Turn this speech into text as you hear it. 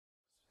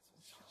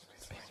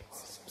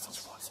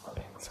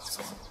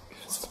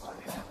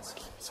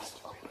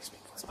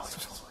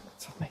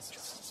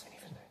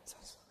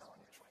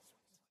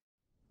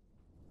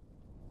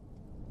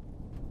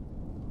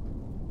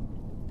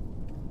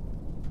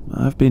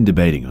been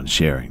debating on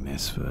sharing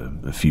this for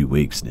a few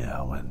weeks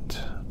now, and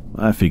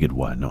I figured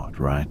why not,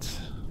 right?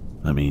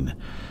 I mean,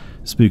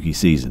 spooky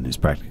season is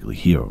practically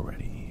here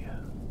already.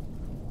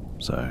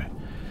 So,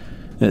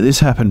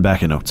 this happened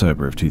back in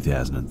October of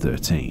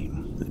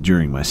 2013,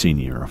 during my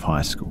senior year of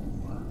high school.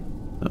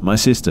 My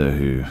sister,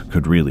 who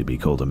could really be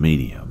called a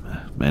medium,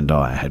 and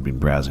I had been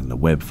browsing the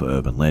web for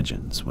urban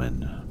legends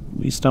when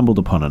we stumbled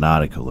upon an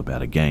article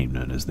about a game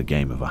known as the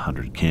Game of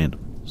 100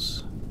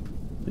 Candles.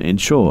 In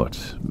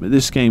short,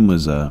 this game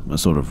was a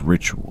sort of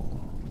ritual,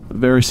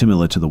 very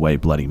similar to the way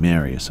Bloody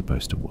Mary is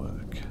supposed to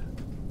work.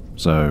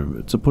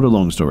 So, to put a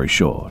long story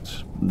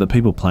short, the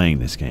people playing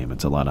this game had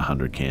to light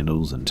 100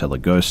 candles and tell a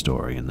ghost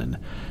story and then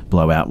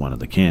blow out one of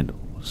the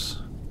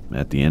candles.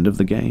 At the end of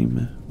the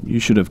game, you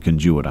should have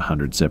conjured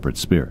 100 separate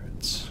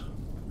spirits.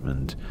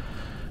 And,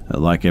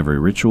 like every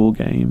ritual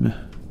game,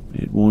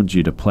 it warned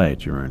you to play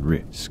at your own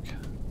risk.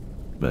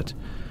 But,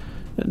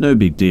 no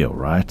big deal,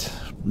 right?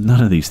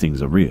 None of these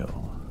things are real.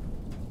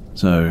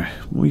 So,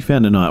 we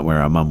found a night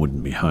where our mum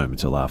wouldn't be home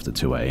until after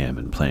 2 AM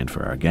and planned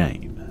for our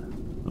game.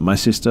 My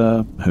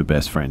sister, her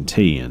best friend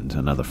T, and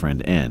another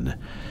friend N,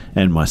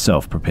 and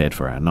myself prepared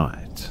for our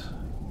night.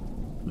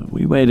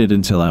 We waited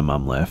until our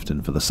mum left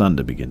and for the sun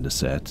to begin to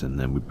set, and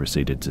then we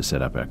proceeded to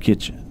set up our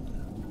kitchen.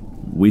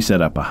 We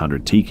set up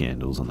 100 tea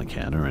candles on the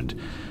counter and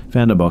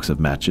found a box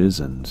of matches,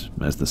 and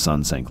as the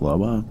sun sank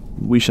lower,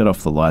 we shut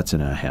off the lights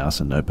in our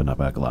house and opened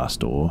up our glass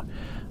door,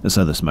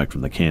 so the smoke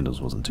from the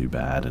candles wasn't too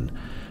bad, and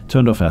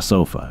turned off our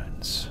cell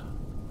phones.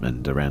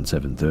 And around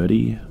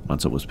 7:30,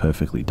 once it was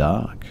perfectly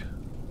dark,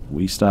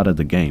 we started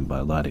the game by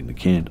lighting the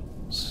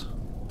candles.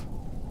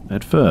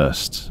 At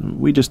first,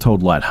 we just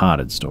told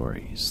light-hearted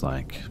stories,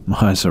 like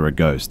I saw a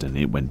ghost and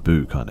it went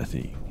boo kind of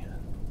thing.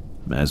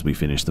 As we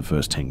finished the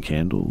first 10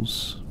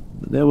 candles,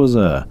 there was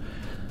a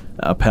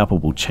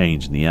palpable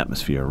change in the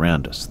atmosphere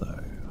around us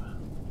though.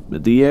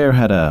 The air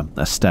had a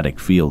static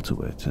feel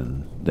to it,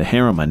 and the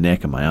hair on my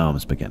neck and my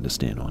arms began to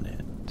stand on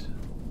end.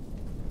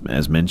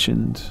 As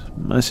mentioned,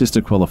 my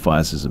sister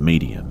qualifies as a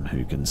medium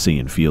who can see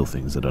and feel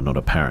things that are not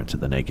apparent to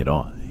the naked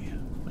eye,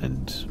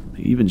 and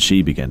even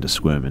she began to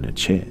squirm in her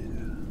chair.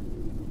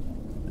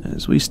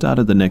 As we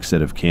started the next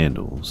set of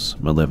candles,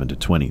 11 to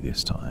 20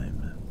 this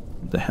time,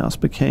 the house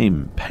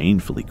became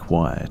painfully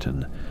quiet,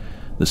 and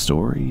the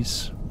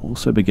stories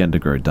also began to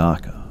grow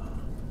darker.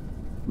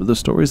 The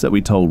stories that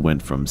we told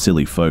went from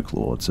silly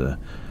folklore to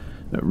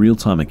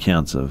real-time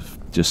accounts of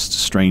just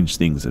strange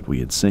things that we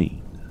had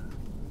seen.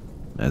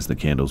 As the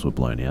candles were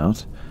blown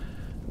out,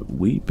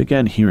 we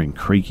began hearing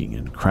creaking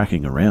and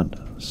cracking around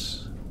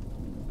us.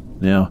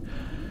 Now,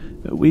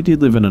 we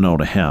did live in an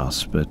older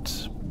house,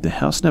 but the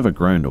house never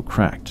groaned or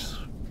cracked.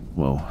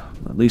 Well,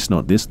 at least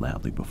not this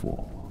loudly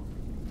before.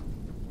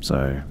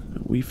 So,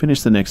 we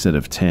finished the next set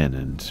of 10,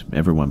 and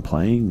everyone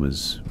playing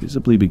was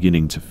visibly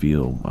beginning to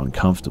feel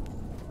uncomfortable.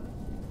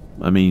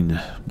 I mean,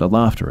 the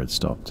laughter had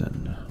stopped,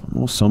 and a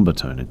more somber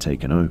tone had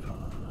taken over.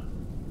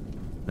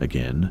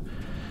 Again,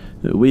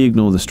 we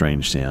ignored the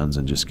strange sounds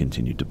and just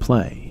continued to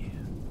play.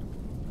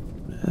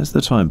 As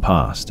the time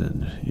passed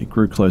and it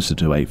grew closer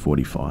to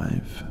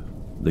 8:45,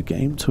 the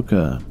game took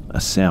a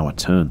sour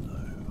turn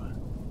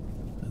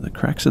though. The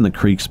cracks and the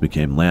creaks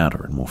became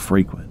louder and more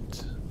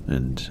frequent,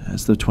 and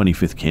as the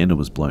 25th candle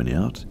was blown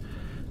out,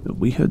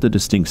 we heard the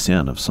distinct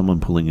sound of someone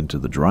pulling into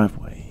the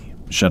driveway,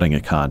 shutting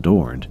a car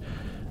door and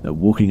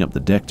walking up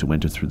the deck to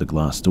enter through the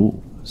glass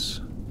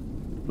doors.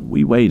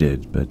 We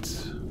waited,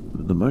 but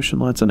the motion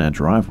lights on our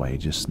driveway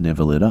just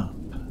never lit up,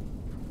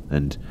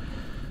 and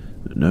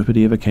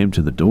nobody ever came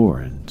to the door,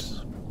 and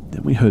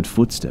then we heard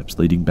footsteps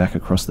leading back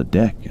across the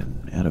deck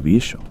and out of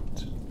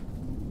earshot.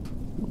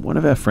 One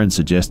of our friends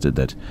suggested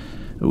that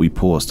we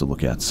pause to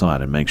look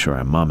outside and make sure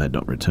our mum had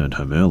not returned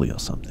home early or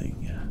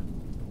something,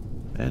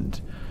 and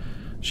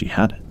she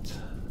hadn't.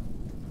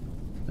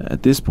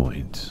 At this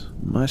point,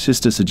 my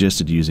sister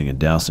suggested using a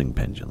dowsing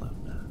pendulum.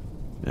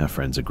 Our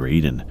friends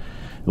agreed, and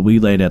we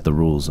laid out the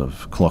rules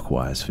of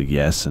clockwise for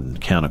yes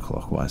and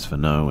counterclockwise for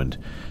no, and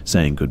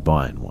saying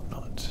goodbye and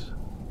whatnot.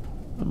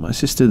 My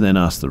sister then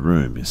asked the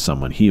room, "Is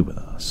someone here with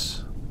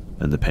us?"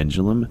 And the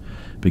pendulum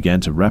began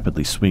to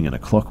rapidly swing in a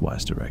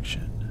clockwise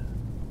direction.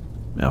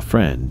 Our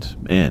friend,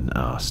 Anne,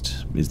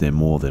 asked, "Is there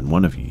more than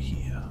one of you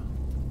here?"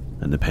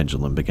 And the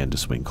pendulum began to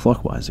swing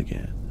clockwise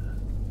again.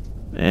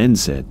 Anne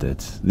said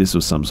that this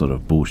was some sort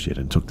of bullshit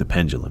and took the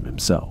pendulum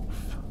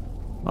himself.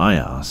 I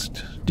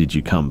asked, "Did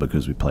you come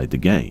because we played the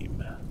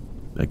game?"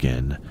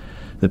 Again,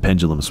 the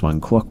pendulum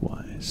swung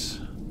clockwise.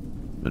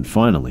 And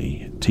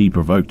finally, T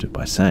provoked it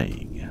by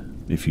saying,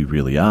 "If you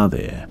really are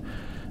there,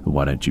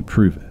 why don't you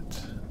prove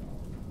it?"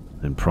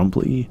 And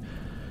promptly,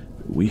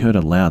 we heard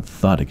a loud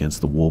thud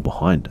against the wall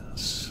behind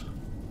us.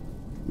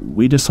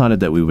 We decided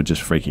that we were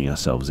just freaking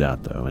ourselves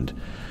out though, and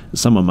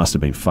someone must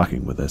have been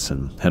fucking with us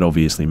and had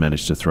obviously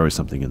managed to throw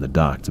something in the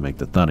dark to make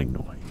the thudding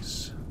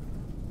noise.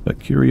 But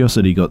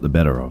curiosity got the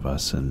better of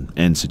us, and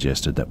Anne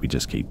suggested that we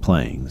just keep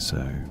playing,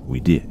 so we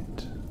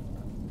did.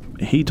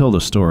 He told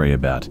a story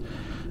about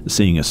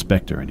seeing a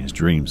spectre in his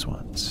dreams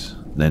once,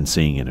 then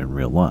seeing it in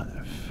real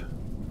life.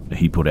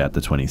 He put out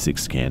the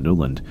 26th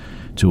candle and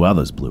 2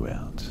 others blew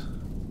out.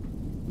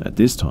 At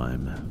this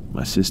time,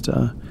 my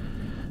sister,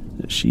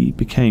 she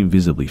became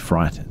visibly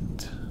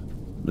frightened.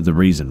 The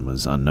reason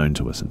was unknown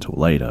to us until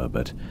later,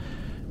 but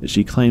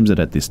she claims that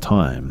at this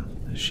time,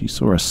 she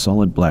saw a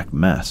solid black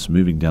mass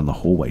moving down the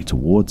hallway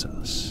towards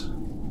us.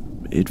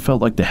 It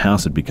felt like the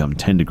house had become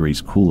 10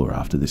 degrees cooler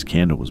after this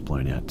candle was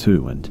blown out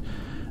too, and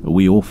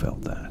we all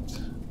felt that.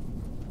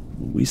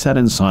 We sat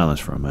in silence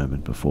for a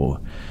moment before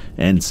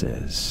Anne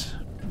says,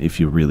 "If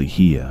you're really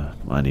here,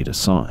 I need a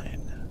sign."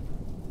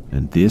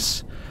 And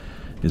this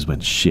is when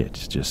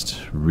shit just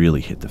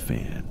really hit the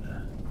fan.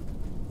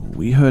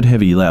 We heard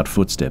heavy, loud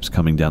footsteps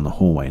coming down the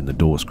hallway and the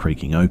doors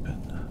creaking open.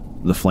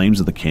 The flames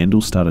of the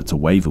candle started to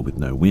waver with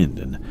no wind,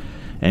 and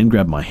Anne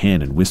grabbed my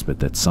hand and whispered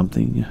that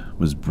something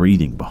was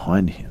breathing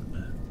behind him,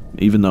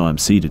 even though I'm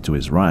seated to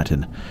his right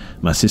and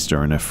my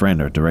sister and her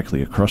friend are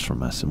directly across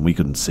from us and we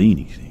couldn't see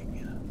anything.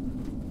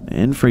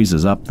 Anne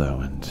freezes up though,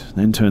 and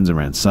then turns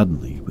around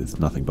suddenly with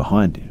nothing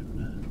behind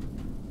him.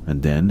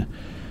 And then,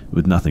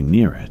 with nothing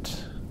near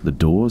it, the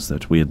doors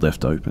that we had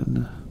left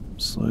open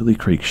slowly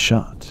creak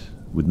shut,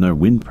 with no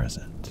wind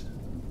present.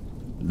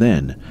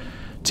 Then,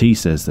 T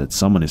says that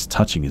someone is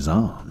touching his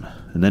arm,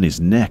 and then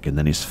his neck, and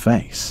then his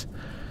face.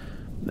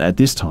 At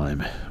this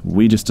time,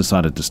 we just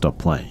decided to stop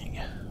playing.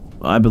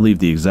 I believe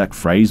the exact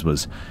phrase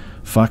was,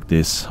 "Fuck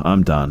this,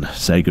 I'm done,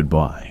 say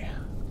goodbye."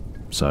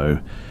 So,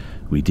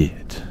 we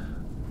did.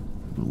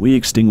 We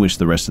extinguished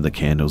the rest of the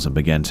candles and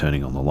began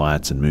turning on the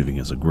lights and moving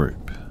as a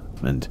group.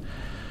 And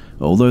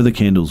although the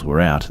candles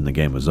were out and the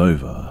game was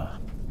over,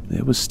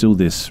 there was still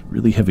this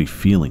really heavy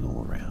feeling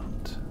all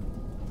around.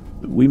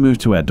 We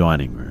moved to our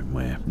dining room,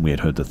 where we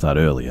had heard the thud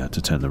earlier,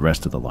 to turn the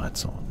rest of the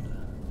lights on.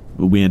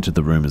 We entered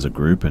the room as a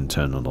group and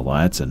turned on the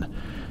lights, and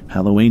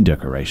Halloween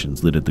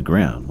decorations littered the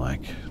ground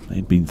like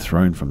they'd been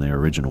thrown from their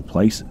original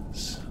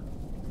places.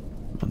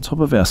 On top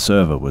of our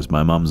server was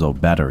my mum's old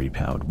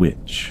battery-powered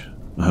witch.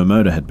 Her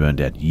motor had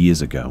burned out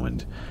years ago,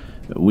 and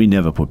we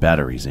never put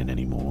batteries in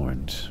anymore,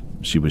 and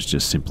she was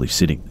just simply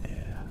sitting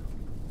there.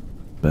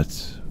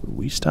 But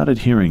we started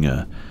hearing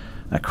a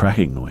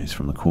cracking noise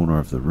from the corner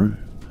of the room.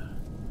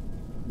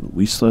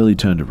 We slowly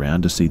turned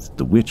around to see that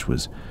the witch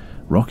was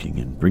rocking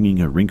and bringing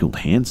her wrinkled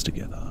hands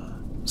together,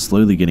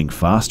 slowly getting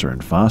faster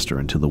and faster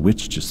until the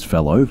witch just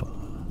fell over.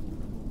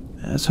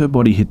 As her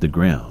body hit the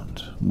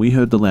ground, we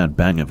heard the loud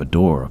bang of a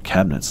door or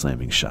cabinet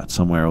slamming shut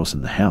somewhere else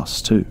in the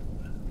house too.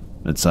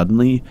 And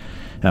suddenly,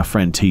 our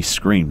friend T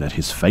screamed that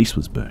his face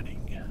was burning.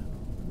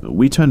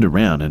 We turned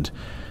around and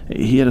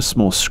he had a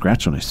small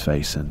scratch on his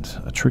face and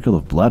a trickle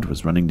of blood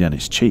was running down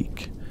his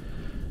cheek.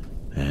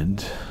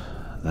 And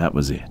that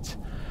was it.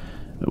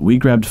 We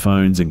grabbed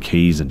phones and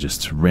keys and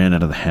just ran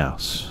out of the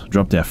house,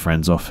 dropped our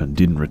friends off and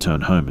didn't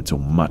return home until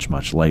much,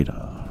 much later.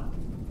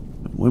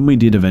 When we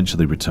did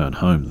eventually return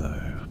home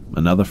though,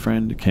 another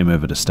friend came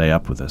over to stay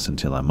up with us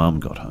until our mum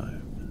got home.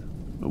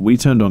 We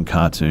turned on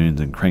cartoons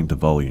and cranked the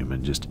volume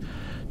and just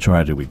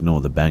tried to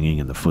ignore the banging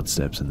and the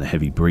footsteps and the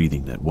heavy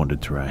breathing that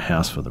wandered through our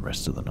house for the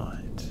rest of the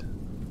night.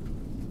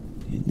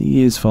 In the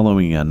years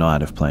following our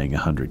night of playing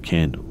 100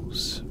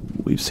 candles,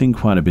 we've seen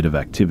quite a bit of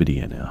activity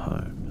in our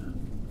home.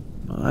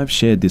 I've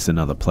shared this in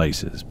other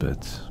places,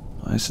 but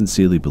I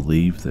sincerely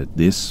believe that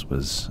this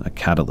was a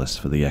catalyst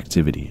for the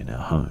activity in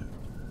our home.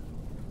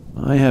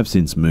 I have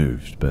since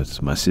moved,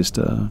 but my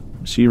sister,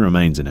 she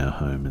remains in our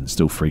home and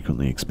still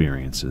frequently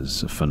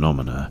experiences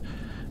phenomena,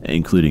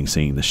 including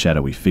seeing the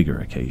shadowy figure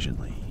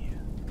occasionally.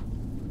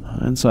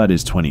 Hindsight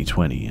is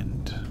 20/20,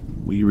 and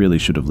we really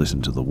should have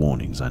listened to the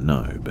warnings, I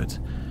know, but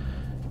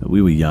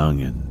we were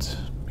young and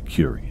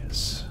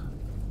curious.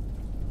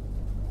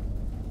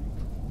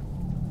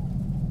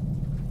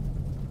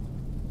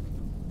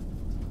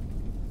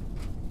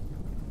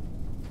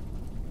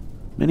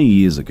 Many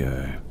years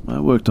ago, I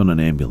worked on an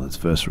ambulance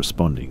first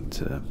responding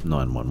to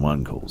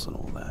 911 calls and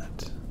all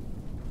that.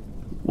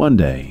 One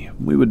day,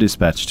 we were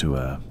dispatched to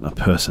a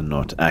person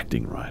not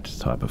acting right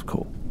type of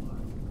call.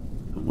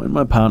 When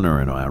my partner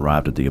and I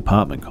arrived at the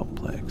apartment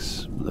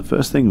complex, the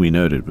first thing we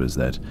noted was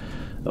that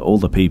all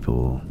the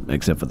people,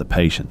 except for the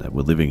patient that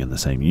were living in the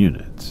same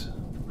unit,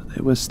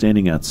 they were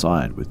standing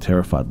outside with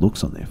terrified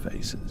looks on their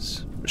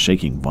faces,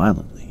 shaking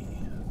violently.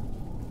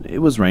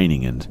 It was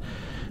raining and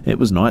it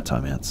was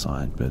nighttime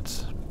outside,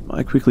 but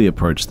I quickly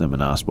approached them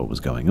and asked what was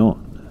going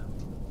on.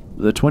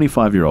 The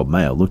 25-year-old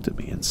male looked at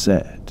me and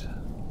said,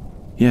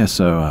 "Yeah,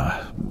 so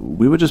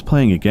we were just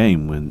playing a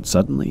game when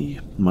suddenly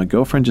my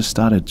girlfriend just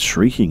started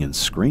shrieking and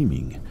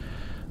screaming.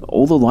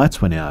 All the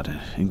lights went out,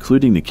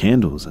 including the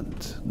candles, and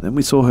then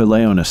we saw her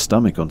lay on her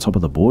stomach on top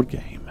of the board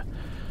game.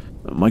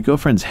 My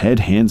girlfriend's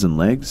head, hands and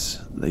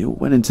legs, they all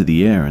went into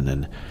the air, and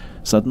then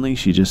suddenly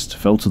she just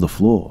fell to the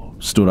floor,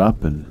 stood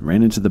up and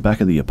ran into the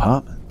back of the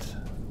apartment."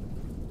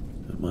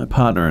 My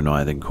partner and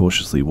I then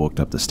cautiously walked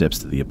up the steps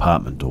to the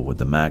apartment door with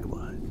the mag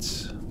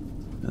lights.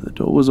 The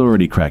door was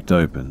already cracked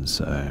open,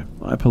 so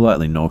I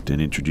politely knocked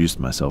and introduced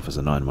myself as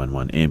a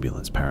 911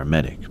 ambulance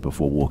paramedic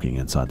before walking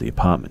inside the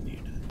apartment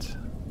unit.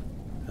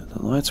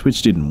 The light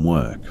switch didn't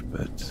work,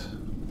 but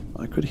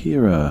I could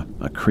hear a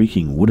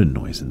creaking wooden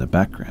noise in the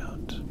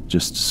background,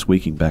 just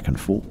squeaking back and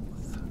forth.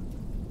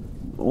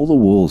 All the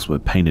walls were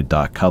painted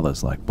dark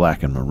colours like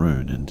black and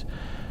maroon, and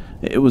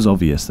it was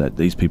obvious that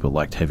these people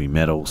liked heavy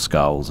metal,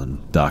 skulls,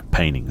 and dark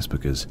paintings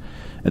because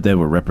they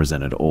were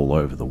represented all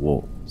over the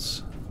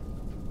walls.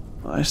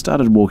 I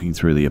started walking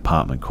through the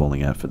apartment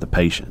calling out for the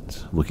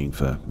patient, looking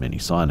for any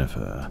sign of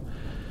her.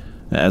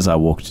 As I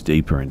walked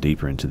deeper and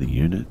deeper into the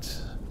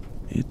unit,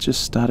 it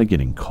just started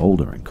getting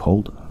colder and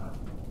colder.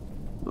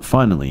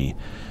 Finally,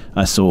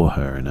 I saw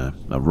her in a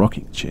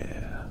rocking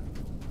chair.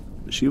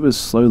 She was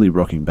slowly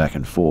rocking back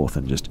and forth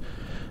and just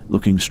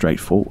looking straight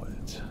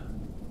forward.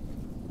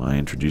 I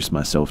introduced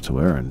myself to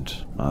her and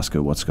asked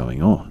her what's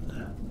going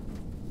on.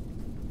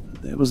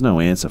 There was no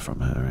answer from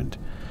her, and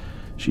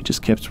she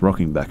just kept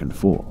rocking back and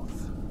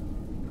forth.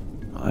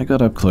 I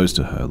got up close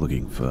to her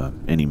looking for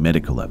any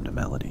medical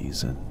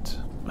abnormalities, and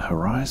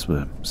her eyes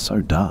were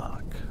so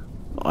dark.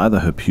 Either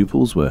her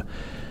pupils were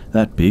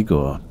that big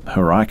or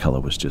her eye color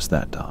was just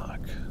that dark.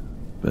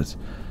 But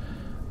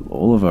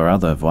all of her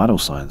other vital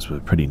signs were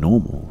pretty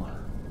normal.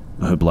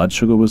 Her blood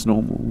sugar was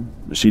normal.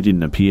 She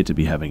didn't appear to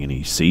be having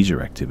any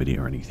seizure activity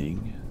or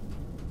anything.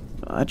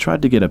 I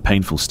tried to get a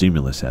painful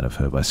stimulus out of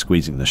her by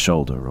squeezing the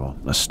shoulder or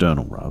a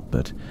sternal rub,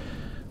 but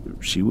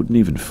she wouldn't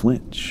even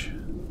flinch.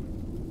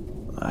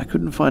 I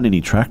couldn't find any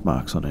track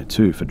marks on her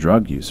too for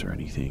drug use or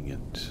anything,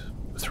 and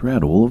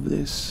throughout all of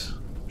this,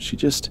 she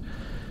just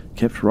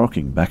kept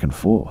rocking back and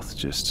forth,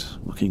 just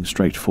looking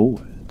straight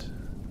forward.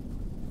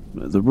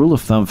 The rule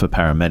of thumb for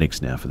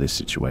paramedics now for this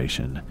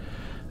situation,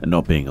 and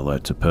not being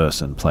alert to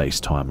person, place,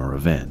 time or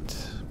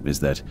event,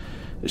 is that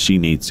she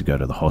needs to go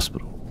to the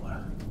hospital.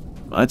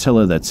 I tell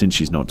her that since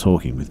she's not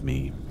talking with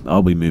me,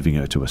 I'll be moving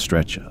her to a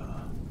stretcher.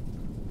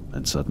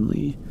 And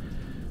suddenly,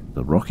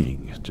 the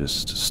rocking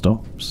just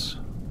stops.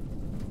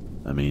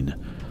 I mean,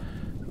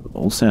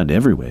 all sound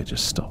everywhere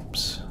just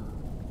stops.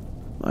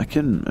 I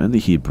can only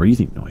hear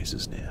breathing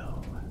noises now.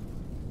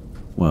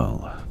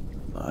 Well,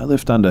 I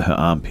lift under her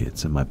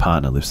armpits and my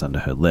partner lifts under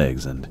her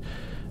legs, and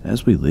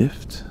as we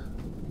lift,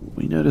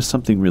 we notice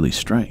something really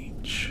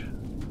strange.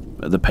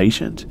 The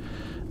patient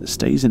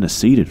stays in a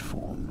seated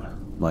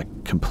form,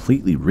 like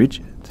completely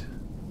rigid.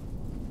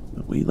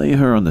 We lay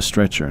her on the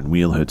stretcher and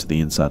wheel her to the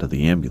inside of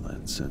the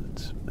ambulance,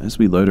 and as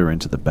we load her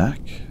into the back,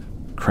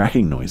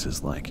 cracking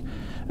noises like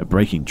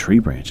breaking tree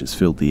branches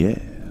filled the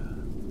air.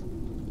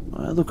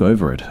 I look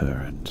over at her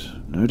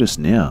and notice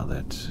now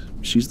that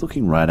she's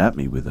looking right at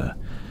me with a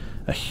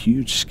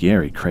huge,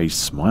 scary, crazed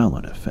smile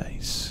on her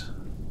face.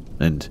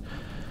 And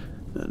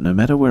no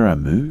matter where I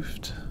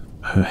moved,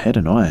 her head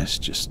and eyes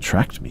just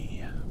tracked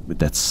me with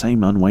that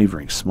same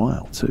unwavering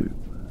smile too.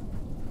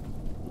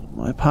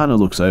 My partner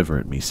looks over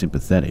at me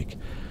sympathetic,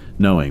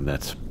 knowing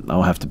that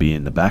I'll have to be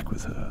in the back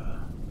with her.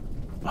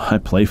 I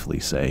playfully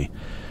say,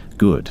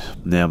 "Good,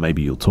 now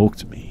maybe you'll talk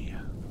to me."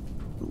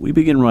 We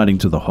begin riding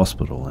to the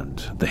hospital, and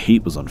the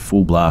heat was on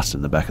full blast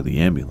in the back of the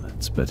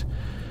ambulance, but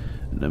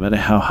no matter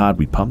how hard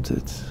we pumped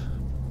it,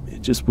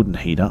 it just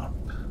wouldn't heat up.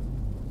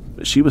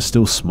 She was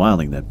still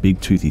smiling that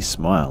big toothy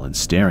smile and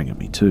staring at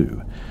me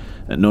too,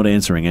 and not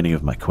answering any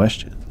of my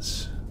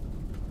questions.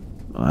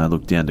 I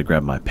looked down to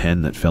grab my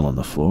pen that fell on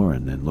the floor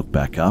and then looked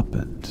back up,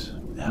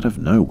 and out of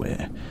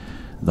nowhere,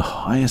 the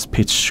highest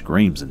pitched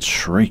screams and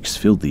shrieks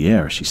filled the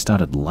air as she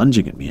started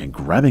lunging at me and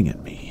grabbing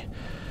at me.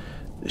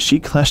 She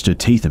clashed her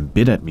teeth and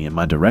bit at me in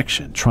my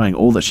direction, trying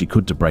all that she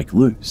could to break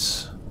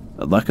loose.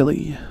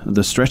 Luckily,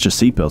 the stretcher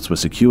seatbelts were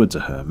secured to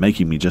her,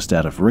 making me just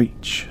out of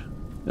reach.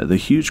 The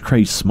huge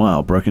crazed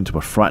smile broke into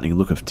a frightening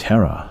look of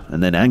terror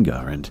and then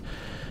anger, and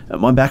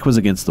my back was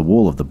against the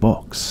wall of the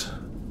box.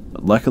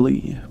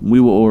 Luckily, we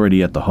were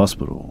already at the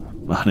hospital,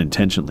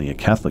 unintentionally a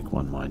Catholic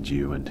one, mind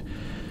you, and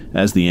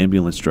as the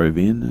ambulance drove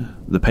in,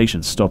 the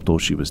patient stopped all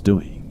she was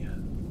doing.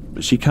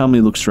 She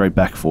calmly looked straight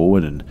back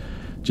forward and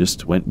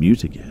just went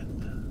mute again.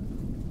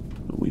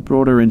 We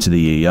brought her into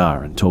the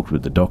ER and talked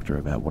with the doctor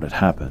about what had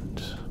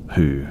happened,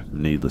 who,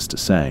 needless to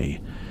say,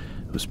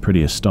 was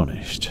pretty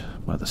astonished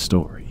by the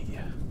story.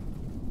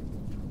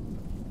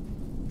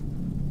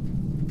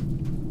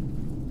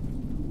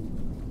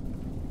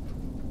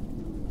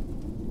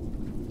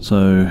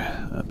 So,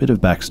 a bit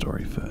of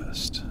backstory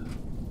first.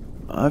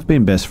 I've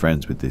been best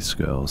friends with this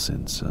girl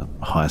since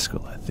high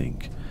school, I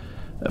think,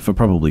 for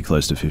probably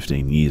close to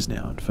 15 years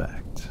now, in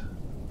fact.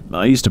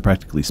 I used to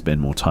practically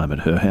spend more time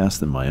at her house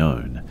than my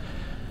own.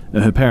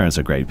 Her parents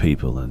are great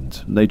people,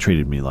 and they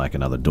treated me like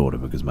another daughter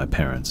because my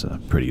parents are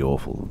pretty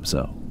awful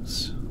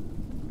themselves.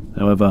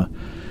 However,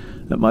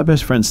 my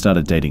best friend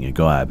started dating a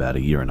guy about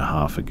 1.5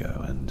 years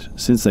ago, and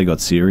since they got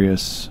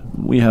serious,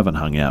 we haven't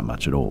hung out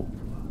much at all.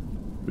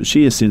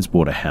 She has since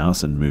bought a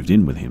house and moved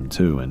in with him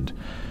too, and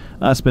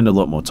I spend a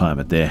lot more time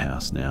at their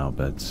house now,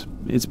 but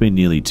it's been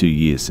nearly 2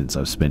 years since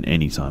I've spent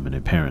any time in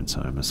her parents'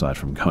 home aside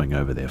from going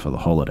over there for the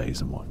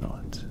holidays and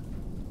whatnot.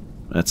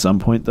 At some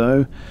point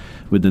though,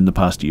 within the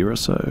past year or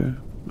so,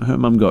 her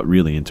mum got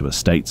really into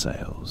estate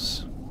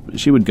sales.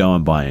 She would go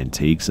and buy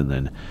antiques and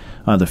then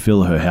either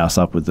fill her house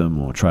up with them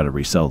or try to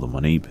resell them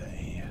on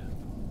eBay.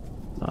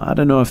 I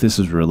don't know if this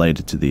is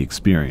related to the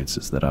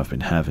experiences that I've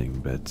been having,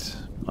 but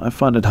I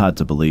find it hard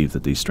to believe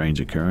that these strange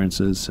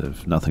occurrences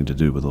have nothing to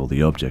do with all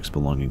the objects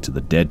belonging to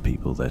the dead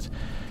people that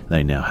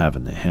they now have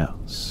in their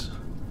house.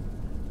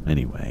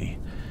 Anyway,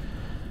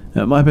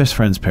 my best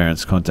friend's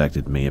parents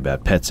contacted me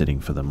about pet sitting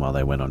for them while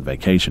they went on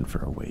vacation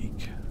for a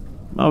week.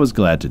 I was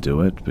glad to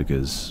do it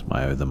because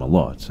I owe them a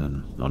lot,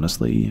 and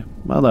honestly,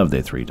 I love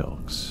their 3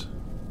 dogs.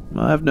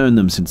 I've known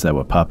them since they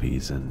were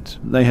puppies, and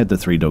they had the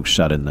 3 dogs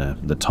shut in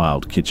the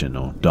tiled kitchen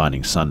or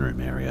dining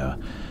sunroom area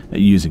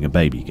using a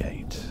baby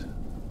gate.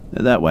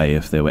 That way,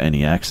 if there were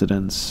any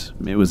accidents,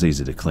 it was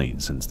easy to clean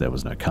since there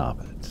was no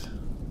carpet.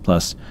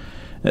 Plus,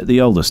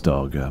 the oldest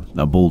dog,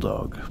 a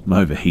bulldog,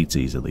 overheats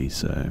easily,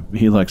 so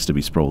he likes to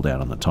be sprawled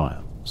out on the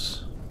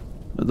tiles.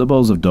 The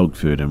bowls of dog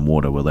food and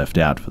water were left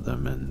out for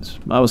them, and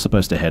I was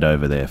supposed to head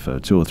over there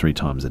for 2 or 3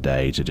 times a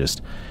day to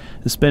just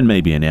spend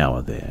maybe an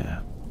hour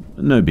there.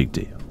 No big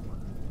deal.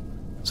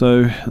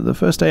 So, the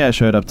first day I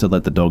showed up to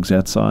let the dogs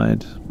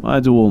outside, I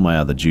do all my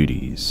other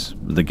duties.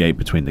 The gate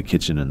between the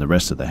kitchen and the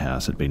rest of the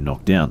house had been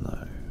knocked down,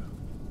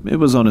 though. It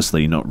was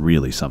honestly not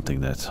really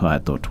something that I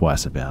had thought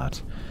twice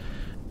about.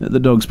 The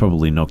dogs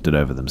probably knocked it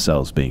over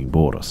themselves being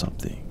bored or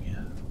something.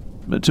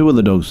 But 2 of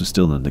the dogs were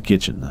still in the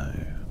kitchen,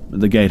 though.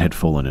 The gate had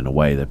fallen in a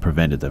way that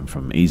prevented them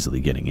from easily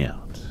getting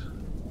out.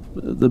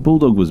 The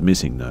bulldog was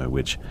missing, though,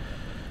 which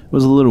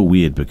was a little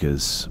weird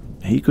because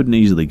he couldn't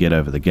easily get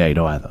over the gate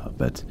either,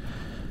 but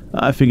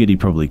I figured he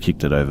probably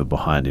kicked it over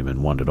behind him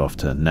and wandered off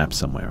to nap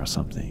somewhere or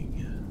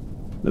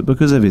something. But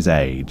because of his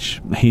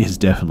age, he is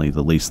definitely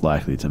the least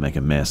likely to make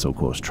a mess or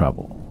cause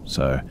trouble,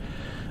 so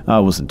I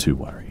wasn't too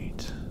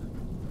worried.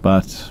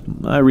 But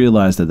I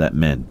realized that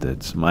meant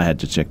that I had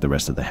to check the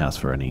rest of the house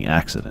for any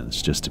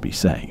accidents just to be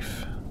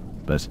safe.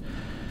 But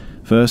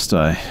first,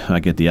 I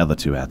get the other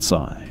 2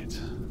 outside.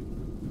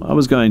 I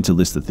was going to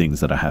list the things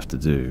that I have to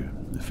do: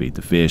 feed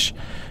the fish,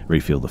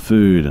 refill the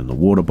food and the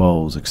water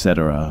bowls,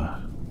 etc.,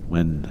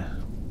 when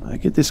I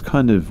get this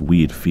kind of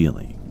weird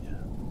feeling.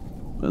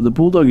 The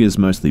bulldog is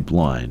mostly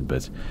blind,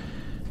 but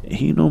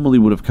he normally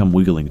would have come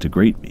wiggling to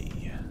greet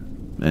me,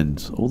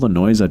 and all the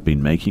noise I'd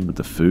been making with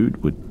the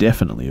food would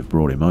definitely have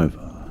brought him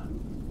over.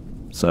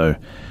 So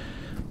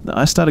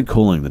I started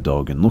calling the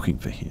dog and looking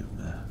for him.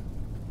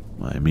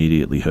 I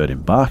immediately heard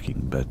him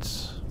barking,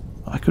 but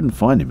I couldn't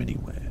find him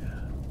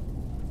anywhere.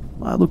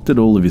 I looked at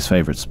all of his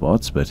favorite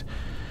spots, but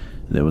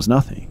there was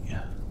nothing.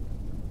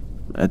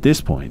 At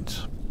this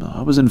point,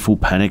 I was in full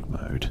panic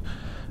mode,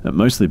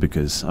 mostly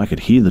because I could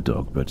hear the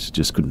dog but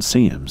just couldn't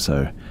see him,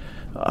 so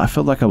I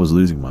felt like I was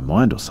losing my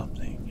mind or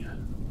something.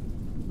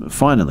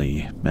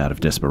 Finally, out of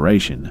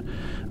desperation,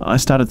 I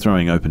started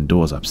throwing open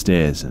doors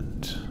upstairs,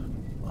 and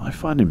I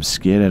find him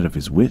scared out of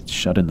his wits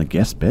shut in the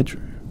guest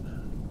bedroom.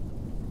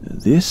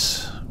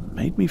 This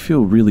made me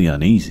feel really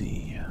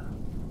uneasy.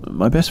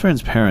 My best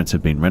friend's parents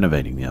had been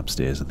renovating the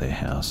upstairs of their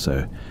house,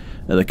 so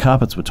the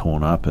carpets were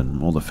torn up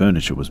and all the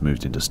furniture was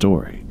moved into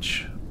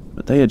storage.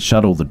 But they had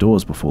shut all the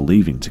doors before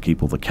leaving to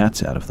keep all the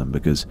cats out of them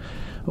because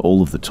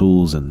all of the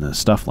tools and the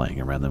stuff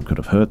laying around them could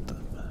have hurt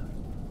them.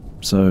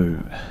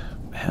 So,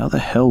 how the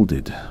hell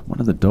did one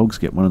of the dogs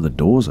get one of the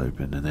doors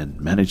open and then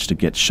manage to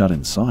get shut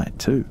inside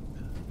too?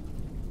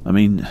 I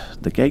mean,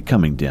 the gate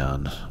coming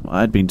down,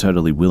 I had been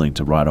totally willing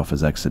to write off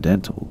as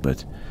accidental,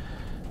 but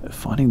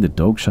finding the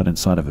dog shut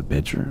inside of a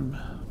bedroom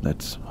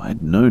that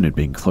I'd known had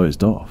been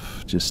closed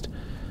off just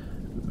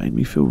made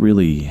me feel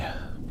really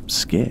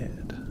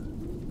scared.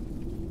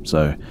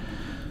 So,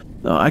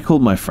 I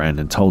called my friend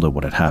and told her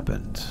what had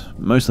happened,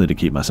 mostly to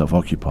keep myself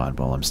occupied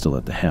while I'm still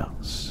at the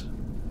house.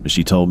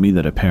 She told me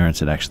that her parents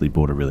had actually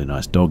bought a really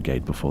nice dog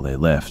gate before they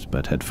left,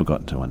 but had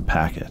forgotten to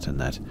unpack it, and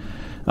that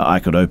I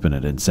could open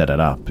it and set it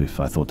up if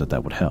I thought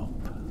that would help.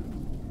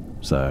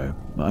 So,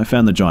 I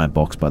found the giant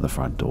box by the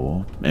front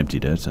door,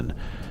 emptied it, and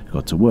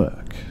got to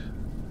work.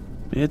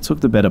 It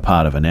took the better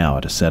part of an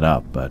hour to set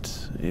up,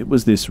 but it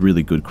was this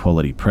really good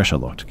quality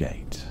pressure-locked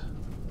gate.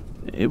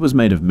 It was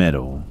made of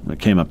metal, it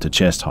came up to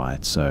chest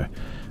height, so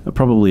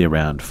probably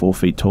around 4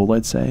 feet tall,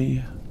 I'd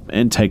say,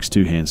 and takes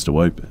 2 hands to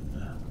open.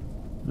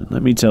 And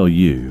let me tell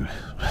you,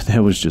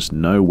 there was just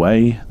no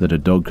way that a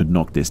dog could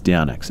knock this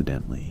down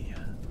accidentally.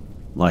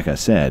 Like I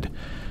said,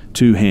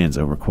 2 hands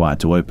are required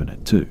to open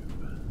it too.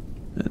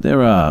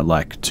 There are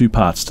like 2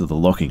 parts to the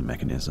locking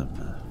mechanism.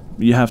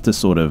 You have to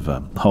sort of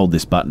hold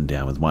this button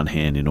down with one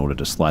hand in order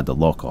to slide the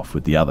lock off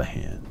with the other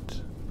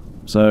hand.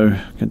 So,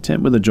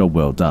 content with a job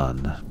well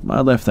done, I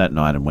left that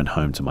night and went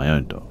home to my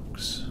own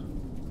dogs.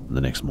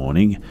 The next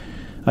morning,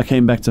 I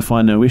came back to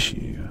find no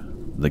issue.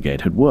 The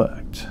gate had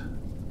worked.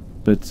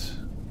 But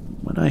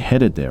when I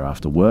headed there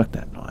after work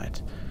that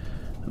night,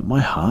 my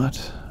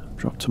heart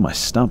dropped to my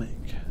stomach.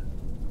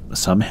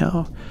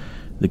 Somehow,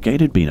 the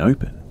gate had been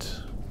opened.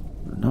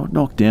 Not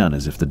knocked down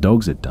as if the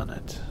dogs had done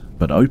it,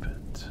 but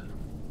opened.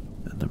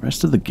 And the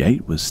rest of the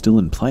gate was still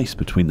in place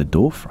between the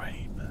door frame.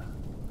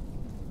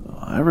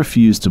 I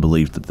refused to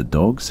believe that the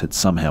dogs had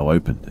somehow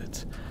opened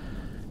it.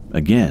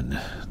 Again,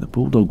 the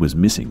bulldog was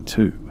missing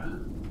too.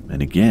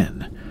 And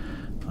again,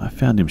 I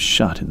found him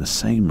shut in the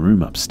same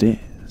room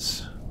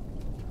upstairs.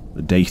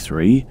 Day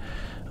 3,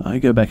 I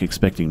go back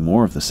expecting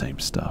more of the same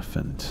stuff,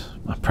 and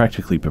I'm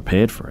practically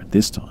prepared for it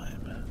this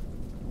time.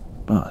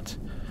 But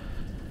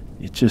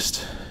it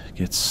just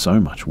gets so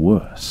much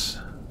worse.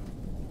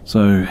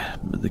 So,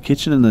 the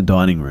kitchen and the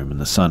dining room and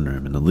the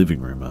sunroom and the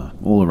living room are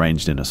all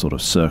arranged in a sort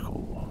of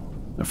circle.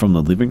 From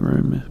the living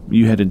room,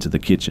 you head into the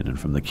kitchen, and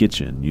from the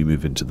kitchen, you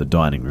move into the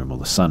dining room or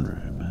the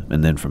sunroom,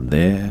 and then from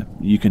there,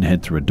 you can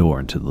head through a door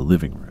into the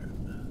living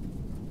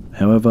room.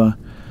 However,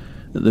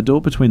 the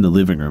door between the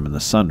living room and the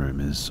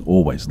sunroom is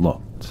always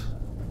locked.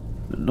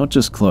 Not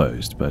just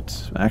closed,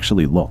 but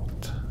actually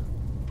locked.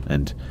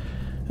 And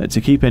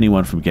to keep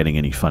anyone from getting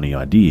any funny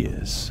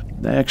ideas,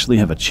 they actually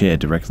have a chair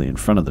directly in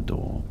front of the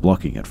door,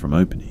 blocking it from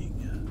opening.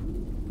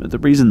 The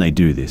reason they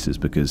do this is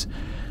because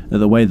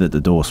the way that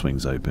the door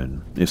swings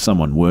open, if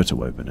someone were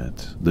to open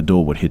it, the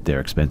door would hit their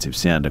expensive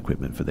sound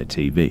equipment for their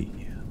TV.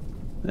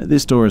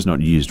 This door is not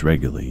used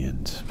regularly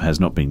and has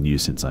not been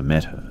used since I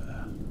met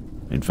her.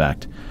 In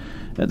fact,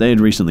 they had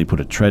recently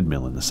put a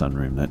treadmill in the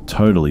sunroom that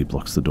totally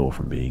blocks the door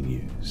from being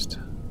used.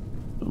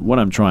 What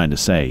I'm trying to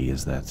say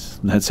is that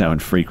that's how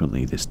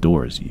infrequently this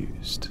door is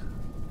used.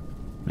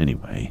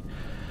 Anyway,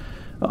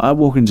 I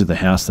walk into the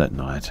house that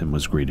night and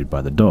was greeted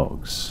by the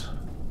dogs.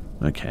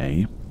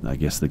 Okay, I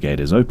guess the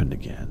gate is opened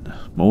again.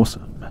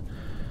 Awesome.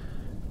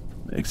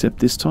 Except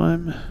this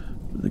time,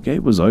 the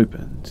gate was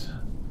opened,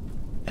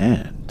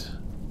 and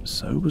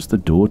so was the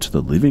door to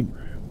the living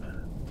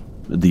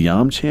room. The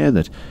armchair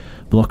that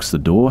blocks the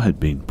door had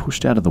been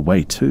pushed out of the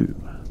way too,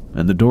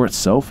 and the door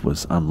itself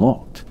was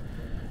unlocked.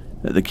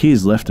 The key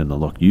is left in the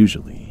lock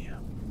usually,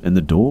 and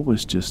the door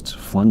was just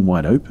flung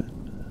wide open.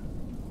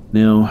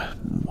 Now,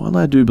 while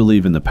I do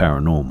believe in the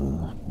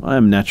paranormal, I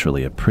am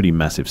naturally a pretty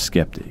massive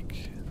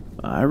skeptic.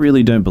 I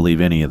really don't believe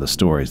any of the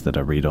stories that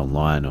I read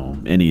online or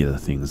any of the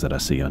things that I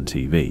see on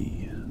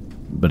TV.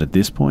 But at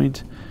this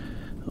point,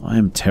 I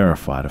am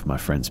terrified of my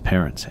friend's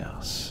parents'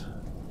 house.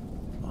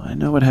 I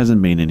know it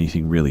hasn't been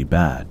anything really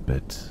bad,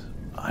 but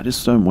I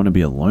just don't want to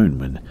be alone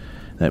when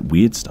that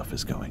weird stuff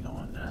is going on.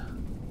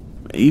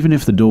 Even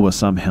if the door was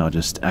somehow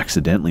just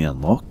accidentally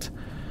unlocked,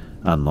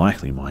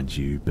 unlikely mind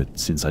you, but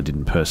since I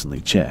didn't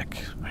personally check,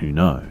 who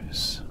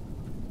knows?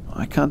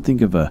 I can't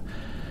think of a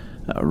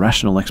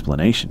rational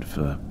explanation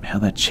for how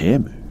that chair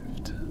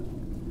moved.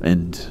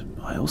 And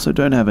I also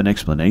don't have an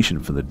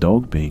explanation for the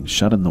dog being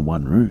shut in the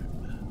one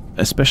room,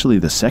 especially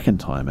the second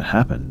time it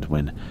happened,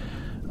 when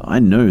I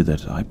know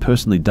that I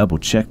personally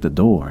double-checked the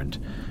door and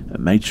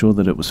made sure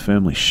that it was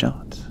firmly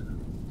shut.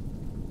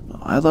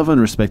 I love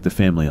and respect the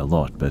family a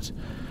lot, but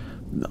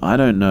I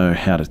don't know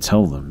how to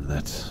tell them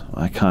that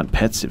I can't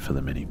pet sit for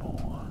them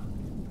anymore.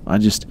 I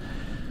just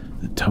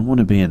don't want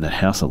to be in that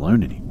house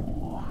alone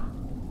anymore.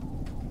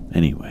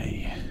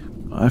 Anyway,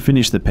 I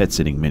finished the pet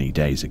sitting many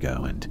days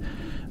ago, and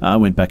I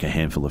went back a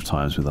handful of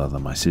times with either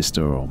my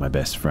sister or my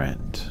best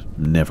friend,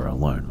 never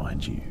alone,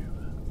 mind you.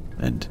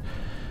 And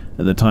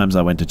at the times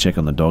I went to check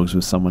on the dogs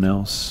with someone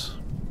else,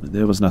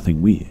 there was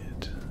nothing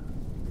weird.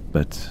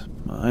 But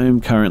I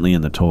am currently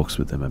in the talks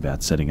with them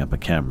about setting up a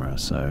camera,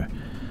 so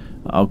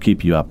I'll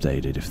keep you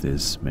updated if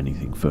there's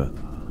anything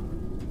further.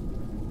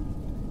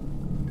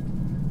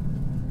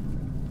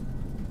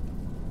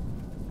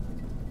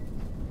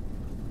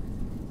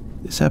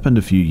 This happened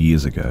a few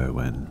years ago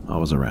when I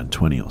was around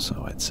 20 or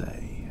so, I'd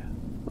say.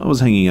 I was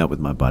hanging out with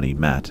my buddy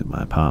Matt at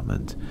my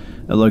apartment,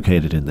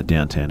 located in the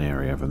downtown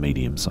area of a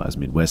medium-sized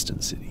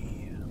Midwestern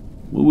city.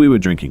 We were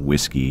drinking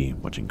whiskey,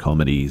 watching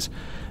comedies,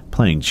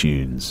 playing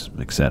tunes,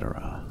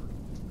 etc.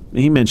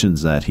 He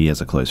mentions that he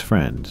has a close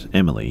friend,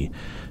 Emily,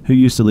 who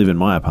used to live in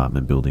my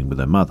apartment building with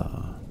her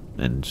mother,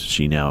 and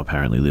she now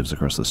apparently lives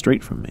across the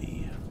street from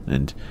me,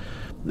 and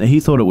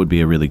he thought it would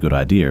be a really good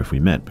idea if we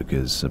met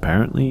because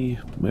apparently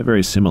we're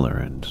very similar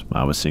and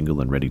I was single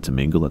and ready to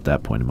mingle at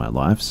that point in my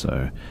life,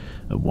 so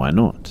why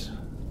not?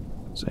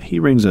 So he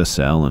rings her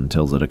cell and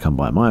tells her to come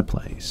by my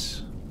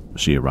place.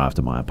 She arrived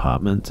at my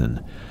apartment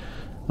and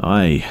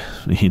I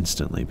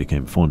instantly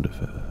became fond of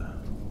her.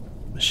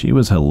 She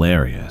was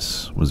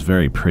hilarious, was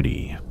very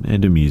pretty,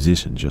 and a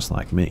musician just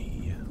like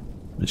me.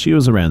 She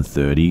was around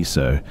 30,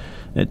 so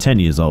 10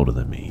 years older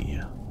than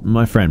me.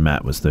 My friend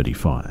Matt was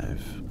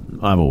 35.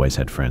 I've always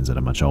had friends that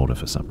are much older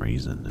for some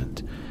reason,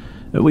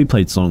 and we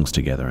played songs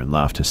together and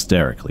laughed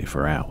hysterically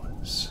for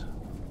hours.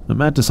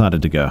 Matt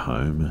decided to go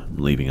home,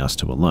 leaving us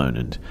two alone,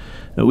 and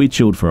we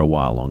chilled for a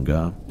while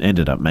longer,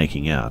 ended up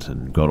making out,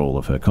 and got all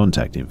of her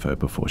contact info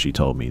before she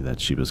told me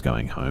that she was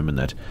going home and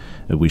that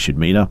we should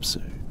meet up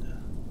soon.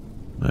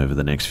 Over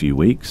the next few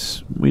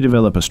weeks, we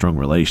develop a strong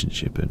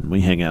relationship and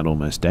we hang out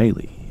almost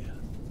daily.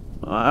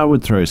 I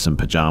would throw some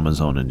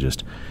pajamas on and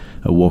just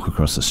walk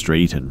across the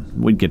street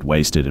and we'd get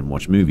wasted and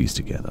watch movies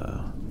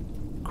together.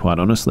 Quite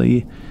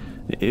honestly,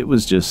 it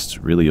was just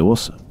really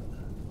awesome.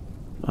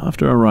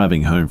 After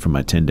arriving home from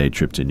my 10-day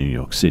trip to New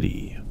York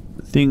City,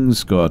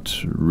 things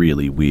got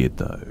really weird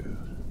though.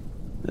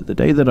 The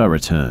day that I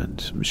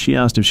returned, she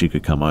asked if she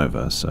could come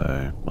over,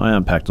 so I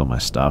unpacked all my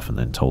stuff and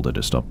then told her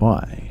to stop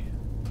by.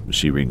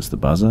 She rings the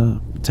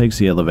buzzer, takes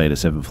the elevator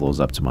 7 floors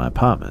up to my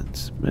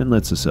apartment, and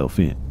lets herself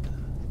in.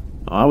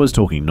 I was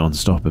talking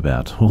non-stop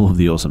about all of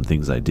the awesome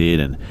things I did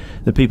and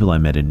the people I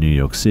met in New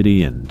York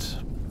City, and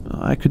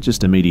I could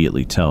just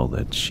immediately tell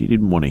that she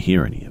didn't want to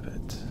hear any of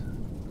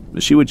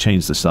it. She would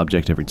change the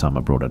subject every time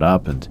I brought it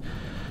up, and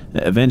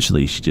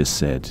eventually she just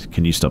said,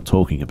 "Can you stop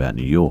talking about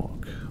New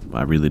York?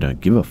 I really don't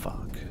give a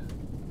fuck."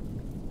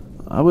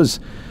 I was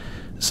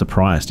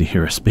surprised to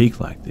hear her speak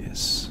like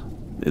this.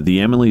 The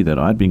Emily that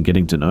I'd been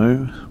getting to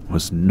know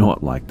was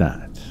not like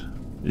that.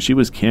 She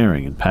was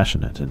caring and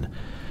passionate and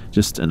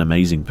just an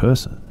amazing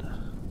person.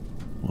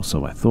 Or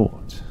so I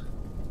thought.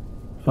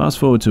 Fast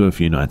forward to a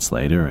few nights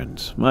later,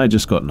 and I had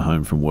just gotten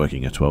home from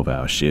working a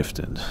 12-hour shift,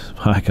 and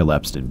I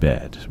collapsed in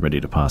bed, ready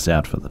to pass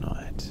out for the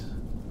night.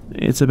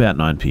 It's about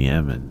 9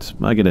 p.m, and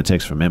I get a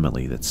text from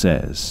Emily that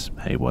says,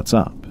 "Hey, what's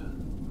up?"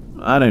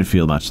 I don't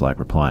feel much like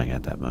replying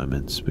at that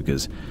moment,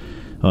 because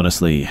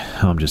honestly,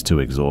 I'm just too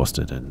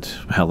exhausted, and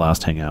our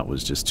last hangout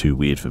was just too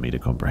weird for me to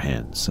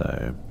comprehend,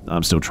 so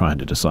I'm still trying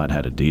to decide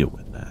how to deal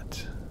with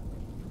that.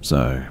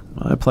 So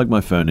I plug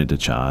my phone into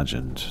charge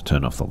and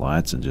turn off the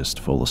lights and just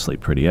fall asleep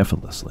pretty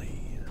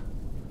effortlessly.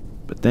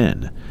 But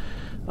then,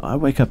 I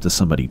wake up to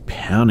somebody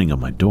pounding on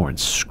my door and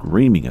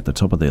screaming at the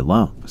top of their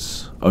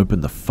lungs,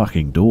 "Open the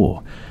fucking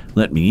door,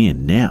 let me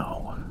in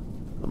now."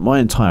 My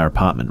entire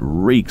apartment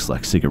reeks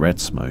like cigarette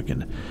smoke,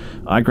 and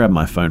I grab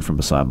my phone from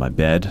beside my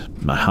bed,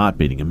 my heart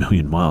beating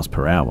 1,000,000 miles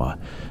per hour,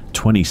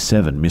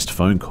 27 missed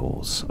phone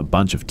calls, a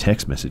bunch of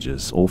text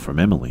messages, all from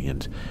Emily,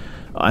 and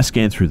I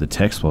scan through the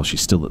text while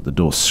she's still at the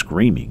door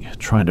screaming,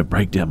 trying to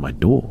break down my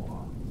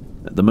door.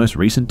 The most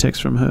recent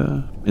text from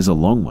her is a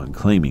long one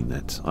claiming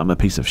that I'm a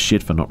piece of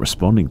shit for not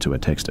responding to a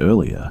text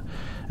earlier,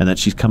 and that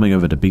she's coming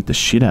over to beat the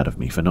shit out of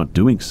me for not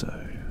doing so.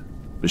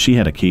 She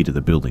had a key to the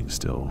building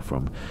still,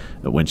 from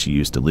when she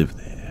used to live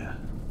there.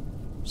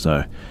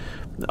 So,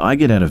 I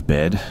get out of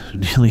bed,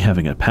 nearly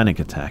having a panic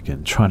attack,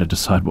 and try to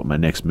decide what my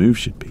next move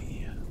should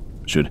be.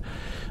 Should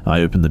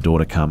I open the door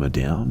to calm her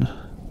down?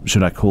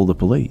 Should I call the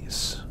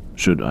police?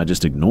 Should I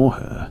just ignore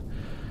her?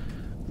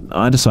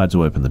 I decide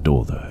to open the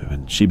door though,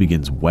 and she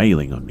begins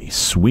wailing on me,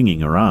 swinging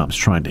her arms,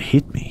 trying to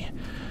hit me.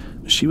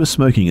 She was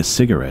smoking a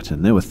cigarette,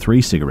 and there were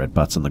 3 cigarette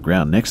butts on the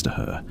ground next to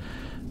her.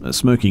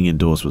 Smoking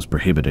indoors was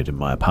prohibited in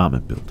my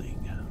apartment building.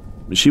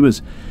 She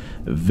was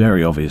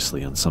very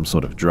obviously on some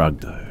sort of drug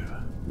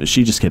though.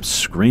 She just kept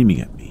screaming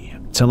at me,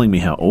 telling me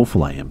how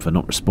awful I am for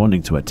not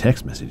responding to her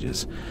text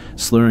messages,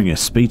 slurring her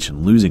speech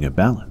and losing her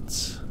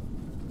balance.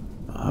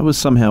 I was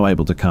somehow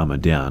able to calm her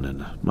down,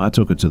 and I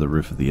took her to the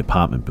roof of the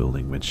apartment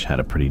building, which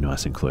had a pretty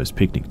nice enclosed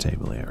picnic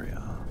table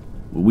area.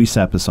 We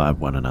sat beside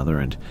one another,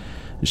 and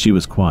she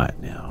was quiet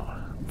now,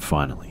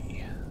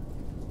 finally.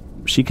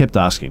 She kept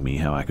asking me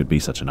how I could be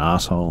such an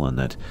asshole and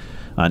that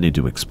I need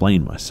to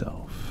explain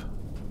myself.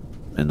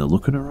 And the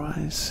look in her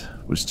eyes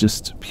was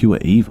just pure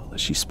evil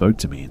as she spoke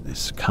to me in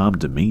this calm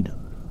demeanor.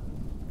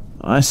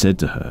 I said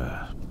to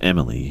her,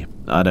 "Emily,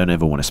 I don't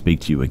ever want to speak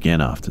to you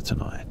again after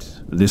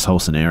tonight. This whole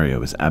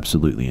scenario is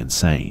absolutely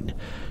insane.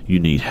 You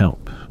need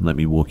help. Let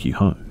me walk you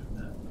home."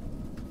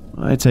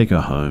 I take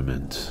her home,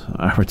 and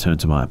I return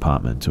to my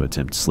apartment to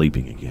attempt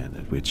sleeping again,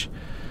 at which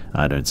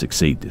I don't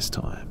succeed this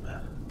time.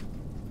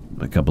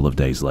 A couple of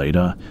days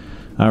later,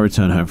 I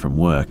return home from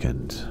work,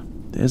 and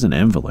there's an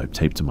envelope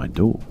taped to my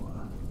door.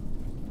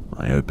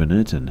 I open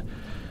it, and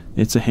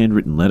it's a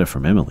handwritten letter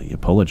from Emily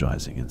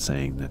apologizing and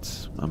saying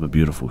that I'm a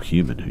beautiful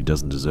human who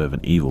doesn't deserve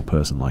an evil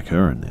person like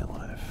her in their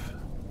life.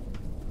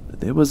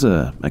 There was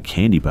a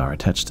candy bar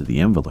attached to the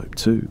envelope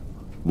too,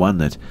 one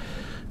that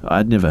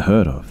I'd never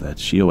heard of that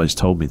she always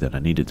told me that I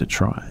needed to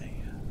try.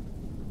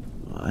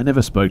 I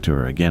never spoke to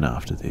her again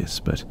after this,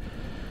 but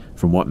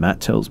from what Matt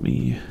tells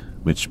me,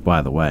 which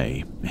by the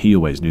way, he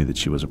always knew that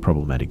she was a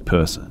problematic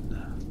person,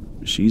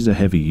 she's a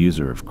heavy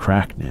user of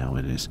crack now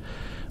and is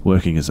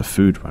working as a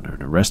food runner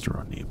in a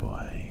restaurant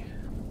nearby.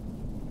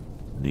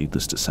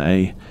 Needless to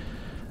say,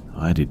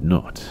 I did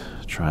not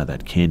try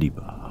that candy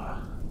bar.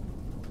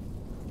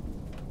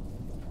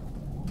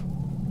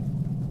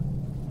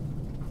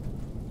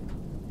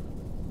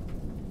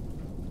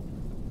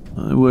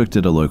 I worked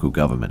at a local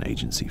government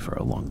agency for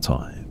a long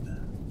time.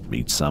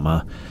 Each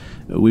summer,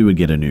 we would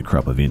get a new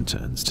crop of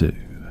interns too.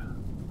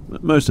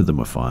 Most of them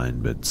were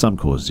fine, but some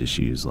caused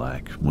issues,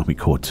 like when we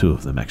caught 2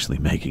 of them actually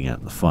making out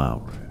in the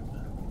file room.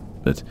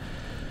 But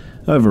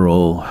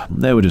overall,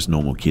 they were just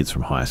normal kids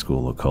from high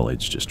school or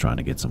college just trying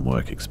to get some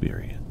work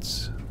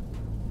experience.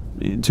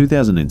 In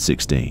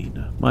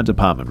 2016, my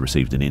department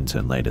received an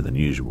intern later than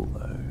usual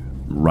though,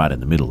 right in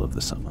the middle of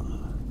the summer.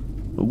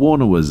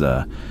 Warner was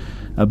a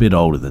bit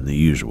older than the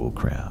usual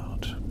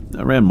crowd,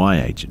 around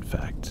my age in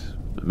fact,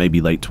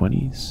 maybe late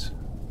 20s.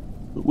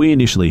 We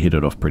initially hit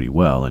it off pretty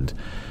well, and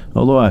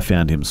although I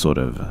found him sort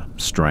of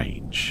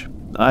strange,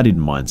 I didn't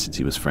mind since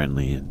he was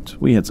friendly and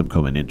we had some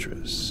common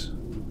interests.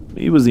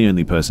 He was the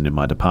only person in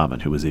my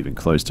department who was even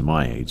close to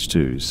my age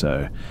too,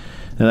 so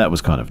that was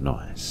kind of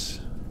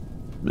nice.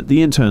 But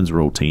the interns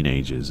were all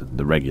teenagers and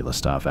the regular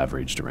staff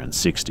averaged around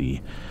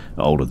 60,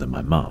 older than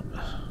my mum,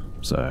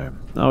 so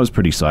I was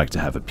pretty psyched to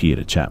have a peer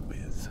to chat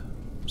with.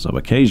 so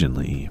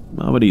occasionally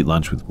I would eat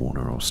lunch with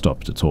Warner or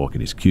stop to talk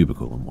in his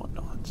cubicle and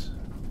whatnot.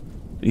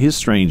 His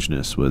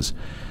strangeness was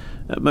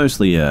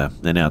mostly an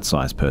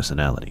outsized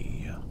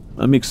personality,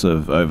 a mix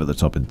of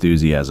over-the-top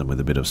enthusiasm with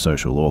a bit of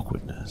social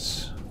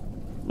awkwardness.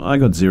 I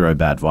got zero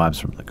bad vibes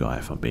from the guy,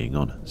 if I'm being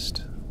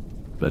honest.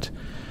 But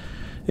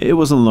it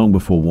wasn't long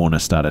before Warner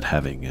started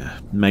having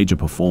major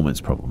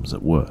performance problems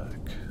at work.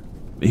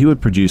 He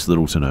would produce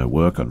little to no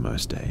work on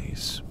most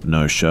days,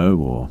 no show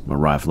or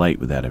arrive late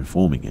without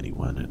informing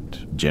anyone,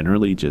 and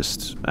generally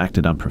just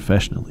acted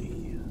unprofessionally.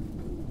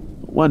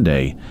 One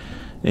day,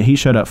 he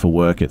showed up for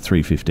work at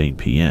 3:15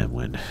 p.m.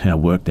 when our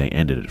workday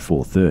ended at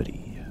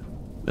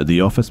 4:30.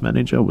 The office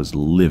manager was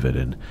livid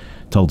and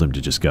told him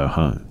to just go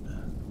home.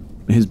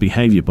 His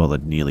behavior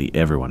bothered nearly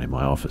everyone in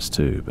my office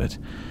too, but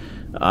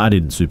I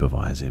didn't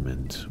supervise him,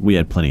 and we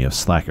had plenty of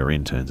slacker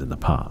interns in the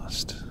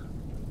past.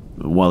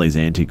 While his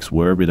antics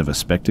were a bit of a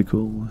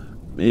spectacle,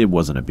 it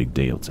wasn't a big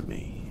deal to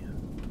me.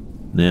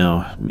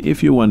 Now,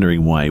 if you're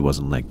wondering why he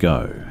wasn't let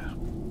go,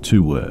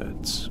 2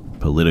 words: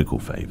 political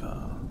favor.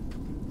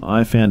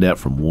 I found out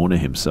from Warner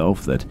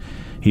himself that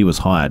he was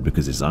hired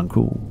because his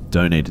uncle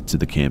donated to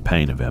the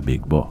campaign of our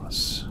big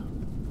boss.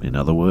 In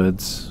other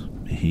words,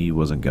 he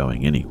wasn't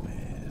going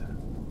anywhere.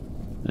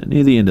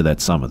 Near the end of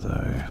that summer,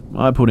 though,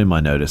 I put in my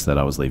notice that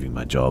I was leaving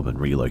my job and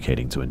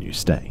relocating to a new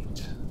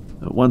state.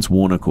 Once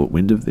Warner caught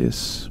wind of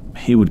this,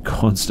 he would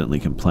constantly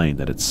complain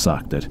that it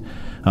sucked that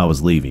I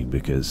was leaving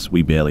because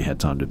we barely had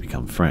time to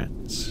become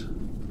friends.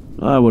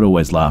 I would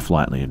always laugh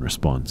lightly in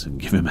response and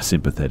give him a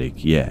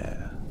sympathetic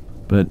yeah,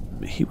 but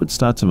he would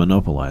start to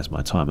monopolize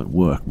my time at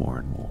work more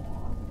and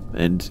more,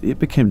 and it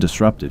became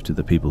disruptive to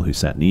the people who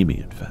sat near me,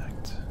 in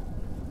fact.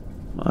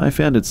 I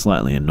found it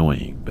slightly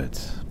annoying,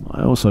 but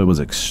I also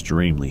was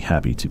extremely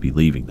happy to be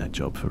leaving that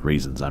job for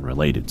reasons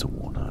unrelated to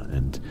Warner,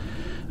 and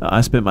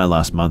I spent my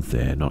last month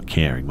there not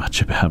caring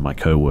much about my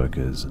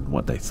co-workers and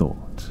what they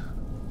thought,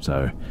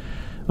 so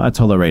I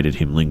tolerated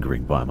him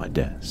lingering by my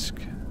desk.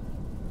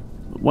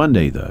 One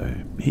day, though,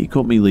 he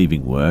caught me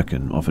leaving work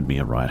and offered me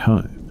a ride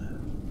home.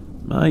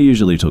 I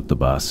usually took the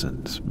bus,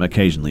 and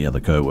occasionally other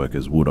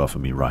co-workers would offer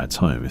me rides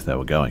home if they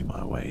were going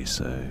my way,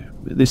 so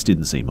this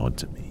didn't seem odd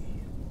to me.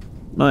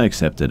 I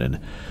accepted and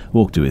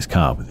walked to his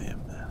car with him.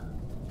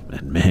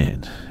 And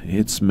man,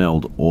 it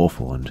smelled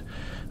awful and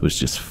was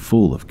just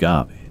full of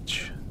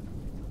garbage.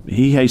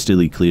 He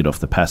hastily cleared off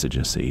the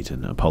passenger seat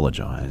and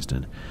apologized,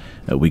 and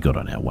we got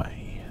on our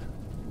way.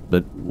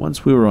 But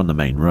once we were on the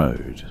main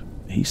road,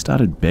 he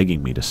started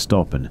begging me to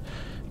stop and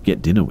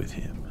get dinner with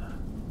him.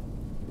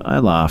 I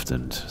laughed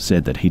and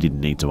said that he didn't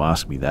need to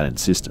ask me that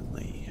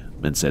insistently,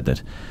 and said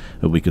that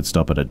we could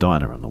stop at a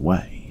diner on the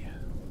way.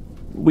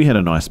 We had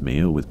a nice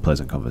meal with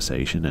pleasant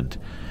conversation, and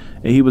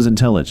he was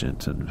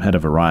intelligent and had a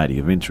variety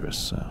of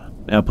interests.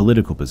 Our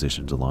political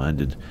positions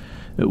aligned, and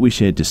we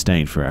shared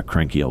disdain for our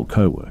cranky old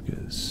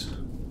co-workers.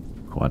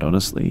 Quite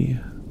honestly,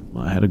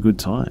 I had a good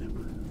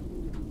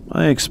time.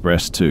 I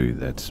expressed too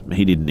that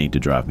he didn't need to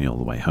drive me all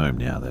the way home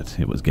now that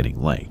it was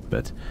getting late,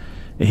 but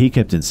he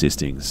kept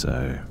insisting,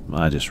 so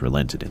I just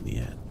relented in the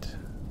end.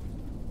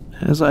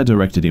 As I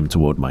directed him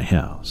toward my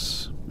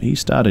house, he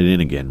started in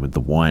again with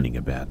the whining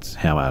about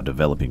how our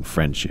developing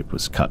friendship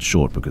was cut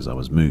short because I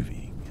was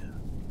moving.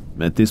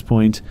 At this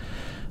point,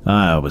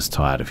 I was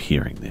tired of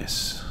hearing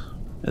this.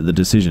 The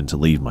decision to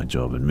leave my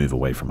job and move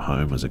away from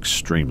home was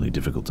extremely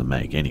difficult to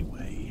make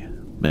anyway,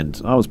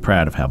 and I was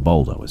proud of how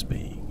bold I was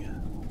being.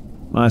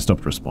 I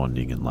stopped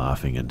responding and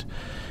laughing, and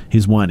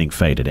his whining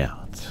faded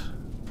out.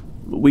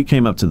 We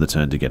came up to the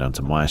turn to get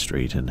onto my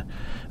street, and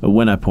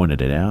when I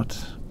pointed it out,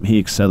 he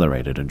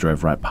accelerated and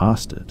drove right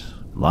past it,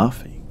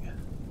 laughing.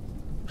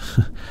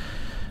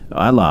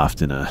 I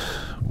laughed in a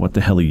 "what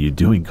the hell are you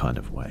doing" kind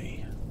of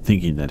way,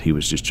 thinking that he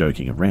was just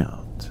joking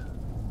around.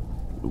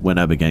 When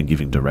I began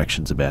giving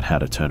directions about how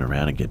to turn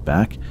around and get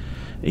back,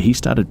 he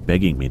started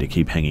begging me to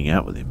keep hanging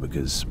out with him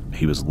because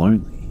he was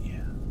lonely.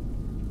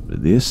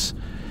 This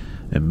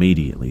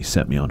immediately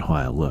set me on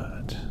high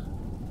alert.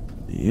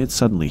 It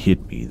suddenly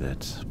hit me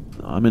that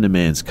I'm in a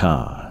man's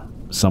car,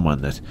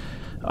 someone that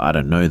I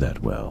don't know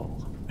that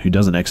well, who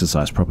doesn't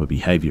exercise proper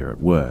behavior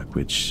at work,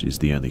 which is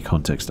the only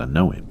context I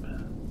know him.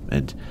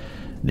 And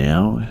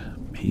now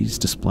he's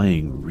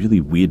displaying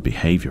really weird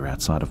behavior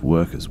outside of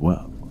work as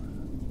well.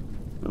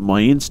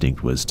 My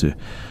instinct was to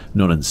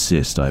not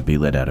insist I be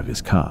let out of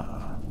his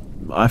car.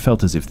 I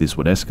felt as if this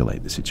would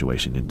escalate the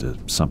situation into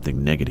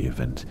something negative,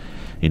 and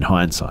in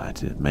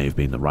hindsight, it may have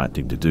been the right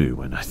thing to do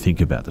when I think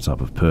about the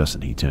type of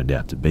person he turned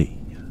out to be.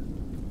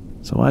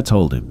 So I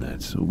told him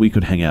that we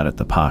could hang out at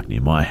the park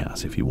near my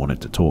house if he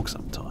wanted to talk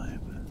sometime.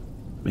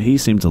 He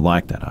seemed to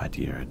like that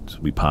idea, and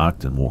we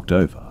parked and walked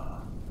over.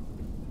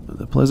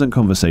 The pleasant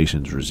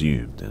conversations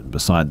resumed, and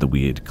beside the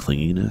weird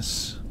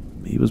clinginess,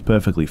 he was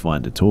perfectly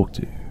fine to talk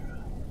to.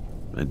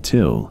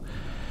 Until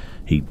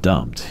he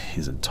dumped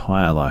his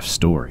entire life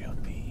story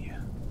on me,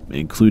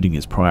 including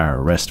his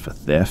prior arrest for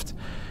theft,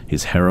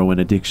 his heroin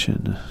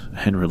addiction,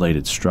 and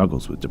related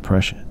struggles with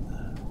depression.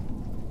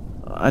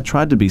 I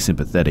tried to be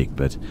sympathetic,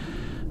 but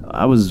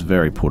I was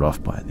very put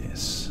off by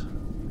this.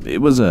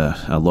 It was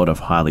a lot of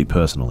highly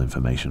personal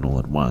information all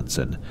at once,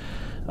 and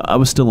I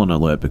was still on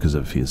alert because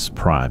of his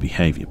prior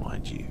behavior,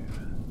 mind you.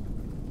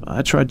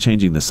 I tried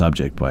changing the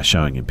subject by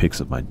showing him pics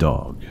of my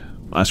dog.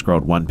 I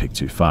scrolled one pic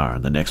too far,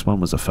 and the next one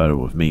was a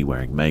photo of me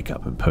wearing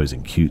makeup and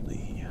posing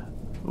cutely,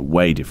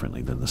 way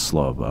differently than the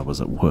slob I was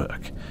at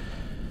work.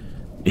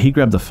 He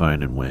grabbed the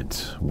phone and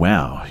went,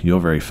 "Wow, you're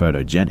very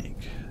photogenic."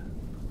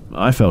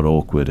 I felt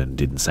awkward and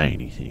didn't say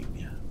anything.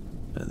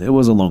 There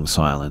was a long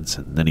silence,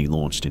 and then he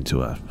launched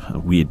into a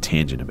weird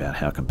tangent about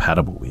how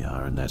compatible we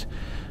are and that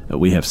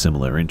we have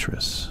similar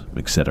interests,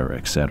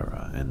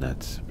 etc., and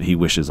that he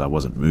wishes I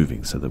wasn't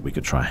moving so that we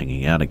could try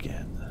hanging out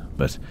again,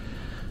 but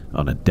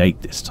on a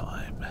date this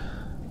time.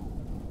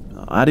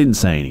 I didn't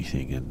say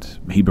anything, and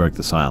he broke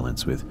the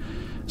silence with,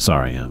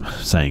 "Sorry, I'm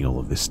saying all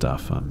of this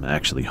stuff. I'm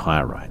actually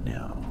high right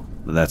now.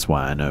 That's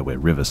why I know where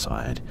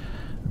Riverside,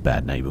 a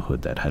bad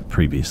neighborhood that had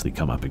previously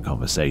come up in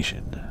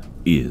conversation,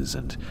 is,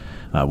 and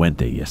I went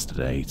there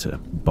yesterday to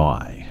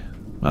buy.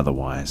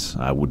 Otherwise,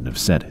 I wouldn't have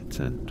said it,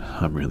 and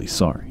I'm really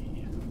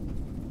sorry."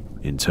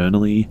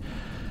 Internally,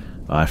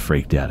 I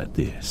freaked out at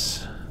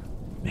this.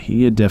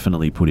 He had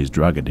definitely put his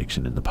drug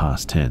addiction in the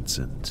past tense,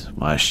 and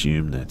I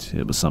assumed that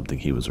it was something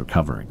he was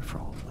recovering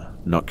from,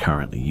 not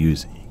currently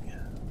using.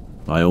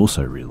 I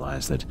also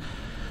realized that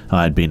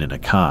I had been in a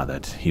car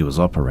that he was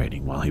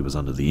operating while he was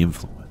under the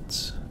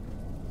influence.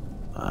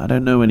 I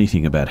don't know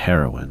anything about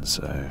heroin,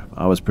 so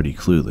I was pretty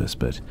clueless,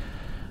 but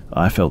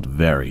I felt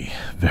very,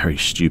 very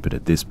stupid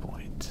at this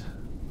point.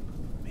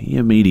 He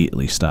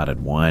immediately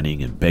started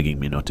whining and begging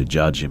me not to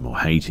judge him or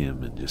hate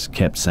him, and just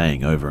kept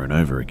saying over and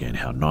over again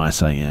how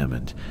nice I am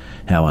and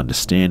how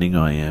understanding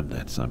I am,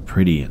 that I'm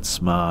pretty and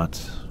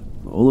smart.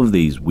 All of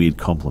these weird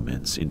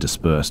compliments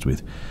interspersed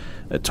with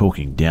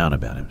talking down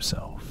about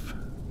himself.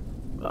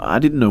 I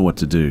didn't know what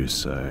to do,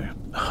 so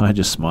I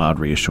just smiled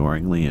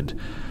reassuringly and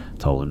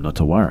told him not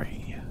to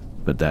worry,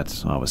 but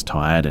that I was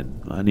tired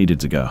and I needed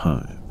to go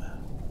home.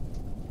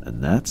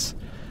 And that's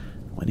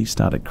when he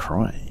started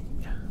crying.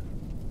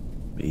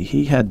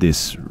 He had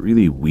this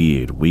really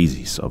weird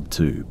wheezy sob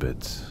too,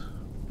 but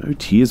no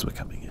tears were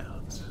coming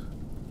out.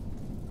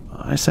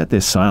 I sat there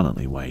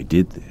silently while he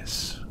did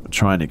this,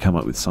 trying to come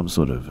up with some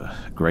sort of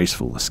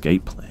graceful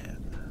escape plan.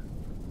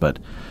 But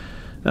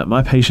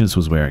my patience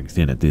was wearing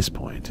thin at this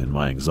point, and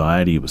my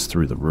anxiety was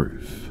through the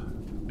roof.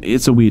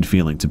 It's a weird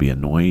feeling to be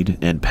annoyed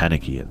and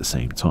panicky at the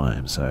same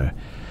time, so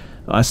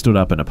I stood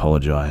up and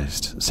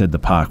apologized, said the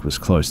park was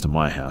close to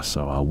my house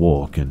so I'll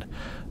walk, and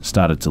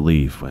started to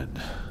leave when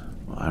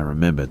I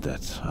remembered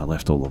that I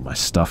left all of my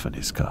stuff in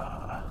his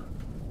car.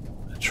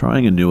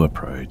 Trying a new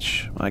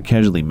approach, I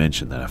casually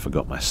mentioned that I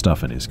forgot my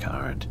stuff in his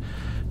car and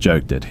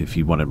joked that if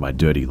he wanted my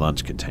dirty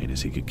lunch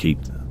containers he could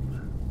keep them.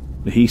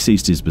 He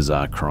ceased his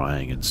bizarre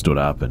crying and stood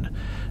up and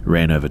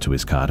ran over to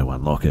his car to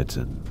unlock it,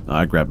 and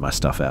I grabbed my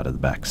stuff out of the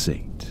back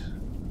seat.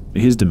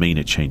 His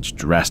demeanor changed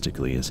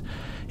drastically as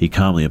he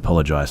calmly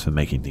apologized for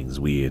making things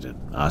weird and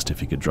asked if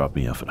he could drop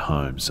me off at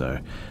home so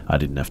I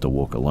didn't have to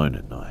walk alone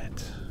at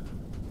night.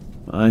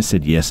 I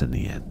said yes in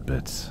the end,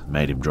 but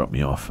made him drop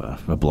me off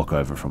a block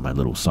over from my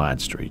little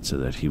side street so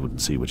that he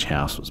wouldn't see which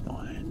house was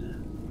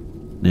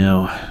mine.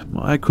 Now,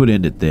 I could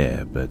end it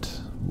there,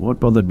 but what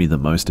bothered me the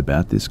most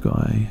about this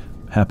guy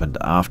happened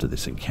after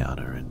this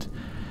encounter, and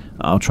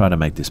I'll try to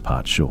make this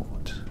part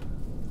short.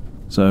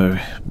 So,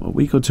 a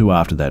week or two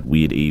after that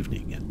weird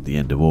evening at the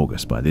end of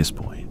August by this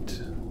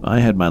point, I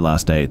had my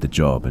last day at the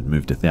job and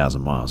moved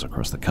 1,000 miles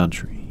across the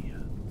country.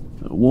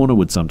 Warner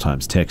would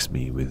sometimes text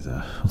me with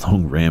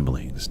long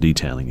ramblings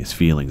detailing his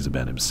feelings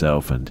about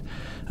himself and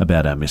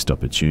about our missed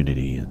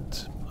opportunity,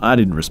 and I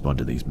didn't respond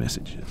to these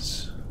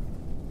messages.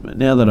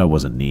 Now that I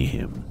wasn't near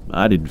him,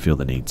 I didn't feel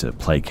the need to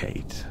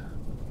placate.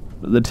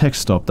 The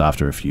text stopped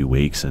after a few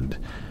weeks, and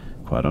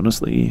quite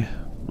honestly,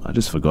 I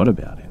just forgot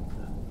about him.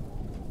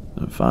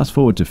 Fast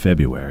forward to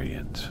February,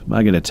 and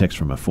I get a text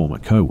from a former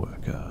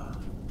co-worker.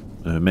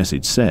 Her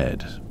message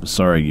said,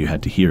 "Sorry you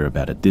had to hear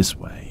about it this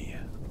way,"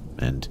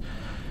 and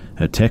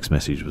her text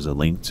message was a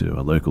link to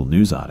a local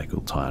news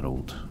article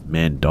titled,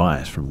 "Man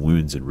Dies from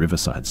Wounds in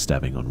Riverside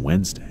Stabbing on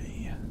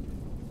Wednesday."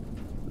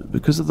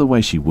 Because of the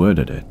way she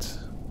worded it,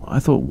 I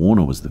thought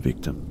Warner was the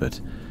victim,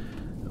 but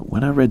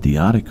when I read the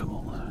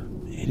article,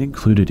 it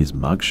included his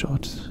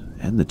mugshot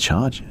and the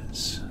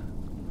charges.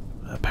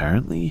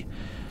 Apparently,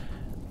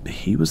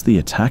 he was the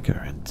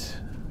attacker and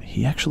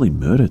he actually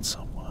murdered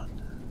someone.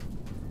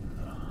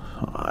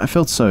 I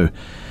felt so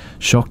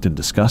shocked and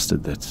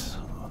disgusted that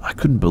I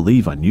couldn't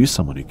believe I knew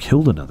someone who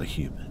killed another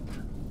human.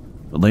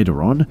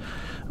 Later on,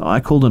 I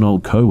called an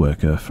old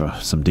co-worker for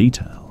some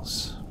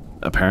details.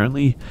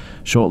 Apparently,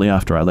 shortly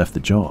after I left the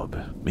job,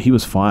 he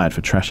was fired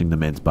for trashing the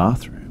men's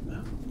bathroom.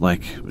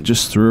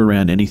 Just threw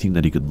around anything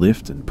that he could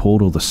lift and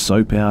poured all the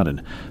soap out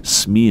and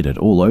smeared it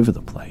all over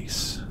the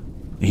place.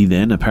 He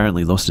then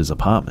apparently lost his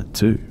apartment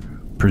too.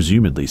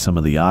 Presumably some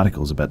of the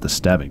articles about the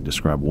stabbing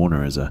describe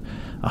Warner as a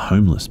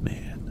homeless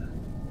man.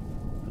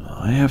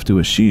 I have to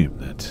assume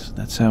that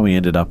that's how he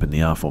ended up in the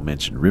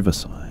aforementioned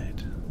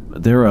Riverside.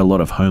 There are a lot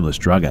of homeless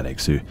drug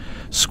addicts who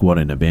squat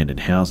in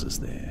abandoned houses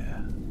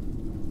there.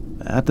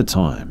 At the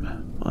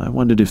time, I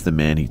wondered if the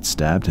man he'd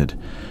stabbed had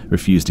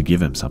refused to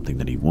give him something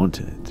that he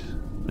wanted,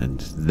 and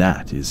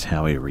that is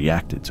how he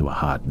reacted to a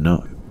hard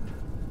no.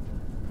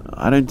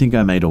 I don't think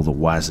I made all the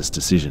wisest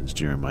decisions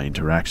during my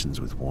interactions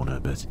with Warner,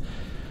 but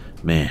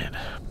man,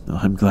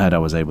 I'm glad I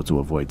was able to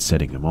avoid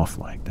setting him off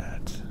like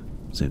that,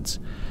 since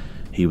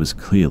he was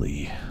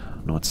clearly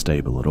not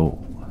stable at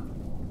all.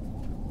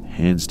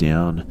 Hands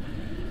down,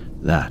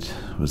 that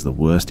was the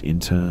worst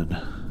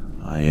intern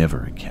I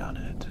ever encountered.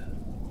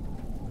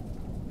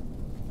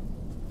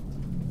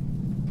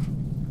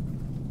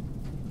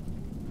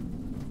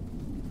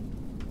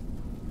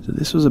 So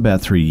this was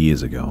about 3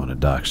 years ago on a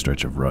dark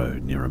stretch of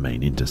road near a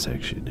main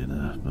intersection in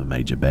a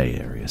major Bay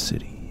Area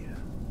city.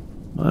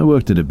 I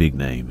worked at a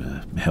big-name,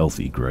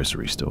 healthy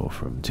grocery store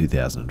from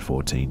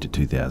 2014 to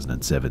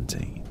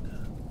 2017.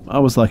 I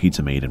was lucky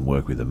to meet and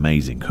work with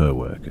amazing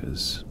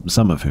co-workers,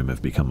 some of whom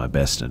have become my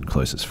best and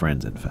closest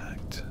friends, in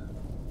fact.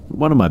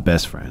 One of my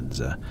best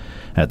friends,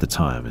 at the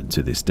time and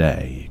to this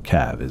day,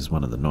 Cav, is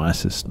one of the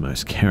nicest,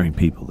 most caring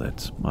people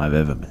that I've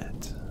ever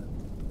met.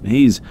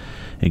 He's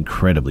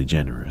incredibly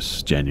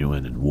generous,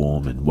 genuine and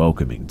warm and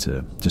welcoming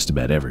to just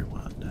about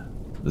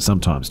everyone,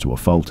 sometimes to a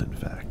fault, in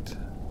fact.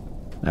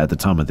 At the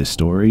time of this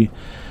story,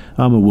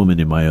 I'm a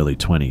woman in my early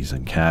 20s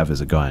and Cav is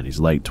a guy in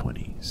his late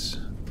 20s.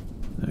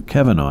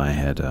 Cav and I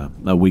had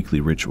a weekly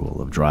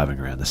ritual of driving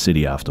around the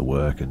city after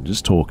work and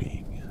just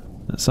talking.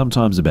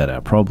 Sometimes about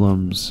our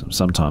problems,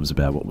 sometimes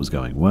about what was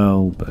going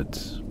well,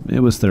 but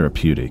it was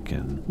therapeutic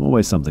and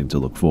always something to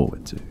look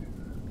forward to.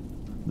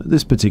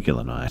 This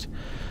particular night,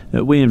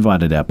 we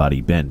invited our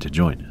buddy Ben to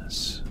join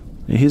us.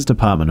 His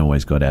department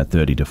always got out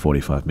 30 to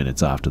 45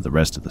 minutes after the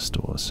rest of the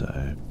store,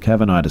 so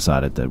Cav and I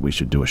decided that we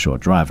should do a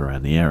short drive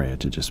around the area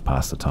to just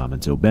pass the time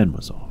until Ben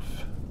was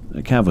off.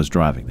 Cav was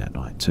driving that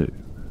night too.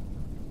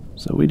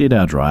 So we did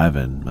our drive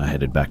and I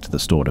headed back to the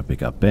store to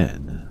pick up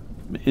Ben.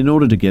 In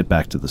order to get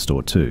back to the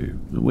store too,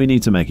 we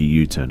need to make a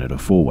U-turn at a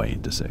four-way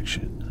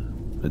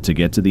intersection. To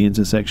get to the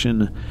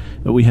intersection,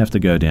 we have to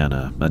go down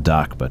a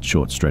dark but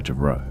short stretch of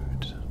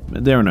road.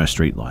 There are no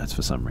streetlights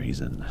for some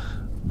reason.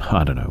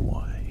 I don't know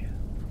why.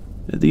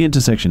 The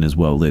intersection is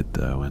well lit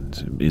though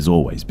and is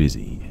always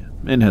busy,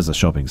 and has a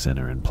shopping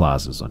centre and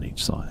plazas on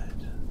each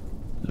side.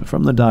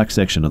 From the dark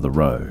section of the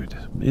road,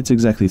 it's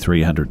exactly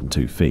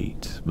 302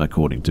 feet,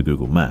 according to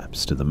Google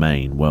Maps, to the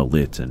main,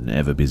 well-lit and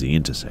ever-busy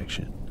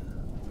intersection.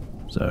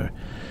 So,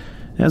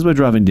 as we're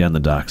driving down the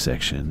dark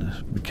section,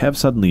 Cav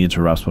suddenly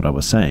interrupts what I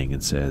was saying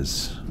and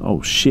says,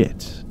 "Oh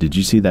shit, did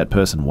you see that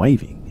person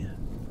waving?"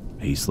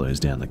 He slows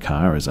down the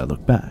car as I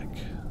look back.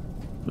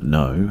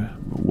 "No,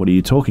 what are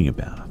you talking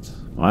about?"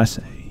 I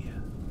say.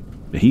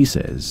 He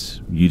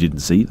says, "You didn't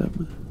see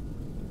them?"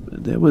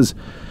 There was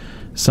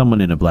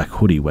someone in a black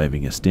hoodie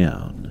waving us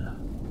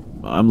down.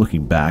 I'm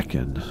looking back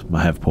and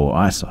I have poor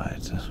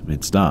eyesight.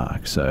 It's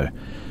dark, so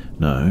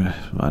no,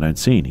 I don't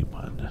see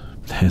anyone.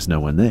 There's no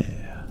one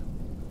there.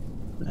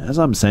 As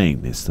I'm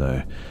saying this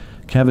though,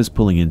 Cav is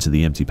pulling into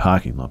the empty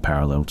parking lot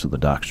parallel to the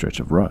dark stretch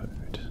of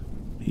road.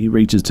 He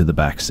reaches to the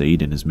back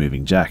seat and is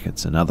moving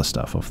jackets and other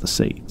stuff off the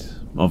seat,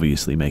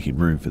 obviously making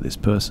room for this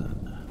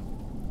person.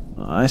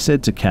 I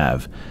said to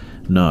Cav,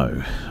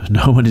 no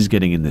one is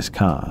getting in this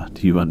car,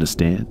 do you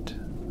understand?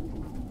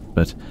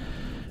 But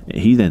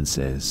he then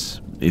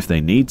says, if they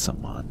need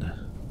someone.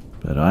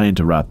 But I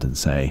interrupt and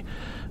say,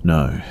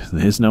 no,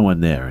 there's no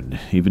one there, and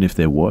even if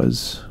there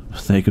was,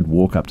 they could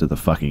walk up to the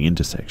fucking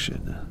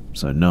intersection,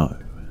 so no.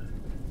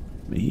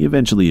 He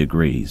eventually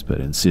agrees, but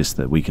insists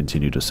that we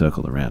continue to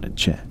circle around and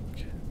check.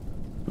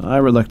 I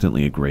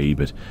reluctantly agree,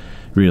 but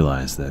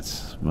realize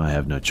that I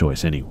have no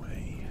choice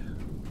anyway.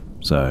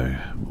 So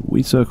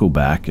we circle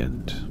back,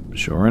 and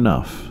sure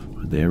enough,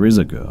 there is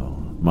a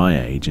girl, my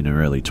age, in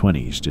her early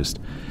 20s, just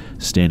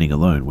standing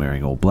alone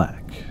wearing all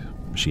black.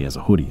 She has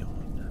a hoodie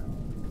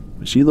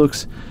on. She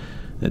looks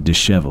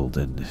disheveled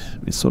and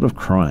is sort of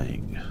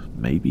crying,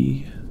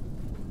 maybe.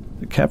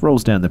 The cab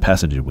rolls down the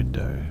passenger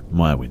window,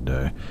 my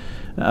window,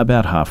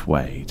 about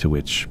halfway, to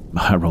which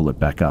I roll it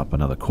back up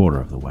another quarter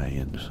of the way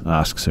and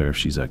asks her if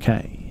she's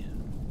okay.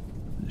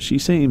 She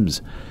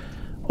seems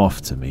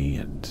off to me,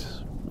 and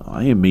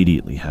I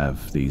immediately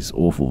have these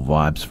awful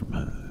vibes from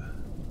her.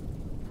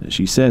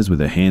 She says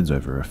with her hands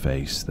over her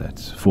face that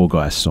 4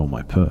 guys stole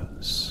my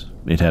purse.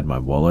 It had my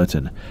wallet,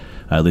 and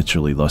I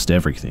literally lost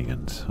everything,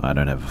 and I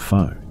don't have a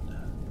phone.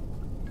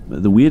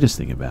 The weirdest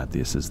thing about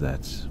this is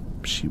that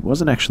she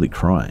wasn't actually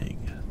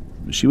crying.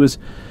 She was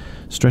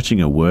stretching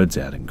her words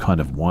out and kind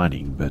of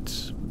whining,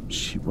 but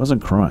she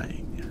wasn't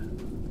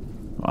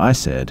crying. I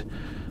said,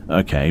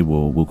 okay,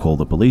 we'll call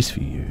the police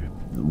for you.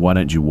 Why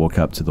don't you walk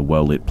up to the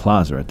well-lit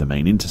plaza at the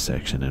main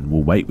intersection and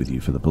we'll wait with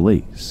you for the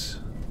police?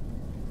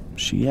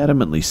 She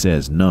adamantly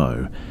says,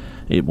 no,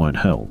 it won't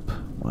help.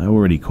 I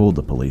already called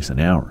the police an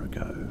hour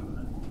ago.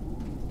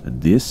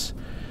 And this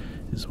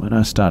is when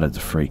I started to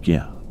freak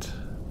out.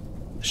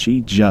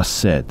 She just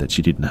said that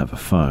she didn't have a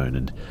phone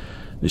and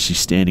that she's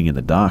standing in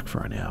the dark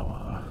for an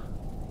hour.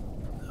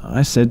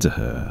 I said to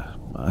her,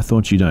 I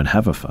thought you don't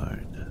have a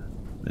phone.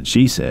 And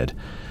she said,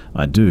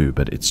 I do,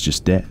 but it's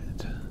just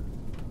dead.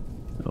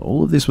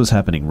 All of this was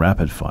happening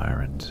rapid fire,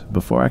 and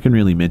before I can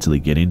really mentally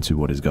get into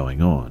what is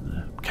going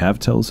on, Cav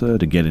tells her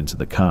to get into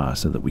the car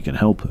so that we can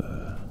help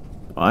her.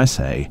 I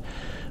say,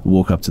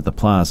 walk up to the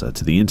plaza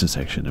to the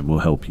intersection and we'll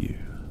help you.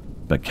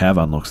 But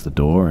Cav unlocks the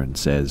door and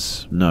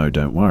says, no,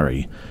 don't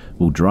worry,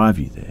 we'll drive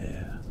you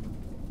there.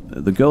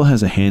 The girl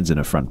has her hands in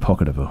her front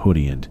pocket of her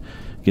hoodie and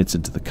gets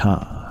into the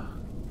car.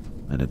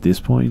 And at this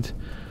point,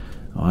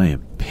 I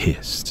am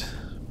pissed.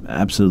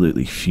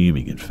 Absolutely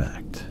fuming, in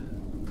fact.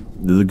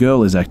 The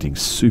girl is acting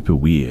super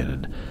weird,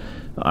 and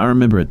I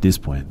remember at this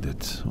point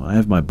that I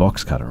have my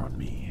box cutter on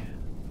me.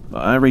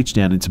 I reach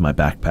down into my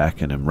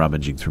backpack and am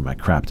rummaging through my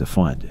crap to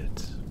find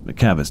it.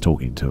 Cav is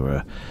talking to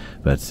her,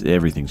 but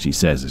everything she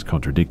says is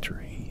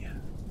contradictory.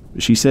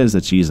 She says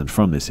that she isn't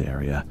from this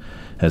area,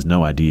 has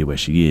no idea where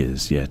she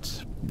is,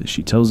 yet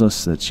she tells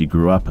us that she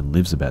grew up and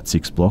lives about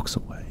 6 blocks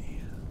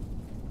away.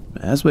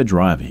 As we're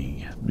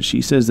driving, she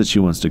says that she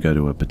wants to go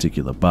to a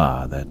particular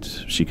bar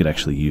that she could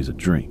actually use a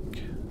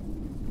drink.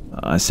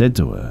 I said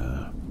to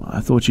her,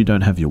 I thought you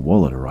don't have your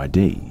wallet or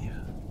ID.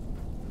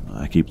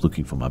 I keep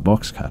looking for my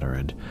box cutter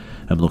and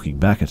am looking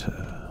back at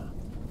her.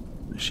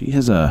 She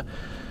has a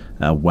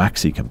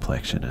waxy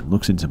complexion and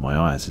looks into my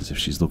eyes as if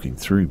she's looking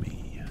through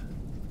me.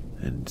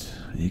 And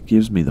it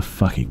gives me the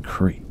fucking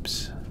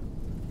creeps.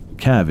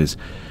 Cav is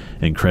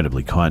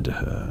incredibly kind to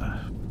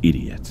her,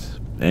 idiot,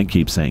 and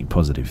keeps saying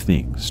positive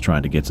things,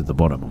 trying to get to the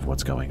bottom of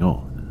what's going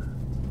on.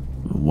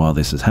 While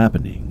this is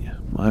happening,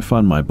 I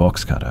find my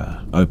box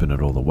cutter, open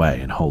it all the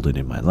way and hold it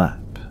in my lap.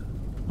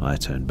 I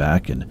turn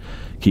back and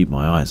keep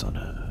my eyes on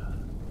her.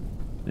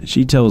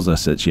 She tells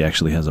us that she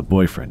actually has a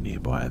boyfriend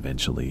nearby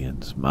eventually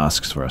and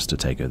asks for us to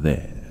take her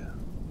there.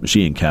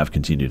 She and Cav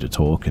continue to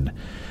talk, and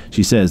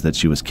she says that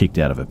she was kicked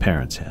out of her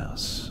parents'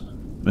 house.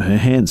 Her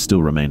hands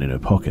still remain in her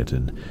pocket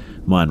and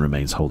mine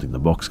remains holding the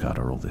box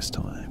cutter all this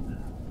time.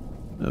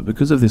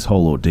 Because of this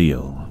whole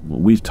ordeal,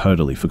 we've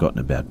totally forgotten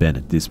about Ben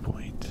at this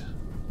point.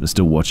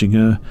 Still watching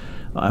her,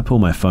 I pull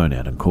my phone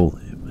out and call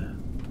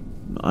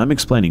him. I'm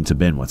explaining to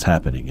Ben what's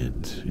happening,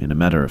 and in a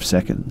matter of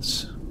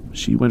seconds,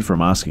 she went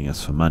from asking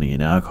us for money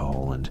and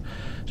alcohol and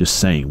just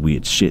saying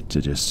weird shit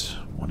to just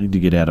wanting to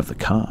get out of the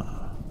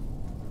car.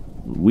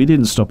 We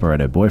didn't stop her at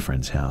her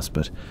boyfriend's house,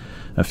 but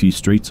a few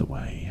streets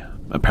away,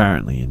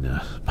 apparently in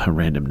a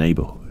random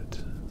neighborhood.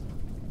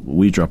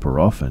 We drop her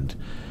off, and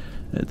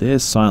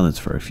there's silence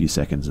for a few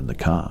seconds in the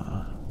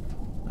car.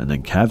 And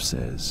then Cav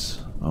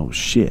says, oh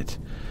shit,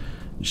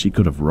 she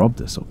could have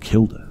robbed us or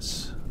killed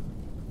us.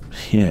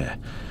 Yeah,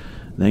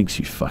 thanks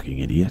you fucking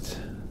idiot.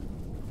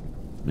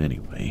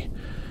 Anyway,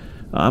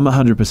 I'm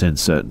 100%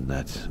 certain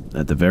that,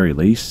 at the very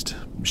least,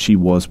 she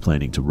was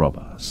planning to rob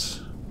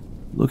us.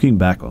 Looking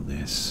back on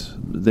this,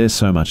 there's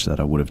so much that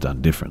I would have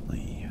done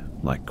differently,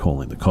 like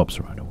calling the cops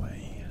right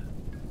away.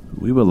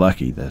 We were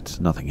lucky that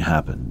nothing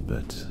happened,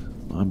 but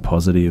I'm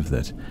positive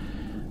that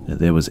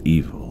there was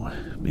evil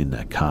in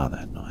that car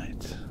that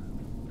night.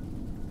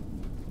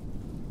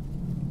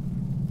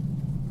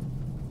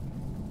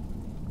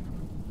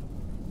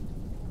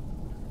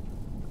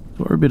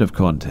 For a bit of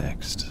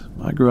context,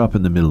 I grew up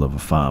in the middle of a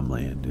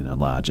farmland in a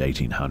large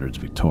 1800s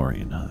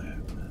Victorian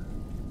home.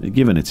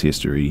 Given its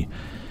history,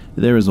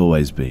 there has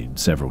always been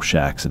several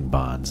shacks and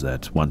barns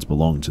that once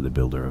belonged to the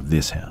builder of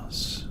this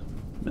house.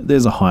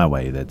 There's a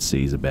highway that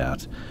sees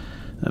about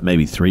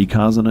maybe 3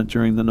 cars on it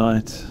during the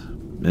night.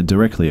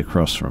 Directly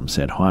across from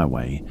said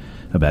highway,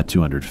 about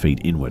 200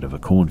 feet inward of a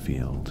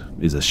cornfield,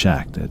 is a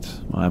shack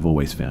that I've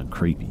always found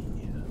creepy.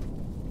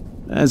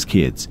 As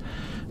kids,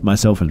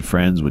 myself and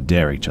friends would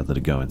dare each other to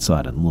go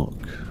inside and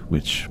look,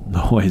 which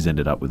always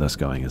ended up with us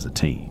going as a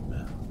team.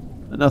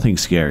 Nothing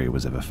scary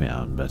was ever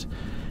found, but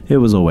it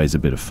was always a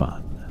bit of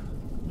fun.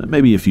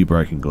 Maybe a few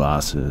broken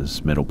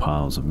glasses, metal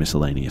piles of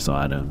miscellaneous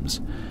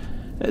items.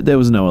 There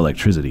was no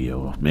electricity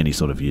or any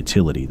sort of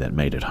utility that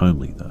made it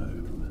homely, though.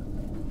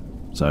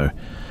 So,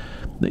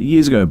 the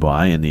years go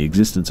by and the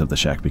existence of the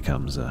shack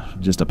becomes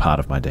just a part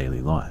of my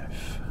daily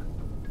life.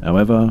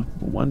 However,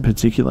 one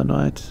particular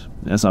night,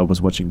 as I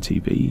was watching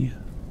TV,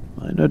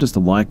 I noticed a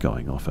light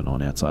going off and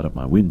on outside of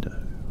my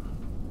window.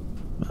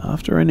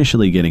 After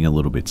initially getting a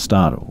little bit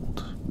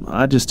startled,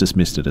 I just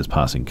dismissed it as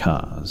passing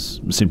cars,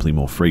 simply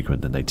more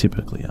frequent than they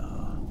typically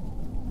are.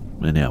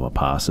 An hour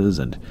passes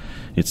and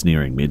it's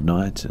nearing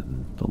midnight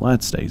and the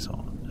light stays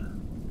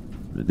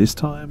on. This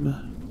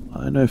time,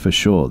 I know for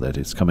sure that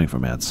it's coming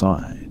from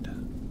outside.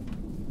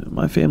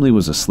 My family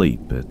was asleep,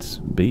 but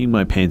being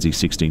my pansy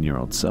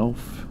 16-year-old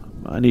self,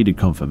 I needed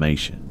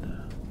confirmation.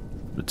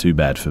 Too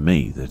bad for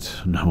me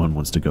that no one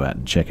wants to go out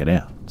and check it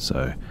out,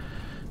 so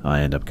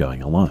I end up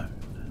going alone.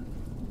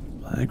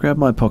 I grab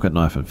my pocket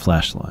knife and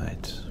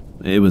flashlight.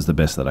 It was the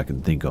best that I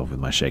can think of with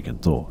my shaken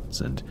thoughts,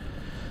 and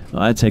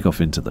I take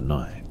off into the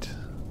night.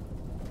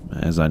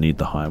 As I near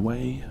the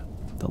highway,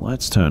 the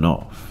lights turn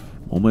off,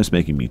 almost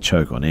making me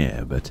choke on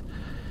air, but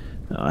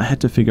I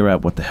had to figure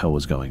out what the hell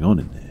was going on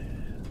in there.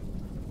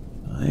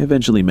 I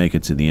eventually make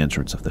it to the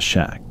entrance of the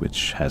shack,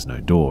 which has no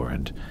door,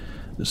 and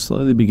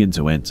slowly begin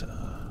to enter,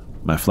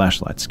 my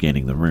flashlight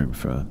scanning the room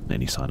for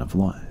any sign of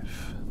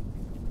life.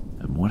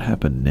 And what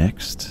happened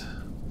next,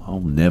 I'll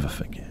never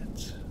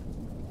forget.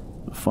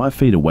 5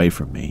 feet away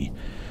from me,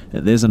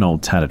 there's an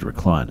old tattered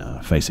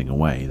recliner facing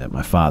away that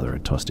my father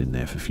had tossed in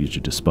there for future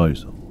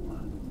disposal.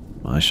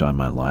 I shine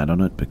my light on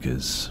it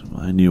because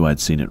I knew I'd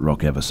seen it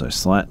rock ever so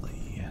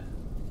slightly,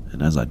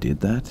 and as I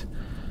did that,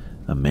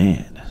 a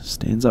man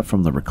stands up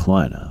from the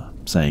recliner,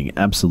 saying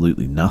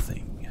absolutely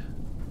nothing,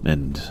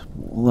 and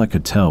all I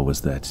could tell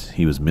was that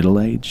he was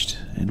middle-aged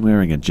and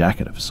wearing a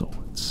jacket of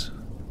sorts.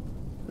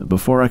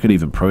 Before I could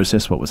even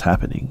process what was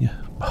happening,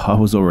 I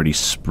was already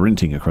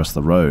sprinting across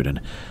the road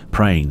and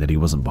praying that he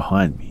wasn't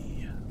behind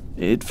me.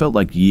 It felt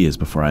like years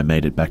before I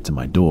made it back to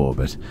my door,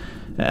 but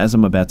as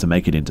I'm about to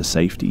make it into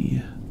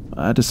safety,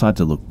 I decide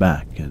to look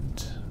back,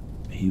 and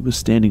he was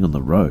standing on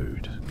the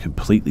road,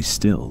 completely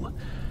still,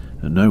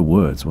 and no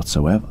words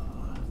whatsoever.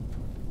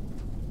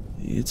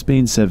 It's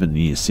been 7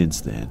 years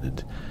since then,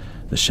 and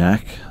the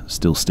shack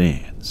still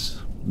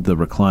stands. The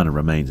recliner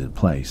remains in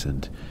place,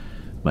 and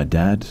my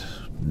dad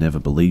never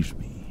believed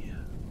me.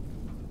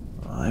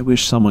 I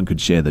wish someone could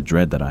share the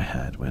dread that I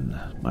had when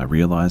I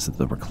realized that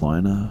the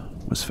recliner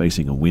was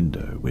facing a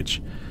window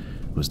which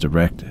was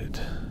directed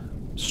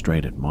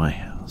straight at my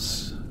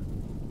house.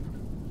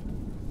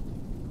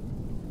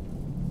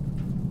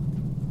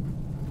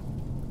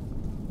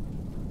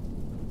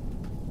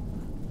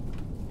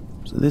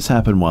 So this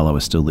happened while I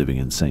was still living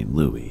in St.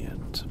 Louis,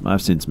 and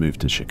I've since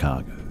moved to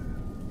Chicago.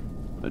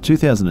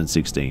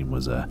 2016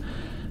 was a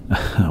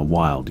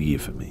wild year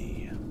for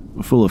me,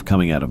 full of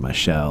coming out of my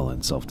shell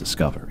and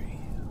self-discovery.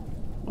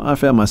 I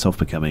found myself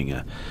becoming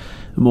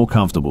more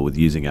comfortable with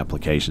using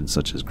applications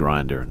such as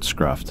Grindr and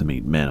Scruff to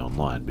meet men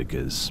online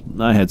because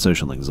I had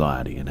social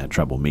anxiety and had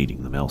trouble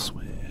meeting them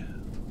elsewhere.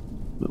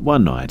 But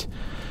one night,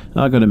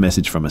 I got a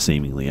message from a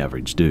seemingly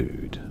average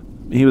dude.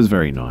 He was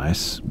very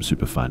nice,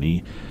 super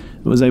funny,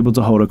 was able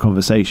to hold a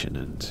conversation,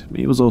 and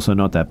he was also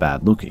not that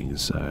bad looking,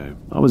 so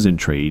I was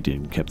intrigued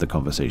and kept the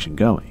conversation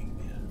going.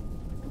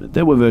 But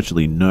there were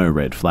virtually no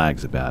red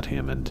flags about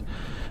him, and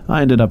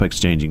I ended up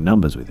exchanging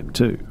numbers with him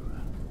too.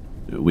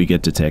 We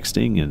get to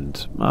texting,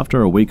 and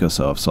after a week or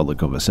so of solid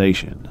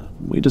conversation,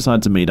 we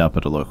decide to meet up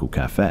at a local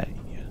cafe.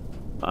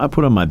 I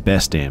put on my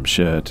best damn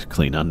shirt,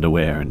 clean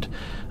underwear, and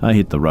I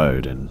hit the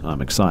road, and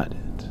I'm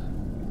excited.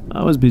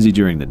 I was busy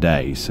during the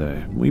day,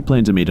 so we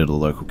planned to meet at a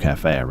local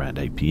cafe around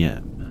 8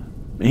 PM.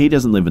 He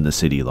doesn't live in the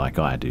city like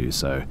I do,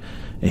 so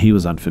he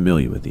was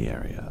unfamiliar with the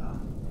area.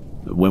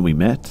 When we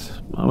met,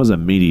 I was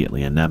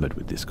immediately enamored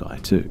with this guy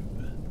too.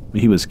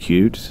 He was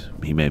cute,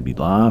 he made me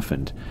laugh,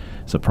 and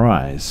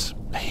surprise,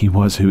 he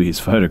was who his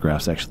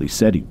photographs actually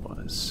said he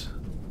was.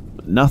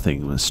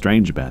 Nothing was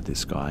strange about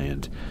this guy,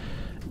 and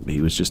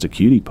he was just a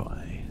cutie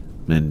pie.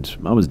 And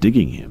I was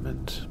digging him,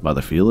 and by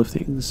the feel of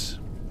things,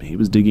 he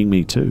was digging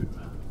me too.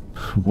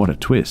 What a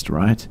twist,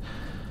 right?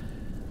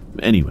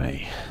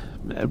 Anyway,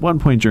 at one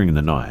point during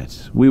the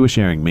night, we were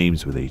sharing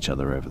memes with each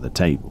other over the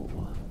table.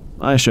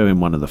 I show him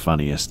one of the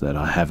funniest that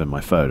I have in my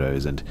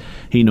photos, and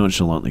he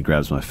nonchalantly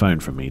grabs my phone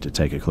from me to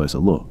take a closer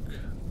look.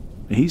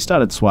 He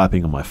started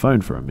swiping on my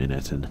phone for a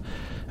minute, and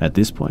at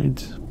this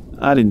point,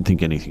 I didn't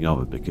think anything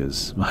of it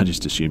because I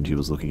just assumed he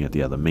was looking at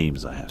the other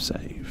memes I have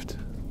saved.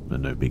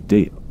 No big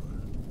deal.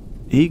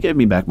 He gave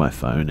me back my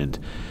phone and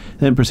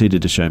then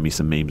proceeded to show me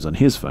some memes on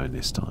his phone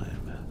this time.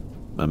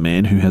 A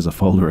man who has a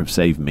folder of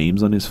saved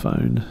memes on his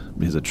phone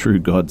is a true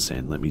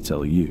godsend, let me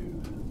tell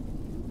you.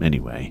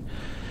 Anyway,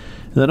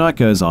 the night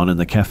goes on and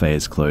the cafe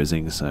is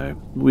closing,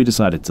 so we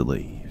decided to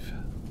leave.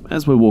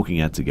 As we're walking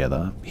out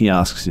together, he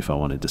asks if I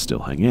wanted to still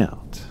hang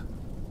out.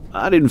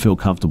 I didn't feel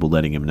comfortable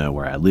letting him know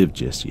where I lived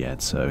just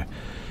yet, so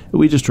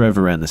we just drove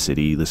around the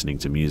city listening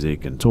to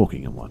music and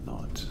talking and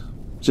whatnot.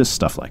 Just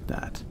stuff like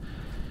that.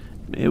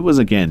 It was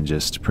again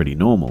just pretty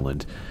normal,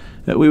 and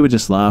we were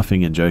just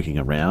laughing and joking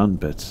around,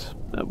 but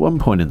at one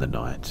point in the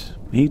night,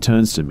 he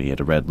turns to me at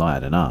a red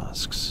light and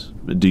asks,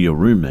 "Do your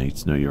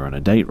roommates know you're on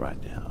a date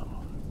right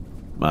now?"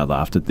 I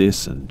laughed at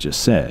this and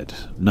just said,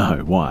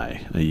 "No,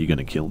 why? Are you going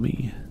to kill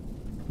me?"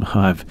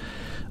 I've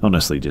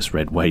honestly just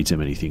read way too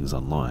many things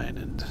online,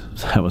 and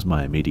that was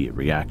my immediate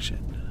reaction.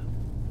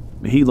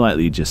 He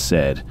lightly just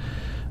said,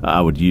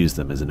 "I would use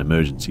them as an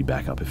emergency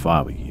backup if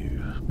I were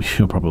you.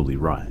 You're probably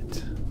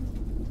right."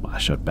 I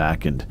shot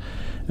back, and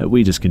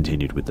we just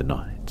continued with the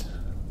night.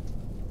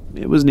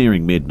 It was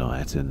nearing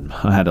midnight, and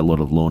I had a lot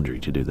of laundry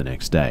to do the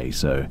next day,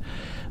 so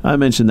I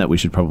mentioned that we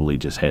should probably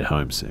just head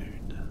home soon.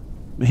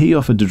 He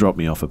offered to drop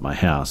me off at my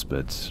house,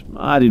 but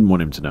I didn't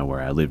want him to know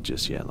where I lived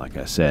just yet, like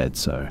I said,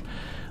 so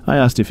I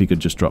asked if he could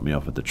just drop me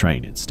off at the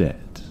train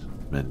instead,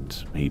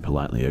 and he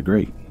politely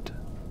agreed.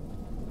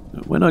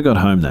 When I got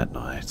home that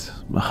night,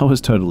 I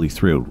was totally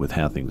thrilled with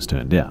how things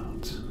turned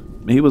out.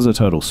 He was a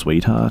total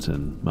sweetheart,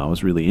 and I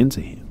was really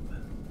into him.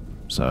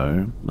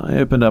 So I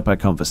opened up our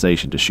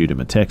conversation to shoot him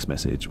a text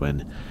message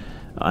when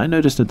I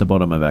noticed at the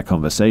bottom of our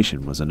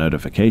conversation was a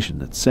notification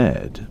that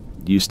said,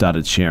 "You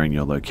started sharing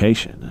your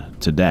location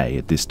today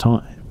at this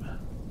time."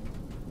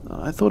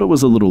 I thought it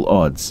was a little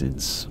odd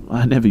since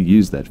I never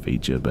used that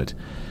feature, but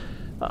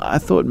I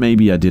thought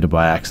maybe I did it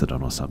by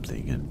accident or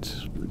something and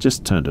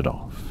just turned it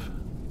off.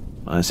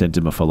 I sent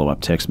him a follow-up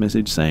text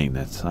message saying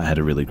that I had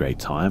a really great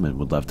time and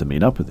would love to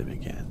meet up with him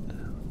again.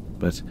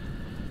 But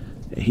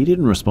he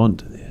didn't respond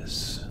to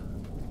this.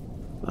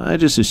 I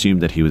just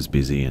assumed that he was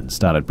busy and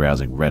started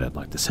browsing Reddit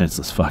like the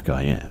senseless fuck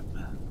I am.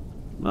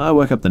 I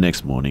woke up the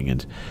next morning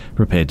and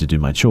prepared to do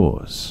my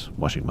chores,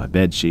 washing my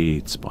bed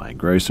sheets, buying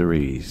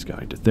groceries,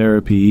 going to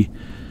therapy.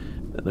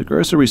 The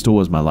grocery store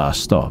was my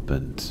last stop,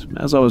 and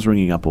as I was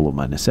ringing up all of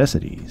my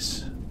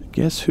necessities,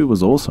 guess who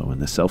was also in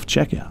the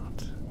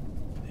self-checkout?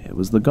 It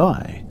was the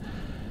guy.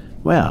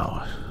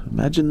 Wow,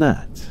 imagine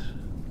that.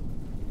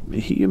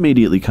 He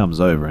immediately comes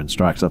over and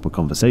strikes up a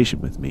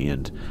conversation with me,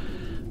 and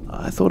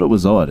I thought it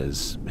was odd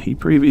as he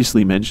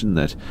previously mentioned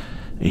that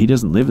he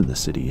doesn't live in the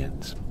city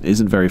and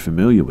isn't very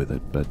familiar with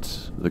it,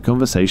 but the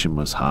conversation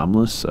was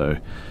harmless, so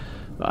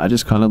I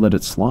just kind of let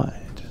it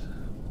slide.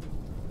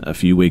 A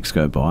few weeks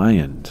go by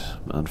and,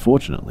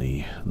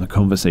 unfortunately, the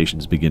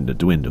conversations begin to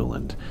dwindle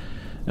and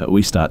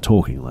we start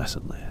talking less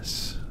and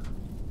less.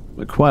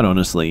 But quite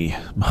honestly,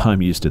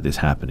 I'm used to this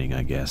happening,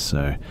 I guess,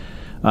 so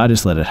I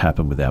just let it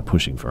happen without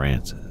pushing for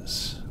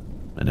answers.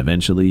 And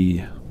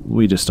eventually,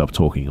 we just stopped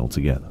talking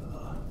altogether.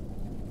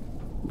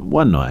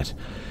 One night,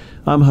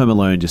 I'm home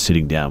alone just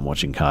sitting down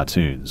watching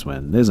cartoons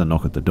when there's a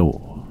knock at the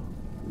door.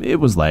 It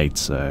was late,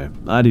 so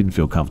I didn't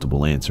feel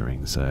comfortable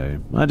answering,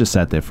 so I just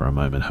sat there for a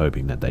moment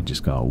hoping that they'd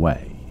just go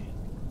away.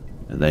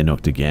 They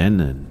knocked again,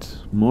 and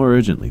more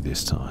urgently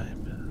this time.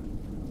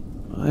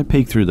 I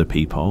peeked through the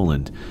peephole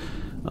and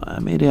I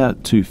made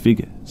out 2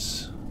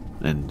 figures,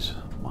 and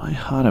my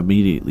heart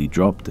immediately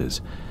dropped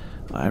as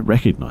I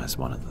recognized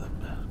one of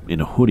them in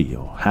a hoodie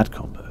or hat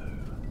combo.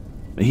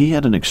 He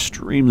had an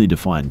extremely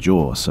defined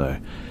jaw, so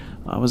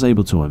I was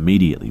able to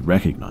immediately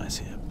recognize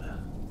him.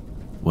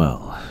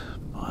 Well,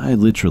 I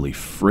literally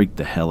freaked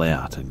the hell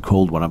out and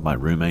called one of my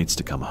roommates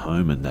to come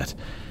home and that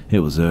it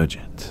was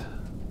urgent.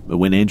 But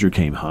when Andrew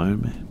came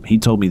home, he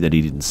told me that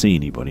he didn't see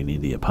anybody near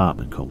the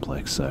apartment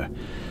complex, so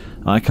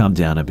I calmed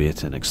down a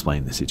bit and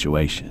explained the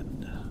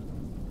situation.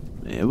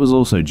 It was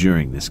also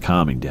during this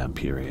calming down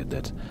period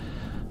that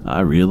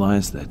I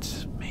realized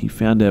that he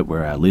found out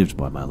where I lived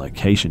by my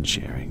location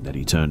sharing that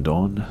he turned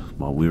on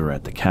while we were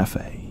at the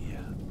cafe.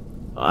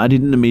 I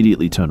didn't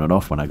immediately turn it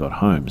off when I got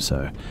home,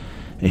 so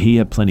he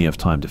had plenty of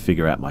time to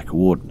figure out my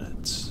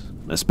coordinates,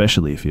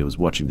 especially if he was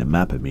watching the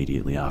map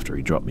immediately after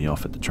he dropped me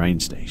off at the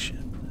train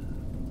station.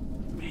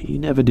 He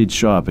never did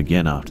show up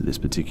again after this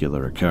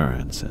particular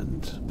occurrence,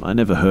 and I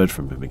never heard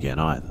from him again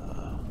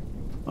either.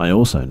 I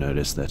also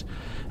noticed that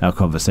our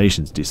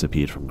conversations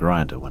disappeared from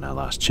Grindr when I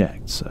last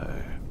checked,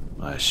 so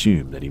I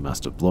assumed that he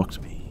must have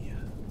blocked me.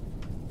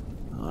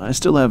 I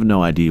still have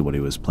no idea what he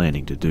was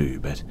planning to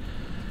do, but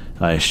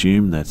I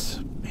assume that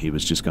he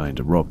was just going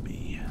to rob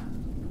me.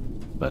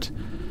 But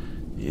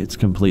it's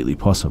completely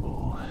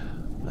possible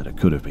that it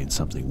could have been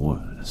something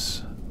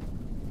worse.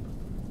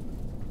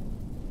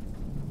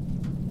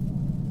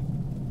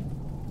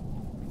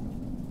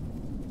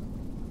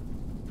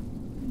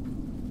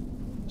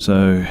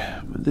 So,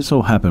 this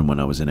all happened when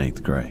I was in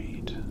 8th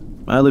grade.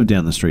 I lived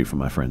down the street from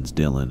my friends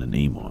Dylan and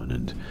Emon,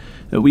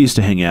 and we used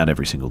to hang out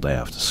every single day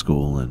after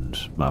school, and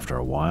after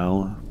a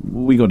while,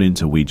 we got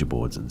into Ouija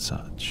boards and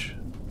such.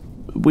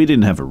 We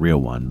didn't have a real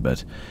one,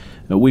 but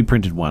we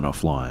printed one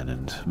offline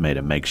and made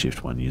a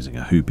makeshift one using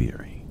a hoop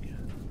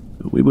earring.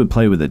 We would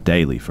play with it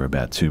daily for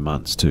about 2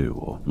 months too,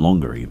 or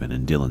longer even,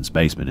 in Dylan's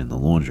basement in the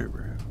laundry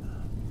room.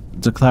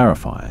 To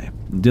clarify,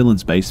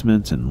 Dylan's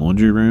basement and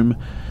laundry room,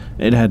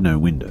 it had no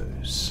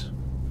windows.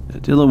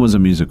 Dylan was a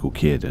musical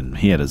kid and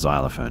he had a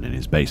xylophone in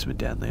his basement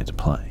down there to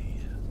play.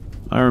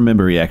 I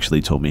remember he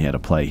actually told me how to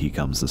play Here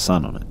Comes the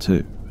Sun on it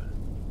too.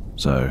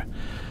 So,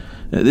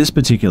 this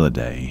particular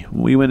day,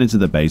 we went into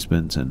the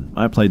basement and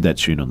I played that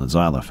tune on the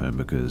xylophone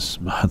because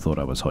I thought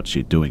I was hot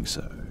shit doing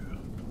so.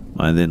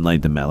 I then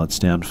laid the mallets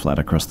down flat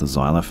across the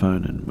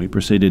xylophone and we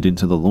proceeded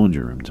into the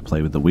laundry room to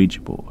play with the Ouija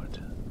board.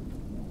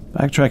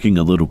 Backtracking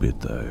a little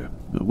bit though,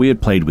 we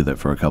had played with it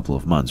for a couple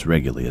of months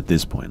regularly at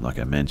this point, like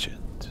I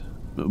mentioned.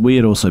 We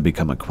had also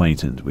become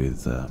acquainted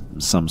with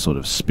some sort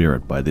of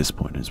spirit by this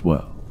point as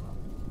well.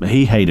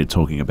 He hated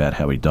talking about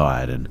how he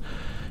died and,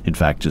 in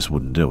fact, just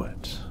wouldn't do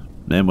it.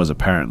 And was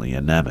apparently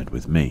enamored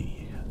with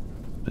me.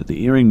 But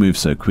the earring moved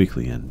so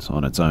quickly and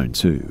on its own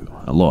too,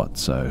 a lot,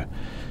 so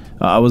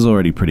I was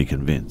already pretty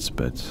convinced,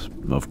 but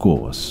of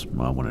course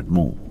I wanted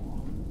more.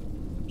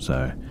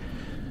 So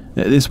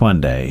this one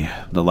day,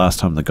 the last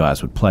time the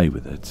guys would play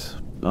with it,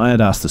 I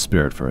had asked the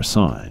spirit for a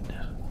sign.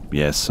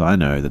 Yes, I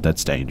know that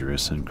that's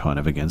dangerous and kind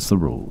of against the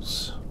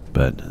rules,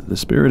 but the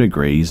spirit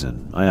agrees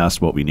and I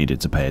asked what we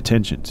needed to pay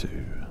attention to,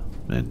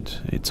 and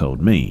it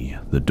told me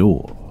the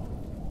door.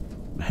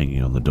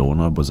 Hanging on the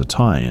doorknob was a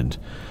tie, and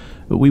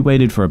we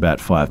waited for about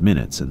 5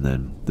 minutes and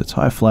then the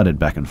tie fluttered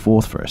back and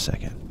forth for a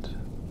second.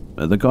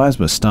 The guys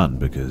were stunned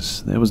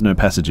because there was no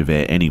passage of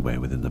air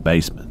anywhere within the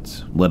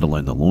basement, let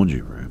alone the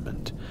laundry room,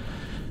 and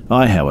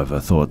I,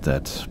 however, thought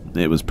that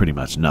it was pretty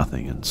much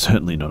nothing and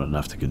certainly not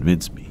enough to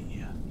convince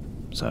me.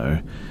 So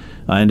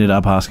I ended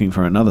up asking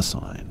for another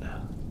sign.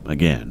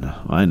 Again,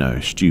 I know,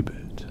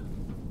 stupid.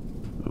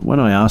 When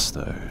I asked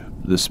though,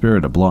 the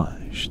spirit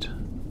obliged.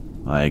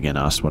 I again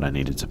asked what I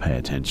needed to pay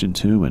attention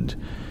to, and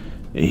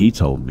he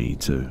told me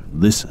to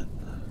listen.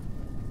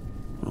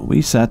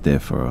 We sat there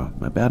for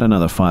about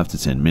another 5 to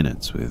 10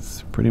 minutes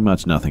with pretty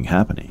much nothing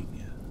happening.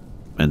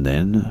 And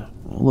then,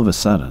 all of a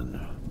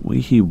sudden,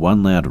 we hear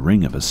one loud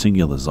ring of a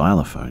singular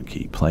xylophone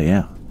key play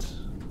out.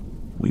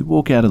 We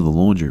walk out of the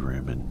laundry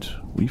room and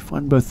we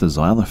find both the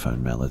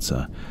xylophone mallets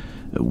are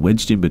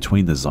wedged in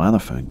between the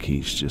xylophone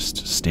keys,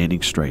 just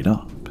standing straight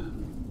up.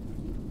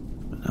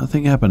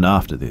 Nothing happened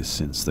after this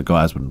since the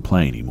guys wouldn't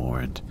play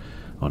anymore, and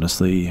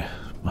honestly,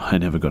 I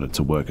never got it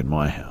to work in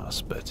my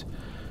house, but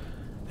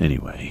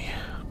anyway,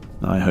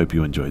 I hope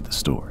you enjoyed the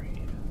story.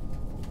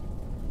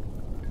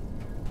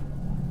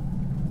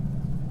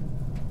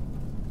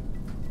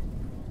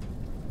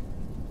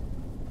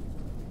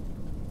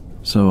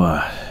 So,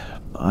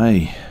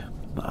 I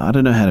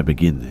don't know how to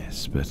begin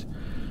this, but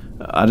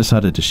I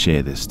decided to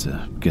share this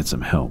to get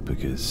some help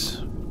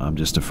because I'm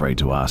just afraid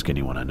to ask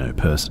anyone I know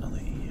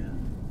personally.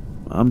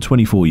 I'm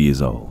 24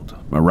 years old,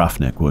 a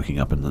roughneck working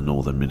up in the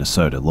northern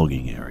Minnesota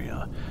logging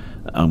area,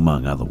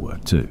 among other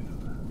work too.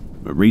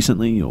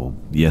 Recently, or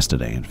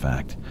yesterday in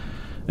fact,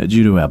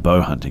 due to our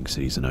bow hunting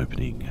season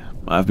opening,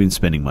 I've been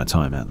spending my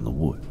time out in the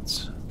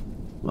woods.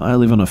 I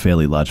live on a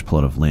fairly large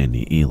plot of land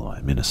near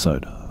Eli,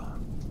 Minnesota.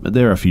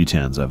 There are a few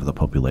towns over the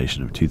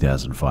population of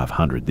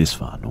 2,500 this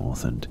far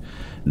north, and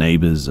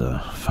neighbours are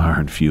far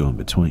and few in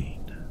between.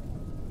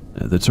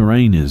 The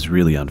terrain is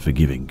really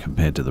unforgiving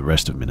compared to the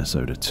rest of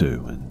Minnesota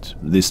too, and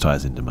this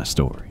ties into my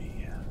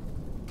story.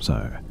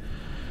 So,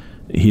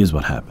 here's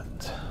what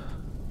happened.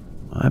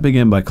 I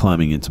began by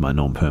climbing into my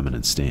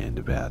non-permanent stand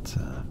about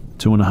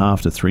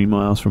 2.5 to 3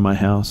 miles from my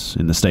house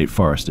in the state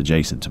forest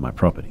adjacent to my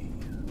property.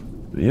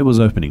 It was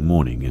opening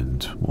morning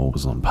and all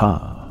was on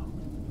par.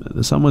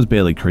 The sun was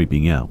barely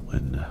creeping out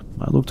when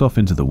I looked off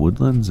into the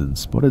woodlands and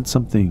spotted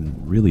something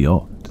really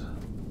odd.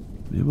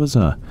 It was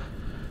a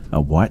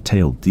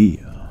white-tailed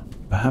deer,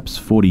 perhaps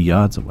 40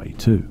 yards away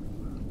too.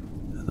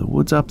 The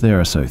woods up there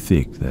are so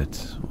thick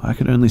that I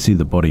could only see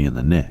the body and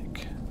the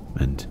neck,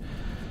 and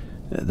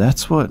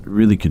that's what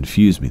really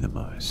confused me the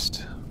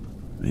most.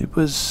 It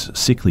was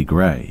sickly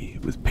grey,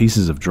 with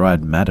pieces of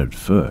dried matted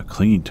fur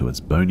clinging to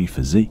its bony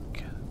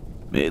physique.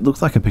 It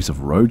looked like a piece of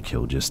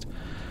roadkill just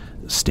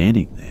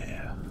standing there.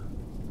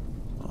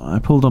 I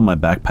pulled on my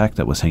backpack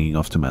that was hanging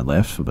off to my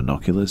left for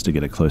binoculars to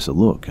get a closer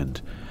look, and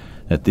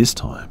at this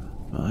time,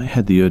 I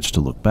had the urge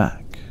to look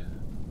back.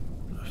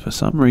 For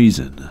some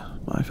reason,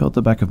 I felt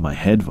the back of my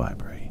head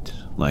vibrate,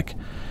 like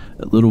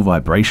little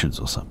vibrations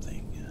or something.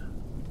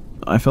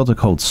 I felt a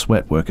cold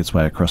sweat work its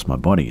way across my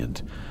body,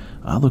 and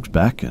I looked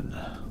back and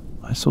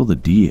I saw the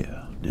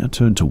deer now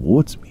turned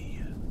towards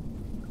me.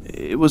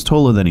 It was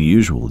taller than a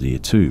usual deer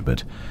too,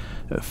 but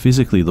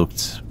physically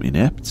looked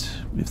inept,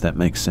 if that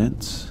makes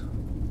sense.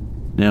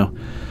 Now,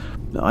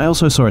 I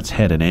also saw its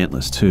head and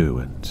antlers too,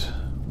 and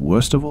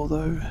worst of all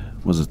though,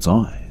 was its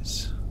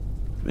eyes.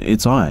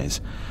 Its eyes,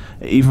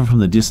 even from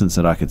the distance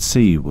that I could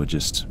see, were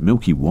just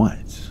milky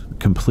white,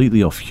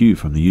 completely off hue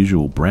from the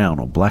usual brown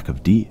or black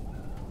of deer.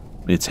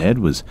 Its head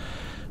was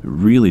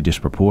really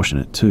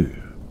disproportionate too,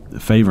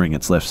 favouring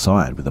its left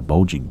side with a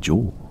bulging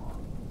jaw.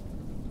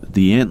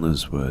 The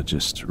antlers were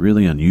just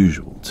really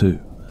unusual too.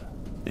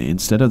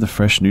 Instead of the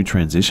fresh new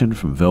transition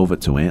from velvet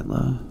to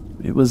antler,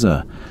 it was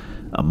a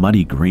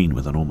muddy green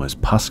with an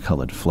almost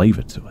pus-coloured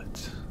flavour to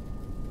it.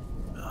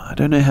 I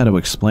don't know how to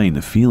explain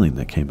the feeling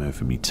that came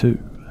over me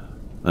too.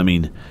 I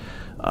mean,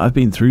 I've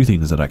been through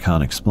things that I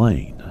can't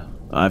explain.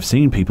 I've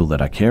seen people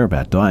that I care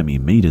about die mere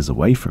meters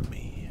away from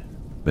me.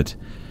 But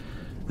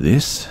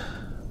this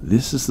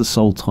is the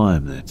sole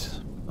time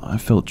that I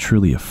felt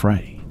truly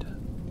afraid.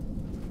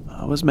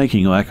 I was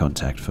making eye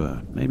contact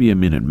for maybe a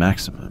minute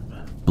maximum,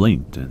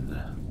 blinked, and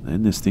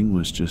then this thing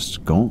was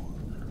just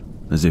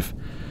gone, as if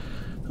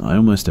I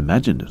almost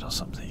imagined it or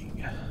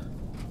something.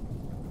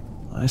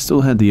 I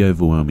still had the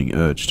overwhelming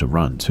urge to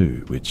run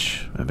too,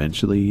 which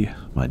eventually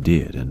I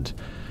did, and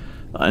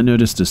I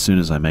noticed as soon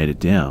as I made it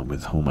down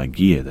with all my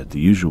gear that the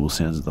usual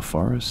sounds of the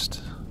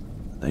forest,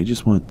 they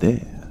just weren't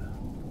there.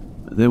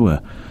 There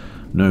were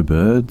no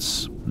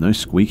birds, no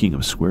squeaking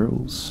of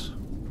squirrels,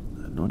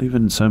 not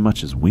even so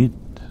much as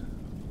wind.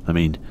 I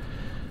mean,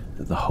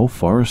 the whole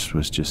forest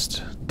was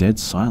just dead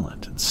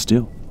silent and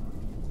still.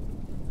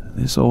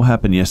 This all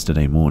happened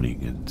yesterday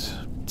morning,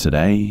 and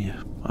today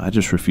I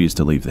just refused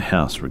to leave the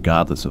house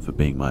regardless of it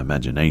being my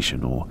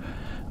imagination or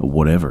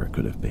whatever it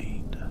could have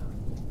been.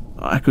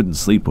 I couldn't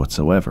sleep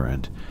whatsoever,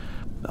 and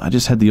I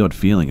just had the odd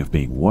feeling of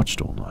being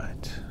watched all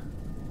night.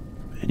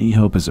 Any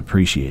help is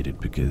appreciated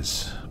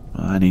because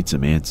I need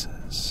some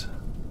answers.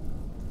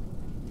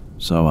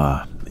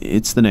 So,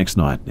 it's the next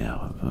night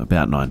now,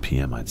 about 9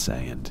 PM I'd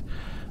say, and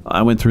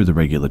I went through the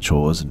regular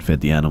chores and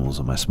fed the animals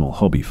on my small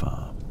hobby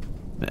farm.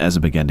 As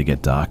it began to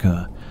get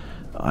darker,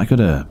 I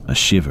got a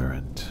shiver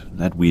and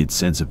that weird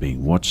sense of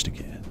being watched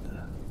again.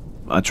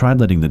 I tried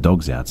letting the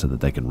dogs out so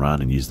that they can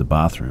run and use the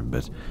bathroom,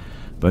 but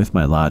both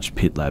my large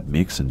pit lab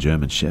mix and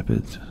German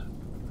shepherd,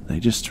 they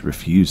just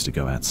refused to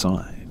go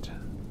outside.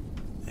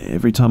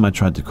 every time I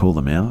tried to call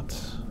them out,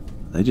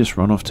 they just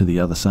run off to the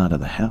other side of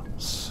the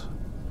house.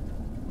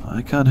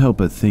 I can't help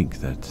but think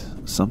that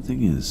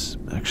something is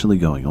actually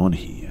going on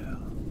here.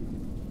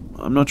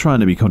 I'm not trying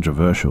to be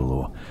controversial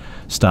or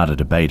start a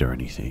debate or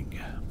anything,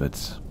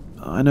 but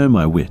I know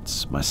my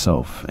wits,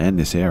 myself, and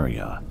this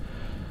area.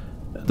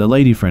 The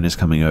lady friend is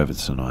coming over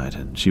tonight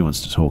and she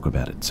wants to talk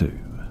about it too.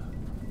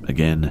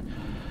 Again,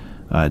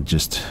 I'd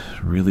just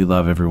really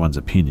love everyone's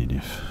opinion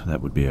if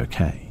that would be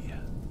okay.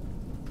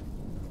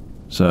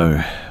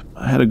 So,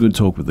 I had a good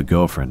talk with the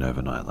girlfriend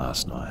overnight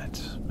last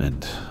night,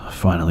 and I've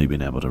finally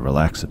been able to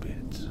relax a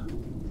bit.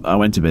 I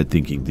went to bed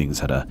thinking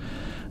things had a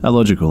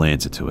logical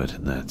answer to it,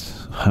 and that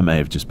I may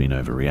have just been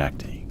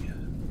overreacting.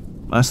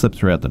 I slept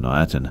throughout the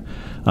night, and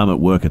I'm at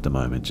work at the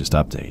moment just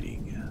updating.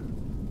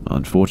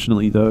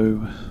 Unfortunately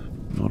though,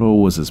 not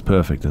all was as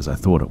perfect as I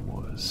thought it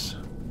was.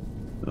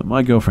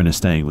 My girlfriend is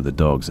staying with the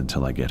dogs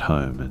until I get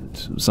home,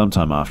 and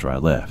sometime after I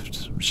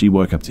left, she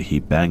woke up to hear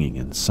banging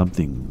and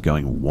something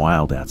going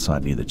wild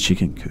outside near the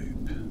chicken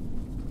coop.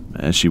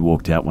 As she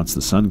walked out once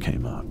the sun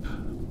came up,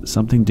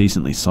 something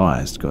decently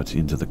sized got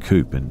into the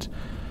coop and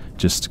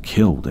just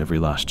killed every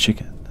last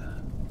chicken.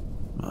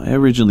 I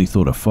originally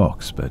thought a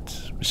fox,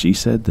 but she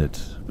said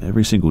that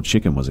every single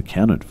chicken was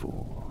accounted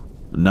for.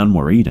 None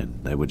were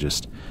eaten, they were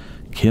just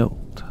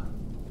killed.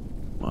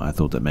 I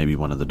thought that maybe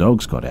one of the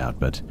dogs got out,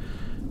 but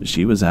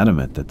she was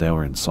adamant that they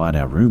were inside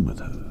our room with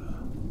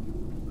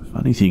her.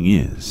 Funny thing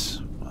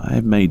is, I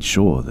have made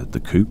sure that the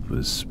coop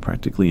was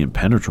practically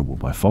impenetrable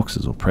by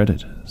foxes or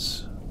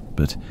predators,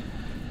 but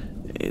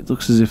it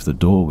looks as if the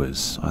door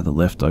was either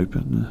left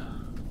open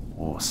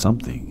or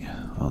something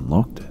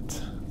unlocked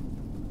it.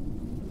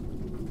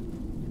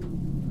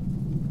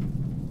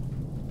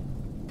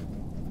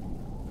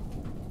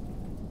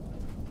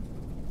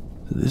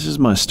 This is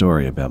my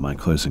story about my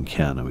close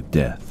encounter with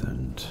death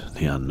and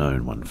the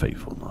unknown one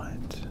fateful night.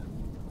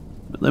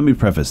 Let me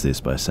preface this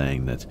by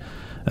saying that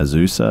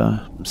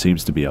Azusa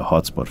seems to be a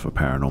hotspot for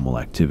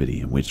paranormal activity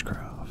and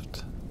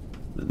witchcraft.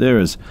 There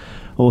has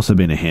also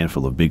been a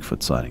handful of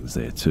Bigfoot sightings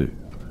there too.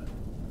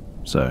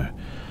 So,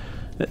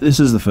 this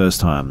is the first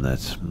time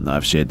that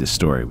I've shared this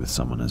story with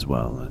someone as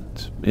well,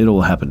 and it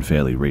all happened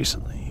fairly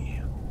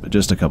recently,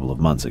 just a couple of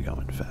months ago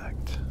in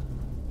fact.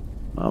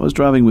 I was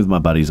driving with my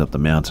buddies up the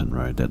mountain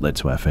road that led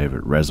to our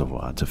favourite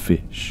reservoir to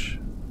fish.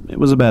 It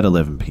was about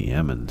 11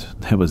 PM and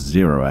there was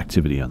zero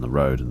activity on the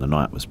road, and the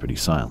night was pretty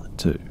silent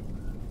too.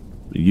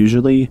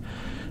 Usually,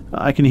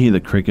 I can hear the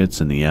crickets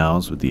and the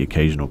owls with the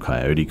occasional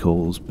coyote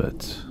calls,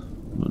 but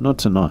not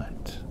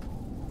tonight.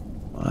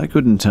 I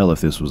couldn't tell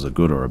if this was a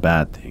good or a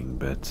bad thing,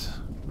 but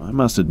I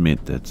must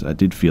admit that I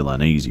did feel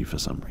uneasy for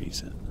some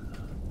reason.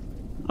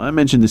 I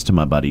mentioned this to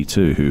my buddy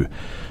too, who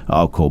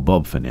I'll call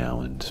Bob for now,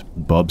 and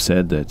Bob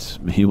said that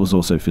he was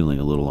also feeling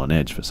a little on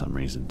edge for some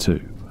reason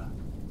too.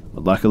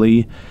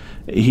 Luckily,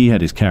 he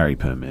had his carry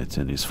permit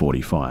and his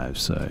 45,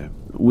 so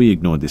we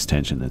ignored this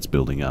tension that's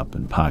building up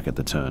and park at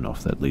the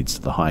turnoff that leads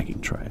to the hiking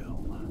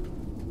trail.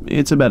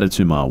 It's about a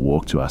 2-mile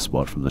walk to our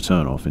spot from the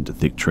turnoff into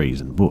thick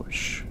trees and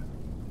bush.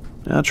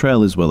 Our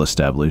trail is well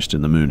established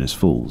and the moon is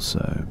full,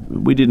 so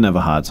we didn't have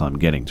a hard time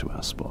getting to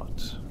our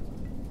spot.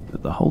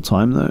 But the whole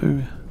time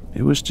though,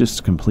 it was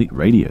just complete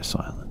radio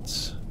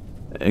silence,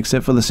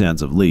 except for the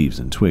sounds of leaves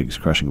and twigs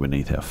crushing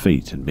beneath our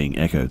feet and being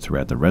echoed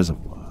throughout the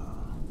reservoir.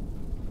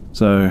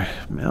 So,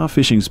 our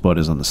fishing spot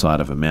is on the side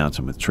of a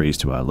mountain with trees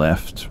to our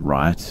left,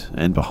 right,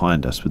 and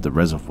behind us, with the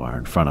reservoir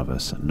in front of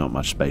us and not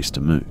much space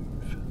to move.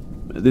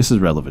 This is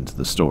relevant to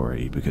the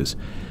story because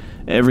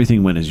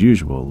everything went as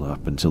usual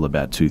up until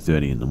about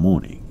 2:30 in the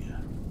morning.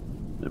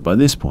 By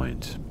this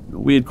point,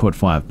 we had caught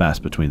 5 bass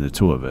between the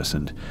two of us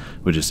and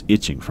were just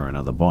itching for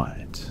another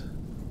bite.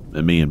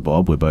 Me and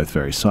Bob were both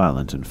very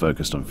silent and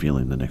focused on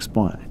feeling the next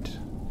bite.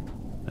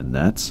 And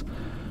that's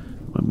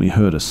when we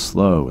heard a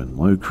slow and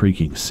low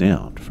creaking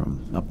sound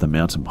from up the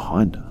mountain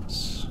behind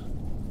us.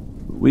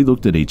 We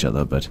looked at each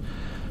other but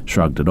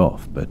shrugged it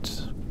off,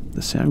 but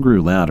the sound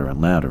grew louder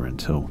and louder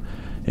until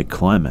it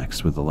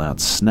climaxed with a loud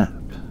snap.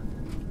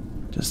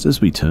 Just as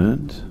we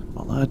turned,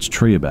 a large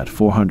tree about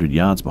 400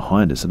 yards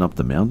behind us and up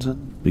the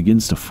mountain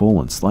begins to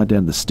fall and slide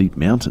down the steep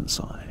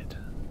mountainside.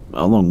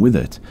 Along with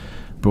it,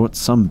 brought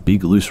some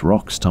big loose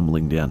rocks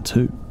tumbling down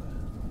too.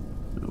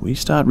 We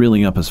start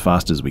reeling up as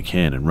fast as we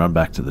can and run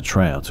back to the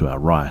trail to our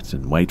right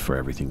and wait for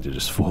everything to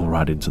just fall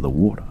right into the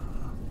water.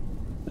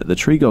 The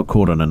tree got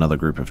caught on another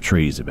group of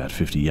trees about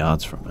 50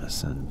 yards from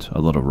us, and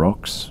a lot of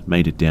rocks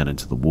made it down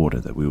into the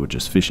water that we were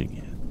just fishing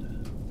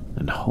in.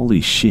 And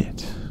holy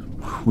shit,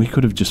 we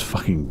could have just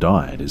fucking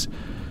died, is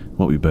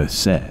what we both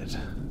said.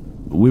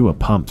 We were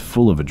pumped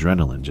full of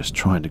adrenaline just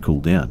trying to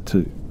cool down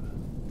too.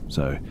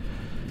 So,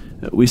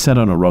 we sat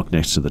on a rock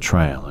next to the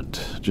trail and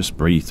just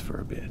breathed for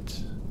a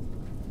bit.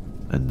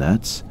 And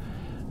that's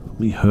when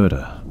we heard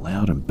a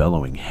loud and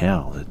bellowing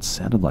howl that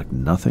sounded like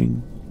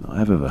nothing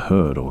I've ever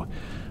heard or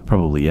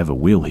probably ever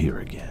will hear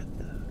again.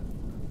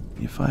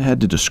 If I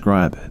had to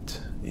describe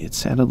it, it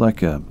sounded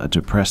like a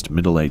depressed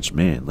middle-aged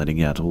man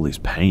letting out all his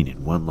pain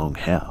in one long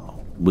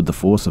howl, with the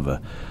force of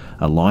a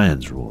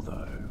lion's roar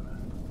though.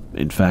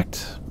 In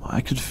fact,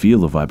 I could feel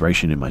the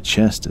vibration in my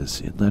chest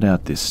as it let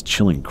out this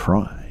chilling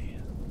cry,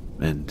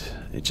 and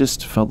it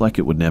just felt like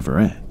it would never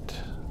end.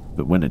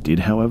 But when it did,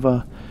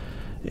 however,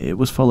 it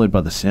was followed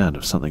by the sound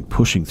of something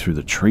pushing through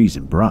the trees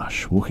and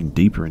brush, walking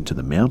deeper into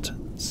the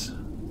mountains.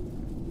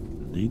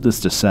 Needless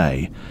to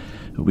say,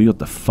 we got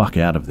the fuck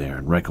out of there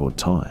in record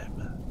time.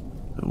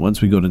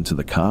 Once we got into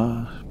the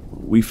car,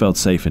 we felt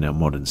safe in our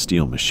modern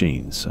steel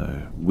machines,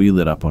 so we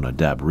lit up on a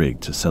dab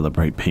rig to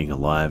celebrate being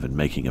alive and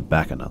making it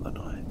back another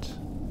night.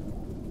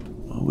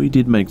 We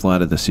did make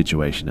light of the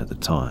situation at the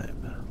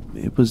time.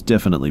 It was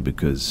definitely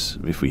because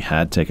if we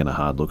had taken a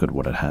hard look at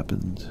what had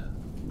happened,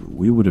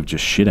 we would have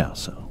just shit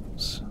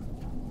ourselves.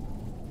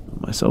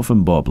 Myself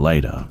and Bob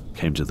later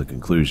came to the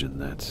conclusion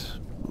that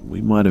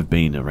we might have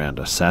been around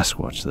a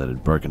Sasquatch that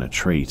had broken a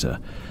tree to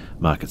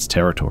mark its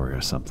territory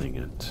or something,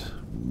 and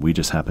we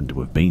just happened to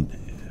have been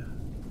there.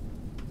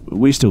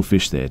 We still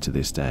fish there to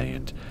this day,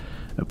 and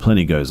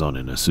plenty goes on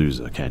in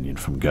Azusa Canyon,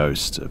 from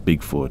ghosts to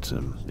Bigfoot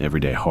and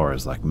everyday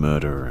horrors like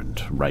murder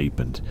and rape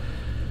and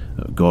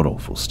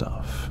god-awful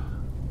stuff.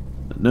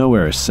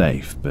 Nowhere is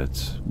safe,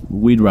 but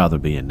we'd rather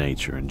be in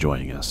nature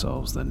enjoying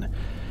ourselves than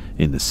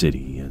in the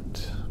city,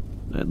 and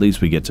at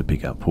least we get to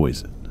pick up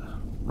poison,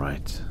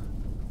 right?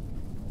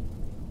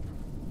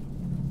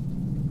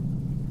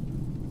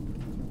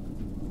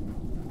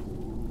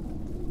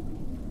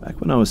 Back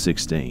when I was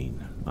 16,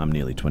 I'm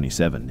nearly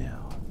 27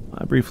 now,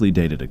 I briefly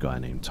dated a guy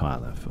named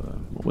Tyler for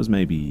what was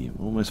maybe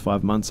almost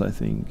 5 months, I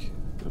think.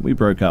 We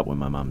broke up when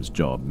my mum's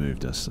job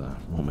moved us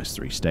almost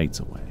 3 states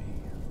away.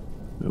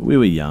 We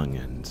were young,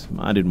 and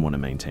I didn't want to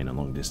maintain a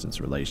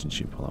long-distance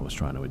relationship while I was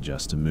trying to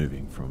adjust to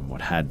moving from what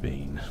had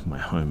been my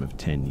home of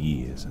 10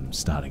 years and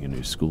starting a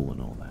new school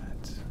and all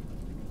that.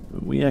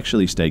 We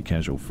actually stayed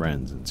casual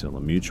friends until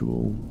a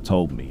mutual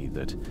told me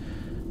that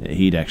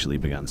he'd actually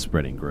begun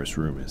spreading gross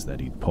rumors that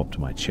he'd popped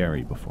my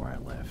cherry before I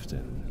left,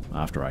 and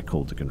after I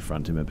called to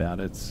confront him about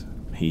it,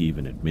 he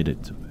even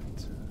admitted to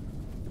it.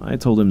 I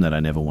told him that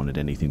I never wanted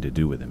anything to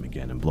do with him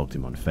again and blocked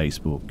him on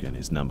Facebook and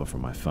his number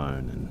from my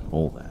phone and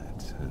all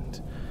that,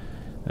 and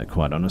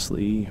quite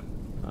honestly,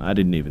 I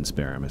didn't even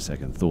spare him a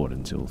second thought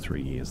until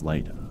 3 years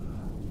later.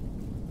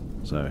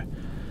 So,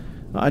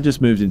 I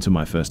just moved into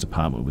my first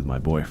apartment with my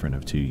boyfriend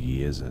of 2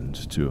 years and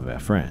 2 of our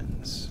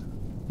friends.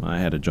 I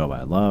had a job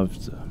I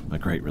loved, a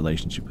great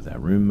relationship with our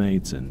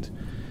roommates, and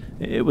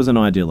it was an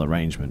ideal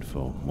arrangement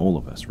for all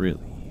of us,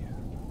 really.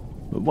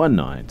 But one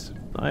night,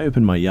 I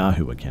opened my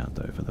Yahoo account,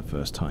 though, for the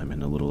first time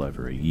in a little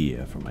over a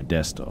year from my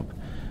desktop,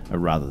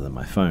 rather than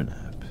my phone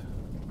app,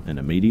 and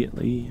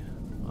immediately,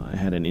 I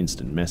had an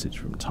instant message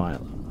from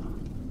Tyler.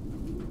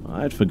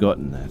 I had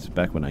forgotten that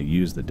back when I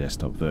used the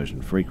desktop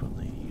version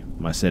frequently,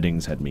 my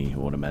settings had me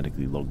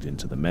automatically logged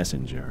into the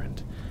messenger,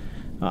 and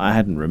I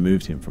hadn't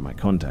removed him from my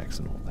contacts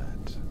and all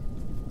that.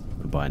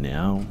 By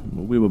now,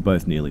 we were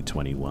both nearly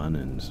 21,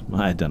 and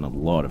I had done a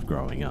lot of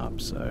growing up,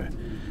 so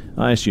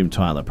I assumed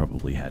Tyler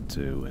probably had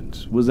too,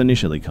 and was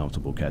initially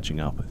comfortable catching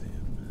up with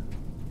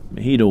him.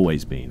 He'd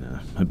always been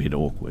a bit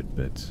awkward,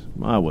 but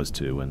I was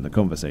too, and the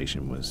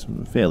conversation was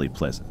fairly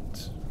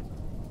pleasant.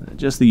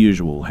 Just the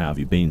usual how have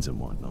you beens and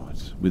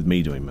whatnot, with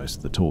me doing most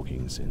of the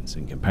talking, since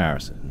in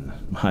comparison,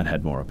 I'd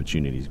had more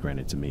opportunities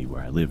granted to me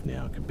where I live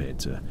now compared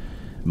to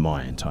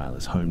my and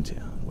Tyler's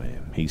hometown,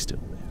 where he still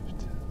lived.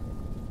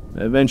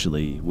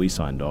 Eventually, we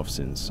signed off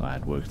since I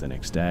had work the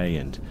next day,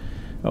 and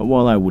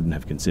while I wouldn't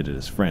have considered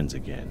us friends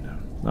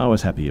again, I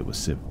was happy it was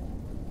civil.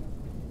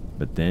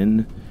 But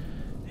then,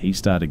 he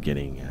started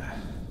getting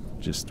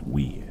just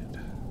weird.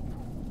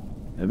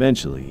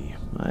 Eventually,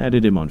 I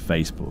added him on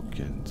Facebook,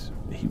 and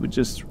he would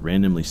just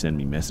randomly send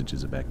me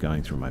messages about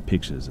going through my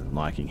pictures and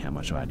liking how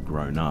much I had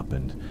grown up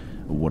and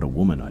what a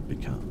woman I'd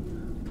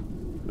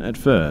become. At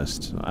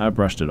first, I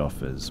brushed it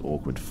off as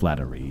awkward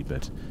flattery,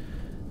 but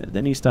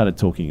then he started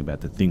talking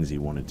about the things he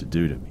wanted to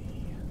do to me,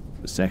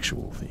 the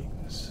sexual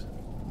things,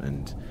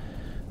 and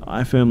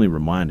I firmly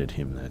reminded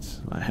him that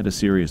I had a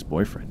serious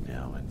boyfriend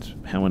now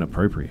and how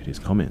inappropriate his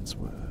comments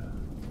were.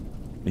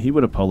 He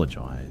would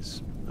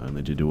apologize,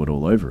 only to do it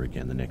all over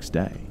again the next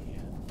day,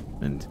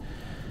 and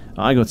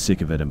I got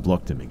sick of it and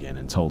blocked him again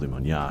and told him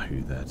on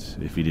Yahoo that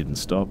if he didn't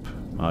stop,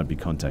 I'd be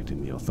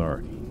contacting the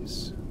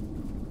authorities.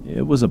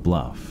 It was a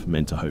bluff,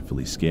 meant to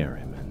hopefully scare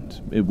him,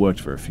 and it worked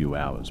for a few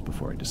hours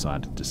before he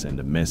decided to send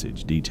a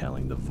message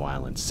detailing the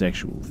violent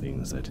sexual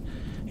things that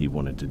he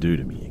wanted to do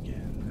to me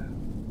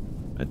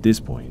again. At this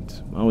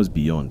point, I was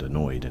beyond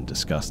annoyed and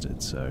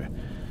disgusted, so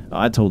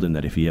I told him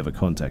that if he ever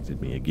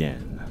contacted me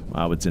again,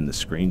 I would send the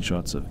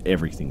screenshots of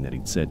everything that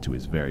he'd said to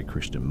his very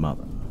Christian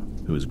mother,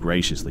 who was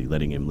graciously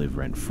letting him live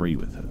rent-free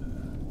with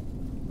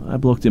her. I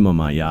blocked him on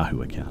my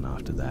Yahoo account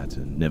after that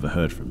and never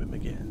heard from him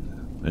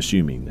again,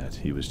 assuming that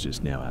he was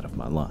just now out of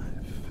my life.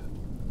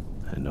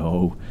 And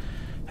oh,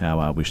 how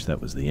I wish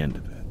that was the end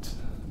of it.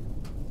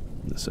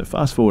 So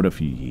fast forward a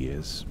few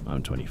years,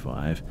 I'm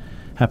 25,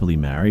 happily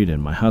married,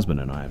 and my husband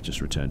and I have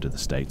just returned to the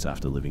States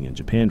after living in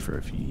Japan for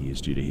a few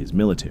years due to his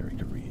military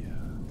career.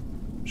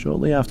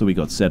 Shortly after we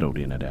got settled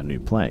in at our new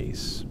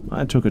place,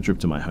 I took a trip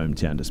to my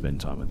hometown to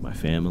spend time with my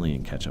family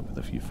and catch up with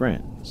a few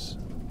friends.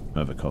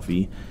 Over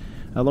coffee,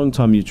 a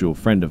long-time mutual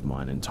friend of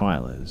mine and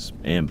Tyler's,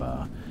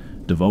 Amber,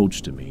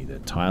 divulged to me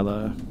that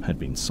Tyler had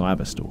been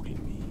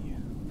cyberstalking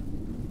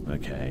me.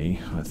 Okay,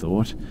 I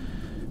thought,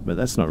 but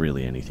that's not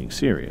really anything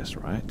serious,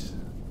 right?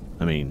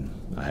 I mean,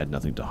 I had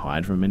nothing to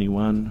hide from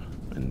anyone,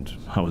 and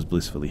I was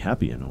blissfully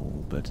happy and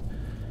all, but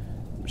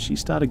she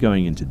started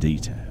going into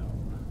detail.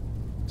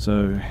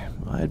 So,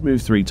 I had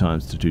moved 3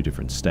 times to 2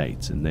 different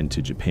states and then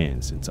to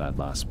Japan since I'd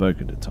last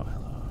spoken to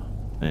Tyler,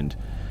 and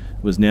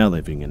was now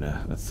living in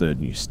a 3rd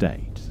new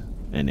state.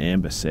 And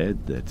Amber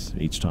said that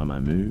each time I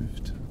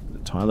moved,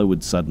 Tyler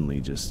would suddenly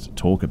just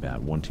talk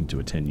about wanting to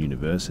attend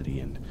university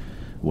in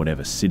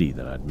whatever city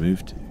that I'd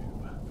moved to.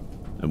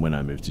 And when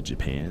I moved to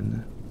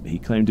Japan, he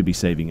claimed to be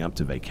saving up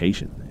to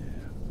vacation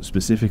there,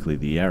 specifically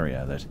the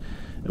area that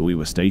we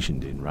were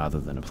stationed in rather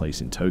than a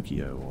place in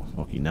Tokyo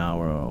or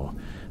Okinawa or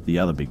the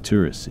other big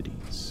tourist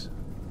cities.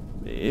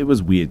 It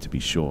was weird to be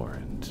sure,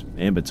 and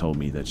Amber told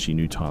me that she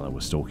knew Tyler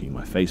was stalking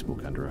my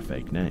Facebook under a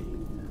fake name.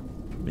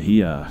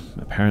 He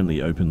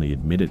apparently openly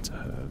admitted to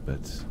her,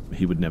 but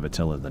he would never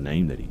tell her the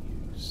name that he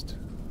used.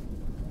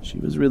 She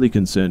was really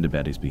concerned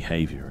about his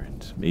behavior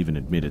and even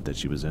admitted that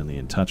she was only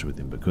in touch with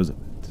him because of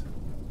it.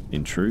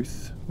 In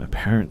truth,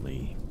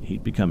 apparently,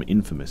 he'd become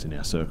infamous in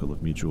our circle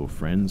of mutual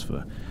friends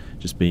for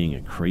just being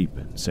a creep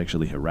and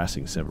sexually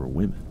harassing several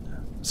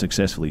women,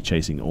 successfully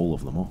chasing all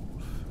of them off.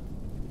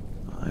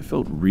 I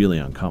felt really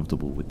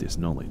uncomfortable with this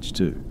knowledge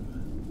too.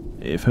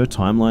 If her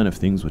timeline of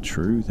things were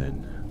true,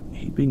 then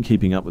he'd been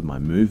keeping up with my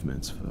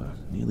movements for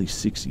nearly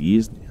 6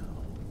 years now.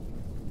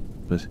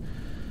 But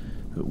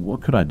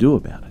what could I do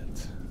about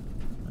it?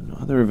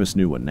 Neither of us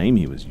knew what name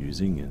he was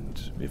using,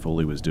 and if all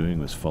he was doing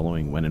was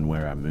following when and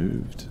where I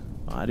moved,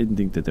 I didn't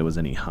think that there was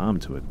any harm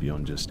to it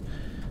beyond just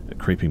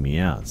creeping me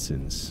out,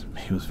 since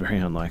he was very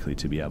unlikely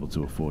to be able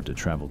to afford to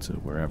travel to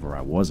wherever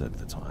I was at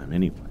the time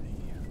anyway.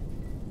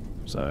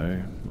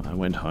 So I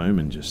went home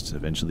and just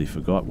eventually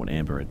forgot what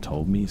Amber had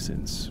told me,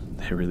 since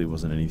there really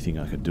wasn't anything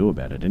I could do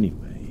about it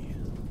anyway.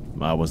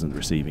 I wasn't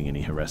receiving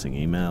any harassing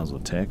emails or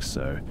texts,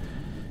 so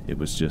it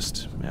was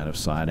just out of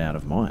sight, out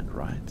of mind,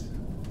 right?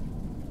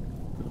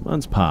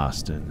 Months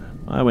passed, and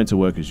I went to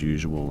work as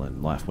usual,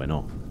 and life went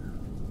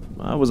on.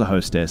 I was a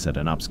hostess at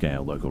an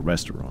upscale local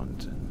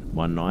restaurant, and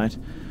one night,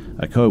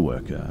 a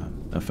co-worker,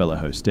 a fellow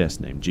hostess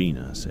named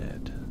Gina,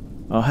 said,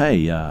 "Oh hey,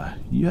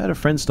 you had a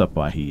friend stop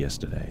by here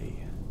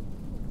yesterday."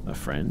 A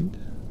friend?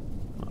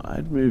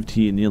 I'd moved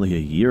here nearly a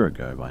year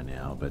ago by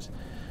now, but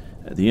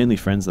the only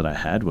friends that I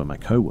had were my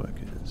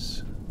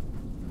co-workers.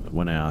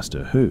 When I asked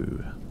her who,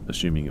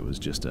 assuming it was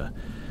just a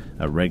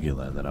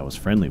regular that I was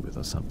friendly with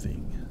or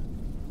something,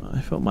 I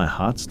felt my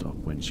heart stop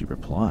when she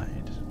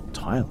replied,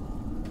 "Tyler."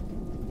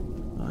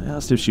 I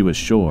asked if she was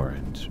sure,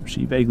 and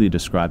she vaguely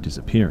described his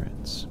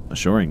appearance,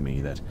 assuring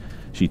me that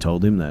she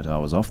told him that I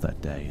was off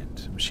that day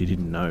and she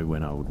didn't know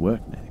when I would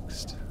work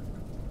next.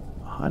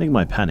 Hiding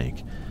my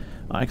panic,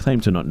 I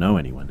claimed to not know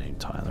anyone named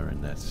Tyler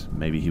and that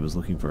maybe he was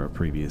looking for a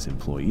previous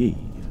employee.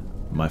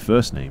 My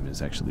first name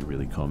is actually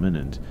really common,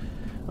 and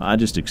I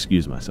just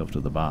excused myself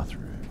to the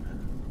bathroom.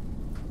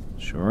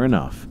 Sure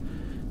enough,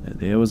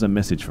 there was a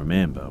message from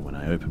Amber when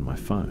I opened my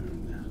phone.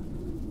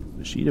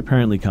 She'd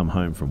apparently come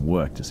home from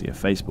work to see a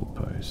Facebook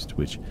post,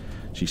 which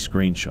she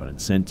screenshot and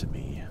sent to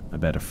me,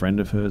 about a friend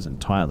of hers and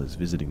Tyler's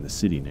visiting the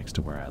city next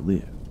to where I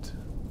lived,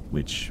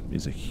 which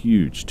is a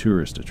huge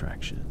tourist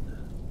attraction,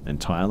 and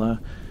Tyler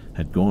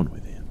had gone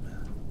with him.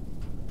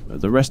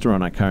 The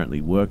restaurant I currently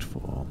worked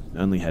for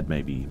only had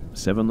maybe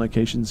 7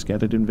 locations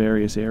scattered in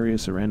various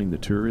areas surrounding the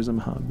tourism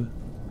hub,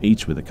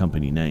 each with a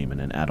company name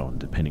and an add-on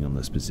depending on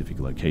the specific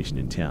location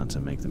in town to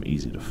make them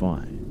easy to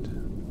find.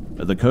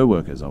 The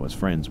co-workers I was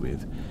friends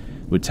with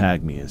would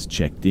tag me as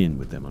checked in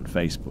with them on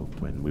Facebook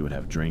when we would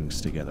have drinks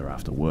together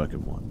after work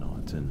and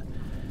whatnot, and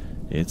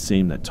it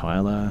seemed that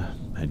Tyler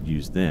had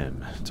used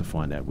them to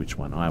find out which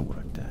one I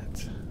worked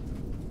at.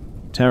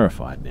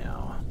 Terrified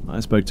now, I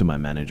spoke to my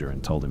manager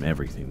and told him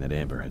everything that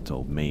Amber had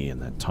told me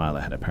and that Tyler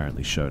had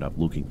apparently showed up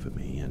looking for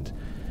me, and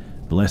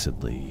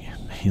blessedly,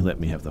 he let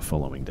me have the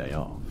following day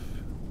off.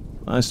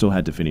 I still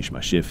had to finish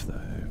my shift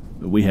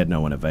though. We had no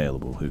one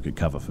available who could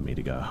cover for me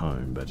to go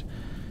home, but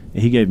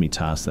he gave me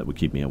tasks that would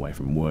keep me away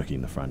from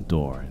working the front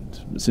door,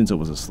 and since it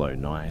was a slow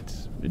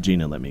night,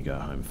 Gina let me go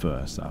home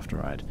first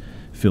after I'd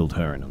filled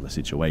her in on the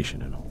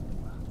situation and all.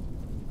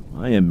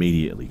 I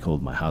immediately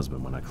called my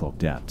husband when I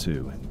clocked out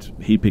too,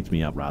 and he picked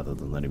me up rather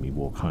than letting me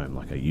walk home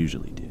like I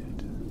usually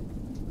did.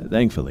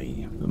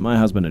 Thankfully, my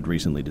husband had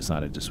recently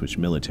decided to switch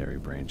military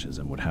branches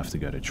and would have to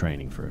go to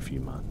training for a few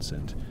months,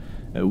 and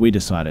we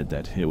decided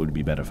that it would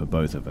be better for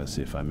both of us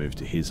if I moved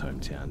to his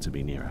hometown to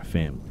be near our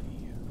family.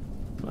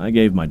 I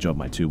gave my job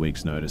my 2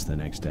 weeks' notice the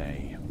next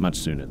day, much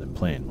sooner than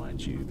planned,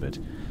 mind you, but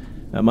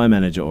my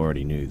manager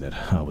already knew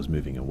that I was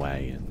moving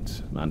away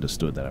and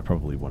understood that I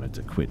probably wanted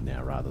to quit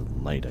now rather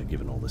than later,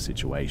 given all the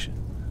situation.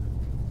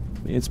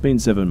 It's been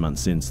 7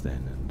 months since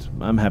then, and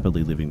I'm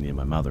happily living near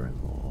my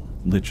mother-in-law,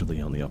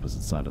 literally on the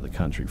opposite side of the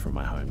country from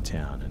my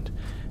hometown and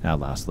our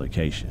last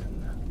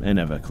location, and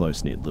have a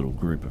close-knit little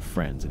group of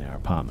friends in our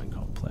apartment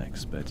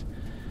complex, but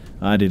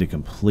I did a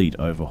complete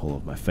overhaul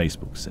of my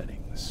Facebook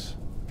settings.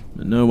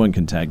 No one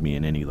can tag me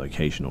in any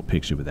location or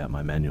picture without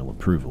my manual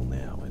approval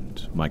now,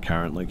 and my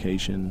current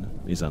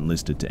location is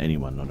unlisted to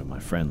anyone not on my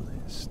friend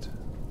list.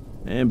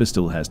 Amber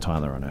still has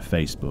Tyler on her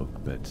Facebook,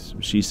 but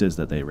she says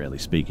that they rarely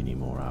speak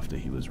anymore after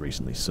he was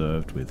recently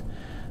served with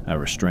a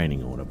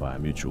restraining order by a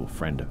mutual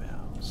friend of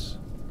ours.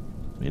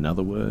 In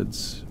other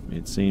words,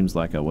 it seems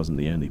like I wasn't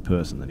the only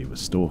person that he was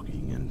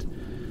stalking,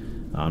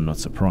 and I'm not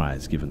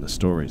surprised given the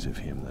stories of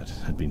him that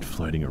had been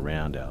floating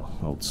around our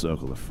old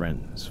circle of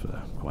friends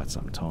for quite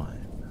some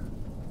time.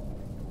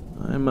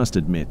 I must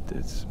admit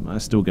that I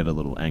still get a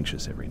little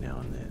anxious every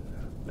now and then,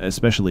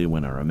 especially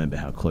when I remember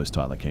how close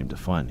Tyler came to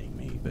finding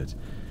me, but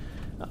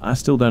I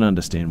still don't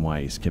understand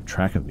why he's kept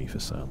track of me for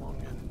so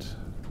long, and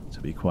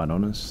to be quite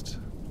honest,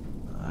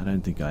 I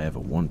don't think I ever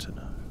want to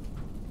know.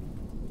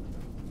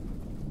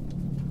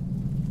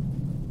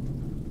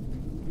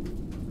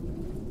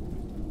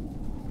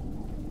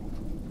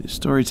 This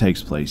story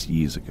takes place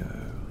years ago,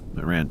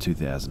 around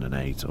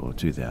 2008 or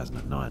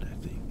 2009,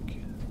 I think.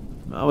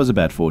 I was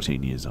about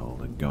 14 years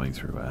old and going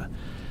through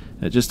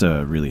just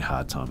a really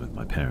hard time with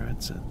my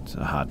parents and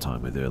a hard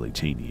time with early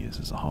teen years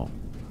as a whole.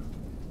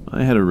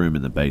 I had a room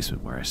in the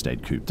basement where I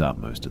stayed cooped up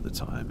most of the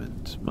time,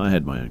 and I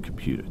had my own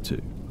computer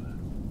too.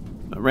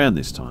 Around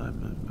this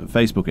time,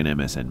 Facebook and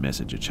MSN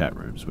Messenger chat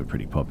rooms were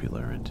pretty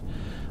popular, and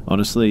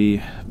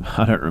honestly,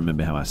 I don't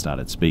remember how I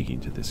started speaking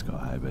to this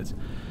guy, but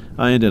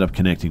I ended up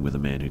connecting with a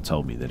man who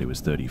told me that he was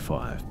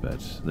 35,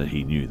 but that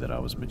he knew that I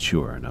was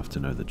mature enough to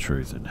know the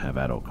truth and have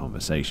adult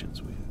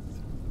conversations with.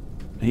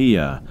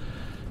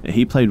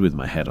 He played with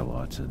my head a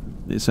lot,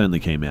 and this only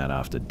came out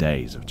after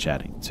days of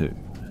chatting too.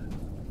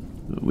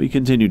 We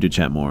continued to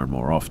chat more and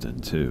more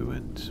often too,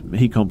 and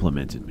he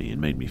complimented me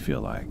and made me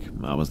feel like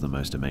I was the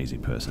most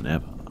amazing person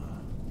ever.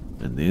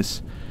 And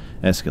this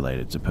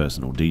escalated to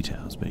personal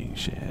details being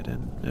shared,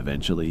 and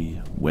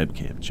eventually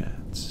webcam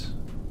chats.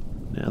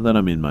 Now that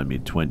I'm in my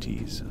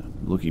mid-20s,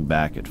 looking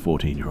back at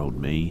 14-year-old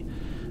me,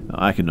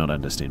 I cannot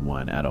understand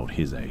why an adult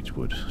his age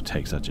would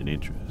take such an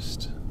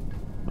interest.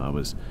 I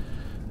was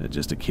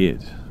just a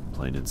kid,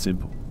 plain and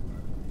simple.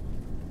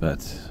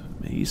 But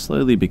he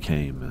slowly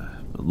became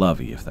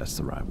lovey, if that's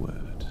the right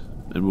word,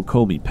 and would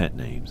call me pet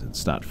names and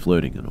start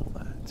flirting and all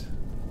that.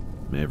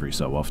 Every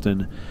so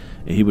often,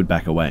 he would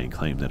back away and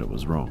claim that it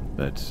was wrong,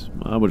 but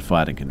I would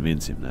fight and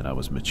convince him that I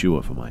was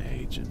mature for my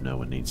age and no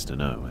one needs to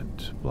know,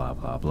 and blah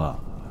blah blah.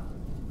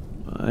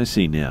 I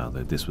see now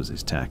that this was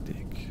his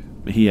tactic.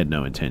 He had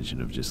no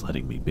intention of just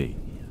letting me be.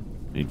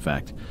 In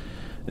fact,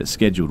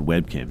 scheduled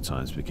webcam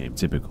times became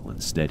typical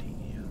and steady.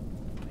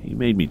 He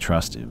made me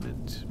trust him,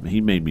 and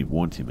he made me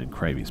want him and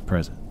crave his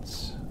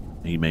presence.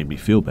 He made me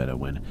feel better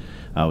when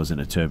I was in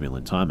a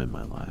turbulent time in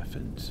my life,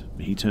 and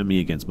he turned me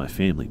against my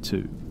family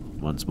too,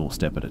 one small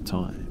step at a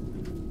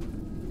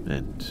time.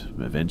 And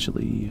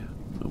eventually,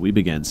 we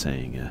began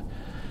saying,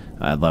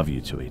 I love you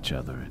to each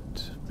other,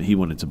 and he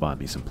wanted to buy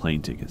me some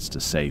plane tickets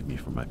to save me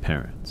from my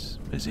parents,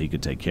 as he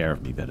could take care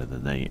of me better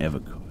than they ever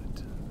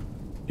could.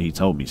 He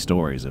told me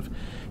stories of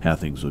how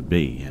things would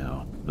be,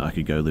 how I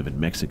could go live in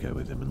Mexico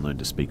with him and learn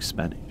to speak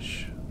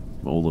Spanish.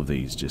 All of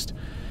these just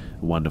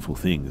wonderful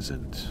things,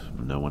 and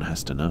no one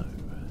has to know.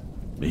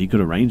 He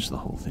could arrange the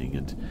whole thing,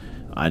 and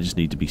I just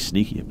need to be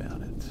sneaky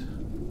about it.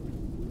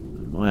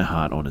 My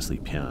heart honestly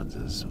pounds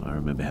as I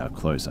remember how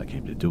close I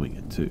came to doing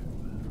it too.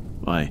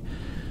 I,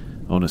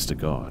 honest to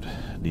God,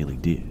 nearly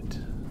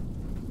did.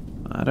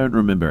 I don't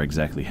remember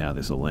exactly how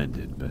this all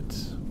ended, but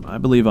I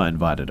believe I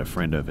invited a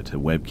friend over to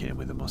webcam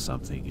with him or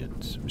something,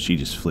 and she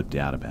just flipped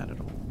out about it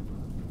all.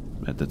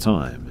 At the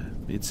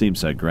time, it seemed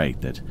so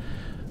great that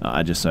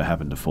I just so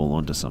happened to fall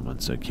onto someone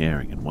so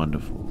caring and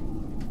wonderful.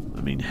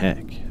 I mean,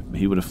 heck,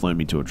 he would have flown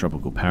me to a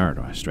tropical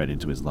paradise straight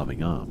into his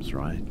loving arms,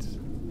 right?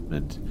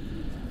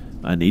 And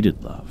I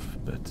needed love,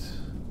 but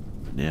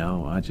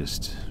now I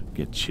just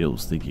get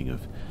chills thinking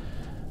of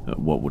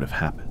what would have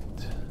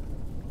happened.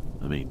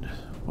 I mean,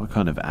 what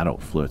kind of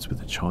adult flirts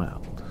with a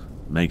child?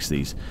 Makes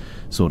these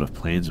sort of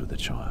plans with a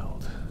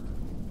child?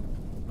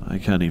 I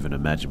can't even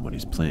imagine what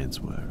his plans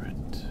were,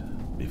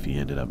 and if he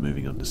ended up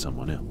moving on to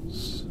someone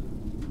else.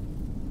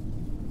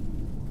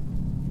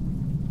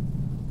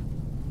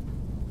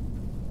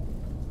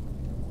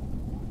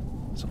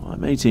 So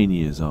I'm 18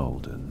 years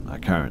old, and I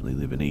currently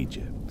live in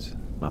Egypt.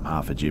 I'm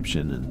half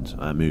Egyptian, and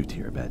I moved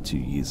here about 2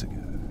 years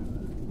ago.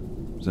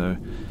 So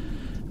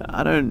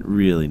I don't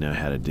really know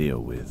how to deal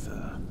with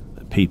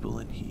people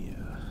in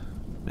here.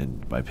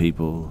 And by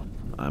people,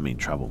 I mean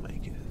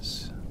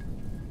troublemakers.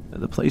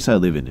 The place I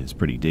live in is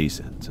pretty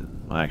decent,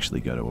 and I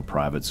actually go to a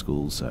private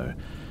school, so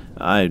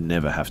I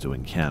never have to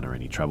encounter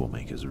any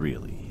troublemakers,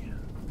 really.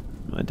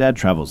 My dad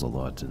travels a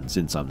lot, and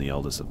since I'm the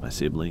oldest of my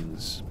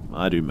siblings,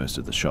 I do most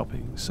of the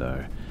shopping,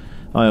 so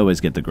I always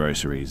get the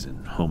groceries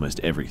and almost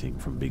everything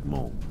from big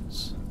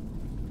malls.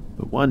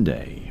 But one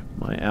day,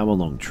 my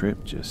hour-long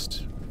trip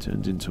just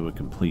turned into a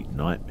complete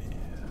nightmare.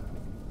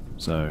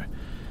 So,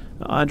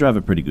 I drive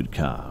a pretty good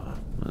car.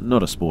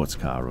 Not a sports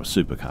car or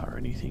supercar or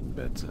anything,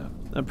 but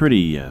a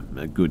pretty a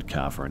good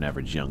car for an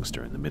average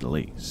youngster in the Middle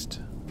East.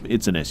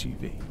 It's an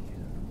SUV.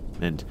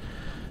 And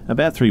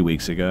about 3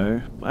 weeks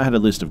ago, I had a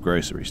list of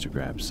groceries to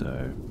grab,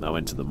 so I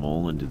went to the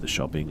mall and did the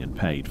shopping and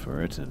paid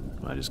for it, and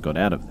I just got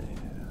out of there.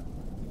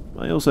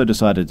 I also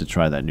decided to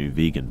try that new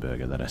vegan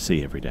burger that I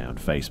see every day on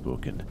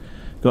Facebook, and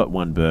got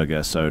one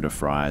burger, soda,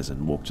 fries,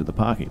 and walked to the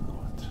parking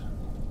lot.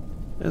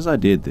 As I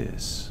did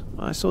this,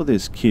 I saw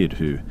this kid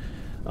who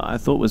I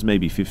thought was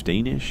maybe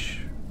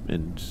 15-ish,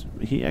 and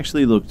he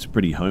actually looked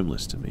pretty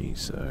homeless to me,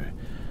 so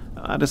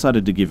I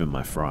decided to give him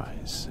my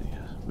fries,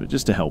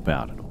 just to help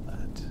out and all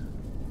that.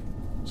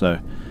 So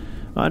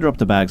I dropped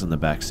the bags on the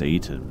back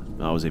seat,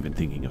 and I was even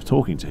thinking of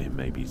talking to him,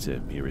 maybe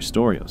to hear his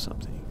story or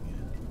something.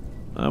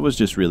 I was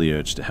just really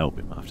urged to help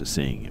him after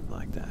seeing him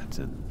like that,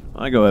 and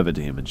I go over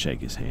to him and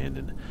shake his hand,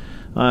 and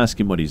I ask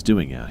him what he's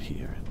doing out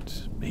here,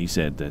 and he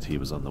said that he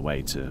was on the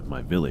way to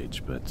my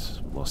village,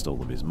 but lost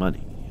all of his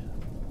money.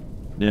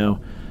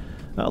 Now,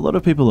 a lot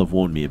of people have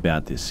warned me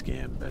about this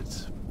scam,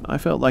 but I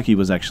felt like he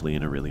was actually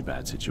in a really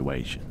bad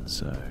situation,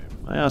 so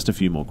I asked a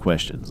few more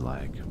questions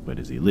like, where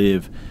does he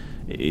live?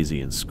 Is he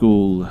in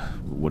school?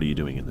 What are you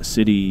doing in the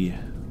city?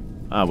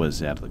 I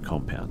was out of the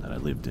compound that I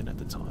lived in at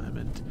the time,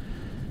 and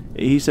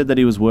he said that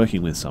he was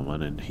working with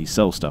someone and he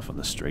sells stuff on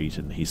the street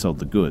and he sold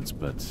the goods,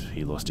 but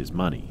he lost his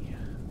money.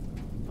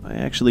 I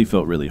actually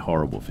felt really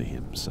horrible for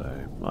him,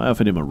 so I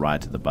offered him a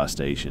ride to the bus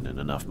station and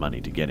enough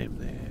money to get him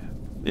there.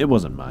 It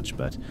wasn't much,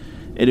 but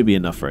it'd be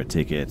enough for a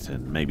ticket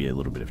and maybe a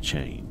little bit of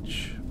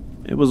change.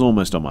 It was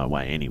almost on my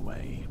way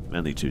anyway,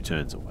 only 2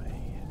 turns away.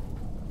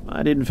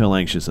 I didn't feel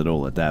anxious at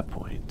all at that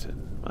point,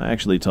 and I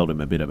actually told him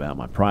a bit about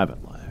my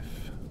private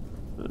life.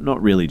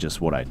 Not really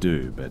just what I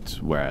do, but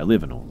where I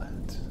live and all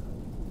that.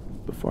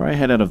 Before I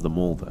head out of the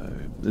mall, though,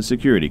 the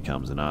security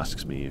comes and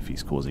asks me if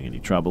he's causing any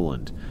trouble,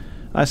 and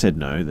I said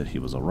no, that he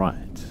was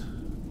alright.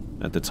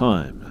 At the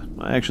time,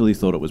 I actually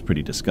thought it was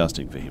pretty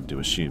disgusting for him to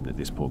assume that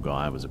this poor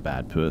guy was a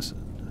bad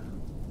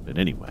person. But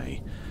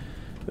anyway,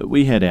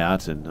 we head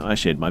out, and I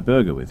shared my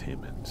burger with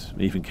him, and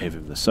even gave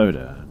him the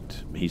soda,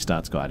 and he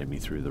starts guiding me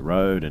through the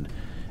road, and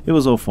it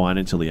was all fine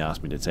until he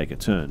asked me to take a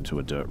turn to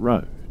a dirt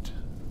road.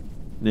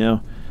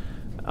 Now,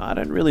 I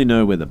don't really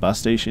know where the bus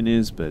station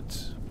is,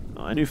 but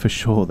I knew for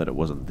sure that it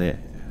wasn't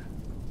there.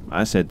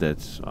 I said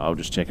that I'll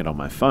just check it on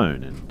my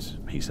phone, and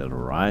he said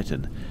alright,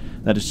 and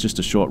that it's just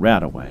a short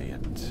route away,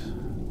 and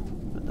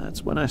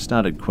that's when I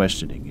started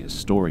questioning his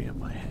story in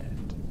my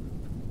head.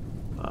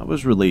 I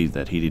was relieved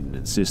that he didn't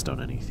insist on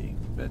anything,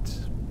 but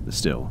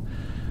still,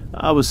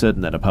 I was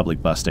certain that a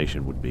public bus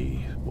station would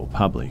be, well,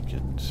 public,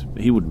 and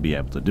he wouldn't be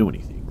able to do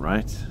anything,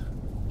 right?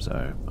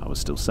 So I was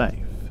still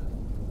safe.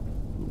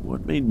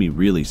 What made me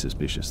really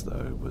suspicious,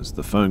 though, was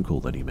the phone call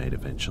that he made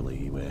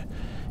eventually, where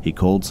he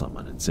called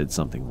someone and said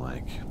something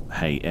like,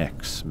 "Hey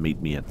X,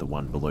 meet me at the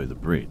one below the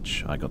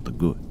bridge, I got the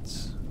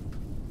goods."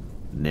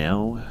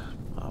 Now,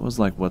 I was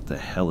like, what the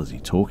hell is he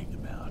talking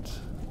about?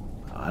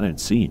 I don't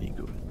see any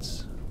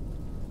goods.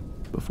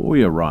 Before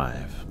we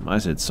arrive, I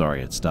said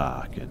sorry it's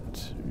dark,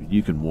 and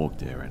you can walk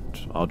there, and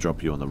I'll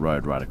drop you on the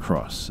road right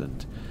across,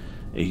 and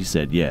he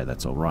said yeah,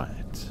 that's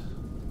alright.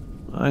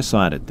 I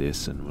sighed at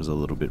this and was a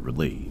little bit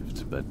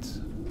relieved, but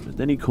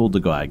then he called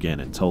the guy again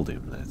and told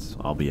him that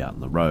I'll be out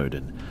on the road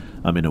and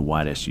I'm in a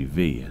white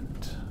SUV,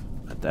 and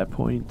at that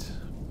point,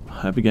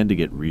 I began to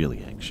get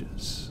really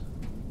anxious.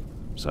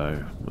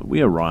 So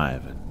we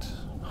arrive, and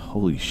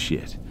holy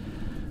shit,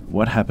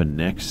 what happened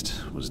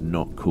next was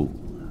not cool.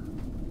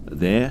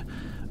 There,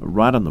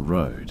 right on the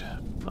road,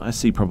 I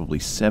see probably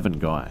 7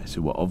 guys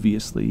who were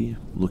obviously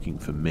looking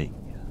for me.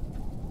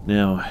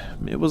 Now,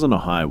 it wasn't a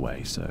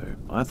highway, so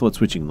I thought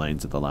switching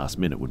lanes at the last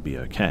minute would be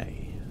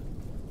okay.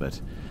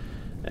 But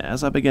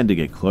as I began to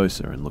get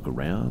closer and look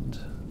around,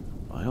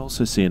 I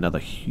also see another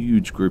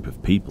huge group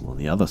of people on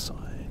the other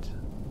side.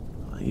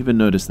 I even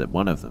noticed that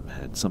one of them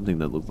had something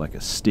that looked like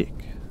a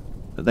stick.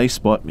 They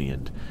spot me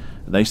and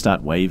they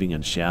start waving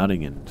and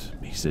shouting, and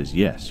he says,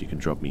 "Yes, you can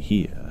drop me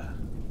here."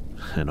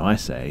 And I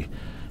say,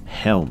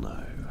 "Hell no."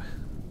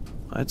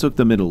 I took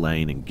the middle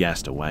lane and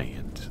gassed away,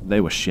 and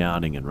they were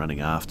shouting and running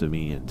after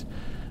me, and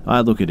I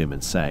look at him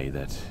and say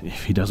that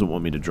if he doesn't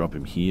want me to drop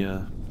him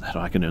here, that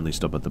I can only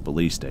stop at the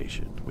police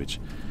station, which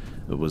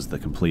was the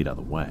complete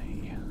other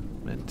way.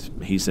 And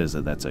he says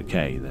that that's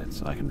okay,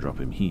 that I can drop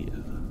him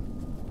here.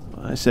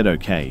 I said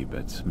okay,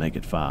 but make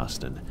it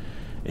fast, and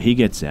he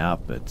gets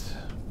out, but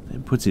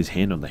then puts his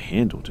hand on the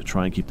handle to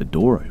try and keep the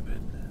door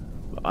open.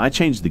 I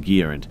change the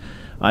gear, and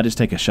I just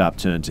take a sharp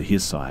turn to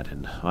his side,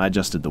 and I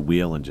adjusted the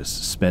wheel and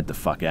just sped the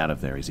fuck out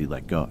of there as he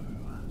let go.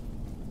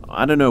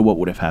 I don't know what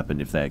would have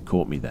happened if they had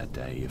caught me that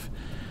day, if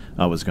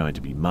I was going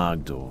to be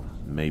mugged, or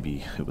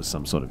maybe it was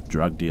some sort of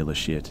drug dealer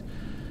shit.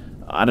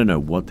 I don't know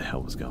what the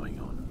hell was going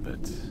on,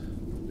 but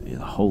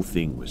the whole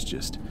thing was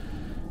just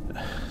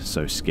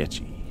so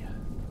sketchy.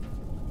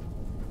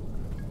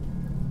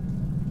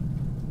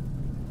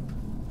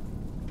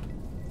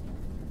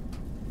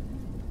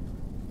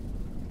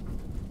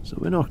 So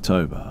in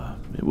October,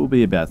 it will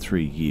be about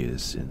 3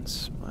 years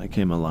since I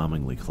came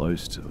alarmingly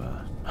close to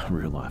a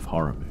real-life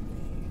horror movie.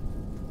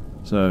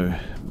 So,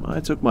 I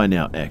took my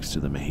now ex to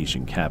the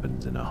Mahisham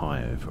cabins in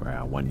Ohio for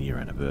our 1-year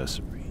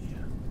anniversary.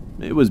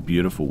 It was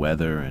beautiful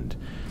weather, and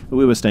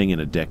we were staying in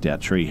a decked-out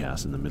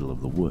treehouse in the middle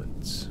of the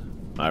woods.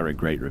 I read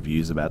great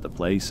reviews about the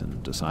place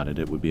and decided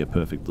it would be a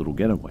perfect little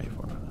getaway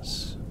for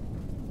us.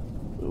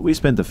 We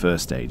spent the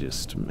first day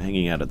just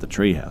hanging out at the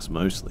treehouse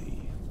mostly.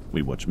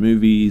 We watched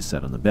movies,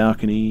 sat on the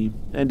balcony,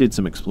 and did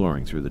some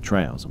exploring through the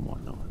trails and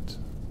whatnot.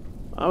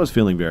 I was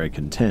feeling very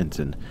content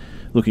and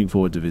looking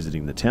forward to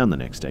visiting the town the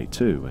next day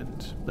too,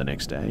 and the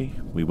next day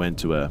we went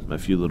to a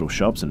few little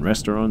shops and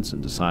restaurants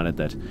and decided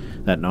that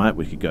that night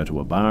we could go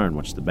to a bar and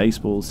watch the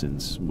baseball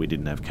since we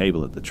didn't have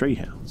cable at the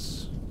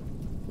treehouse.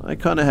 I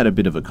kinda had a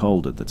bit of a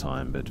cold at the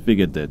time, but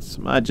figured that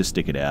I'd just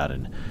stick it out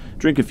and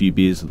drink a few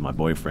beers with my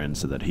boyfriend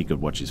so that he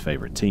could watch his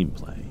favourite team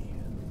play.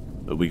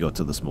 We got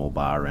to the small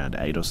bar around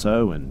 8 or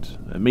so, and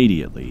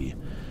immediately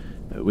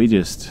we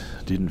just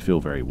didn't feel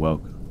very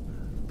welcome.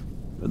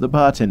 The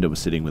bartender was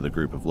sitting with a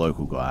group of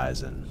local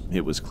guys, and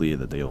it was clear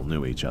that they all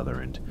knew each other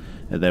and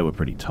they were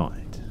pretty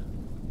tight.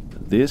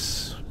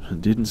 This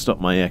didn't stop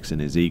my ex in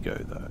his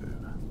ego,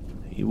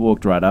 though. He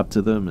walked right up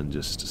to them and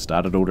just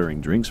started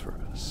ordering drinks for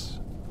us.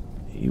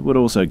 He would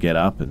also get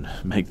up and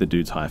make the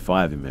dudes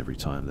high-five him every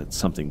time that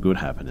something good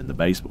happened in the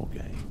baseball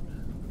game.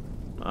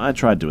 I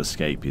tried to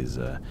escape his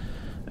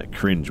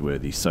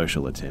cringe-worthy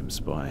social attempts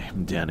by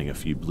downing a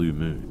few blue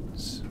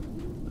moons.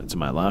 To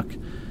my luck,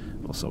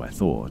 or so I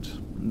thought,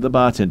 the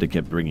bartender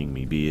kept bringing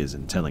me beers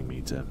and telling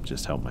me to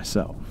just help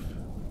myself.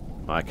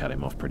 I cut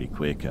him off pretty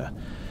quick.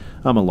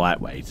 I'm a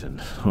lightweight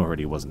and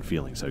already wasn't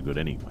feeling so good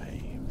anyway.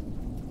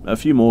 A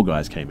few more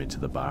guys came into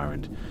the bar,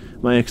 and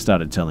my ex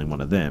started telling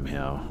one of them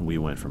how we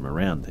weren't from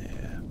around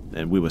there,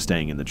 and we were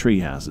staying in the tree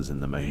houses in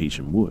the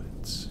Mahisham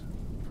woods.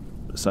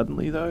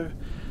 Suddenly, though,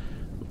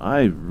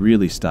 I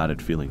really started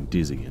feeling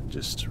dizzy and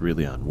just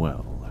really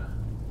unwell.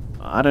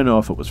 I don't know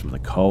if it was from the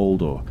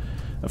cold or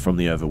from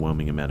the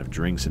overwhelming amount of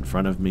drinks in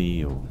front of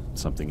me or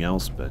something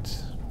else,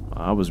 but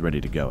I was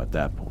ready to go at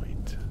that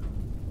point.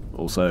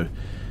 Also,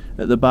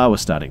 the bar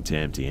was starting to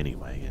empty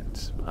anyway,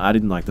 and I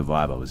didn't like the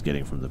vibe I was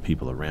getting from the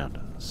people around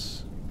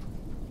us.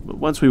 But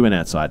once we went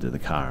outside to the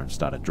car and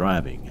started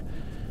driving,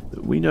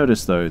 we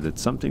noticed though that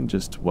something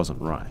just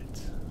wasn't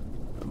right.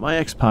 My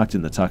ex parked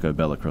in the Taco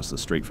Bell across the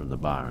street from the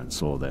bar and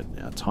saw that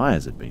our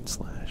tyres had been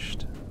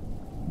slashed.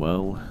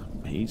 Well,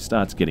 he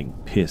starts getting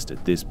pissed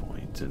at this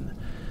point, and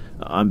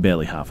I'm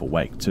barely half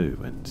awake too,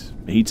 and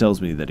he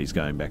tells me that he's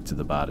going back to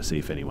the bar to see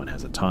if anyone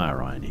has a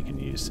tyre iron he can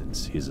use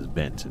since his is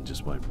bent and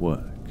just won't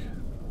work.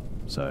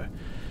 So,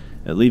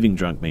 leaving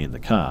drunk me in the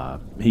car,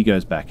 he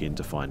goes back in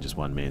to find just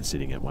one man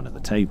sitting at one of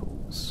the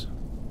tables.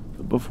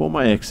 Before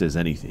my ex says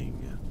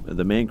anything,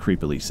 the man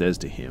creepily says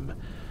to him,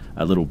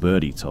 "A little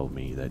birdie told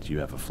me that you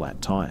have a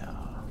flat tyre."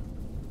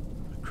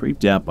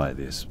 Creeped out by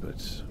this,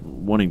 but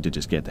wanting to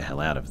just get the hell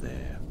out of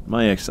there,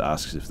 my ex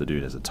asks if the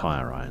dude has a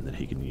tyre iron that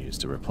he can use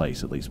to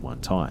replace at least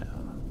one tyre.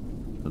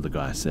 The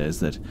guy says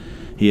that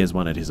he has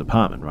one at his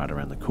apartment right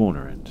around the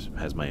corner and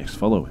has my ex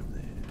follow him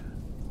there.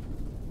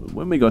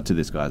 When we got to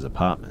this guy's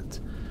apartment,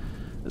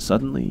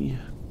 suddenly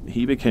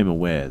he became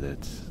aware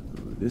that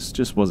this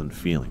just wasn't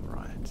feeling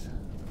right.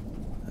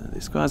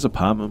 This guy's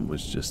apartment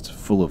was just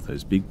full of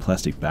those big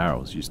plastic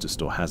barrels used to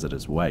store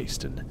hazardous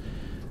waste, and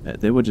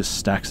there were just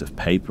stacks of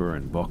paper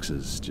and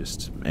boxes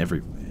just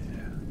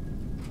everywhere.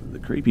 The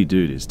creepy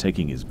dude is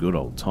taking his good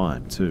old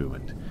time too,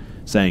 and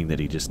saying that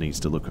he just needs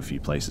to look a few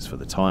places for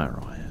the tyre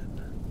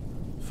iron.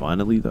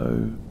 Finally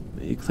though,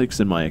 it clicks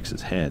in my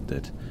ex's head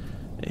that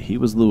he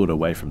was lured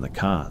away from the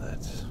car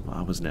that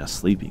I was now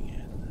sleeping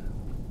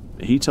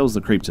in. He tells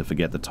the creep to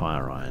forget the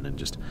tyre iron and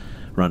just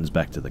runs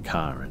back to the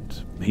car,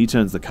 and he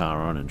turns the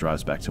car on and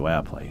drives back to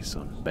our place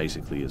on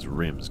basically his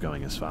rims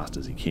going as fast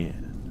as he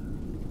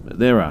can.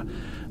 There are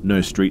no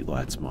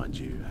streetlights, mind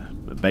you,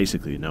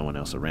 basically no one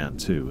else around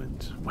too,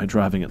 and we're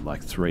driving at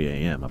like 3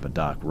 AM up a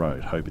dark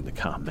road hoping the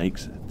car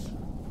makes it.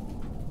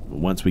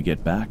 Once we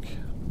get back,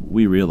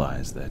 we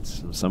realize that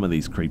some of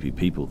these creepy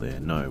people there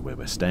know where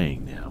we're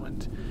staying now,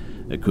 and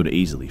it could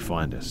easily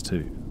find us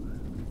too.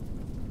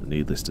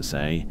 Needless to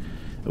say,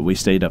 we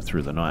stayed up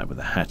through the night with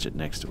a hatchet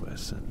next to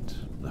us, and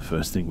the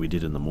first thing we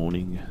did in the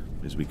morning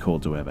is we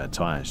called to have our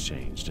tyres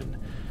changed, and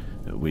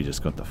we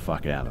just got the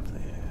fuck out of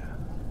there.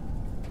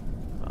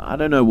 I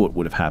don't know what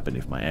would have happened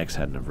if my ex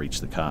hadn't have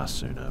reached the car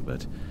sooner,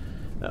 but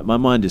my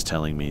mind is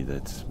telling me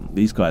that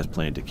these guys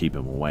planned to keep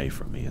him away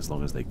from me as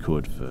long as they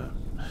could for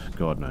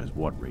God knows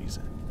what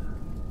reason.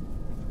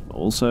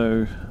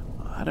 Also,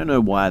 I don't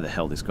know why the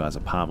hell this guy's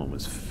apartment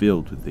was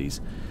filled with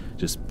these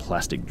just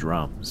plastic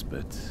drums,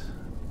 but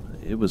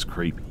it was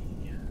creepy.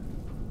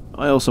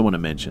 I also want to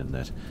mention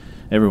that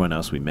everyone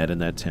else we met in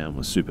that town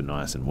was super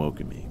nice and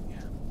welcoming,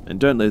 and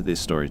don't let this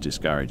story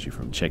discourage you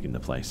from checking the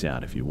place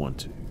out if you want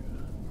to.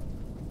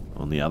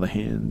 On the other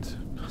hand,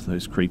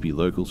 those creepy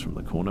locals from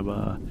the corner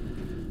bar,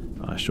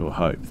 I sure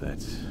hope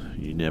that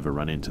you never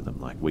run into them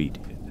like we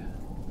did.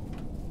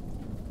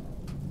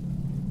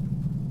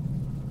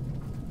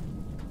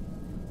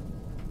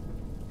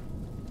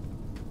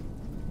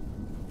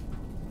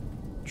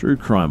 True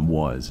crime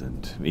was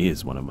and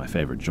is one of my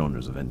favorite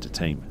genres of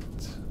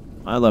entertainment.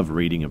 I love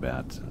reading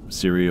about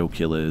serial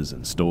killers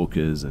and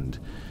stalkers and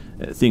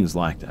things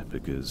like that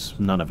because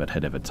none of it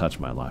had ever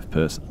touched my life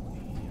personally.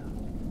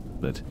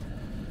 But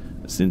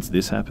since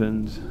this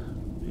happened,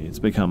 it's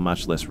become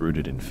much less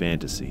rooted in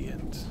fantasy,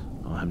 and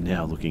I'm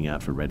now looking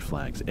out for red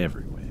flags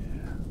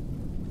everywhere.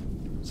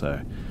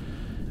 So,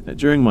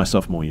 during my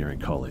sophomore year in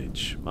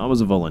college, I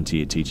was a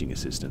volunteer teaching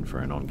assistant for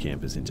an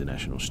on-campus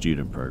international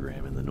student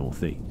program in the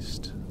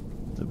Northeast.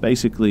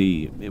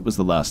 Basically, it was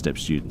the last step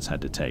students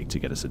had to take to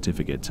get a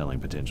certificate telling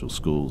potential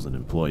schools and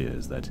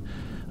employers that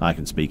I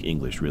can speak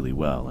English really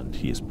well, and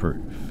here's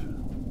proof.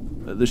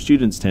 The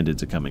students tended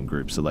to come in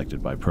groups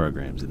selected by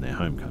programs in their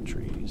home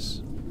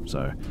countries.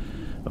 So,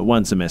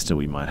 one semester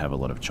we might have a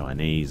lot of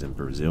Chinese and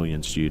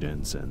Brazilian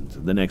students, and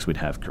the next we'd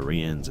have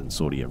Koreans and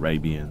Saudi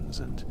Arabians,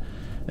 and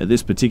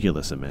this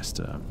particular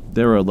semester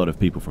there were a lot of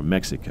people from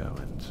Mexico,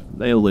 and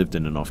they all lived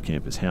in an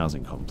off-campus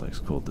housing complex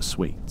called the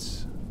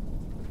Suites.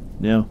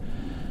 Now,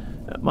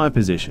 my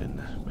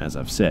position, as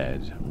I've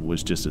said,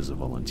 was just as a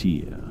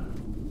volunteer.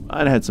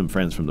 I'd had some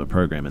friends from the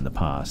program in the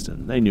past,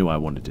 and they knew I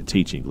wanted to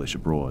teach English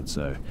abroad,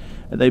 so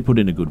they put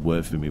in a good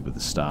word for me with the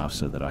staff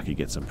so that I could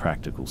get some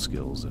practical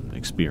skills and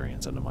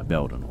experience under my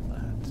belt and all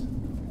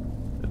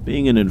that.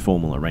 Being an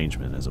informal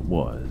arrangement as it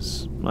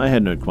was, I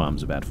had no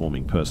qualms about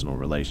forming personal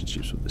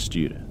relationships with the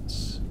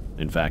students.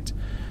 In fact,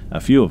 a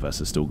few of us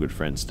are still good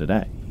friends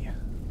today.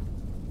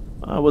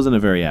 I wasn't a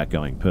very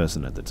outgoing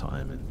person at the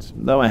time, and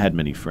though I had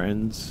many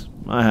friends,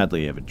 I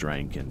hardly ever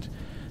drank, and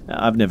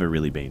I've never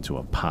really been to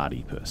a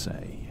party per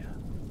se.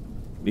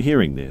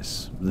 Hearing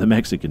this, the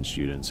Mexican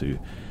students, who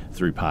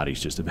threw parties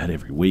just about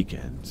every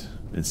weekend,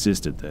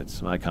 insisted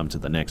that I come to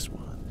the next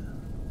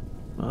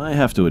one. I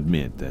have to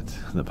admit that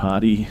the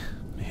party,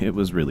 it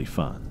was really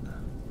fun.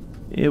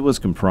 It was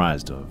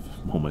comprised of,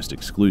 almost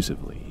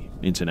exclusively,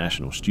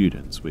 international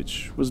students,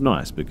 which was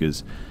nice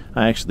because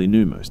I actually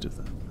knew most of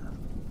them.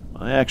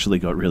 I actually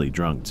got really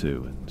drunk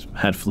too, and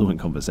had fluent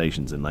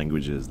conversations in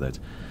languages that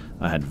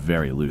I had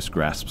very loose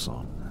grasps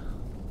on.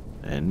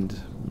 And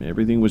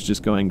everything was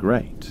just going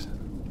great,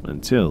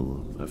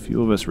 until a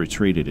few of us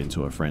retreated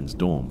into a friend's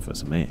dorm for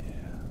some air.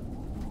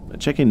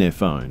 Checking their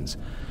phones,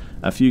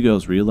 a few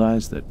girls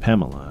realized that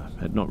Pamela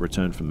had not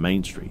returned from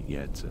Main Street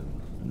yet,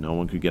 and no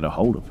one could get a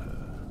hold of her.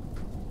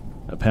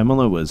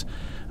 Pamela was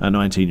a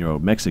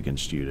 19-year-old Mexican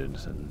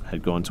student and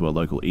had gone to a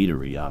local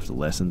eatery after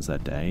lessons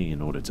that day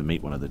in order to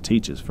meet one of the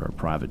teachers for a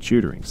private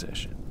tutoring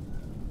session.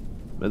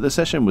 But the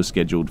session was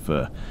scheduled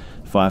for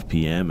 5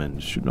 p.m.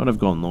 and should not have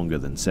gone longer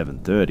than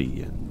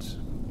 7:30,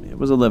 and it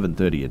was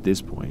 11:30 at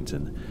this point,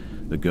 and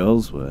the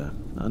girls were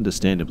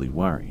understandably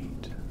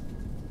worried.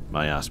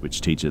 I asked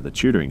which teacher the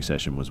tutoring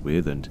session was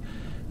with, and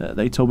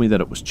they told me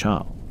that it was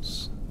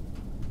Charles.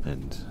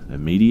 And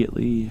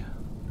immediately,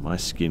 my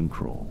skin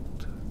crawled.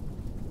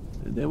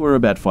 There were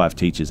about 5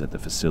 teachers at the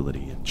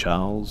facility, and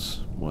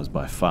Charles was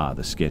by far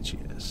the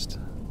sketchiest.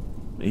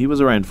 He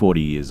was around 40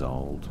 years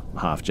old,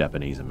 half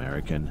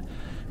Japanese-American,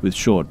 with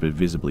short but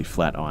visibly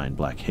flat-ironed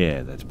black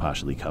hair that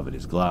partially covered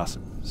his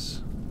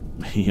glasses.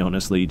 He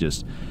honestly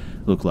just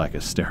looked like a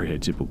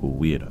stereotypical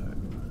weirdo.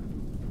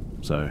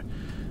 So,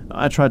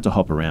 I tried to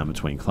hop around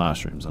between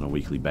classrooms on a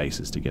weekly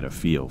basis to get a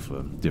feel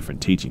for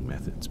different teaching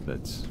methods,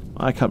 but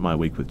I cut my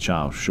week with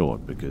Charles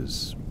short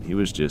because he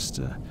was just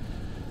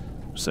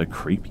so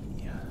creepy.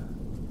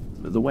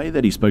 The way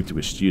that he spoke to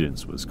his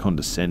students was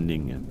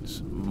condescending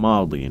and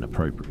mildly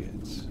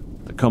inappropriate,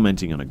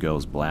 commenting on a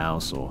girl's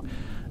blouse or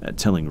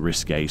telling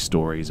risque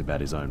stories about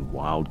his own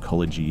wild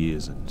college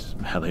years and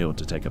how they ought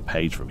to take a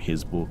page from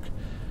his book.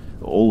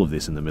 All of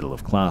this in the middle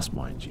of class,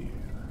 mind you.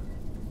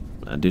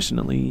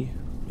 Additionally,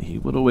 he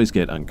would always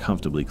get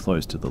uncomfortably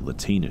close to the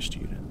Latina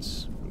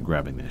students,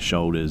 grabbing their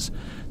shoulders,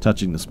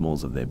 touching the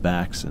smalls of their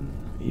backs, and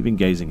even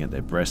gazing at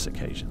their breasts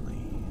occasionally.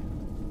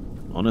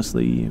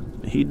 Honestly,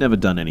 he'd never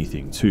done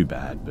anything too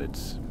bad,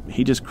 but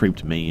he just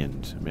creeped me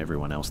and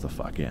everyone else the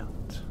fuck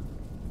out.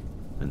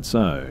 And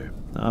so,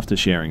 after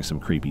sharing some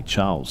creepy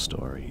Charles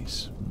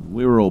stories,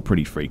 we were all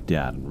pretty freaked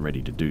out and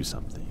ready to do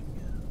something.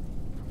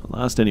 The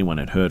last anyone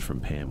had heard from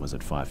Pam was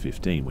at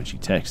 5:15 when she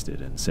texted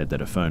and said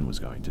that her phone was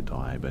going to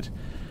die, but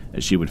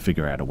she would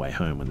figure out a way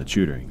home when the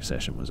tutoring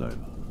session was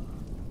over.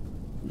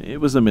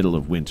 It was the middle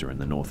of winter in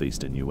the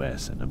northeastern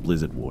US, and a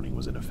blizzard warning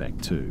was in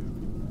effect too.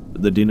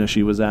 The dinner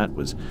she was at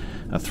was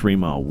a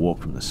 3-mile walk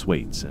from the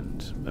Suites,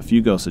 and a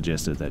few girls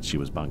suggested that she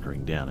was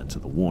bunkering down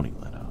until the warning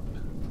let up.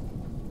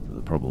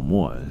 The problem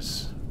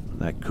was,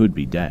 that could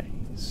be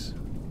days.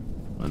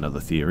 Another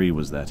theory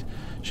was that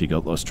she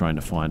got lost trying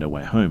to find her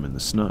way home in the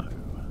snow.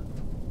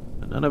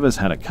 None of us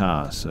had a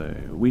car, so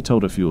we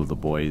told a few of the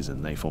boys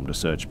and they formed a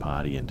search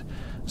party and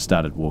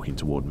started walking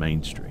toward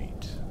Main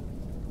Street.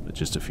 But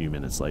just a few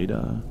minutes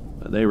later,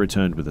 they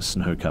returned with a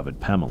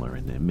snow-covered Pamela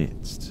in their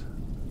midst.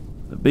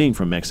 Being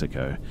from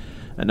Mexico,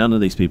 none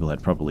of these people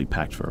had properly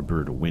packed for a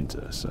brutal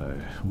winter, so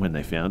when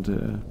they found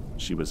her,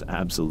 she was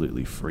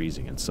absolutely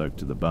freezing and soaked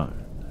to the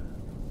bone.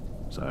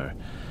 So,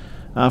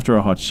 after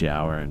a hot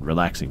shower and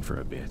relaxing for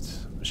a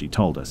bit, she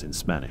told us in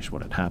Spanish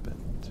what had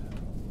happened.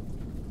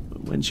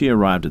 When she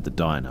arrived at the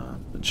diner,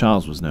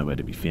 Charles was nowhere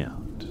to be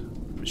found.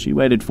 She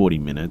waited 40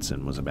 minutes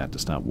and was about to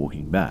start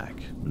walking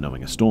back,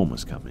 knowing a storm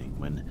was coming,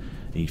 when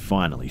he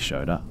finally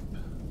showed up.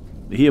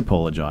 He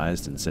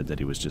apologized and said that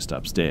he was just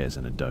upstairs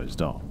and had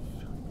dozed off.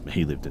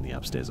 He lived in the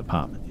upstairs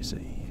apartment, you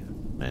see,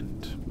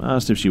 and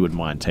asked if she would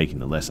mind taking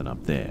the lesson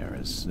up there,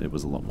 as it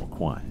was a lot more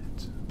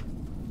quiet.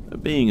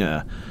 Being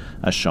a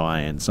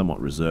shy and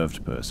somewhat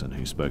reserved person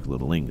who spoke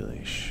little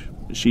English,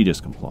 she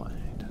just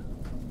complied.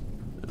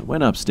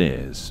 When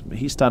upstairs,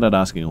 he started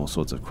asking all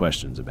sorts of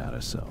questions about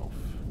herself.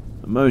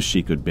 Most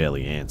she could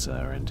barely answer,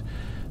 and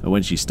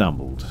when she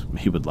stumbled,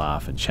 he would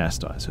laugh and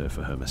chastise her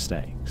for her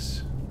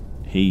mistakes.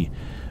 He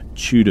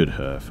tutored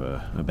her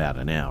for about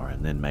an hour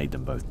and then made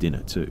them both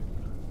dinner too.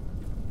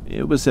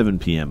 It was 7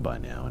 p.m. by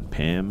now, and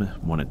Pam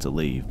wanted to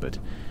leave, but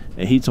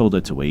he told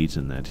her to eat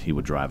and that he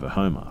would drive her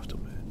home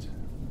afterward.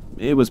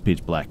 It was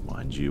pitch black,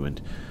 mind you,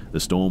 and the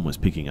storm was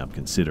picking up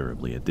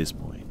considerably at this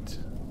point.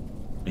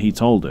 He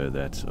told her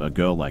that a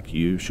girl like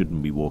you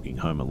shouldn't be walking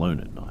home alone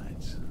at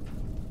night.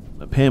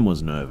 Pam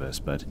was nervous,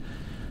 but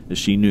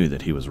she knew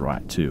that he was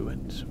right too,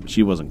 and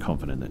she wasn't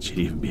confident that she'd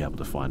even be able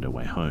to find her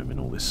way home in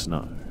all this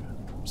snow.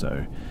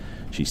 So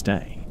she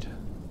stayed.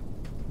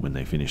 When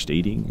they finished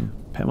eating,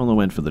 Pamela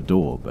went for the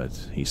door,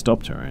 but he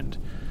stopped her and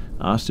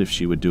asked if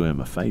she would do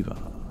him a favor.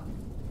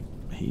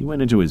 He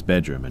went into his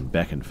bedroom and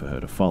beckoned for her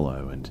to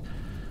follow, and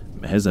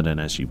hesitant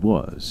as she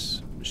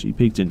was, she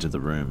peeked into the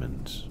room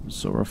and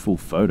saw a full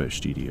photo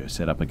studio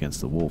set up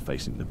against the wall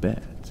facing the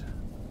bed.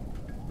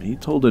 He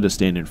told her to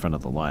stand in front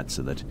of the light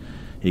so that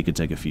he could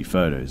take a few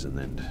photos and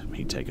then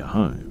he'd take her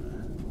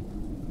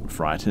home.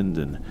 Frightened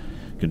and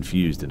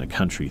confused in a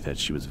country that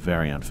she was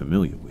very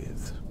unfamiliar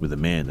with a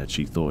man that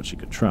she thought she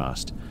could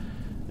trust,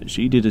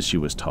 she did as she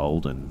was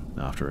told, and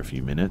after a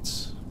few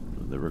minutes,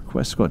 the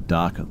request got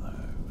darker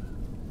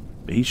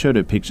though. He showed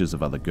her pictures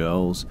of other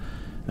girls,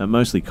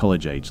 mostly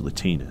college-age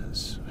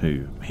Latinas,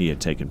 who he had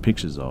taken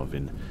pictures of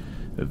in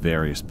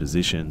various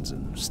positions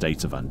and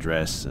states of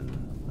undress,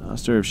 and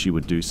asked her if she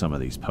would do some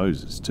of these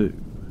poses too.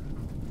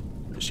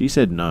 She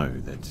said no,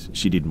 that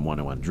she didn't want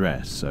to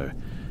undress, so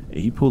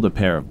he pulled a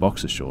pair of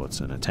boxer shorts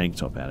and a tank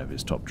top out of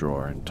his top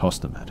drawer and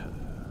tossed them at her.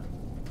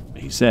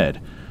 He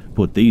said,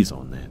 "Put these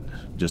on then,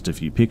 just a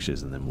few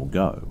pictures and then we'll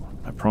go,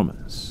 I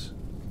promise."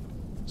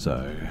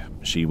 So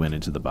she went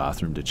into the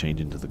bathroom to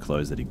change into the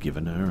clothes that he'd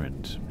given her,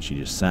 and she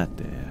just sat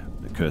there,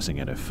 cursing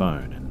at her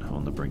phone and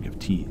on the brink of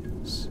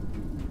tears.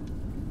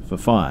 For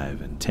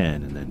 5 and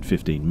 10 and then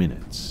 15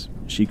 minutes,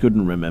 she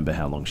couldn't remember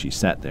how long she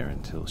sat there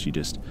until she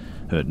just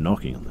heard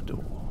knocking on the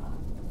door.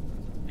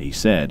 He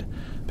said,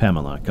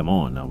 "Pamela, come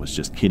on, I was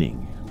just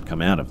kidding.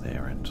 Come out of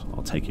there and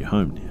I'll take you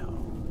home now."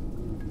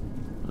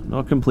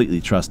 Not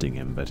completely trusting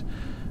him, but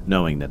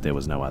knowing that there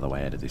was no other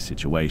way out of this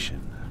situation,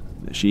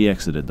 she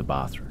exited the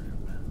bathroom.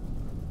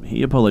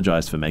 He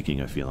apologized for making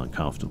her feel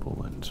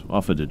uncomfortable and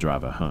offered to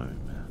drive her home,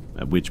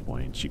 at which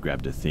point she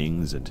grabbed her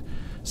things and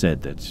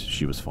said that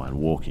she was fine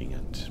walking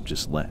and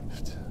just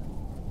left.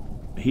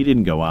 He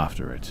didn't go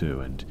after her too,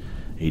 and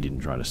he didn't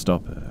try to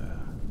stop her.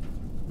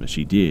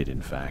 She did,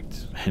 in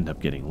fact, end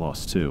up getting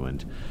lost too,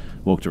 and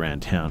walked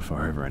around town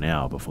for over an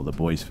hour before the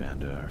boys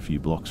found her a few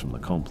blocks from the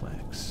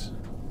complex.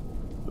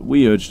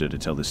 We urged her to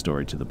tell this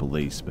story to the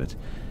police, but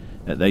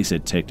they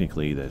said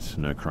technically that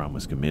no crime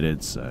was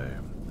committed, so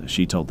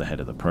she told the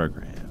head of the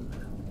program.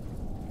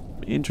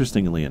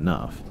 Interestingly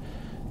enough,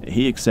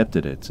 he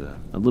accepted it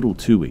a little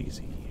too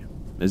easy,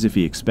 as if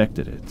he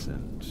expected it,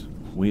 and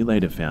we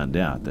later found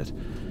out that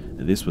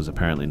this was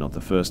apparently not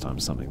the first time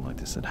something like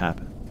this had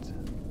happened.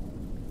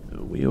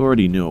 We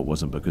already knew it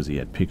wasn't because he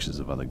had pictures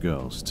of other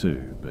girls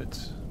too,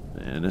 but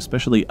an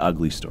especially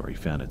ugly story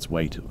found its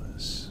way to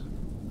us.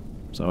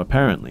 So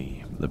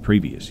apparently, the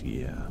previous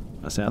year,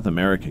 a South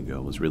American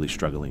girl was really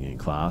struggling in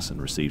class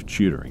and received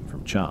tutoring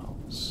from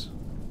Charles.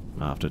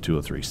 After 2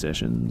 or 3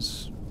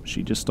 sessions,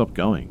 she just stopped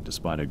going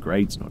despite her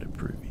grades not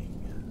improving.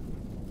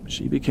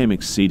 She became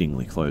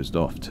exceedingly closed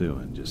off too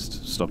and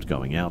just stopped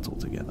going out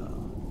altogether,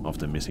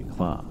 often missing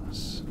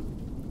class.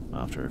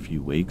 After a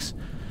few weeks,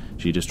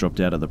 she just dropped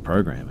out of the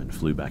program and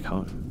flew back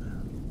home.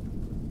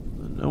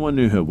 No one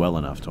knew her well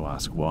enough to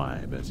ask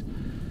why, but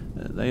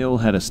they all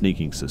had a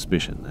sneaking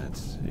suspicion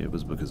that it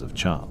was because of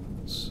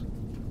Charles.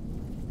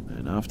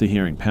 And after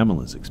hearing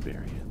Pamela's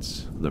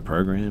experience, the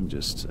program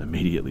just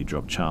immediately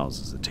dropped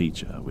Charles as a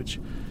teacher, which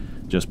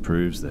just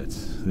proves that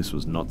this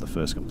was not the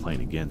first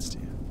complaint against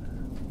him.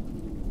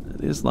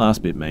 This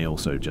last bit may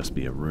also just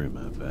be a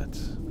rumor, but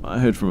I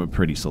heard from a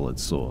pretty solid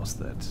source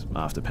that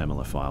after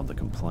Pamela filed the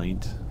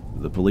complaint,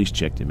 the police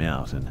checked him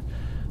out, and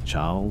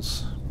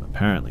Charles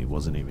apparently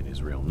wasn't even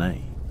his real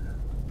name.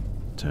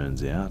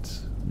 Turns out,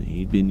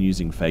 he'd been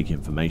using fake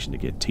information to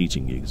get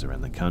teaching gigs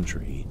around the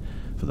country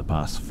for the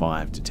past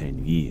 5 to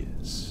 10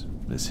 years,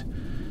 as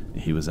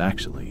he was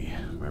actually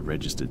a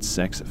registered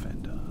sex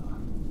offender.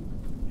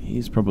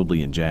 He's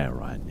probably in jail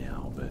right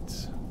now,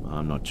 but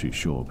I'm not too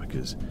sure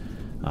because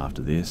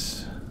after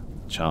this,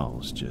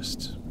 Charles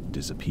just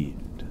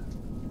disappeared.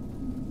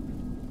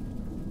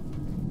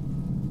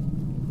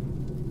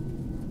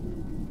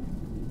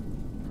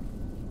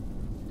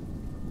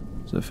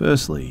 So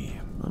firstly,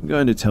 I'm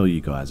going to tell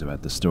you guys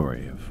about the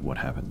story of what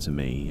happened to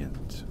me,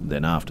 and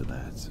then after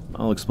that,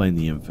 I'll explain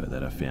the info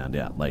that I found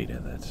out later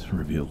that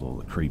revealed all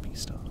the creepy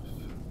stuff.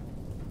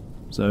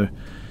 So,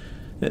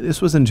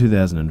 this was in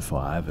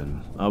 2005,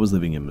 and I was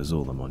living in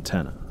Missoula,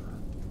 Montana.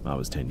 I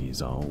was 10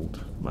 years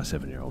old, my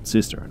 7-year-old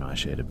sister and I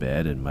shared a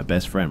bed, and my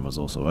best friend was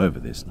also over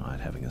this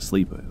night having a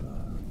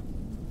sleepover.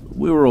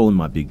 We were all in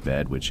my big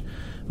bed, which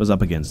was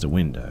up against a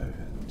window,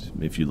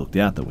 and if you looked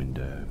out the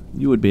window,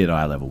 you would be at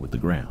eye level with the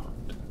ground.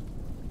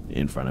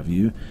 In front of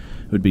you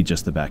would be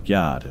just the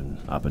backyard, and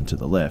up and to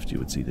the left you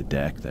would see the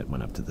deck that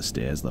went up to the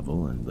stairs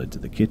level and led to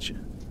the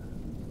kitchen.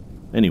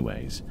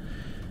 Anyways,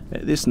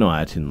 this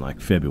night in like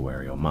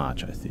February or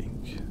March, I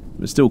think, it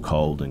was still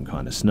cold and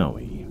kind of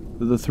snowy.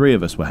 The three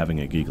of us were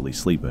having a giggly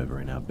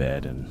sleepover in our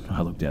bed, and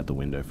I looked out the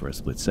window for a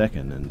split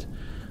second and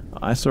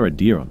I saw a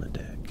deer on the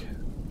deck.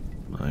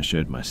 I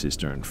showed my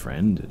sister and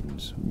friend,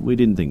 and we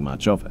didn't think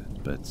much of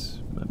it, but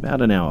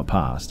about an hour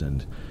passed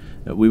and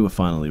we were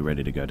finally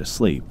ready to go to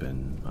sleep,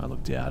 and I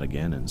looked out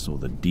again and saw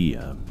the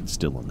deer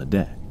still on the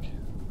deck.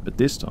 But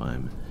this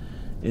time,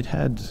 it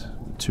had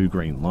 2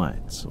 green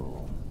lights,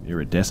 or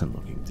iridescent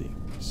looking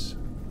things.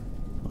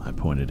 I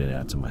pointed it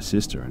out to my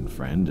sister and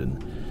friend,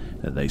 and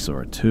they saw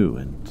it too,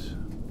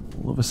 and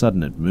all of a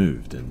sudden it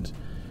moved, and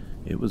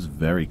it was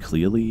very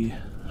clearly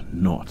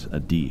not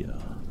a deer.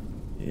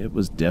 It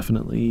was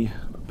definitely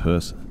a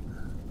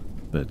person,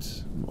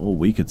 but all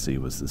we could see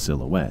was the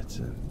silhouette,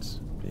 and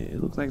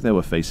it looked like they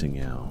were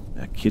facing our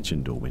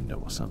kitchen door window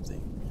or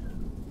something.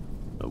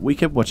 We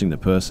kept watching the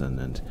person,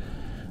 and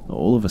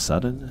all of a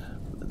sudden,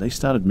 they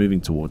started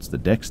moving towards the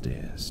deck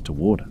stairs,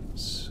 toward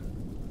us.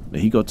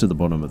 He got to the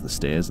bottom of the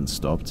stairs and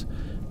stopped,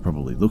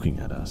 probably looking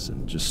at us,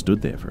 and just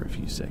stood there for a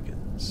few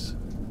seconds.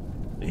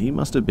 He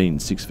must have been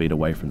 6 feet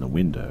away from the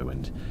window,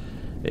 and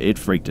it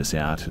freaked us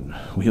out, and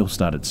we all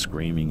started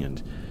screaming,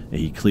 and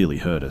he clearly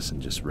heard us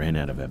and just ran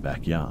out of our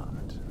backyard.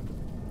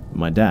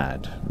 My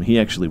dad, he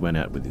actually went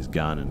out with his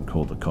gun and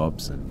called the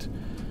cops, and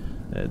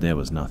there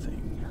was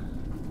nothing.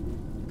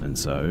 And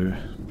so,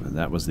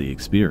 that was the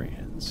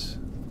experience.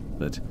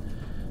 But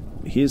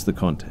here's the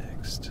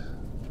context.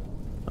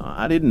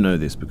 I didn't know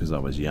this because I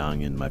was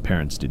young and my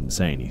parents didn't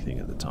say anything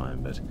at the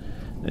time, but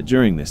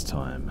during this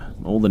time,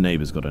 all the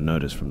neighbors got a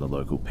notice from the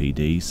local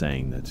PD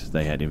saying that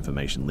they had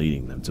information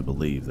leading them to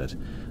believe that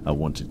a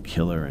wanted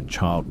killer and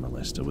child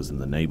molester was in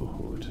the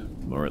neighborhood,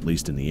 or at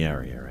least in the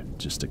area, and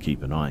just to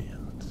keep an eye out.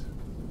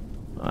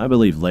 I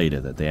believe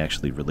later that they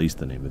actually released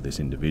the name of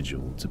this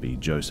individual to be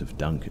Joseph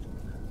Duncan.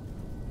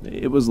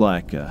 It was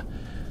like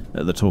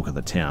the talk of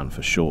the town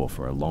for sure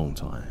for a long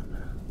time.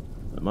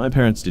 My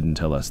parents didn't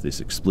tell us this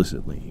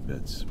explicitly,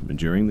 but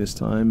during this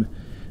time,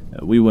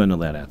 we weren't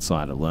allowed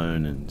outside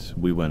alone, and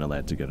we weren't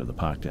allowed to go to the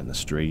park down the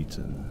street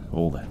and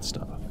all that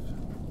stuff.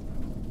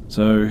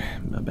 So,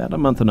 about a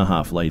month and a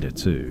half later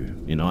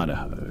too, in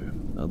Idaho,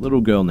 a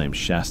little girl named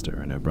Shasta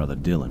and her brother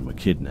Dylan were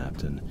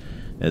kidnapped, and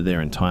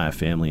their entire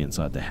family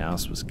inside the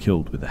house was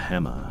killed with a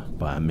hammer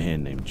by a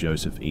man named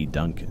Joseph E.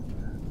 Duncan.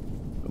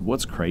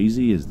 What's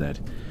crazy is that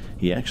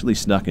he actually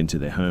snuck into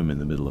their home in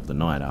the middle of the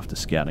night after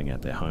scouting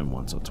out their home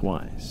once or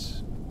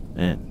twice.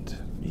 And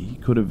he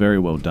could have very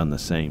well done the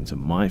same to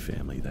my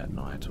family that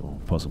night, or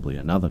possibly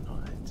another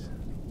night.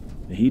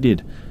 He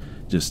did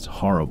just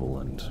horrible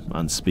and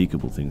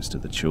unspeakable things to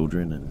the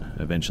children, and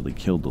eventually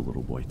killed the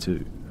little boy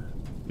too.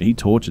 He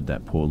tortured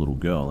that poor little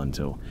girl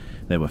until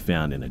they were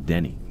found in a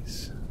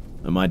Denny's.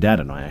 And my dad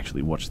and I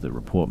actually watched the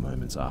report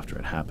moments after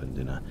it happened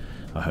in a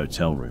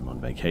hotel room on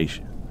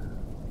vacation.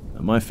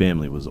 My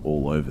family was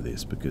all over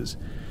this because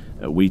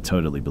we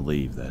totally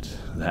believed that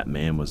that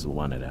man was the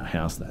one at our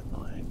house that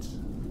night.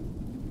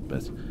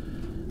 But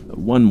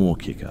one more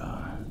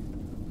kicker.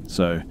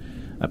 So,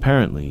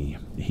 apparently,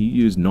 he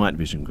used night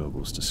vision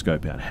goggles to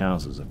scope out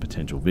houses of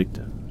potential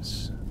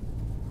victims.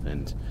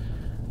 And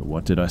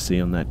what did I see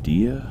on that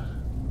deer?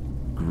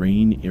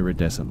 Green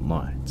iridescent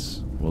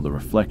lights, or the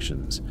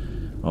reflections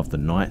of the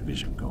night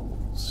vision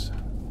goggles.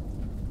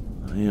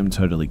 I am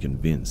totally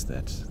convinced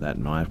that that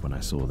night when I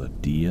saw the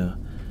deer,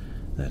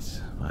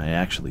 that I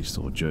actually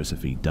saw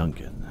Joseph E.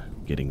 Duncan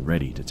getting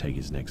ready to take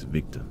his next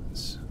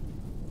victims.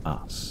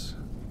 Us.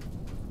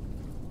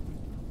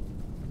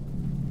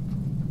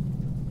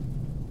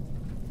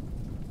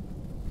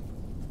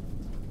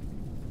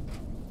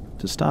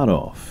 To start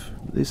off,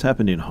 this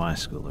happened in high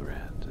school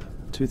around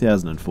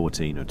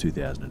 2014 or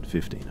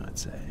 2015, I'd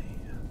say.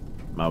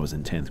 I was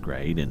in 10th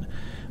grade, and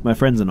my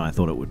friends and I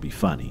thought it would be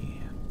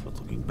funny. But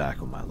looking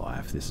back on my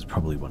life, this is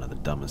probably one of the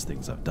dumbest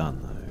things I've done,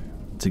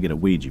 though, to get a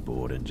Ouija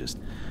board and just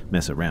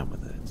mess around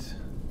with it.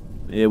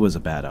 It was a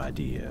bad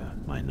idea,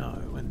 I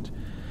know, and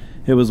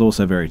it was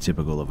also very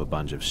typical of a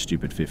bunch of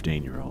stupid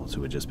 15-year-olds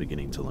who were just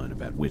beginning to learn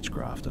about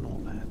witchcraft and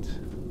all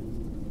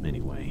that.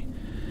 Anyway,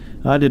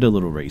 I did a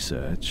little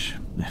research,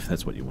 if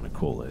that's what you want to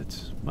call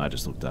it. I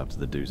just looked up to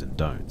the do's and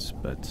don'ts,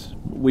 but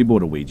we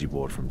bought a Ouija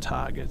board from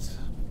Target.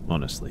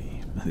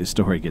 Honestly, this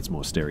story gets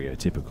more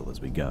stereotypical as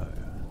we go,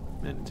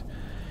 and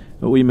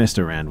we messed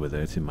around with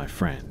it in my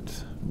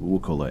friend, we'll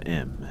call her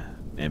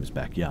M's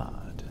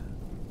backyard.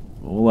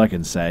 All I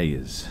can say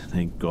is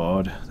thank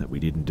God that we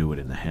didn't do it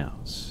in the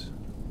house.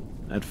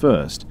 At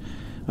first,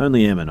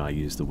 only Em and I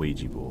used the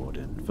Ouija board,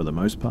 and for the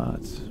most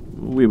part,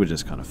 we were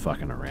just kind of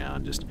fucking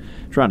around, just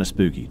trying to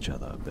spook each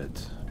other,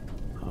 but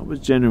I was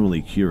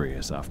genuinely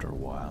curious after a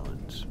while,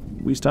 and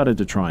we started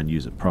to try and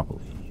use it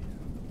properly.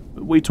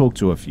 We talked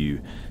to a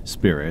few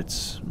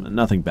spirits,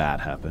 nothing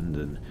bad happened,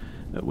 and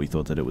we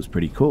thought that it was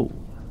pretty cool.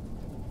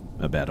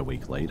 About a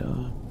week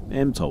later,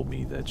 Em told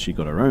me that she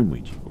got her own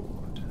Ouija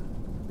board.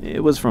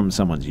 It was from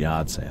someone's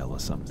yard sale or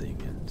something,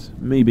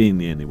 and me being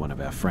the only one of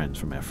our friends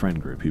from our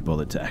friend group who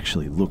bothered to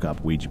actually look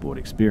up Ouija board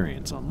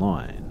experience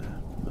online,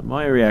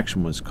 my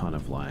reaction was kind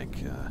of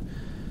like,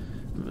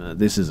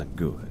 this isn't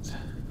good.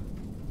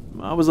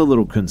 I was a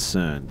little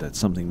concerned that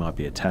something might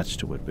be attached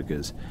to it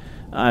because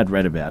I had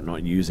read about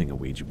not using a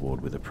Ouija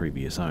board with a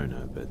previous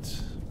owner,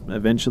 but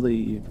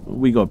eventually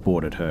we got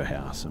bored at her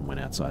house and went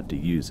outside to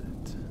use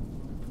it.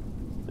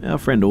 Our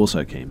friend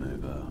also came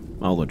over.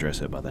 I'll address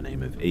her by the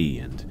name of E,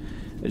 and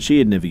she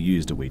had never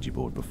used a Ouija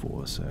board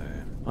before, so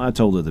I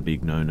told her the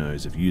big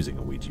no-nos of using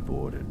a Ouija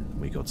board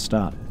and we got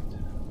started.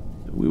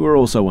 We were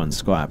also on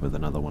Skype with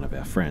another one of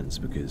our friends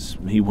because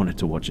he wanted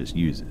to watch us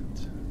use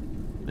it.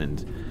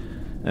 And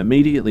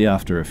immediately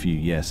after a few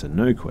yes and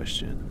no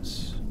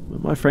questions,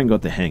 my friend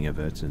got the hang of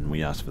it and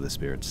we asked for the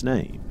spirit's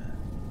name.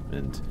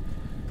 And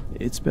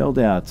it spelled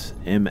out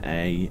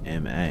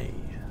M-A-M-A.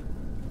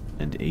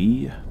 And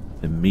E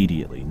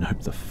immediately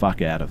noped the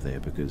fuck out of there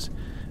because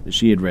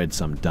she had read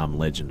some dumb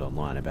legend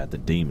online about the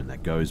demon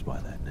that goes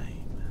by that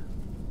name.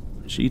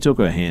 She took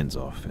her hands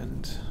off,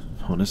 and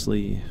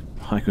honestly,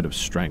 I could have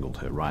strangled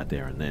her right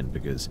there and then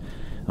because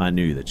I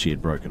knew that she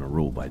had broken a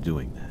rule by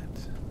doing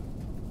that.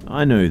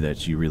 I know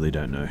that you really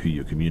don't know who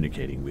you're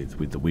communicating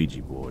with the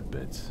Ouija board,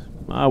 but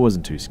I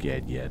wasn't too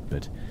scared yet,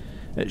 but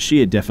she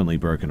had definitely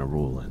broken a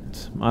rule,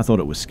 and I thought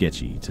it was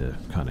sketchy to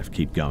kind of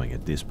keep going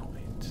at this point.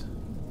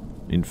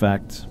 In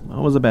fact, I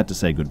was about to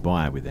say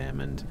goodbye with Em,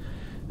 and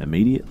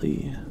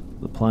immediately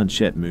the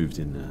planchette moved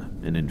in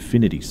an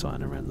infinity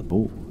sign around the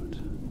board.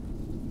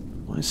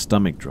 My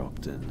stomach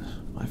dropped, and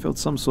I felt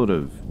some sort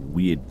of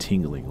weird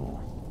tingling or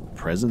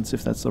presence,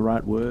 if that's the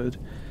right word,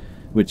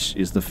 which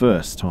is the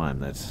first time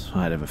that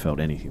I'd ever felt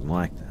anything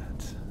like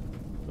that.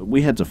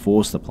 We had to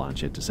force the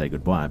planchette to say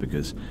goodbye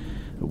because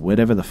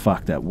whatever the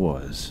fuck that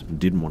was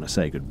didn't want to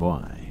say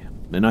goodbye,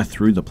 and I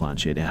threw the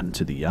planchette out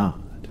into the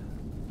yard.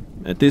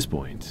 At this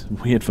point,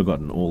 we had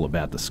forgotten all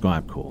about the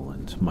Skype call,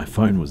 and my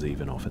phone was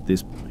even off at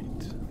this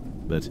point.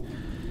 But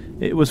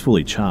it was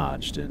fully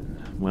charged,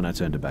 and when I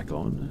turned it back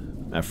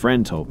on, a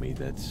friend told me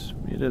that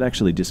it had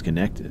actually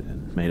disconnected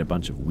and made a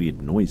bunch of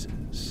weird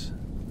noises.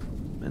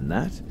 And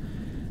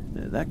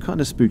that kind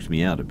of spooked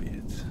me out a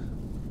bit.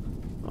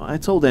 I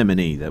told Em and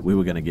E that we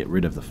were going to get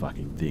rid of the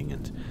fucking thing,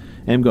 and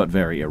Em got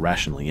very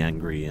irrationally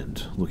angry,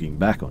 and looking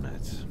back on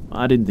it,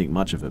 I didn't think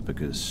much of it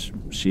because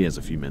she has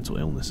a few mental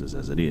illnesses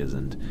as it is,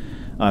 and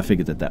I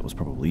figured that was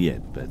probably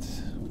it, but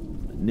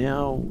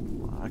now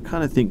I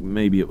kind of think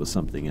maybe it was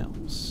something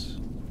else.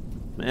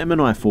 Em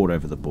and I fought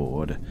over the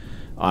board.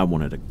 I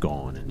wanted it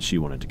gone and she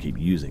wanted to keep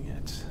using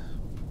it.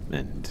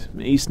 And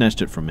he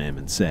snatched it from Em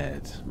and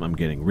said, "I'm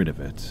getting rid of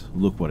it.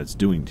 Look what it's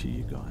doing to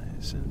you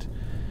guys."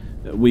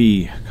 And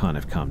we kind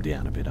of calmed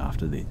down a bit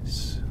after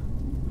this.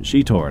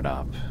 She tore it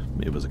up.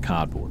 It was a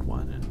cardboard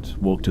one, and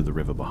walked to the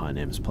river behind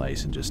Em's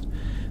place and just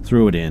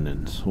threw it in,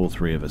 and all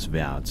three of us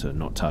vowed to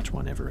not touch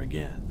one ever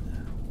again.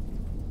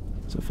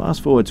 So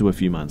fast forward to a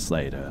few months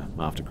later,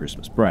 after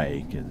Christmas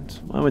break, and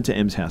I went to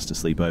Em's house to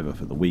sleep over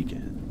for the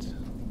weekend,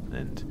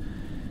 and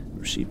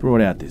she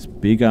brought out this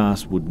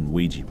big-ass wooden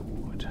Ouija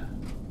board.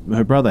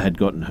 Her brother had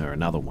gotten her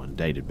another one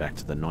dated back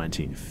to the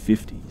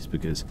 1950s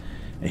because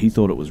he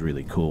thought it was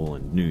really cool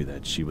and knew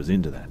that she was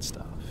into that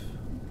stuff.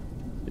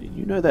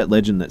 You know that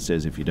legend that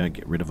says if you don't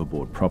get rid of a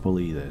board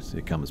properly that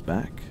it comes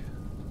back?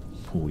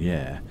 Well,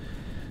 yeah,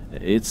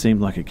 it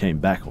seemed like it came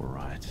back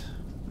alright,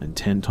 and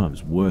 10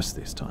 times worse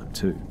this time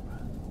too.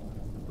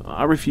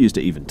 I refused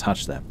to even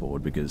touch that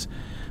board because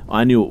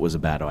I knew it was a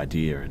bad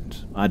idea, and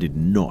I did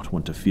not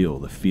want to feel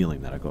the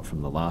feeling that I got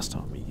from the last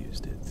time we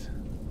used it.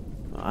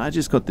 I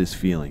just got this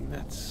feeling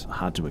that's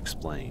hard to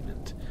explain,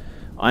 and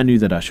I knew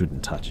that I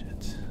shouldn't touch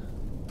it.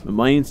 But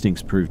my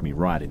instincts proved me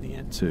right in the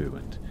end too,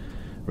 and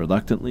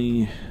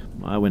reluctantly,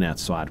 I went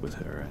outside with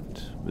her,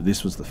 and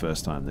this was the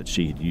first time that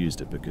she had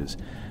used it because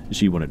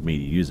she wanted me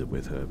to use it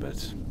with her,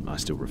 but I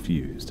still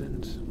refused,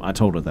 and I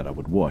told her that I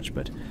would watch,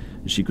 but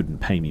she couldn't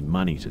pay me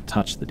money to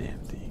touch the damn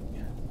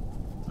thing.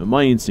 But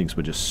my instincts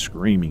were just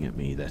screaming at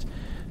me that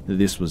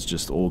this was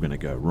just all going to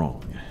go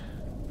wrong,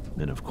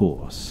 and of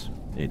course,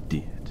 it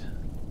did.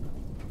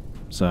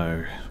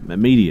 So,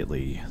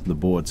 immediately, the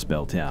board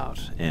spelt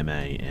out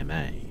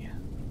M-A-M-A.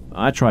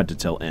 I tried to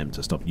tell Em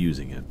to stop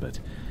using it, but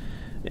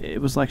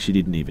it was like she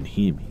didn't even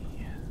hear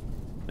me.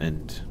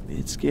 And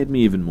it scared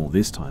me even more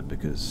this time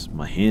because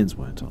my hands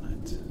weren't on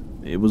it.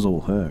 It was all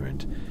her,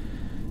 and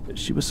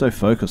she was so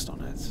focused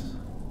on it,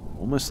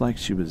 almost like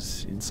she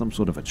was in some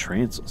sort of a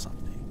trance or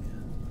something.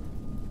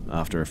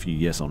 after a few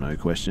yes or no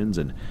questions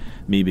and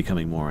me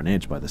becoming more on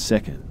edge by the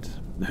second,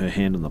 her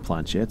hand on the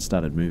planchette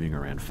started moving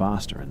around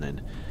faster, and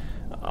then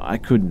I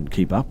couldn't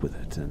keep up with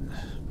it, and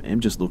Em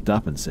just looked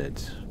up and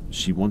said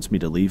she wants me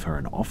to leave her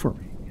an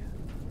offering.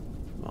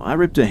 I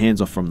ripped her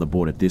hands off from the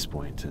board at this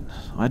point, and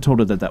I told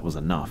her that that was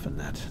enough and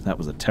that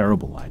was a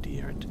terrible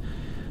idea, and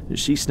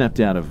she snapped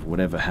out of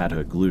whatever had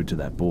her glued to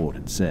that board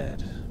and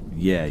said,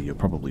 "Yeah, you're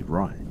probably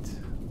right."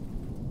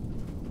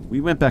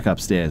 We went back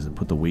upstairs and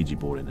put the Ouija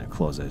board in her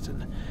closet,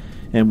 and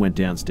Em went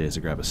downstairs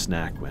to grab a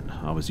snack when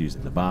I was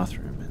using the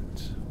bathroom,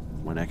 and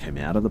when I came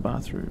out of the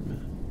bathroom,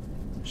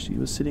 she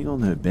was sitting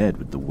on her bed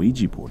with the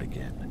Ouija board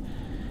again,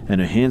 and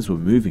her hands were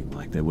moving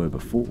like they were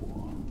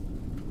before.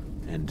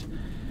 And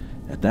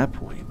at that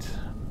point,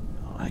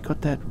 I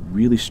got that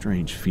really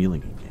strange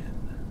feeling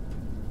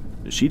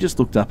again. She just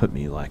looked up at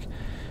me like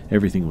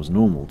everything was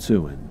normal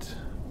too, and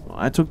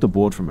I took the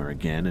board from her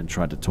again and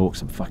tried to talk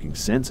some fucking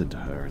sense into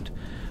her, and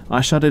I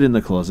shut it in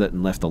the closet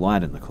and left the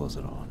light in the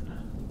closet on.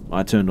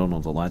 I turned on all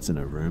the lights in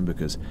her room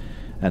because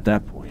at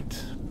that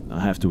point,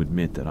 I have to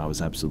admit that I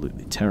was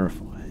absolutely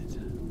terrified.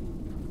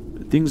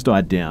 Things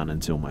died down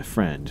until my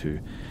friend, who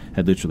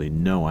had literally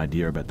no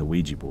idea about the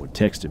Ouija board,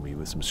 texted me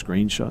with some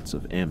screenshots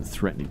of Em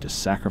threatening to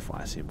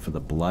sacrifice him for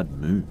the blood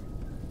moon.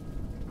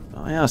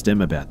 I asked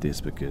Em about this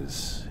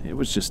because it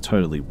was just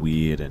totally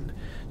weird and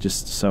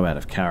just so out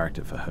of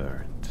character for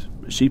her,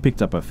 and she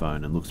picked up her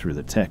phone and looked through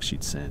the text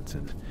she'd sent,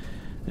 and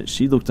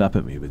she looked up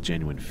at me with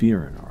genuine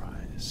fear in her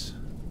eyes.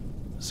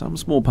 Some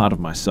small part of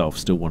myself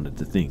still wanted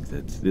to think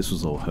that this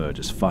was all her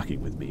just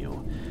fucking with me,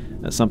 or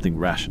something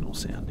rational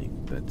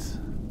sounding, but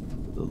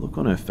the look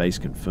on her face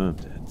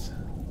confirmed it.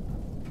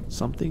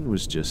 Something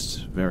was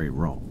just very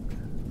wrong.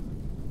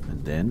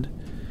 And then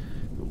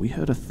we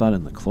heard a thud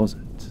in the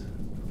closet.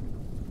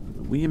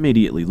 We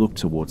immediately looked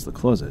towards the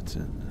closet,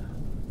 and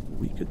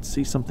we could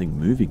see something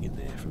moving in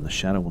there from the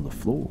shadow on the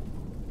floor.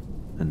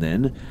 And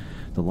then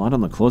the light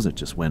on the closet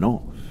just went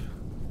off.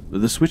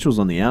 The switch was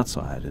on the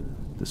outside, and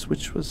the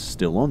switch was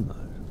still on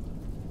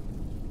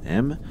though.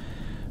 Em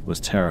was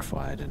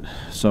terrified, and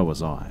so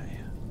was I.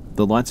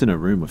 The lights in her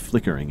room were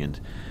flickering, and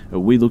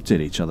we looked at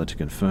each other to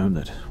confirm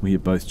that we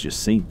had both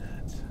just seen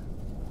that.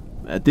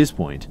 At this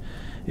point,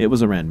 it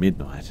was around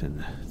midnight,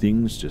 and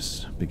things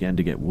just began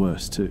to get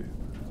worse too.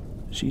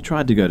 She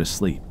tried to go to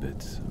sleep,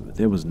 but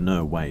there was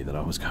no way that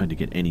I was going to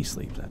get any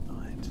sleep that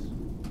night.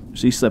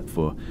 She slept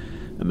for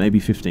maybe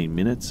 15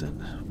 minutes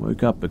and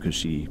woke up because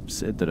she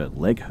said that her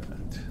leg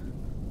hurt.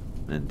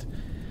 And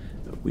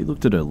we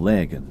looked at her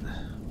leg, and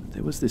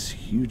there was this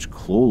huge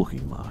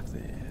claw-looking mark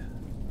there.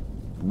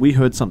 We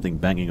heard something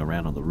banging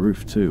around on the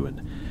roof too,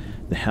 and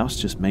the house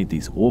just made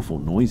these awful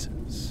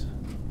noises.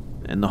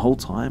 And the whole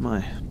time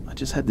I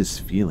just had this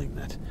feeling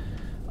that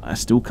I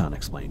still can't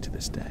explain to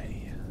this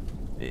day.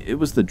 It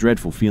was the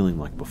dreadful feeling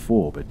like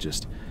before, but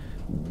just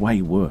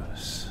way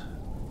worse.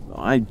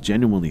 I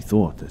genuinely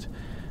thought that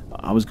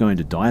I was going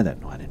to die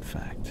that night, in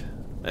fact,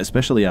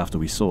 especially after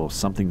we saw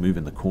something move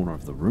in the corner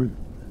of the room.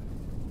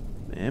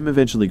 Em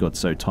eventually got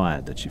so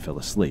tired that she fell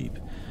asleep,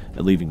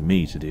 leaving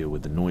me to deal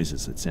with the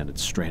noises that sounded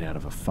straight out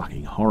of a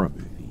fucking horror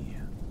movie.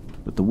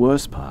 But the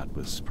worst part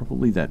was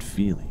probably that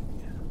feeling.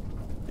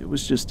 It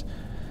was just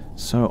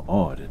so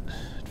odd, and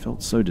it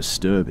felt so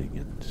disturbing,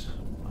 and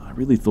I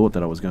really thought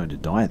that I was going to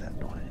die that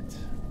night.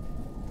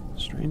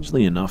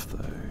 Strangely enough,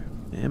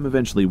 though, Em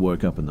eventually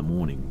woke up in the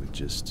morning with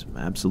just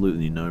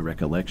absolutely no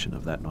recollection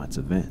of that night's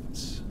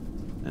events,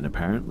 and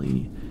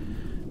apparently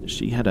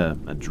she had a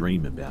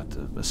dream about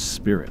a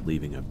spirit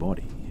leaving her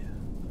body,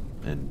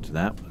 and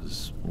that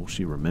was all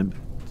she remembered.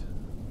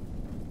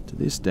 To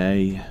this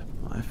day,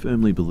 I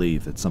firmly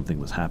believe that something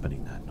was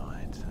happening that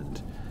night,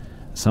 and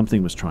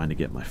something was trying to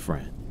get my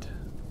friend,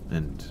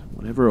 and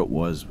whatever it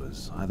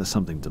was either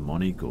something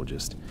demonic or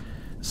just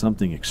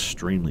something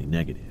extremely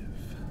negative.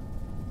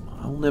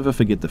 I'll never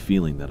forget the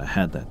feeling that I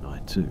had that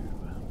night too,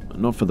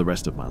 not for the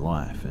rest of my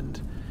life,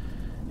 and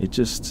it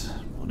just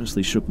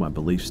honestly shook my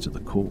beliefs to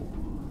the core.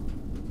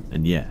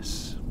 And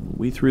yes,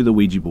 we threw the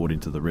Ouija board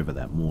into the river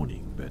that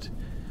morning, but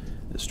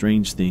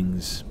strange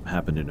things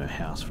happened in her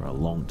house for a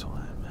long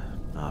time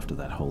after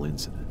that whole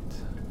incident.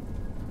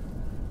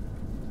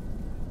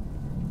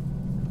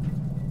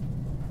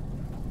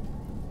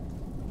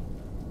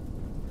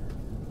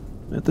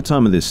 At the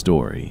time of this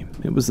story,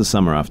 it was the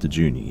summer after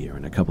junior year,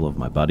 and a couple of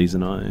my buddies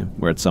and I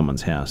were at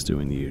someone's house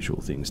doing the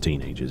usual things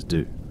teenagers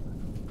do.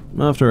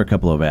 After a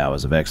couple of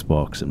hours of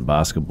Xbox and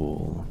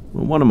basketball,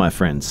 one of my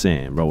friends,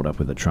 Sam, rolled up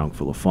with a trunk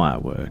full of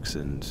fireworks,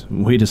 and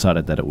we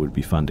decided that it would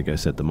be fun to go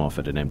set them off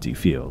at an empty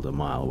field a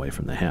mile away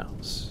from the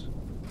house.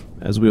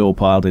 As we all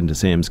piled into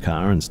Sam's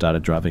car and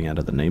started driving out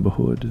of the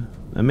neighborhood,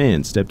 a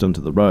man stepped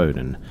onto the road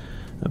and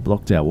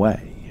blocked our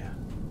way.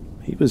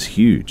 He was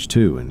huge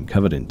too, and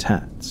covered in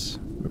tats.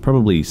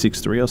 Probably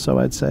 6'3" or so,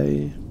 I'd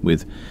say,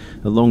 with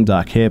a long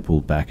dark hair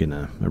pulled back in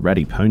a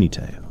ratty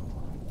ponytail.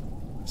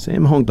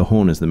 Sam honked the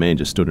horn as the man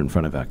just stood in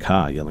front of our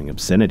car yelling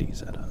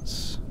obscenities at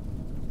us.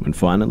 When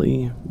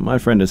finally, my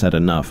friend has had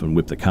enough and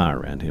whipped the car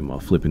around him while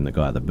flipping the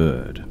guy the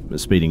bird,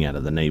 speeding out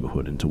of the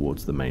neighborhood and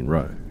towards the main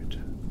road.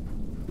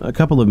 A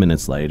couple of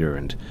minutes later,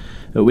 and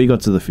we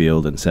got to the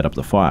field and set up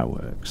the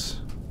fireworks.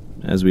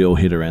 As we all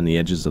hid around the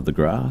edges of the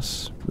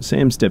grass,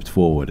 Sam stepped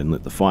forward and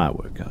lit the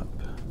firework up.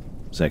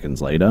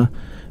 Seconds later,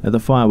 the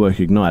firework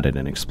ignited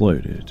and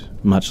exploded,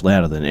 much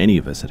louder than any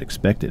of us had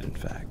expected, in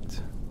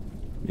fact.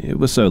 It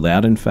was so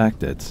loud, in fact,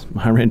 that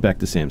I ran back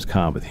to Sam's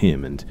car with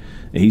him, and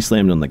he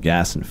slammed on the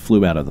gas and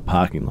flew out of the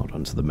parking lot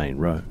onto the main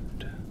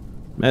road.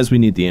 As we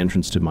neared the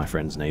entrance to my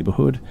friend's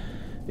neighborhood,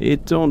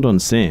 it dawned on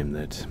Sam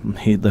that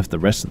he'd left the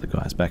rest of the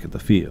guys back at the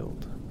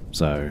field.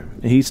 So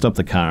he stopped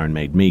the car and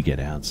made me get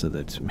out so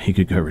that he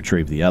could go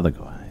retrieve the other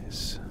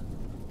guys.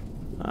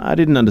 I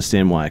didn't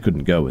understand why I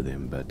couldn't go with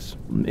him, but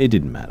it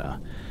didn't matter.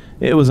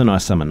 It was a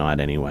nice summer night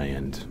anyway,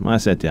 and I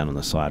sat down on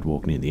the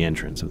sidewalk near the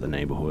entrance of the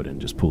neighborhood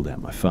and just pulled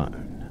out my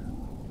phone.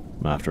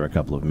 After a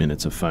couple of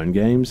minutes of phone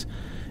games,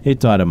 it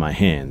died in my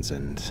hands,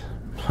 and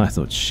I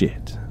thought,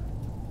 shit.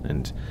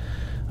 And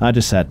I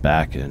just sat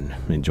back and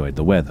enjoyed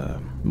the weather,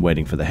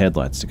 waiting for the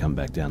headlights to come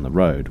back down the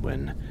road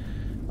when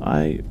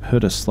I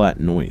heard a slight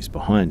noise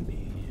behind me.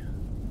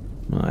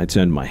 I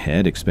turned my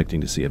head, expecting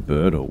to see a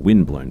bird or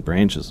wind-blown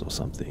branches or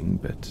something,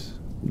 but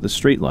the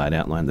streetlight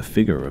outlined the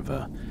figure of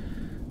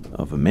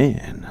a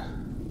man.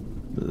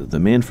 The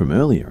man from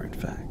earlier, in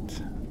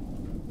fact.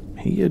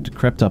 He had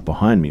crept up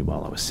behind me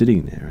while I was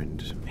sitting there,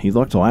 and he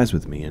locked eyes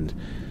with me, and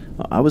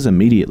I was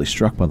immediately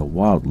struck by the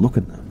wild look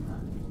in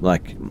them.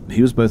 Like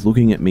he was both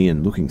looking at me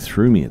and looking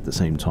through me at the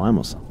same time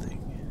or something.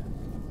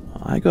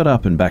 I got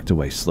up and backed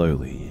away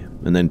slowly,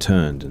 and then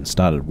turned and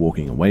started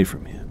walking away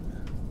from him.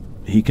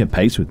 He kept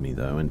pace with me,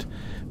 though, and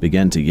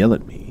began to yell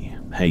at me,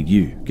 "Hey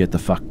you, get the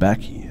fuck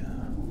back here."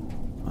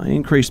 I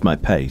increased my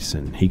pace,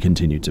 and he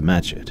continued to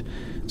match it,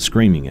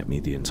 screaming at me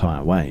the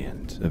entire way,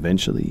 and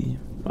eventually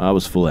I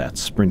was full out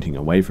sprinting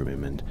away from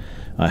him, and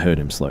I heard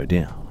him slow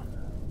down.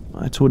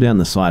 I tore down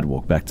the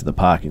sidewalk back to the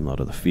parking lot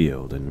of the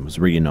field and was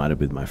reunited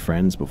with my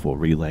friends before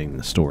relaying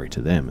the story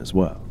to them as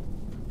well.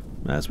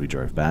 As we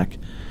drove back,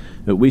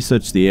 we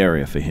searched the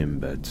area for him,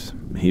 but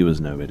he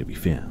was nowhere to be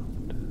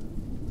found.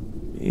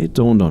 It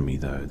dawned on me,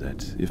 though,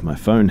 that if my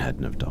phone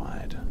hadn't have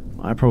died,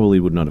 I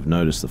probably would not have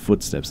noticed the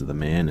footsteps of the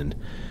man and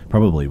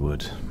probably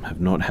would have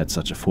not had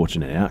such a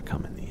fortunate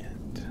outcome in the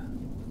end.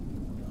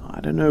 I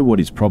don't know what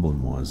his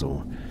problem was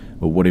or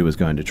what he was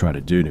going to try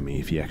to do to me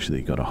if he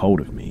actually got a hold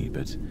of me,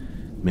 but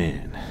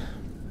man,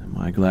 am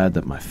I glad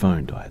that my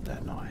phone died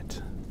that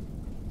night.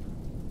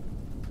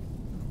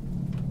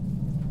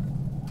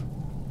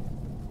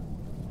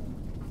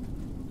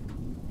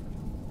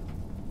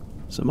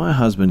 So my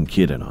husband,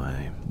 kid, and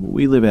I,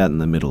 we live out in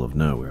the middle of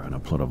nowhere on a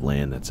plot of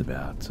land that's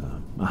about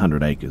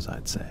 100 acres,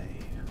 I'd say.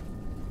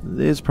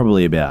 There's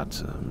probably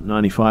about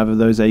 95 of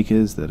those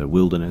acres that are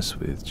wilderness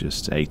with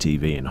just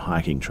ATV and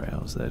hiking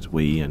trails that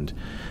we and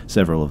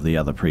several of the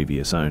other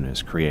previous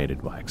owners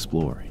created by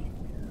exploring.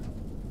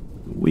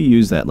 We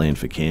use that land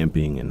for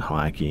camping and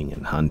hiking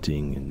and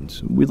hunting,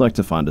 and we'd like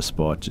to find a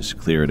spot, just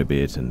clear it a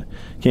bit and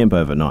camp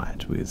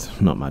overnight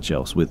with not much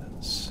else with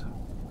us.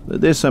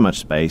 There's so much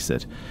space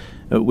that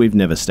we've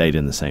never stayed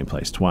in the same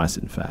place twice,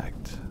 in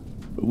fact.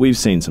 We've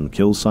seen some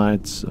kill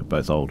sites,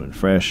 both old and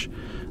fresh,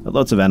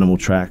 lots of animal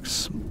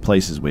tracks,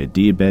 places where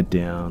deer bed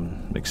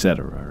down,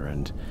 etc.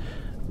 And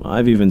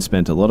I've even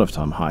spent a lot of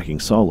time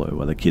hiking solo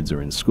while the kids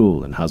are in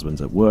school and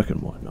husband's at work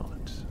and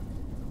whatnot.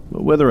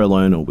 Whether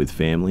alone or with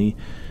family,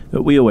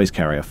 we always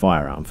carry a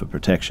firearm for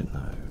protection,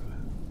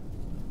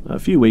 though. A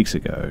few weeks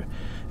ago,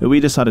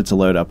 we decided to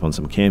load up on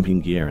some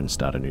camping gear and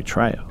start a new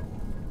trail.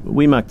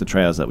 We mark the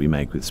trails that we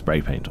make with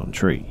spray paint on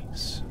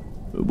trees.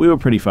 We were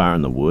pretty far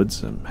in the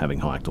woods, having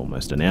hiked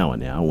almost an hour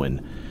now,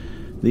 when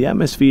the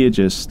atmosphere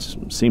just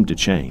seemed to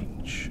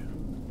change.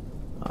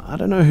 I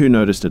don't know who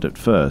noticed it at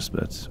first,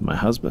 but my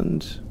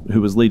husband,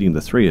 who was leading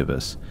the three of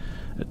us,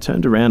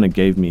 turned around and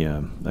gave me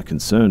a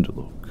concerned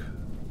look.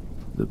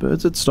 The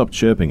birds had stopped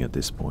chirping at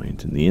this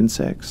point, and the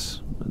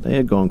insects, they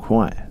had gone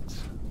quiet.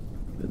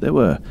 There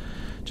were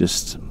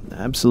just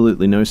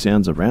absolutely no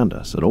sounds around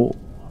us at all.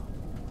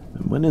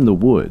 And when in the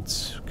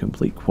woods,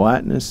 complete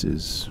quietness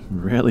is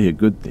rarely a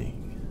good thing.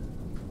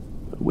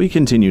 We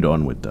continued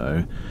onward,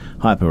 though,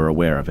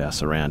 hyper-aware of our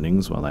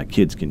surroundings, while our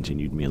kids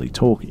continued merely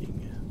talking.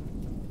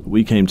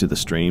 We came to the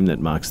stream that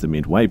marks the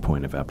midway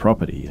point of our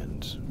property,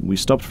 and we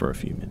stopped for a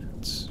few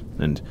minutes.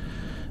 And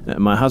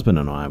my husband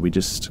and I, we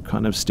just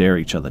kind of stare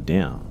each other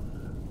down.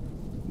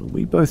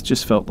 We both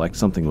just felt like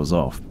something was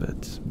off,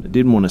 but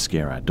didn't want to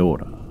scare our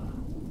daughter.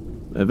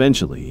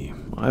 Eventually,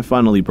 I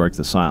finally broke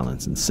the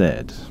silence and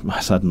said I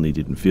suddenly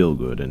didn't feel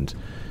good and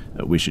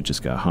we should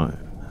just go home.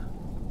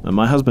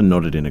 My husband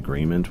nodded in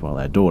agreement while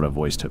our daughter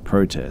voiced her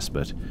protest,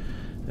 but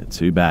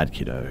too bad,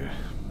 kiddo.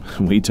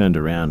 We turned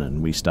around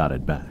and we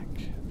started back.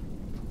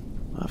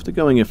 After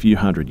going a few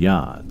hundred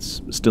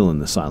yards, still in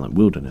the silent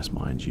wilderness,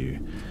 mind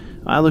you,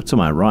 I looked to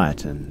my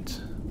right and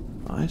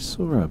I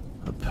saw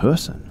a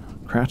person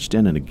crouched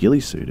down in a ghillie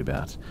suit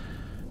about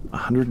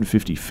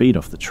 150 feet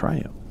off the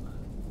trail.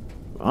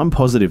 I'm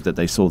positive that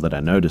they saw that I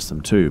noticed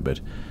them too,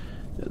 but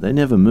they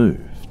never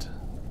moved.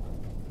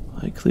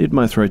 I cleared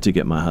my throat to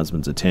get my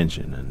husband's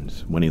attention, and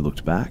when he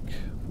looked back,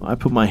 I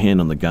put my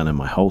hand on the gun in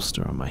my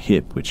holster on my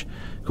hip, which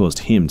caused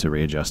him to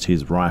readjust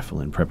his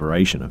rifle in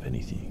preparation of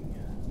anything.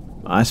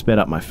 I sped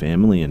up my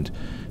family and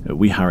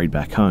we hurried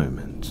back home,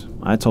 and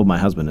I told my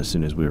husband as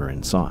soon as we were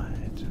inside.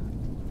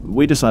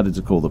 We decided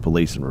to call the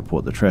police and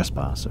report the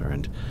trespasser,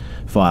 and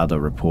filed a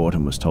report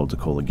and was told to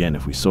call again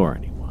if we saw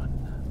anyone.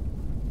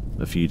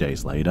 A few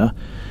days later,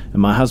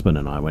 my husband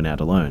and I went out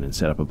alone and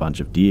set up a bunch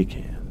of deer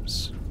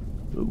cams.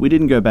 We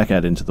didn't go back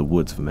out into the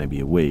woods for maybe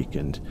a week,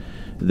 and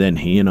then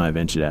he and I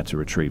ventured out to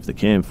retrieve the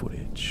cam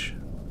footage.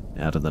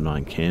 Out of the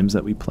 9 cams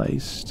that we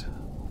placed,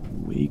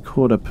 we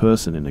caught a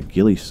person in a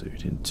ghillie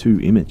suit in 2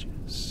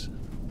 images.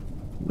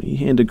 We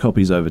handed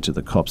copies over to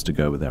the cops to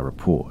go with our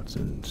report,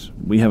 and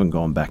we haven't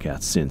gone back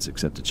out since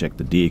except to check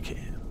the deer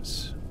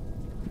cams.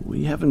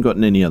 We haven't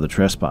gotten any other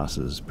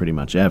trespassers pretty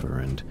much ever,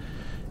 and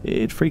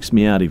it freaks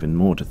me out even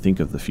more to think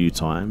of the few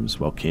times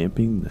while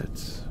camping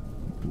that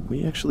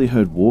we actually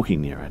heard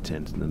walking near our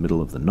tent in the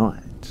middle of the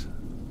night.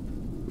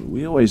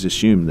 We always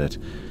assumed that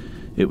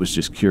it was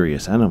just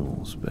curious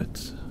animals,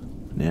 but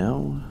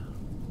now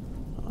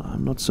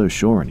I'm not so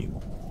sure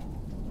anymore.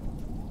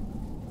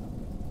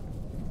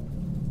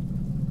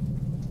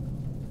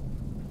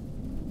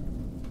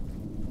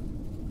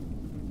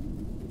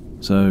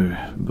 So,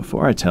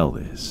 before I tell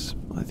this,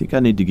 I think I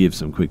need to give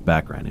some quick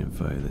background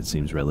info that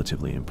seems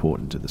relatively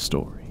important to the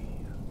story.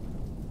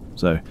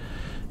 So,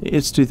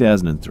 it's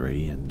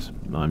 2003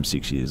 and I'm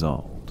 6 years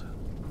old.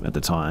 At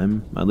the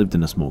time, I lived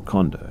in a small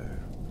condo,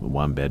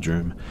 1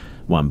 bedroom,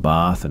 1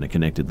 bath and a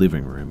connected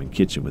living room and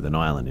kitchen with an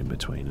island in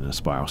between and a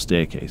spiral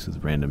staircase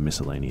with random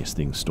miscellaneous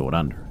things stored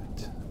under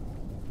it.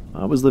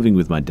 I was living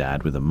with my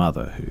dad with a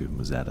mother who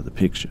was out of the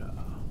picture.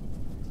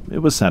 It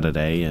was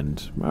Saturday,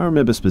 and I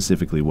remember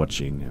specifically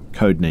watching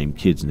Codename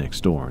Kids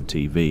Next Door on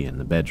TV in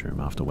the bedroom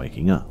after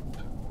waking up.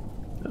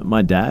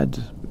 My dad,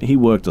 he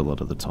worked a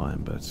lot of the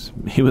time, but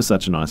he was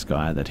such a nice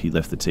guy that he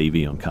left the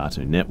TV on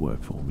Cartoon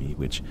Network for me,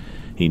 which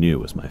he knew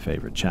was my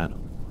favourite channel.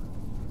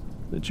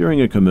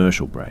 During a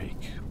commercial break,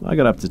 I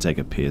got up to take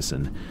a piss,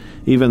 and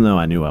even though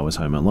I knew I was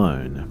home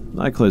alone,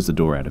 I closed the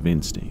door out of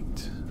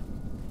instinct.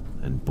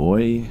 And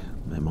boy,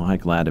 am I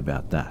glad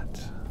about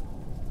that.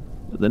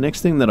 The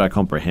next thing that I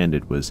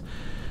comprehended was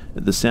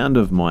the sound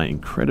of my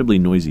incredibly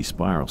noisy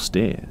spiral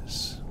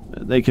stairs.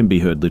 They can be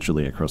heard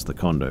literally across the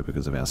condo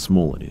because of how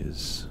small it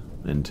is,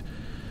 and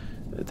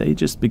they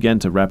just began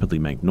to rapidly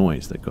make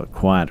noise that got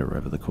quieter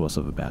over the course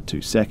of about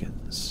 2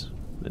 seconds,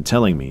 and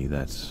telling me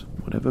that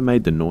whatever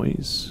made the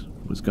noise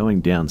was going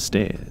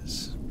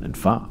downstairs, and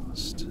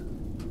fast.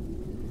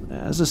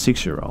 As a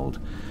 6-year-old,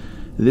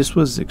 this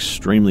was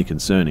extremely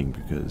concerning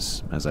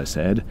because, as I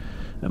said,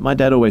 my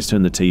dad always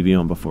turned the TV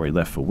on before he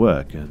left for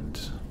work, and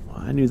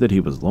I knew that he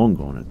was long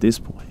gone at this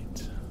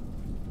point.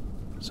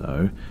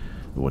 So,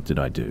 what did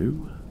I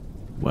do?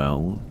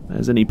 Well,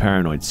 as any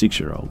paranoid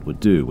 6-year-old would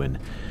do when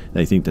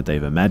they think that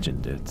they've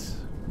imagined it,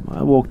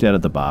 I walked out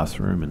of the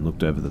bathroom and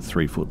looked over the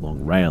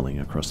 3-foot-long railing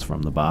across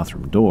from the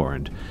bathroom door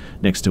and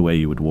next to where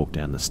you would walk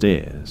down the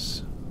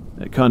stairs.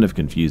 Kind of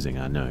confusing,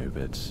 I know,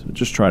 but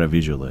just try to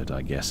visual it,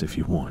 I guess, if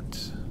you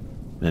want.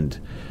 And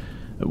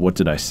what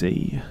did I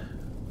see?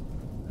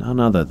 None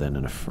other than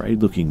an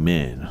afraid-looking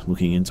man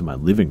looking into my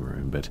living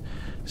room, but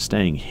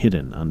staying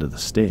hidden under the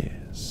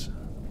stairs.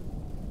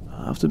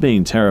 After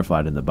being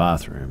terrified in the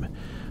bathroom,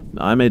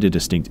 I made a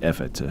distinct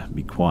effort to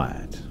be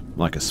quiet,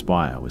 like a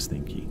spy, I was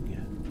thinking.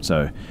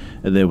 So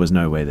there was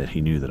no way that he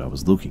knew that I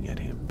was looking at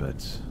him,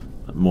 but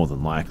more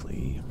than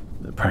likely,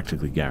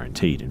 practically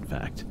guaranteed in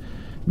fact,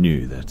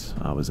 knew that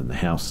I was in the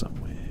house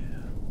somewhere.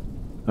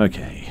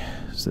 Okay,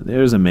 so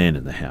there is a man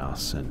in the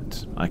house,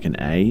 and I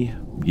can A,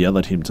 yell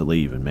at him to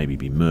leave and maybe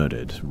be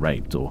murdered,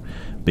 raped, or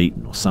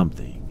beaten or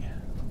something.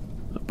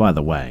 By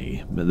the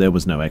way, there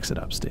was no exit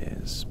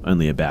upstairs,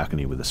 only a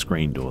balcony with a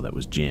screen door that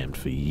was jammed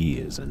for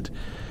years, and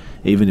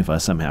even if I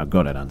somehow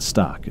got it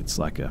unstuck, it's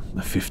like a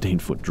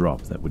 15-foot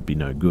drop that would be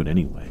no good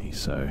anyway,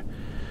 so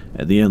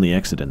the only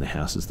exit in the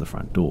house is the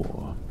front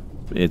door.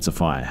 It's a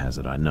fire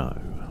hazard, I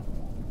know.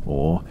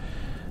 Or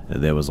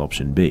there was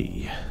option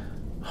B,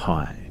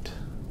 hide.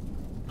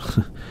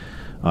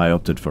 I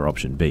opted for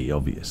option B,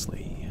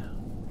 obviously.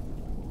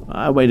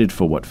 I waited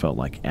for what felt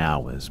like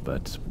hours,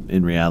 but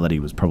in reality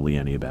was probably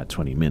only about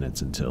 20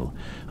 minutes until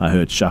I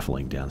heard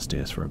shuffling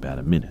downstairs for about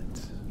a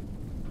minute.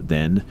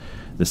 Then,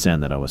 the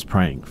sound that I was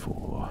praying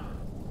for,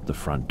 the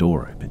front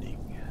door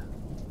opening.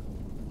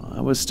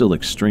 I was still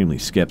extremely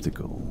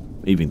skeptical,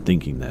 even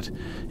thinking that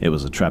it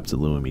was a trap to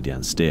lure me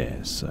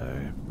downstairs, so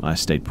I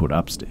stayed put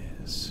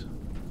upstairs.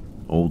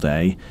 All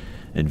day,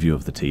 in view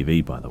of the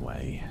TV, by the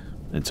way,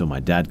 until my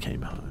dad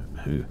came home,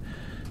 who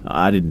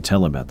I didn't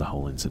tell about the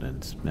whole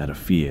incident out of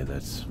fear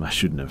that I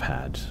shouldn't have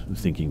had,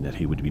 thinking that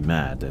he would be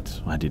mad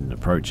that I didn't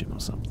approach him or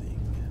something.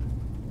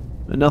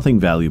 Nothing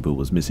valuable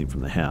was missing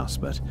from the house,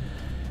 but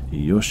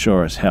you're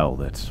sure as hell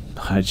that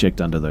I checked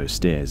under those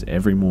stairs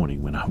every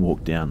morning when I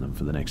walked down them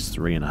for the next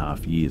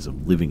 3.5 years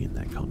of living in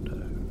that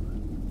condo.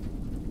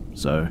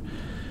 So,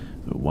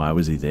 why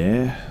was he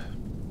there?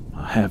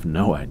 I have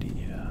no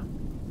idea.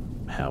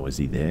 How was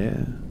he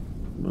there?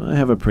 I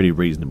have a pretty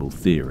reasonable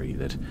theory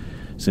that,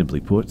 simply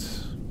put,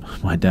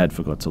 my dad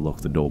forgot to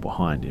lock the door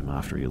behind him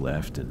after he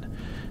left, and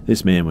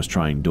this man was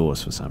trying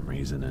doors for some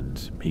reason,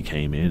 and he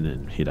came in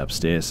and hid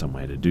upstairs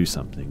somewhere to do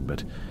something,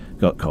 but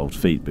got cold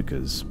feet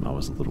because I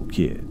was a little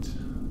kid.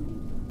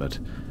 But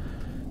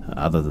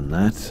other than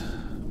that,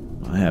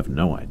 I have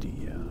no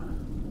idea.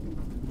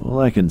 All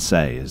I can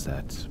say is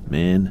that,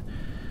 man,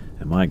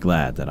 am I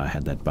glad that I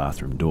had that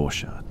bathroom door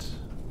shut,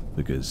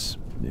 because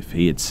if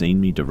he had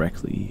seen me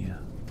directly,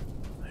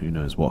 who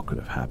knows what could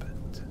have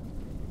happened.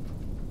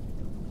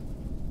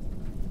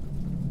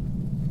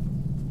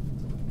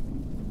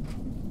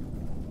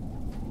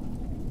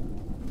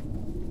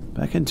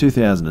 Back in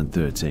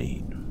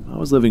 2013, I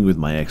was living with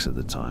my ex at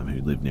the time,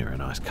 who lived near a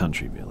nice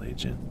country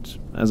village, and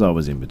as I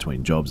was in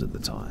between jobs at the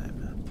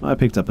time, I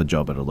picked up a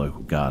job at a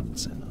local garden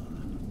centre.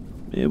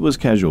 It was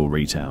casual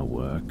retail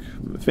work,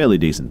 fairly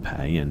decent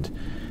pay, and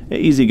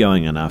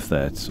easygoing enough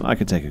that I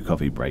could take a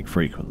coffee break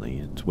frequently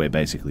and wear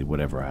basically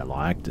whatever I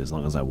liked as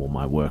long as I wore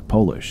my work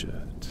polo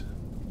shirt.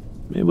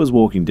 It was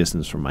walking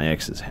distance from my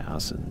ex's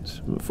house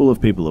and full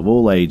of people of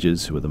all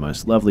ages who were the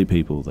most lovely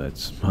people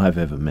that I've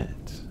ever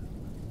met.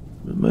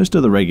 Most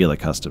of the regular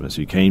customers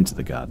who came to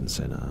the garden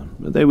centre,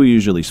 they were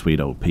usually sweet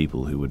old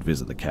people who would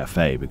visit the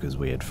cafe because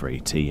we had free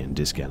tea and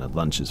discounted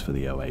lunches for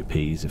the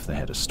OAPs if they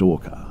had a store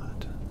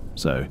card.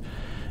 So,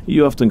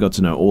 you often got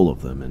to know all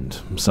of them, and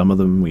some of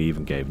them we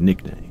even gave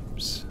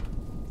nicknames.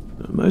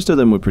 Most of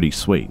them were pretty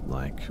sweet,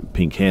 like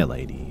Pink Hair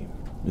Lady.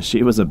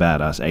 She was a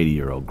badass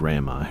 80-year-old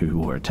grandma who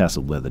wore a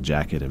tasseled leather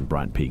jacket and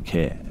bright pink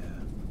hair.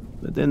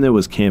 But then there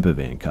was Camper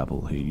Van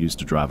Couple who used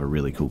to drive a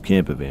really cool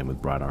camper van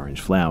with bright orange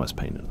flowers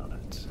painted on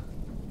it.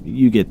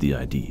 You get the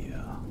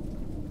idea.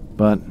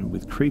 But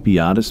with Creepy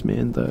Artist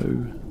Man,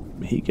 though,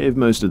 he gave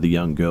most of the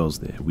young girls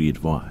there weird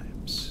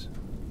vibes.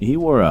 He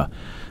wore a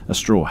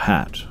straw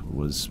hat,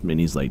 was in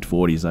his late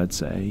 40s I'd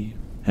say,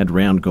 had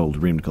round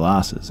gold-rimmed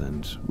glasses,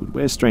 and would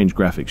wear strange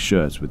graphic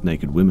shirts with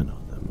naked women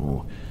on them,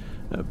 or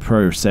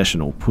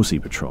pro-sessional pussy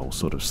patrol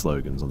sort of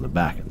slogans on the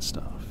back and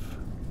stuff.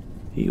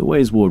 He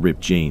always wore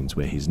ripped jeans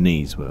where his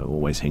knees were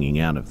always hanging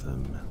out of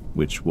them,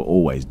 which were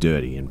always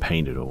dirty and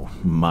painted or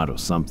mud or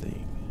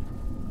something.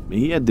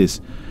 He had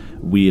this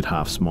weird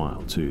half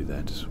smile too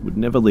that would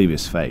never leave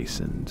his face,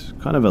 and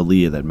kind of a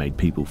leer that made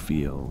people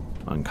feel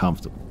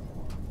uncomfortable.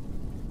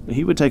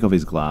 He would take off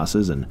his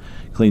glasses and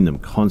clean them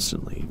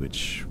constantly,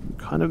 which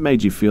kind of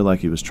made you feel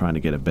like he was trying to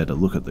get a better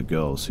look at the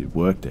girls who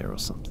worked there or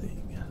something.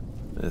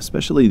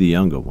 Especially the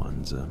younger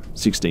ones,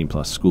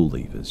 16-plus school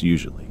leavers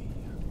usually.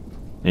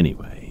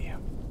 Anyway,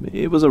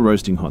 it was a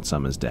roasting hot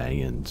summer's day,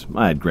 and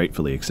I had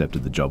gratefully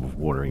accepted the job of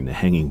watering the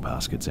hanging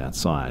baskets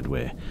outside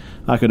where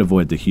I could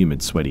avoid the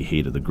humid, sweaty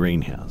heat of the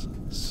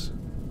greenhouses.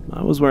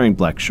 I was wearing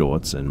black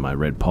shorts and my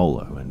red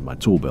polo and my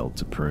tool belt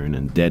to prune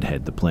and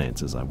deadhead the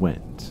plants as I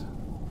went.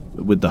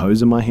 With the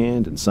hose in my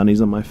hand and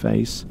sunnies on my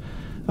face,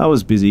 I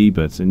was busy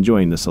but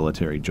enjoying the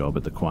solitary job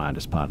at the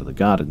quietest part of the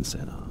garden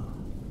centre.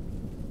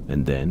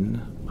 And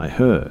then I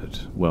heard,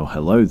 well,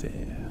 hello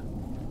there.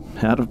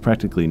 Out of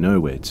practically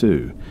nowhere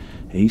too,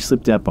 he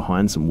slipped out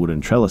behind some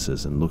wooden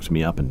trellises and looked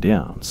me up and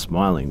down,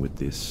 smiling with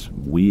this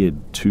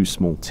weird, too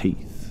small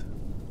teeth.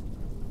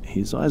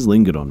 His eyes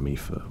lingered on me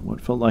for what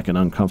felt like an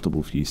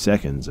uncomfortable few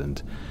seconds,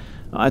 and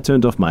I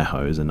turned off my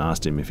hose and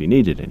asked him if he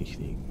needed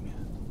anything.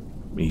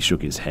 He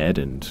shook his head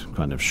and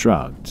kind of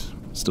shrugged,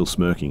 still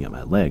smirking at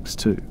my legs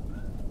too.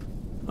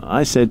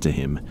 I said to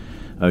him,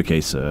 "Okay,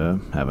 sir,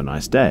 have a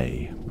nice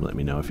day. Let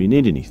me know if you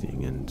need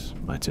anything," and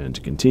I turned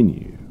to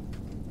continue.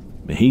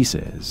 He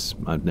says,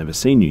 "I've never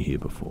seen you here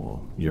before.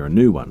 You're a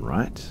new one,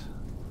 right?"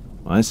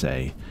 I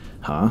say,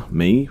 "Huh,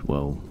 me?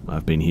 Well,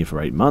 I've been here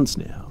for 8 months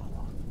now."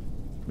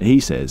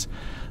 He says,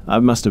 "I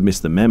must have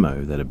missed the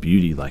memo that a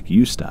beauty like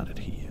you started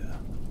here.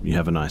 You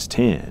have a nice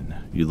tan.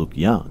 You look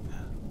young."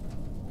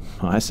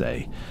 I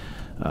say,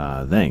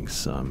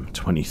 "Thanks, I'm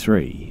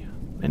 23.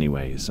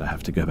 Anyways, I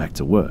have to go back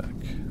to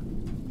work."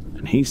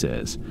 And he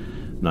says,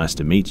 "Nice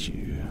to meet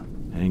you,"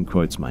 and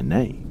quotes my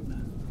name.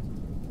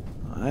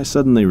 I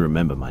suddenly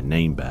remember my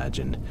name badge,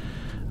 and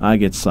I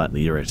get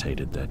slightly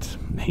irritated that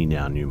he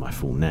now knew my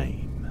full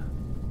name.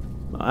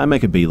 I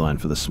make a beeline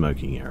for the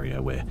smoking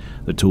area where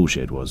the tool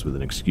shed was with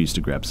an excuse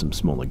to grab some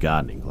smaller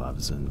gardening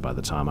gloves, and by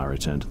the time I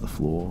returned to the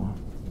floor,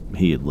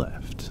 he had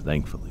left,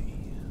 thankfully.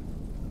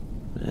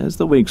 As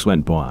the weeks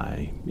went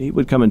by, he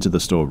would come into the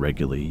store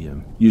regularly,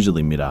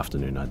 usually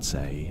mid-afternoon I'd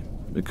say,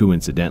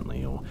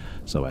 coincidentally, or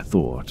so I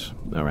thought,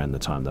 around the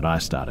time that I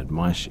started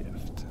my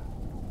shift.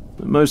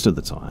 Most of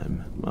the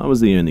time, I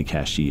was the only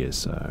cashier,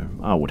 so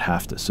I would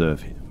have to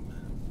serve him.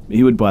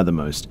 He would buy the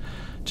most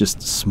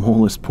just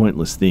smallest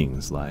pointless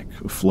things like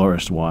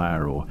florist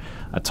wire or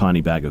a tiny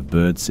bag of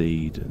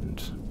birdseed,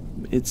 and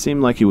it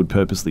seemed like he would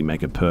purposely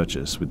make a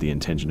purchase with the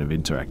intention of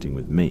interacting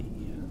with me.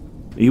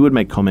 He would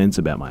make comments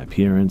about my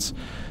appearance,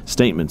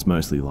 statements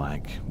mostly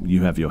like,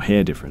 "You have your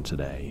hair different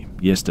today,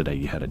 yesterday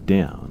you had it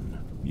down,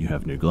 you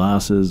have new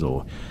glasses,"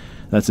 or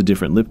 "That's a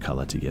different lip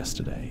color to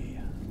yesterday."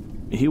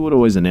 He would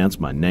always announce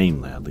my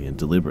name loudly and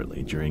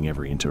deliberately during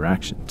every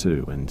interaction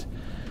too, and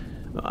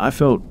I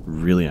felt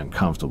really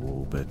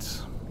uncomfortable,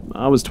 but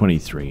I was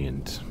 23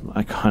 and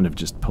I kind of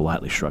just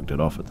politely shrugged it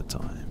off at the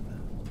time.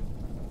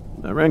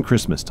 Around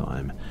Christmas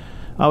time,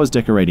 I was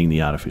decorating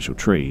the artificial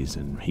trees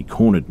and he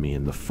cornered me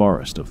in the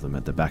forest of them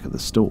at the back of the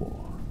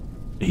store.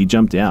 He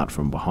jumped out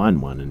from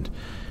behind one and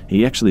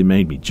he actually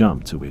made me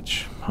jump, to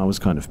which I was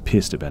kind of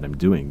pissed about him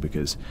doing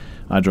because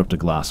I dropped a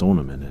glass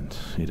ornament and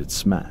it had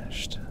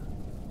smashed.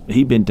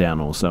 He bent down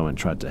also and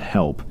tried to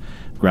help,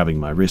 grabbing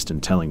my wrist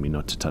and telling me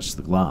not to touch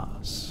the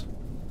glass.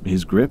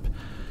 His grip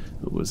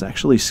was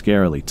actually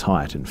scarily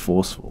tight and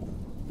forceful,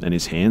 and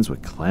his hands were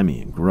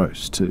clammy and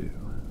gross too.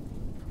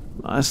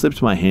 I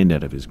slipped my hand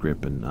out of his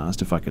grip and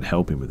asked if I could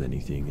help him with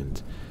anything,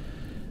 and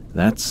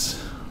that's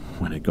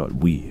when it got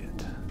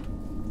weird.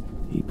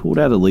 He pulled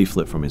out a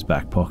leaflet from his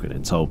back pocket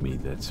and told me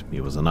that he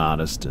was an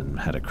artist and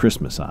had a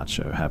Christmas art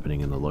show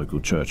happening in the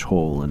local church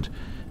hall, and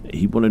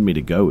he wanted me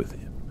to go with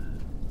him.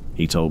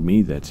 He told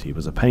me that he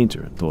was a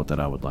painter and thought that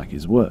I would like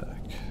his work.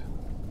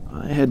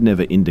 I had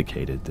never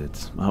indicated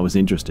that I was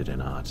interested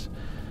in art,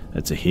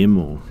 to him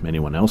or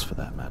anyone else for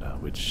that matter,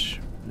 which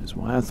is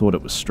why I thought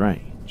it was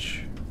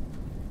strange.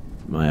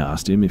 I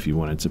asked him if he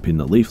wanted to pin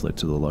the leaflet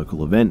to the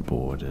local event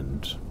board,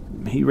 and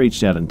he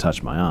reached out and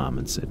touched my arm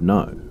and said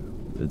no.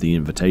 The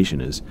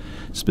invitation is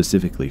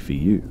specifically for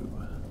you.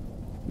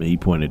 He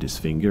pointed his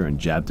finger and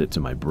jabbed it to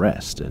my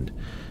breast, and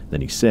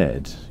then he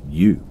said,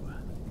 "You."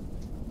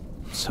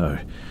 So,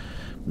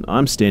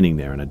 I'm standing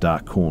there in a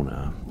dark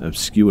corner,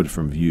 obscured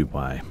from view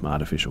by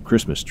artificial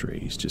Christmas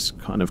trees, just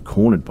kind of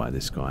cornered by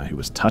this guy who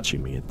was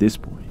touching me at this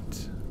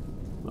point.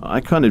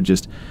 I kind of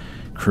just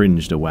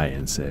cringed away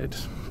and said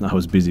I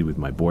was busy with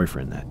my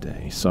boyfriend that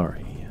day,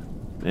 sorry,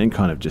 and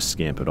kind of just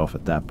scampered off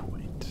at that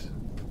point.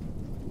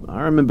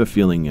 I remember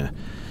feeling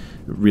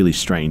really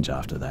strange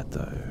after that,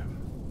 though.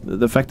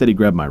 The fact that he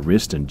grabbed my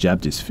wrist and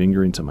jabbed his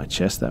finger into my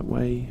chest that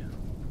way.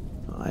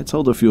 I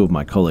told a few of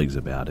my colleagues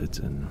about it,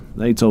 and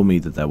they told me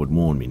that they would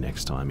warn me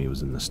next time he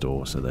was in the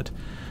store so that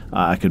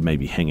I could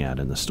maybe hang out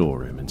in the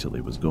storeroom until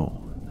he was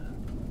gone.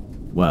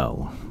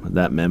 Well,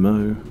 that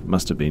memo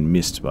must have been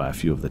missed by a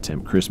few of the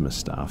temp Christmas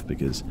staff,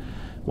 because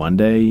one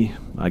day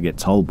I get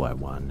told by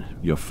one,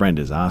 "Your friend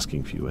is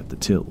asking for you at the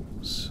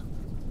tills."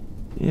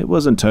 It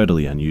wasn't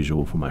totally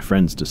unusual for my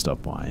friends to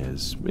stop by,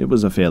 as it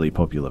was a fairly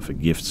popular for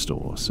gift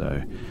store,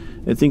 so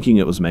thinking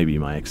it was maybe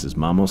my ex's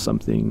mum or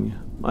something,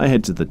 I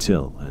head to the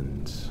till,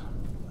 and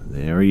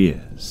there he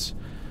is,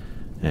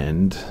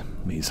 and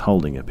he's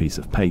holding a piece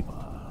of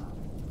paper.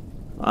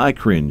 I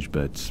cringe,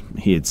 but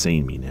he had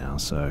seen me now,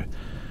 so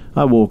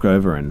I walk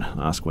over and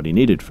ask what he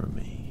needed from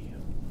me.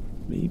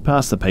 He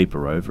passed the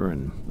paper over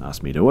and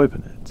asked me to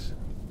open it.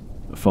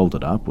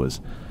 Folded up was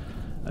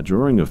a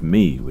drawing of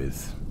me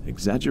with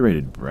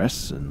exaggerated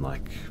breasts and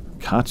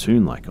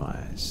cartoon-like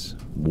eyes,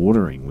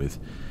 watering with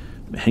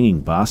hanging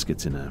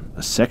baskets in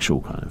a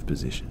sexual kind of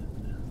position.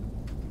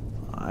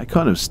 I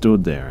kind of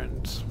stood there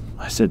and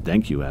I said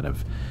thank you out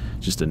of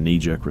just a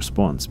knee-jerk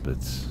response,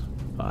 but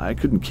I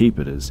couldn't keep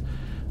it as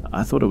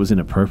I thought it was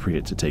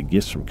inappropriate to take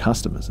gifts from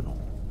customers and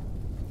all.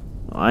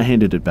 I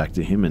handed it back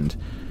to him and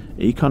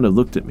he kind of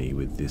looked at me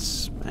with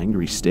this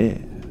angry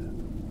stare.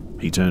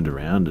 He turned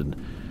around and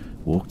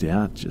walked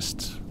out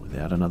just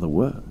without another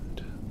word.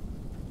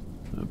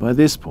 By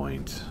this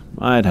point,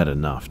 I had had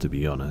enough, to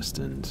be honest,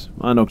 and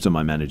I knocked on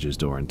my manager's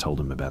door and told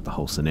him about the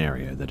whole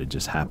scenario that had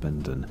just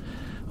happened and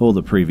all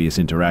the previous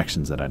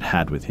interactions that I'd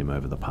had with him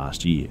over the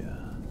past year.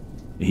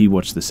 He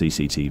watched the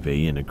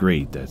CCTV and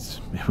agreed that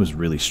it was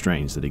really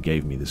strange that he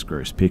gave me this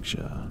gross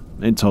picture,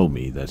 and told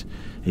me that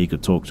he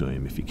could talk to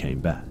him if he came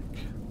back.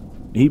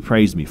 He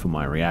praised me for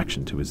my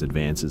reaction to his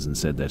advances and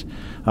said that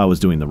I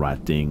was doing the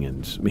right thing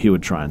and he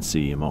would try and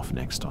see him off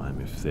next time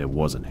if there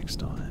was a next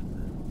time.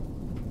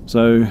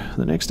 So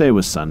the next day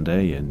was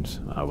Sunday and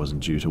I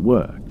wasn't due to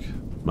work.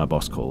 My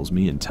boss calls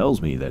me and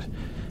tells me that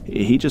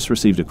he just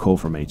received a call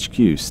from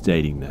HQ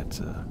stating that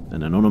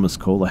an anonymous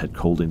caller had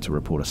called in to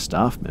report a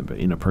staff member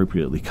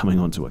inappropriately coming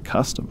onto a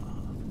customer.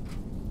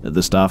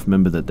 The staff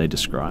member that they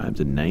described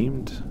and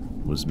named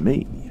was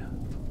me.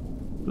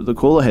 The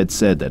caller had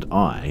said that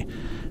I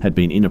had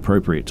been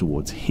inappropriate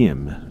towards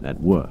him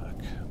at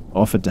work,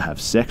 offered to have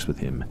sex with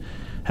him,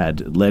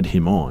 had led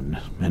him on,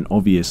 and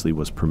obviously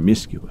was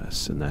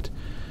promiscuous, and that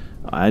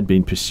I had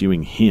been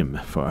pursuing him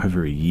for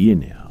over a year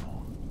now.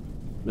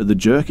 The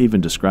jerk even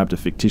described a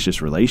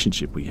fictitious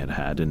relationship we had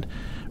had and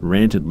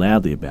ranted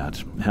loudly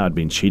about how I'd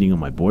been cheating on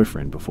my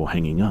boyfriend before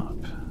hanging up.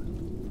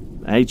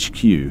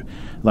 HQ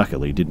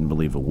luckily didn't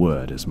believe a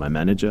word, as my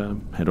manager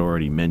had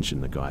already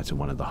mentioned the guy to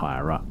one of the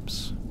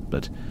higher-ups,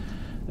 but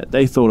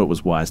they thought it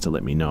was wise to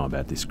let me know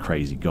about this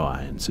crazy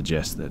guy and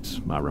suggest that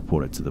I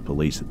report it to the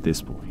police at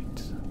this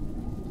point.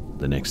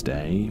 The next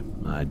day,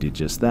 I did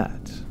just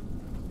that.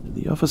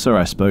 The officer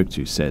I spoke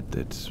to said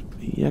that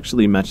he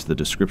actually matched the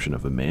description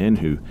of a man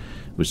who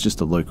was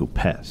just a local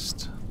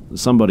pest,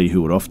 somebody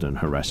who would often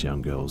harass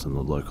young girls in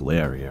the local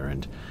area,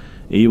 and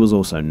he was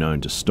also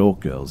known to stalk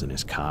girls in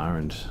his car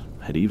and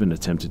had even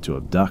attempted to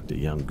abduct a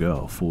young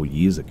girl 4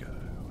 years ago.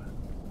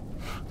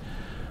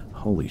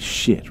 Holy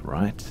shit,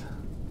 right?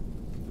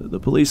 The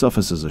police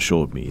officers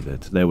assured me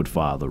that they would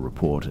file the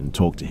report and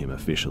talk to him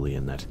officially,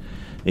 and that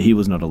he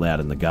was not allowed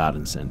in the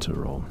garden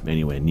centre or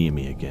anywhere near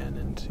me again,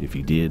 and if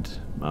he did,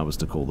 I was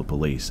to call the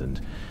police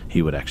and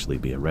he would actually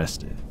be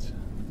arrested.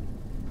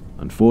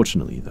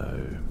 Unfortunately,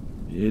 though,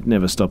 it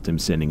never stopped him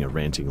sending a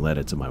ranting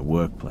letter to my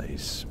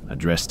workplace,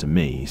 addressed to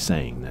me,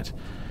 saying that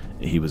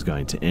he was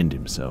going to end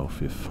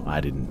himself if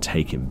I didn't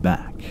take him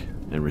back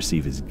and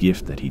receive his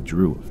gift that he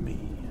drew of me.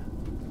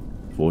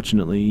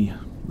 Fortunately,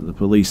 the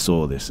police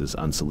saw this as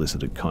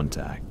unsolicited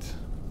contact,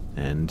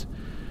 and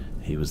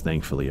he was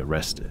thankfully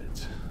arrested.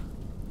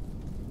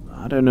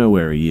 I don't know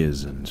where he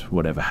is and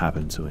whatever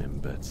happened to him,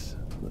 but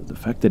the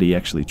fact that he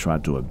actually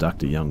tried to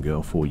abduct a young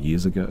girl 4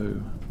 years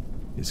ago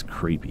is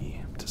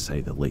creepy, to say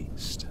the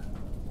least.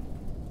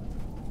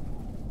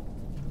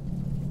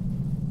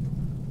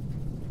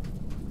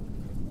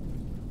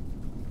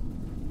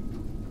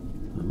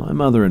 My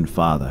mother and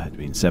father had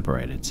been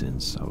separated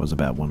since I was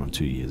about 1 or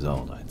 2 years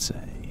old, I'd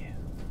say.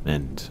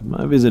 And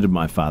I visited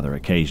my father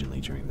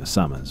occasionally during the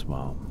summers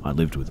while I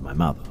lived with my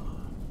mother.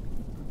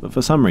 But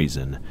for some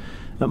reason,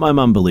 my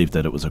mum believed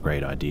that it was a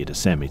great idea to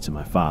send me to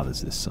my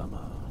father's this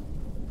summer.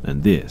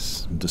 And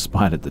this,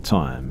 despite at the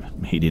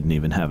time, he didn't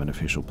even have an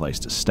official place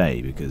to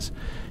stay because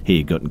he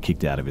had gotten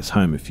kicked out of his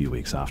home a few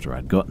weeks after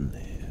I'd gotten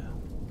there.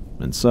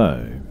 And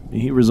so,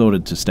 he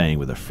resorted to staying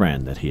with a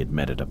friend that he had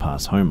met at a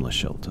past homeless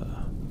shelter,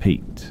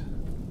 Pete.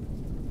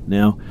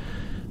 Now,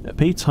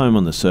 Pete's home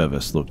on the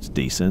surface looked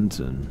decent,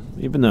 and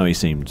even though he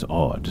seemed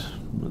odd,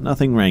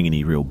 nothing rang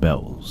any real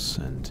bells,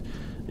 and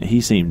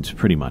he seemed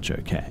pretty much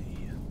okay.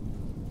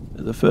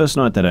 The first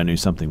night that I knew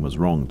something was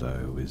wrong,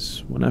 though,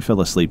 is when I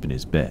fell asleep in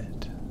his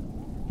bed.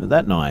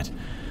 That night,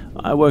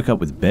 I woke up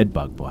with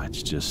bedbug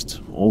bites just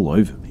all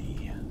over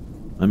me.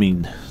 I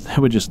mean, they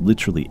were just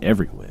literally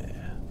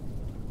everywhere.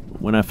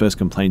 When I first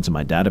complained to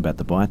my dad about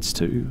the bites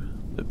too,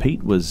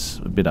 Pete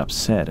was a bit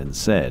upset and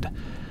said,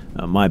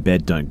 "My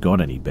bed don't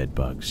got any bed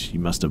bugs, you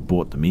must have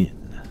brought them in."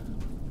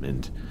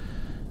 And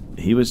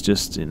he was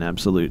just in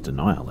absolute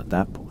denial at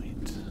that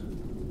point.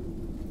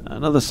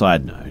 Another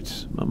side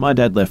note, my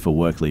dad left for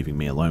work, leaving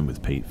me alone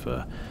with Pete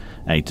for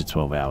 8 to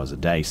 12 hours a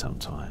day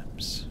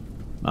sometimes.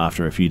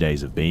 After a few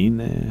days of being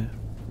there,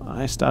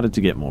 I started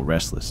to get more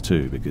restless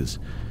too, because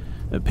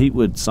Pete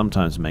would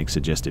sometimes make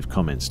suggestive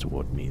comments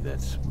toward me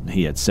that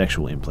he had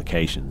sexual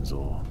implications,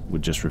 or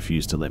would just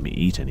refuse to let me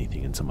eat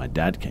anything until my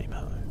dad came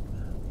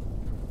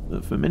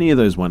home. For many of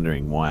those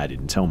wondering why I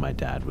didn't tell my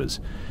dad was,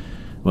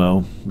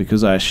 well,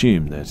 because I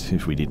assumed that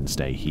if we didn't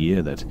stay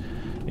here, that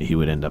he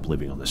would end up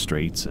living on the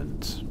streets,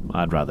 and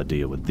I'd rather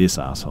deal with this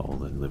asshole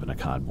than live in a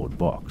cardboard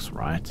box,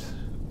 right?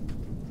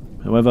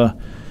 However,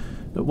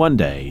 one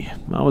day,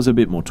 I was a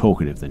bit more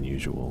talkative than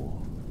usual.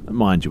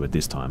 Mind you, at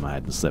this time I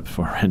hadn't slept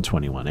for around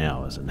 21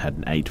 hours and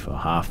hadn't ate for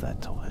half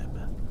that time.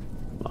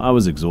 I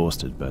was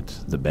exhausted, but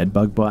the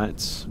bedbug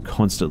bites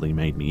constantly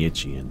made me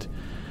itchy, and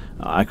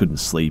I couldn't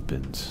sleep,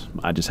 and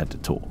I just had to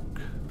talk.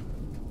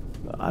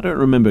 I don't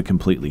remember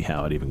completely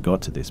how it even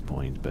got to this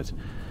point, but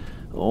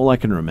all I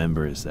can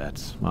remember is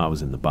that I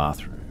was in the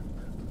bathroom.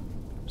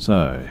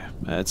 So,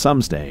 at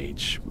some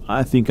stage,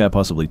 I think I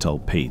possibly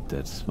told Pete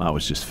that I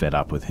was just fed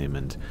up with him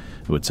and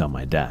would tell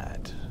my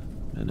dad.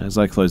 And as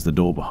I closed the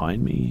door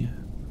behind me,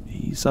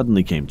 he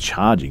suddenly came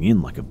charging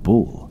in like a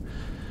bull.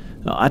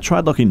 I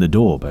tried locking the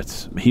door,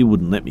 but he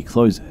wouldn't let me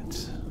close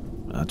it.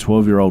 A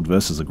 12-year-old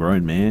versus a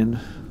grown man,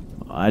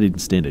 I didn't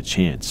stand a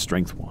chance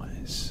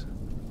strength-wise.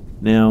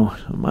 Now,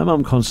 my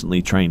mum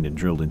constantly trained and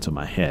drilled into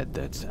my head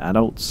that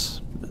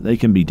adults, they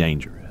can be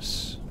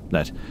dangerous.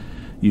 That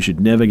you should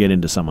never get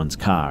into someone's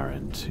car,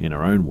 and, in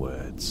her own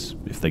words,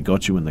 if they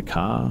got you in the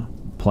car,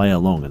 play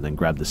along and then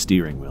grab the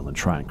steering wheel and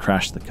try and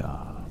crash the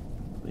car.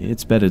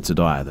 It's better to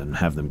die than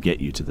have them get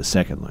you to the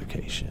second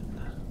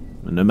location.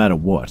 And no matter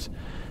what,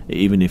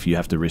 even if you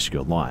have to risk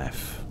your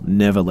life,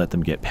 never let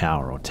them get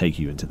power or take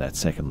you into that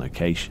second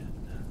location.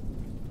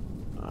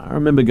 I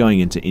remember going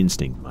into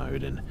instinct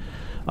mode, and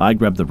I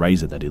grabbed the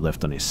razor that he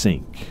left on his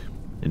sink,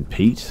 and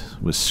Pete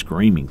was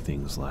screaming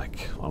things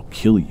like, "I'll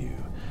kill you,"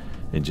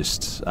 and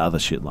just other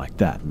shit like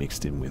that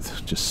mixed in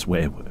with just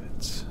swear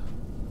words.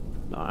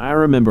 I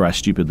remember I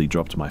stupidly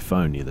dropped my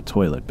phone near the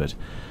toilet, but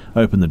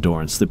opened the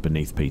door and slipped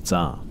beneath Pete's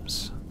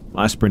arms.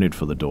 I sprinted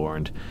for the door,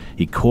 and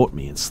he caught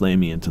me and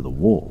slammed me into the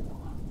wall.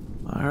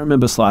 I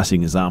remember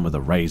slicing his arm with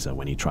a razor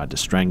when he tried to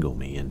strangle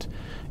me, and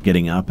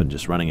getting up and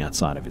just running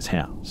outside of his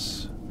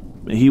house.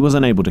 He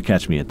wasn't able to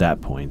catch me at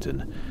that point,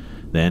 and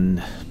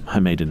then I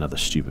made another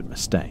stupid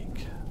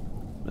mistake.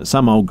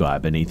 Some old guy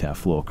beneath our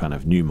floor kind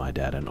of knew my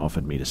dad and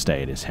offered me to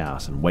stay at his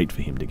house and wait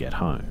for him to get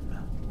home.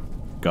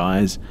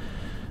 Guys,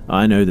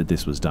 I know that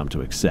this was dumb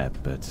to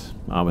accept, but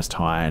I was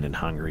tired and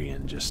hungry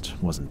and just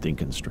wasn't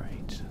thinking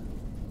straight.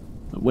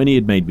 When he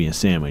had made me a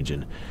sandwich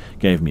and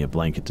gave me a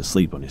blanket to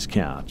sleep on his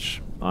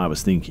couch, I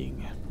was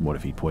thinking, what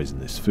if he poisoned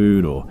this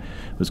food, or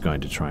was going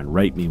to try and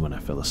rape me when I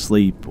fell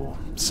asleep, or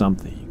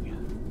something?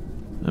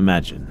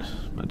 Imagine,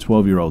 a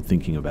 12-year-old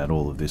thinking about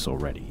all of this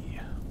already.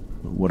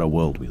 What a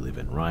world we live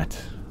in, right?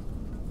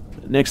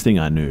 Next thing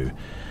I knew,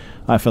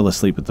 I fell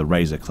asleep with the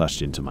razor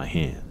clutched into my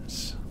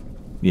hands.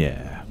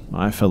 Yeah,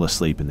 I fell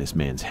asleep in this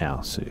man's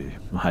house who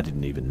I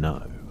didn't even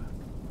know.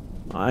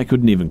 I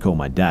couldn't even call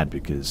my dad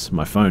because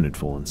my phone had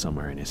fallen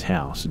somewhere in his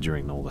house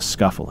during all the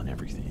scuffle and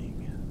everything.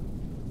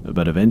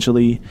 But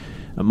eventually,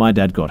 my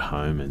dad got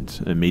home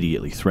and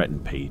immediately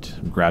threatened Pete,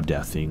 grabbed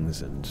our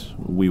things, and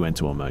we went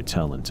to a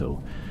motel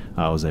until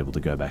I was able to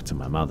go back to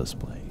my mother's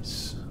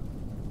place.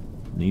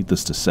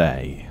 Needless to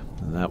say,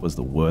 that was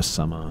the worst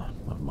summer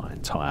of my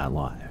entire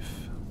life.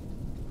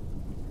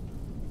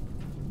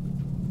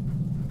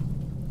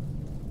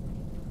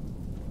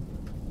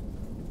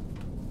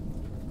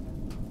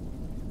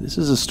 This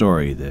is a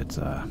story that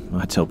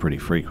I tell pretty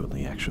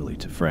frequently, actually,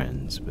 to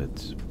friends, but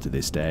to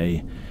this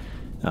day,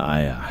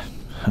 I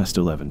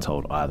still haven't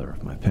told either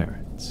of my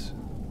parents.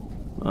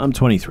 I'm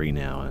 23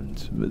 now, and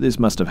this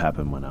must have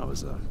happened when I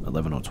was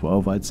 11 or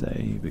 12, I'd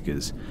say,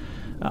 because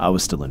I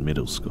was still in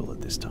middle school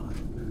at this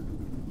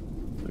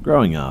time.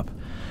 Growing up,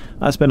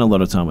 I spent a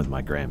lot of time with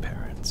my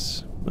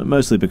grandparents,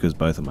 mostly because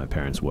both of my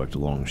parents worked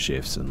long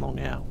shifts and long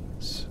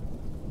hours.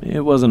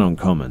 It wasn't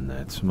uncommon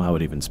that I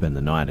would even spend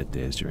the night at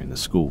theirs during the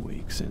school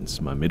week, since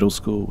my middle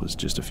school was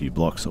just a few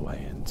blocks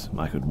away and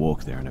I could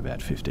walk there in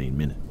about 15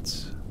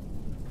 minutes.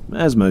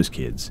 As most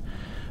kids,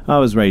 I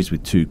was raised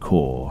with two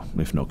core,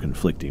 if not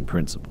conflicting,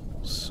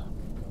 principles.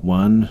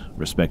 1,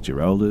 respect your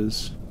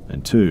elders,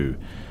 and 2,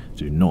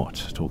 do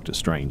not talk to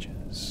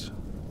strangers.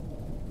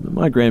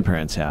 My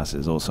grandparents' house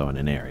is also in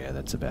an area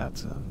that's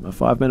about a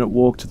 5-minute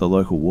walk to the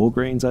local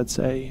Walgreens, I'd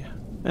say,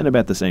 and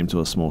about the same to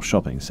a small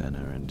shopping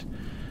centre, and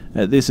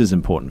this is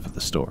important for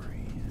the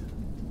story.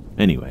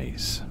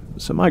 Anyways,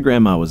 so my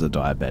grandma was a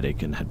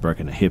diabetic and had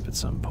broken a hip at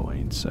some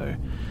point, so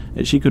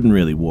she couldn't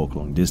really walk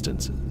long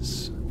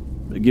distances.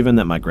 Given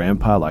that my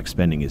grandpa liked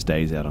spending his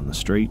days out on the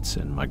streets,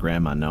 and my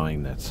grandma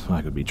knowing that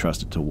I could be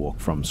trusted to walk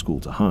from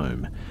school to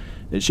home,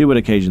 she would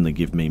occasionally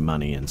give me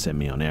money and send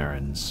me on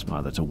errands,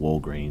 either to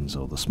Walgreens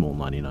or the small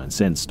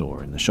 99-cent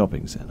store in the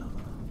shopping centre.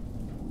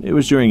 It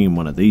was during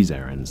one of these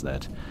errands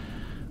that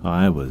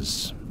I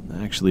was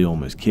actually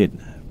almost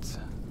kidnapped.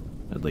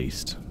 At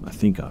least, I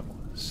think I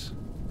was.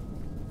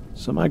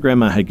 So my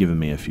grandma had given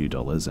me a few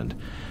dollars and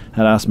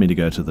had asked me to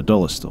go to the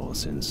dollar store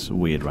since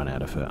we had run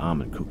out of her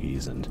almond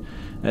cookies and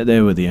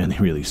they were the only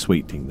really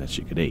sweet thing that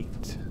she could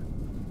eat.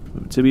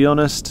 To be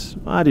honest,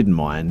 I didn't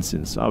mind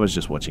since I was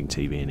just watching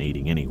TV and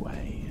eating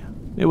anyway.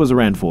 It was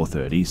around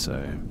 4:30,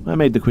 so I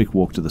made the quick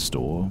walk to the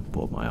store,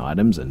 bought my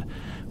items, and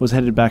was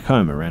headed back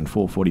home around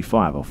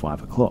 4:45 or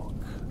 5 o'clock.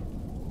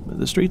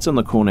 The streets on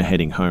the corner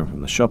heading home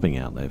from the shopping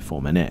outlet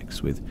form an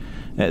X, with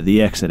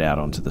the exit out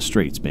onto the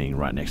streets being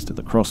right next to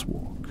the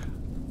crosswalk.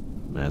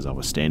 As I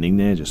was standing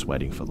there just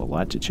waiting for the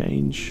light to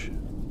change,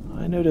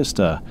 I noticed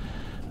a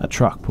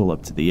truck pull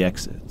up to the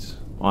exit,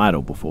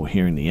 idle before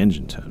hearing the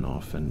engine turn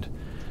off, and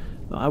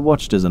I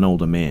watched as an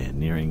older man,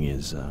 nearing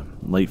his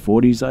late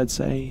 40s I'd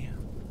say,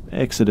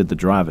 exited the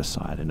driver's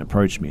side and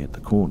approached me at the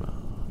corner.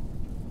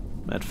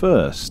 At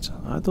first,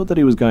 I thought that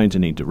he was going to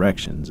need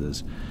directions,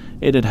 as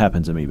it had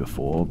happened to me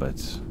before,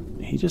 but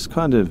he just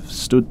kind of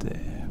stood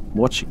there,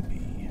 watching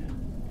me.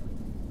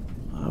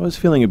 I was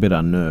feeling a bit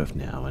unnerved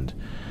now and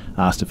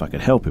asked if I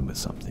could help him with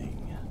something.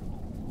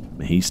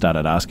 He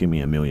started asking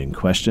me a million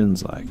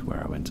questions, like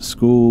where I went to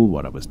school,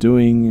 what I was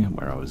doing,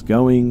 where I was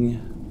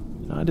going.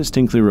 I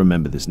distinctly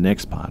remember this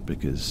next part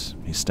because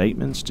his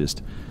statements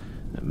just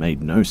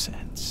made no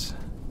sense.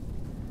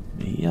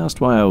 He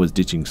asked why I was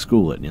ditching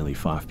school at nearly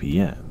 5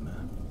 p.m.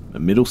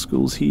 Middle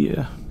school's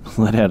here,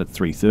 let out at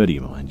 3:30,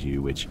 mind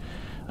you, which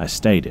I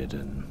stated,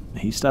 and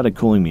he started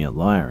calling me a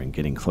liar and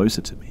getting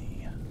closer to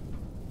me.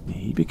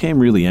 He became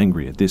really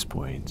angry at this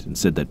point and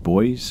said that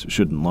boys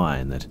shouldn't lie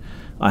and that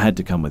I had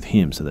to come with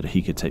him so that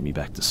he could take me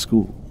back to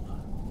school.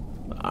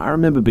 I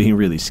remember being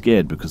really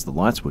scared because the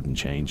lights wouldn't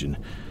change and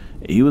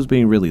he was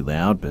being really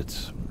loud,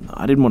 but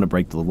I didn't want to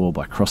break the law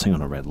by crossing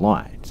on a red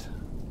light.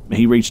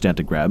 He reached out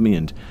to grab me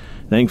and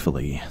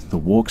thankfully the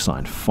walk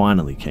sign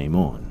finally came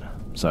on,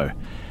 so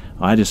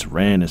I just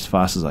ran as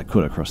fast as I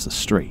could across the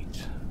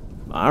street.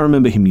 I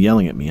remember him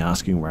yelling at me,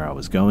 asking where I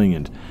was going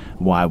and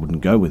why I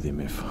wouldn't go with him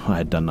if I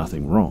had done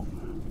nothing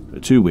wrong,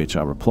 to which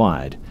I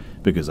replied,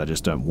 because I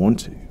just don't want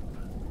to.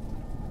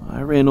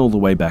 I ran all the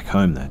way back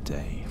home that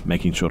day,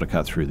 making sure to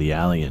cut through the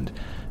alley and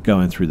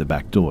go in through the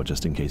back door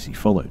just in case he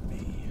followed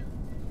me.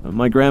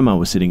 My grandma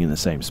was sitting in the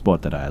same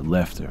spot that I had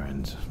left her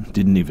and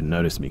didn't even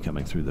notice me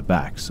coming through the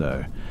back,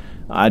 so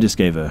I just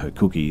gave her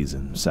cookies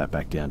and sat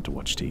back down to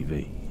watch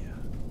TV.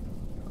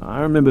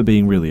 I remember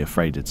being really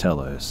afraid to tell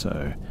her,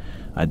 so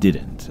I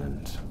didn't,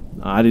 and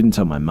I didn't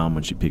tell my mum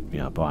when she picked me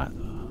up either.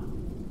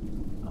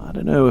 I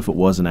don't know if it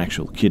was an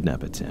actual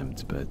kidnap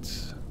attempt,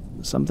 but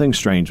something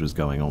strange was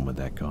going on with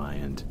that guy,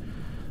 and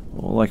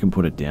all I can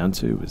put it down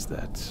to is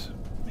that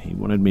he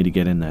wanted me to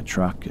get in that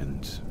truck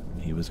and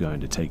he was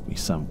going to take me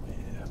somewhere.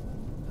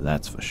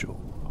 That's for sure.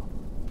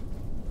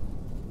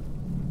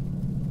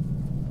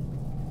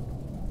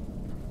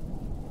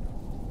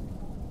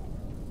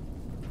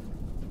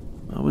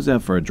 I was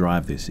out for a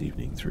drive this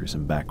evening through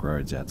some back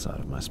roads outside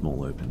of my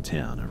small open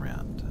town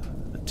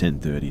around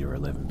 10:30 or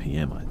 11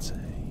 p.m., I'd say.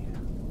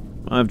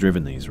 I've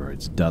driven these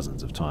roads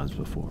dozens of times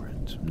before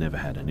and never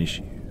had an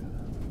issue.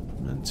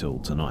 Until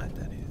tonight,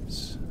 that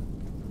is.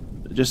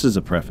 Just as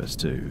a preface,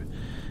 too,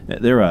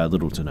 there are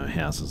little to no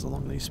houses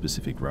along these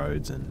specific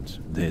roads and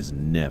there's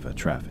never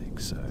traffic,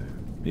 so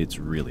it's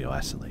really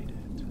isolated.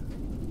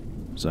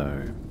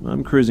 So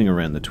I'm cruising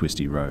around the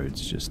twisty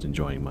roads, just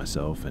enjoying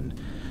myself and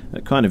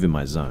kind of in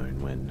my zone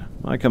when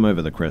I come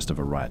over the crest of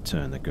a right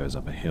turn that goes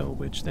up a hill,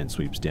 which then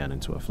sweeps down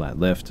into a flat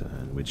left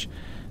turn, which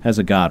has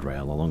a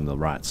guardrail along the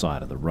right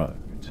side of the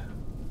road.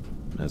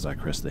 As I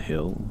crest the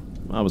hill,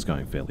 I was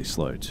going fairly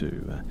slow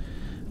too,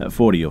 at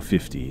 40 or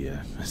 50,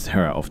 as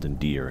there are often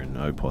deer and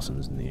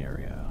opossums in the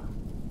area.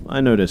 I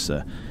notice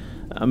a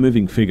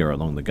moving figure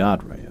along the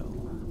guardrail.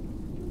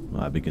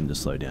 I begin to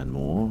slow down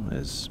more,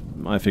 as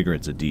I figure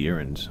it's a deer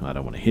and I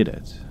don't want to hit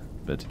it,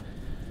 but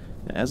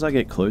as I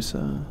get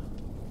closer,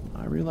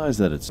 I realize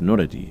that it's not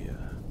a deer.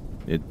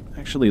 It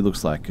actually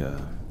looks like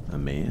a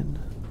man.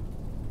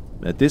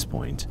 At this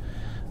point,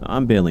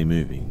 I'm barely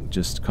moving,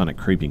 just kind of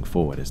creeping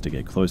forward as to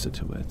get closer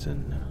to it,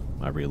 and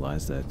I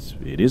realize that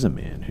it is a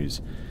man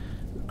who's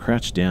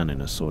crouched down in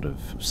a sort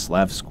of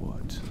Slav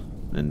squat,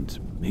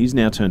 and he's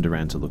now turned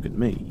around to look at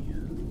me.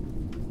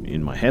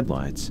 In my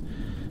headlights,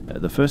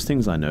 the first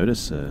things I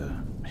notice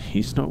are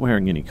he's not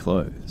wearing any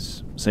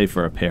clothes, save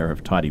for a pair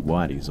of tidy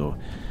whities or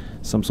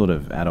some sort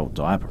of adult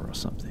diaper or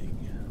something.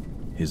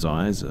 His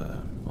eyes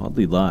are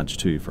oddly large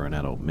too for an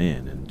adult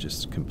man and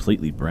just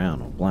completely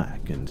brown or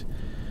black, and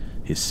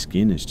his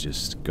skin is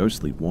just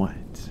ghostly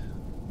white.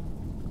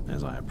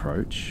 As I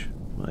approach,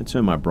 I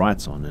turn my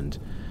brights on and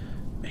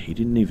he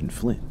didn't even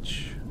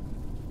flinch.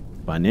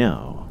 By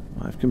now,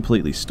 I've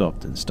completely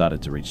stopped and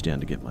started to reach down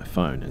to get my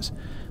phone as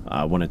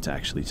I wanted to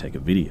actually take a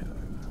video.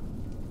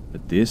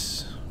 But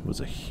this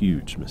was a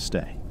huge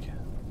mistake.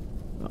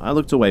 I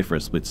looked away for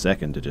a split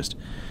second to just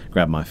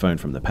grab my phone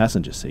from the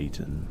passenger seat,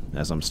 and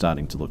as I'm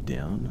starting to look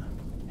down,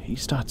 he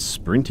starts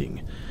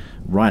sprinting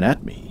right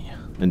at me,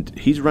 and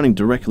he's running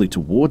directly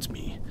towards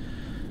me.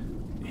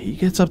 He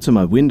gets up to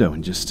my window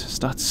and just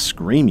starts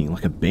screaming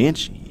like a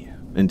banshee,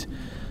 and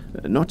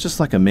not just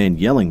like a man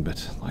yelling,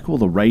 but like all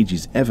the rage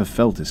he's ever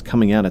felt is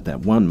coming out at that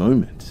one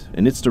moment,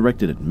 and it's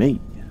directed at me.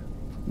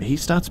 He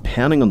starts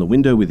pounding on the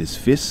window with his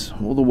fists,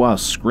 all the while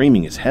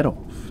screaming his head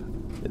off.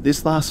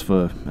 This lasts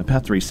for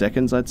about 3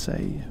 seconds, I'd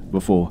say,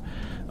 before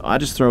I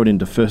just throw it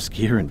into first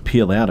gear and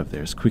peel out of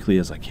there as quickly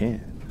as I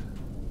can.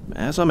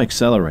 As I'm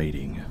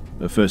accelerating,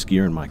 the first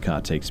gear in my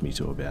car takes me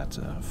to about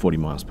 40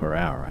 miles per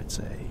hour, I'd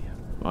say.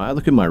 I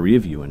look at my rear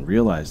view and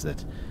realize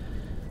that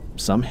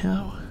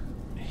somehow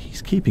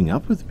he's keeping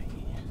up with me.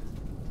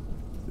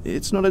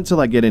 It's not until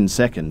I get in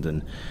second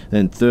and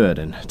then third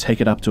and take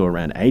it up to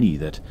around 80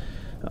 that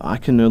I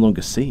can no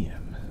longer see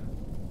him.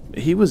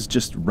 He was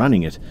just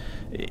running at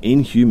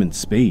inhuman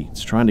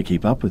speeds, trying to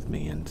keep up with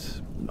me,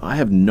 and I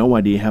have no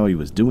idea how he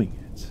was doing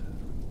it.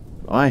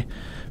 I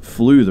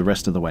flew the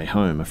rest of the way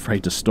home,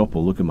 afraid to stop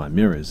or look at my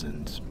mirrors,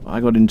 and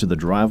I got into the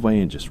driveway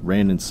and just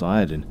ran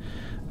inside and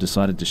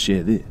decided to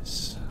share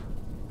this.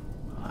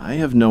 I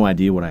have no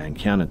idea what I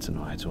encountered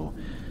tonight or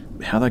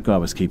how that guy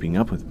was keeping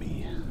up with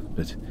me,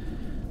 but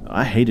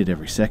I hated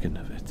every second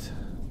of it.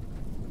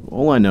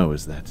 All I know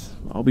is that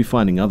I'll be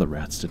finding other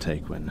routes to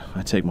take when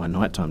I take my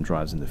nighttime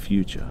drives in the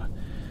future,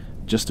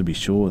 just to be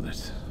sure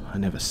that I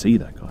never see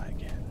that guy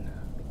again.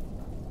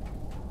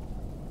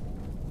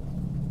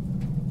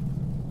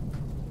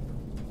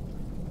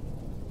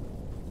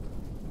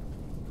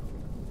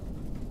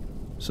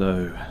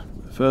 So,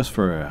 first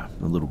for a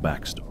little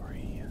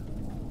backstory.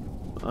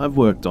 I've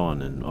worked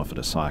on and off at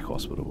a psych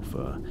hospital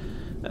for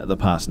the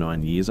past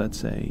 9 years, I'd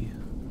say.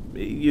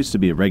 It used to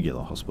be a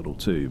regular hospital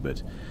too,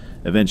 but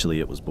eventually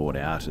it was bought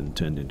out and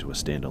turned into a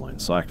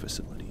standalone psych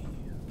facility.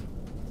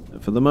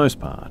 For the most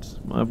part,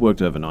 I've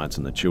worked overnights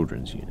in the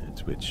children's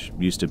unit, which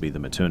used to be the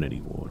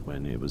maternity ward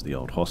when it was the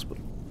old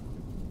hospital.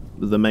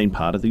 The main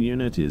part of the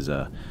unit is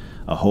a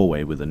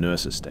hallway with a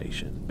nurse's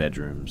station,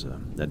 bedrooms,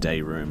 a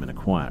day room, and a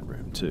quiet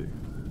room too.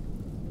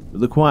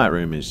 The quiet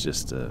room is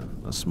just a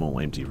small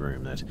empty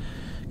room that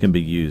can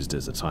be used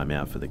as a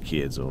timeout for the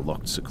kids or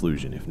locked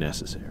seclusion if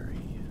necessary.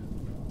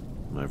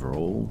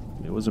 Overall,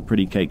 it was a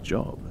pretty cake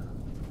job.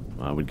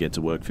 I would get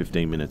to work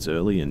 15 minutes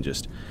early and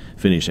just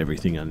finish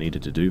everything I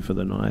needed to do for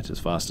the night as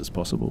fast as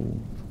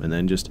possible, and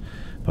then just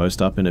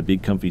post up in a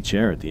big comfy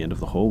chair at the end of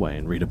the hallway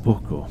and read a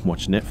book or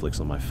watch Netflix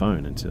on my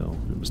phone until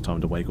it was time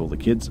to wake all the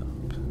kids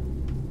up.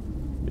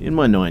 In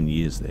my 9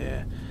 years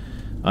there,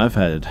 I've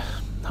had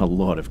a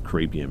lot of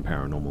creepy and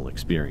paranormal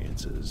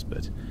experiences,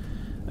 but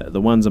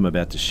the ones I'm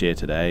about to share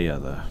today are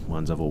the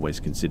ones I've always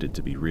considered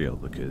to be real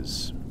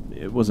because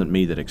it wasn't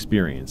me that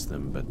experienced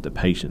them, but the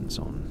patients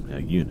on our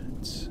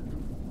units.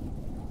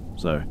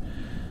 So,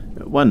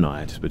 one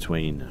night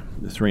between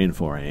 3 and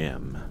 4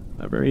 a.m.,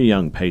 a very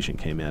young patient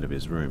came out of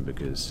his room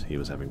because he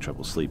was having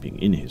trouble sleeping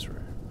in his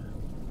room.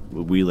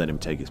 We let him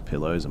take his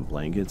pillows and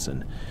blankets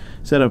and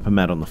set up a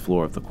mat on the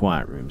floor of the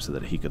quiet room so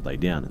that he could lay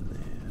down in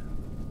there.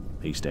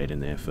 He stayed in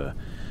there for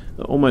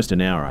Almost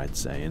an hour, I'd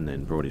say, and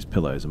then brought his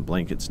pillows and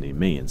blankets near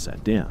me and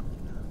sat down.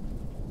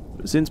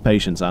 Since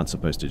patients aren't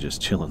supposed to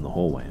just chill in the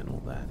hallway and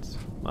all that,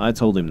 I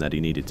told him that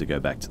he needed to go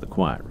back to the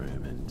quiet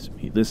room, and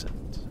he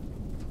listened.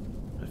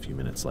 A few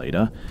minutes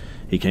later,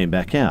 he came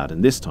back out,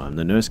 and this time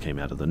the nurse came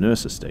out of the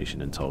nurse's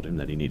station and told him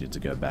that he needed to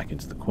go back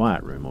into the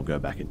quiet room or go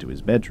back into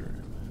his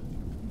bedroom.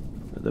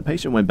 The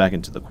patient went back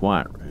into the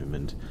quiet room,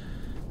 and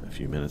a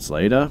few minutes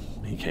later,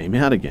 he came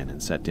out again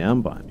and sat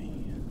down by me.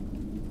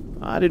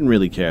 I didn't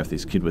really care if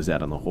this kid was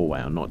out in the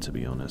hallway or not, to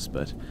be honest,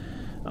 but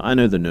I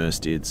know the nurse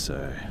did,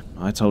 so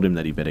I told him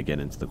that he better get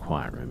into the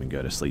quiet room and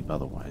go to sleep,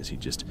 otherwise he'd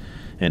just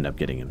end up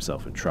getting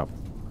himself in trouble.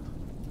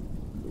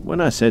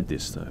 When I said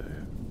this, though,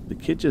 the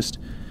kid just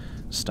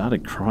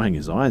started crying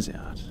his eyes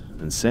out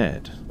and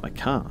said, "I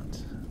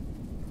can't."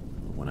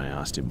 When I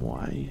asked him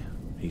why,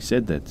 he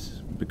said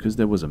that because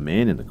there was a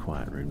man in the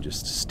quiet room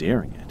just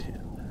staring at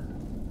him.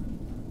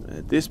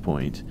 At this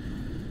point,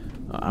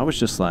 I was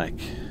just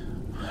like,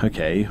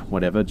 okay,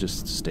 whatever,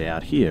 just stay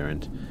out here,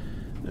 and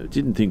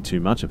didn't think too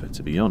much of it,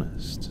 to be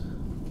honest.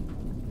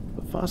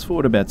 But fast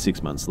forward about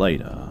 6 months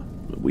later,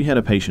 we had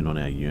a patient on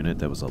our unit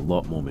that was a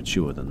lot more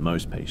mature than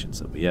most patients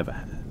that we ever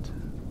had.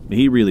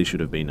 He really should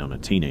have been on a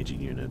teenager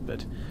unit,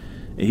 but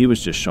he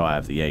was just shy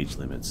of the age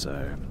limit,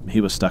 so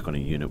he was stuck on a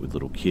unit with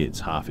little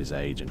kids, half his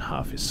age and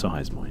half his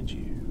size, mind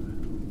you.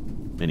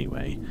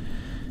 Anyway,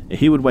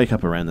 he would wake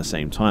up around the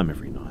same time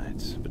every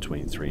night,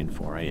 between 3 and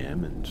 4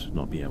 a.m, and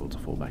not be able to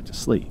fall back to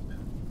sleep.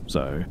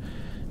 So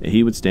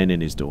he would stand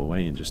in his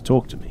doorway and just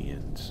talk to me,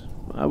 and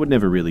I would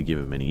never really give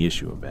him any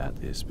issue about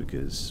this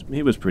because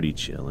he was pretty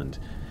chill, and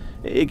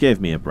it gave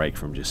me a break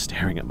from just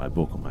staring at my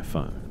book on my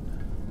phone.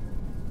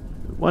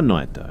 One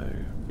night, though,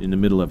 in the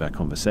middle of our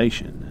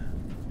conversation,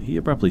 he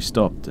abruptly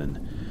stopped and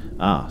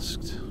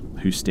asked,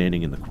 "Who's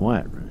standing in the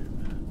quiet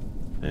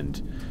room?"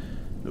 And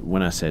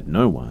when I said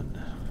no one,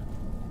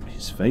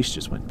 his face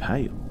just went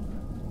pale.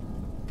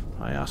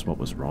 I asked what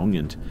was wrong,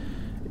 and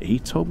he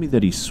told me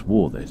that he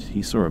swore that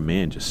he saw a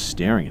man just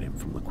staring at him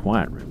from the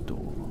quiet room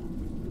door.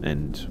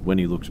 And when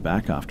he looked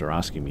back after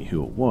asking me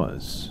who it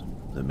was,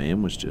 the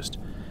man was just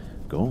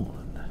gone.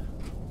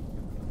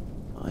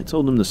 I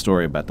told him the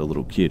story about the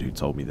little kid who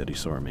told me that he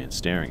saw a man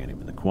staring at him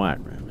in the quiet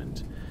room,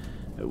 and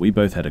we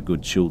both had a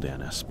good chill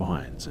down our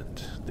spines,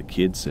 and the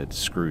kid said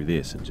screw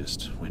this and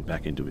just went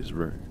back into his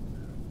room.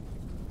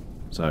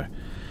 So,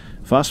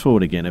 fast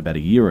forward again about a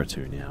year or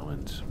two now,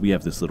 and we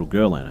have this little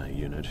girl in our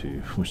unit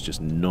who was just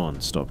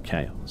non-stop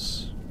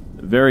chaos.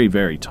 Very,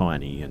 very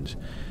tiny and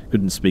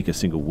couldn't speak a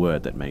single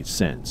word that made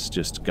sense,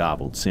 just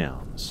garbled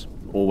sounds.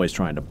 Always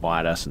trying to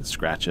bite us and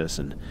scratch us,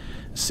 and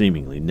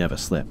seemingly never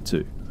slept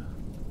too.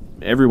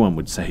 Everyone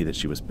would say that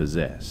she was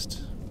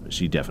possessed.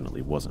 She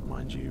definitely wasn't,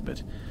 mind you,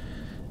 but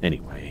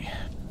anyway,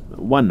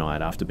 one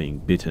night after being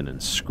bitten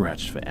and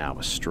scratched for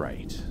hours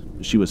straight,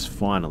 she was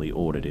finally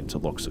ordered into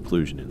locked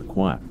seclusion in the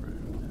quiet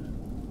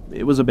room.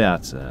 It was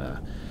about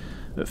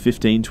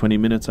 15-20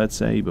 minutes, I'd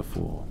say,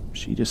 before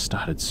she just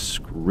started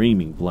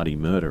screaming bloody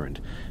murder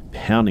and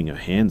pounding her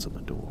hands on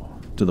the door,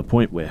 to the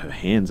point where her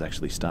hands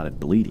actually started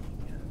bleeding.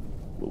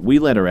 We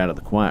let her out of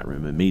the quiet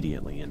room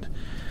immediately, and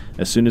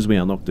as soon as we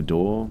unlocked the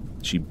door,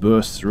 she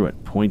burst through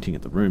it, pointing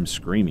at the room,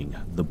 screaming,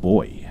 the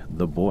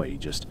boy,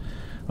 just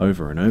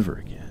over and over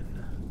again.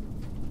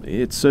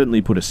 It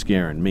certainly put a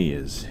scare in me,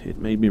 as it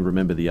made me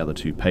remember the other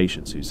 2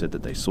 patients who said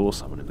that they saw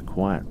someone in the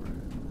quiet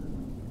room.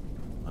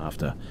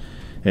 After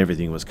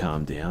everything was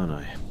calmed down,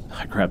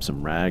 I grabbed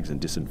some rags and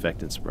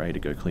disinfectant spray to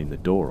go clean the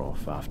door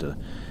off after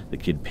the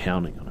kid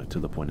pounding on it to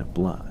the point of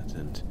blood,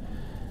 and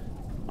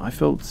I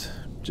felt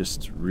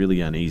just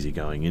really uneasy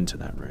going into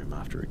that room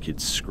after a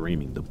kid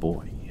screaming the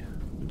boy,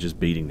 just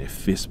beating their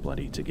fists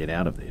bloody to get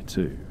out of there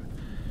too.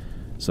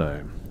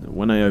 So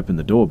when I opened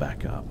the door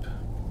back up,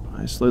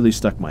 I slowly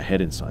stuck my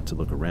head inside to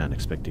look around,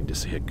 expecting to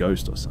see a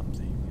ghost or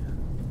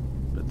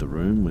something, but the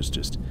room was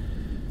just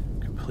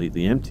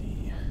completely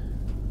empty.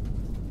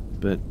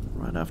 But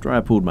right after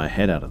I pulled my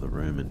head out of the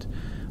room and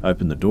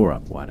opened the door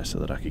up wider so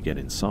that I could get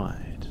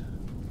inside,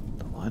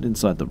 the light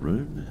inside the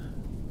room,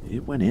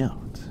 it went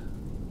out.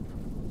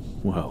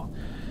 Well,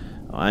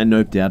 I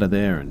noped out of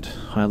there and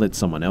I let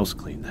someone else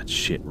clean that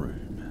shit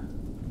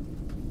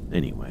room.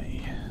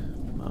 Anyway,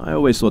 I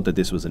always thought that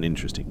this was an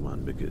interesting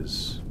one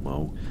because,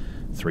 well,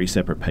 3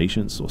 separate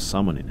patients saw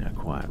someone in our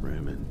quiet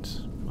room,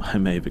 and I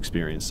may have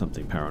experienced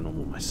something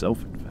paranormal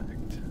myself, in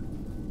fact.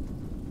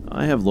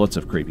 I have lots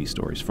of creepy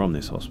stories from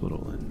this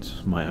hospital and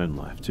my own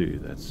life too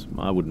that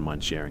I wouldn't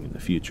mind sharing in the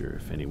future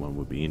if anyone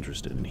would be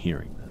interested in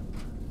hearing them.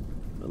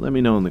 But let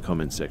me know in the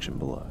comments section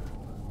below.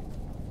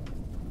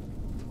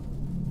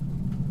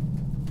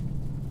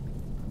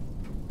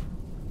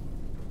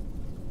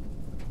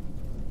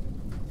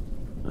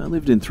 I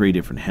lived in 3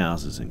 different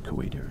houses in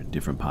Kuwaita in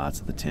different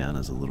parts of the town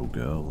as a little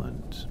girl,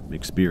 and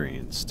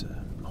experienced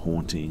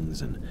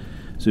hauntings and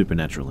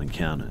supernatural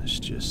encounters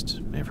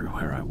just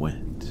everywhere I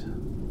went.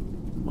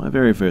 My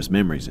very first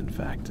memories, in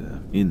fact,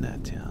 are in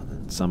that town,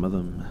 and some of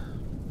them,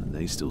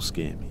 they still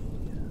scare me.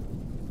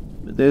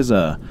 There's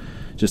a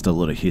just a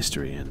lot of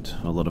history and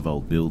a lot of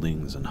old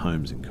buildings and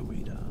homes in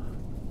Kawita.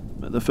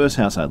 The first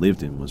house I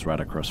lived in was right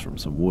across from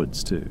some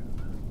woods too.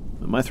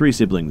 My 3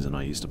 siblings and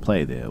I used to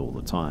play there all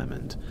the time,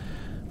 and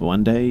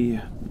one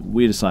day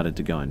we decided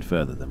to go in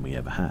further than we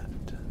ever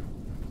had.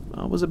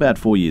 I was about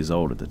 4 years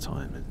old at the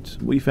time, and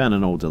we found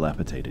an old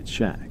dilapidated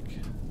shack.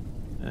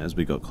 As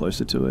we got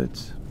closer to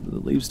it, the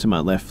leaves to my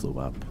left flew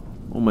up,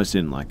 almost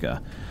in like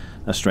a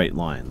straight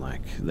line,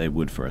 like they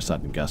would for a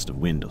sudden gust of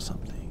wind or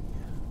something.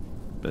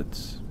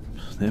 But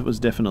there was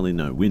definitely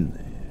no wind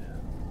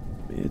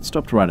there. It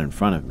stopped right in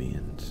front of me,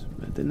 and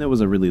then there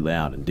was a really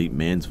loud and deep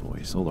man's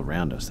voice all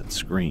around us that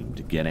screamed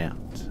to get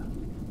out.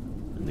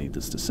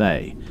 Needless to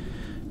say,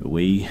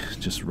 we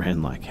just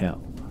ran like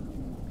hell.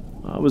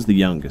 I was the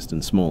youngest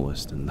and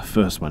smallest, and the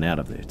first one out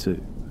of there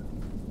too.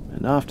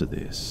 And after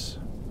this,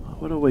 I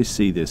would always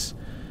see this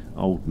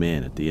old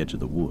man at the edge of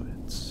the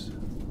woods.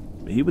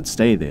 He would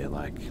stay there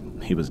like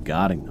he was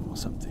guarding them or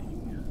something.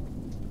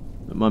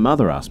 But my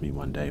mother asked me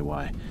one day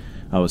why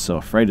I was so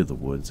afraid of the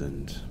woods,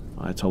 and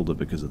I told her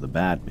because of the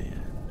bad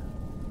man.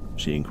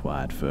 She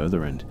inquired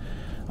further, and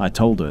I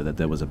told her that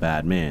there was a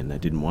bad man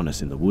that didn't want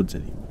us in the woods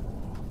anymore.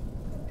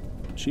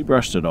 She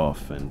brushed it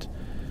off, and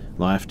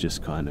life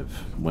just kind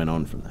of went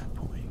on from that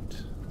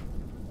point.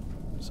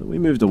 So we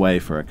moved away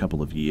for a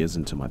couple of years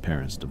until my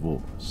parents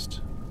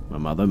divorced. My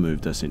mother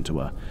moved us into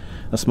a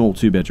small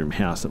 2-bedroom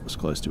house that was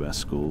close to our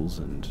schools,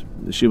 and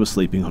she was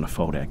sleeping on a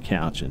fold-out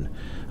couch, and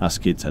us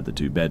kids had the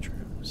 2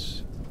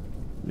 bedrooms.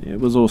 It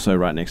was also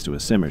right next to a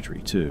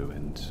cemetery too,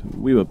 and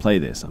we would play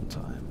there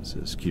sometimes,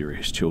 as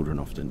curious children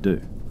often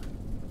do.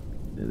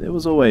 There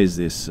was always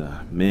this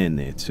man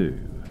there too,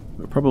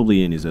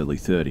 probably in his early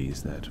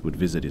 30s, that would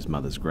visit his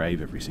mother's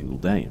grave every single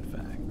day, in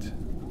fact.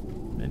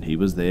 And he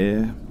was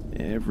there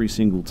every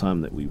single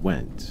time that we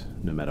went,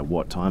 no matter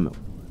what time it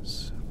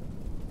was.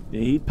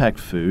 He'd pack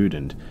food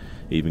and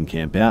even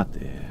camp out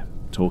there,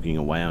 talking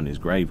away on his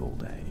grave all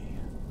day.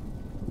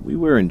 We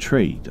were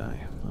intrigued,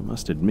 I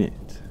must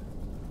admit.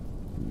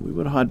 We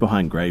would hide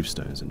behind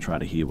gravestones and try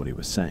to hear what he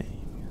was saying.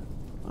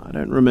 I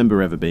don't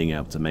remember ever being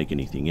able to make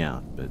anything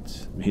out,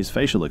 but his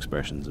facial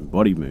expressions and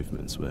body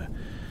movements were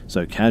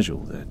so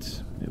casual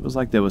that it was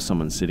like there was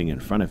someone sitting in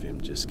front of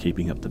him just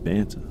keeping up the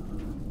banter.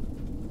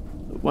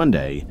 One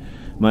day,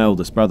 my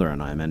oldest brother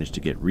and I managed to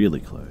get really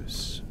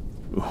close.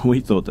 We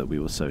thought that we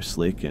were so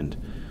slick, and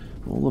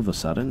all of a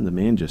sudden the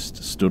man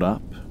just stood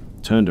up,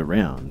 turned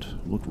around,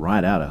 looked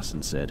right at us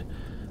and said,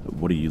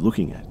 "What are you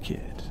looking at,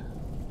 kid?"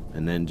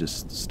 And then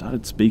just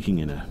started speaking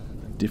in a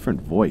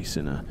different voice,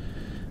 in a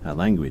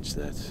language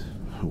that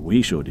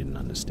we sure didn't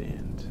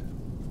understand.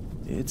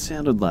 It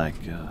sounded like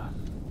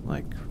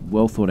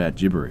well-thought-out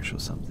gibberish or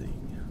something,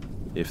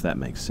 if that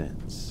makes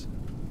sense.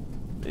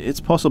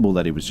 It's possible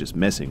that he was just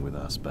messing with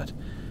us, but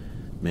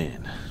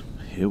man,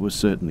 it was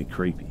certainly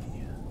creepy.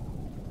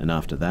 And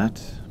after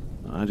that,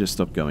 I just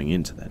stopped going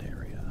into that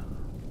area.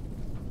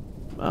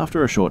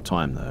 After a short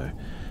time, though,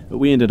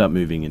 we ended up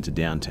moving into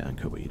downtown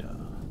Kawita.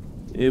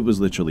 It was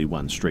literally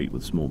one street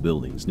with small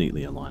buildings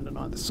neatly aligned on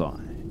either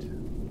side.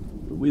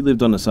 We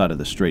lived on the side of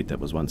the street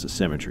that was once a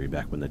cemetery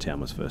back when the town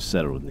was first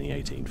settled in the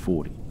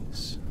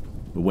 1840s.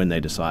 But when they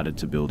decided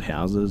to build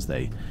houses,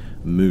 they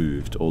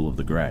moved all of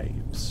the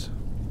graves.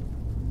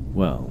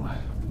 Well,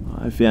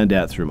 I found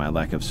out through my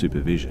lack of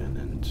supervision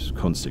and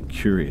constant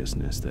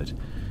curiousness that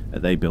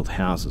they built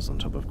houses on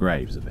top of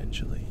graves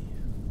eventually.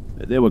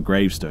 There were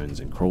gravestones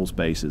and crawl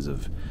spaces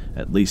of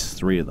at least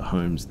 3 of the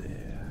homes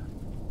there.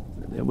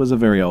 There was a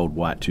very old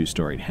white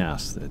 2-storied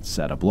house that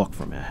sat a block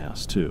from our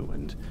house too,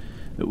 and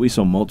we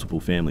saw multiple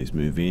families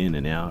move in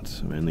and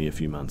out only a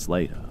few months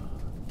later.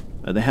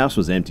 The house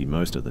was empty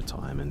most of the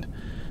time, and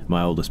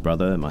my oldest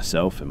brother,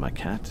 myself, and my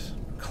cat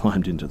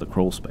climbed into the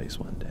crawl space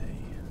one day.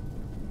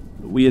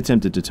 We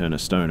attempted to turn a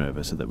stone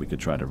over so that we could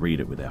try to read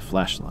it with our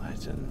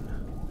flashlight, and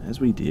as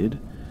we did,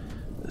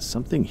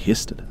 something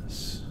hissed at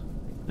us.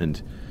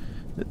 And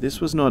this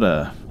was not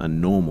a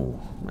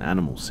normal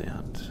animal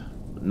sound,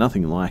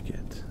 nothing like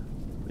it.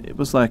 It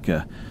was like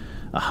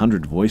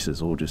 100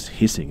 voices all just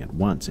hissing at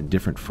once in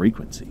different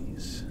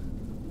frequencies.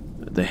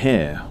 The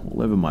hair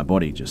all over my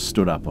body just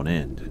stood up on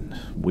end,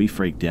 and we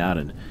freaked out,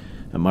 and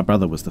my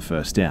brother was the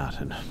first out,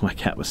 and my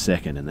cat was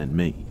second, and then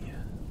me.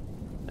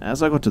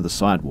 As I got to the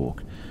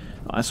sidewalk,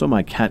 I saw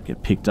my cat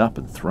get picked up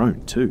and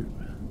thrown too.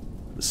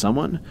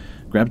 Someone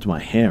grabbed my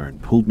hair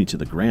and pulled me to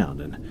the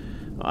ground,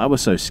 and I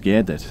was so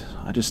scared that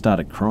I just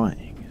started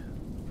crying.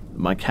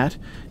 My cat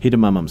hid in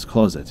my mum's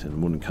closet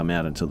and wouldn't come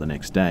out until the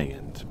next day,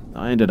 and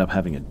I ended up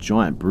having a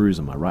giant bruise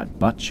on my right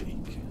butt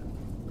cheek.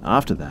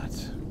 After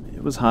that,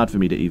 it was hard for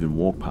me to even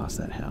walk past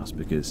that house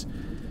because,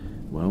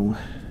 well,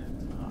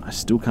 I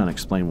still can't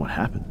explain what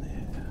happened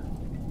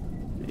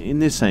there. In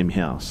this same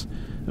house,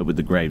 with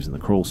the graves in the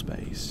crawl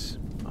space,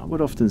 I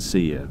would often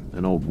see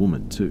an old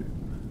woman too.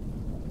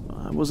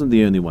 I wasn't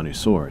the only one who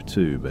saw her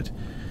too, but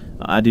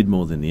I did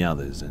more than the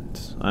others, and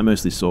I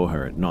mostly saw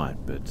her at night,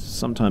 but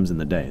sometimes in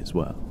the day as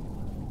well.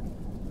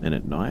 And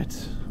at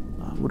night,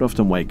 I would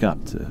often wake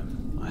up to,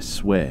 I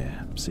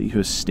swear, see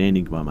her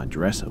standing by my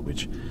dresser,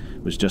 which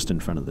was just in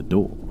front of the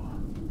door.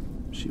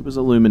 She was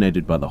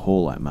illuminated by the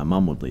hall light my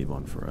mum would leave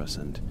on for us,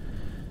 and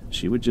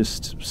she would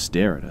just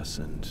stare at us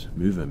and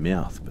move her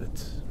mouth,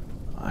 but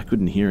I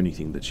couldn't hear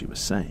anything that she was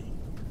saying.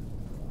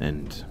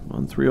 And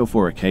on 3 or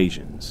 4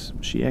 occasions,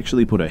 she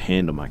actually put her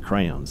hand on my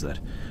crayons that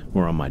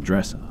were on my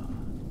dresser,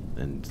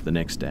 and the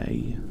next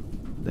day,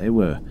 they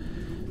were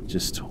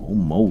just all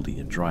moldy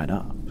and dried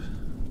up.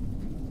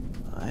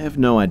 I have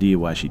no idea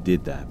why she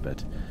did that,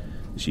 but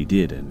she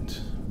did, and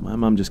my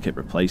mum just kept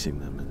replacing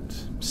them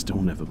and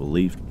still never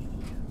believed me.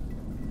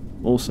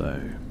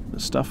 Also, the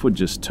stuff would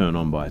just turn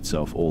on by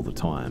itself all the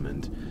time,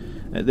 and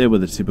there were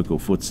the typical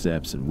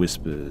footsteps and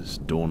whispers,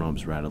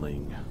 doorknobs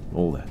rattling,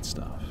 all that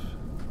stuff.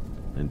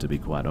 And to be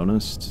quite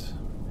honest,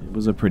 it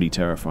was a pretty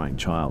terrifying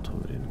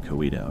childhood in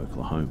Coweta,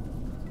 Oklahoma.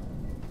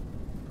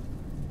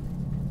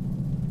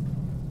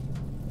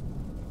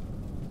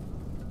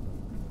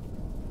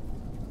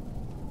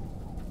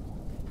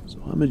 So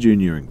I'm a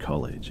junior in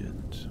college,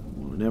 and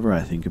whenever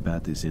I think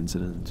about this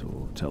incident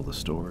or tell the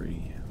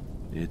story,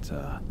 it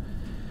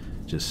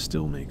just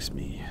still makes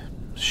me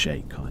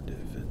shake, kind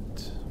of,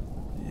 and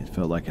it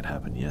felt like it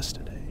happened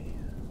yesterday.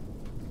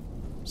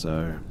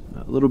 So,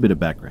 a little bit of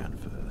background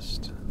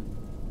first.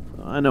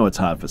 I know it's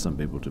hard for some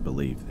people to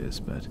believe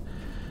this, but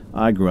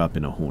I grew up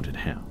in a haunted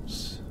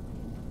house.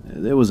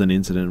 There was an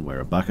incident where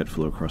a bucket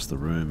flew across the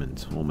room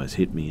and almost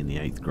hit me in the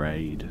 8th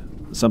grade.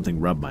 Something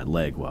rubbed my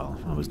leg while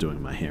I was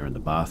doing my hair in the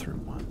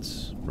bathroom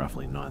once,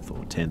 roughly 9th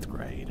or 10th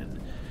grade, and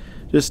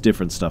just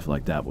different stuff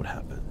like that would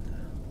happen.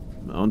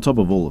 On top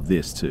of all of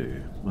this,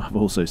 too, I've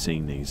also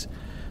seen these,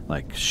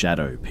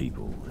 shadow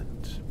people,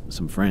 and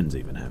some friends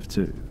even have,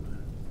 too.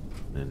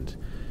 And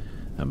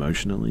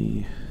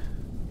emotionally,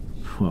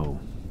 well,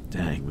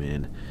 dang,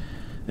 man,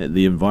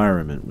 the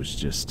environment was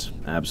just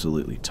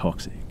absolutely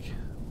toxic.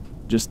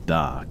 Just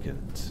dark,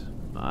 and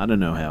I don't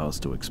know how else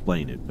to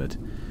explain it, but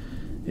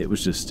it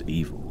was just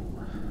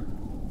evil.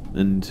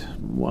 And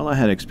while I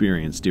had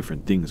experienced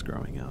different things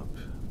growing up,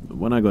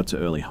 when I got to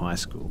early high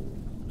school,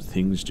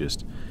 things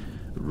just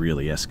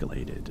really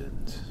escalated,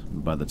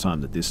 and by the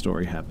time that this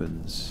story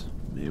happens,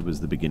 it was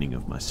the beginning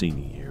of my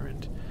senior year,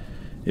 and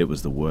it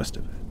was the worst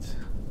of it.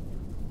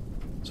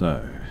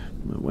 So,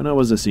 when I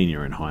was a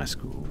senior in high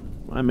school,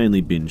 I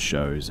mainly binged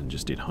shows and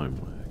just did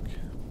homework.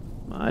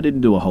 I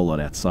didn't do a whole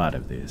lot outside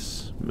of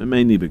this,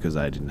 mainly because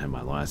I didn't have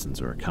my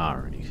license or a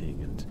car or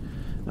anything, and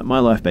my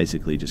life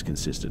basically just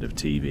consisted of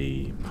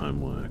TV,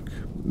 homework,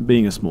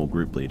 being a small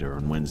group leader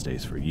on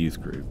Wednesdays for a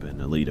youth group,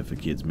 and a leader for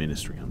kids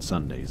ministry on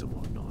Sundays and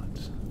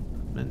whatnot.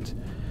 And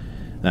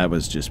that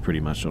was just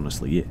pretty much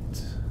honestly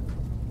it.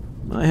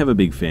 I have a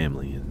big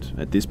family, and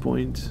at this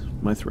point,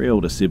 my 3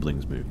 older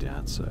siblings moved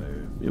out, so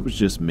it was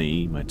just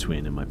me, my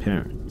twin, and my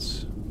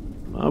parents.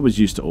 I was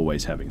used to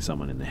always having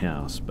someone in the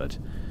house, but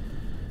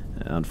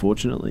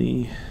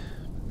unfortunately,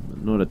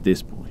 not at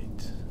this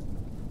point.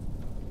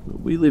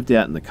 We lived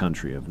out in the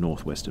country of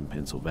northwestern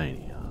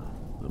Pennsylvania.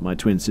 My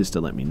twin sister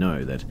let me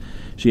know that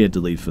she had to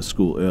leave for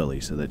school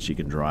early so that she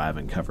can drive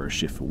and cover a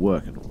shift for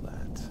work and all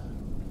that.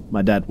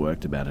 My dad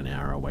worked about an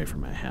hour away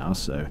from our house,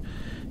 so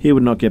he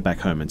would not get back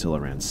home until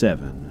around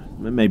 7,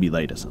 maybe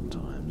later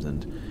sometimes,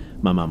 and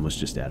my mum was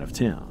just out of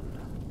town.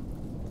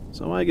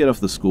 So I get off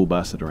the school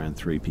bus at around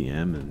 3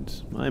 p.m,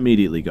 and I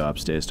immediately go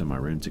upstairs to my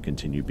room to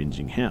continue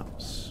binging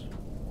House.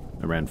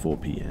 Around 4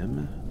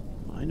 p.m,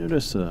 I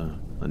notice a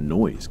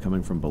noise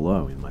coming from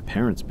below in my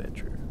parents'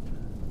 bedroom.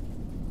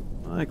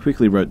 I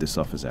quickly wrote this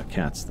off as our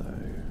cats,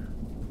 though.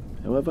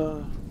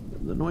 However,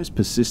 the noise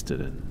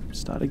persisted and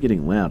started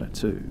getting louder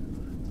too.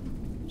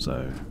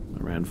 So,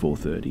 around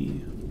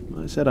 4:30,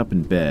 I sat up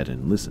in bed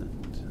and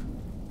listened,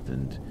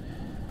 and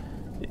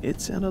it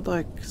sounded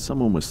like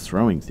someone was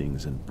throwing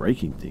things and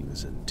breaking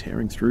things and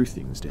tearing through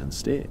things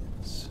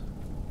downstairs.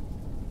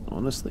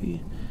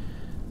 Honestly,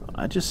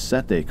 I just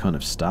sat there kind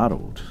of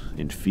startled,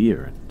 in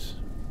fear, and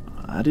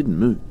I didn't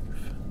move.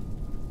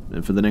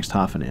 And for the next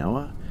half an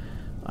hour,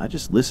 I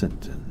just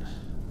listened, and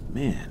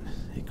man,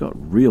 it got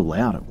real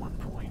loud at one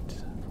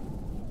point.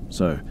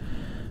 So,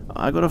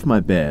 I got off my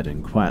bed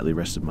and quietly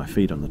rested my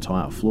feet on the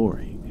tile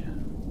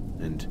flooring,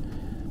 and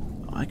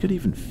I could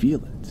even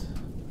feel it.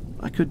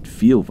 I could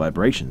feel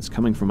vibrations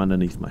coming from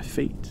underneath my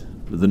feet.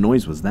 The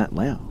noise was that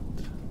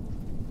loud.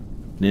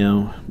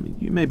 Now,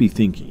 you may be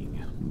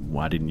thinking,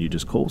 why didn't you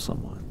just call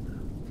someone?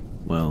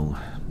 Well,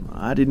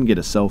 I didn't get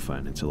a cell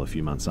phone until a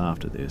few months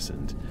after this,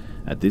 and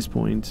at this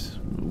point,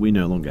 we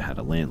no longer had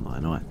a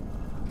landline either.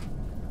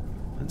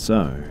 And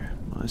so,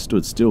 I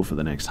stood still for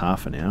the next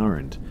half an hour,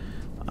 and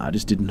I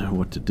just didn't know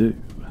what to do.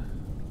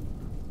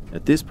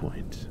 At this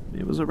point,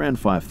 it was around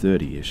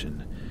 5:30ish,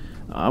 and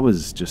I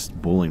was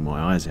just bawling my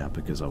eyes out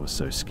because I was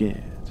so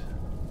scared.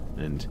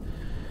 And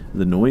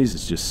the noise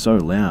is just so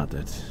loud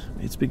that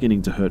it's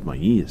beginning to hurt my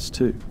ears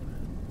too.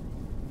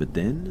 But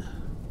then,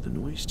 the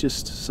noise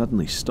just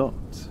suddenly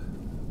stopped.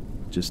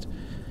 Just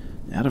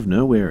out of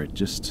nowhere, it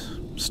just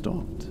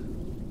stopped.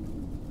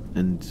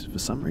 And for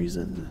some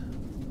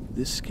reason,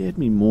 this scared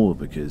me more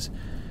because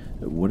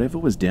whatever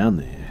was down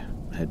there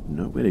had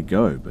nowhere to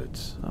go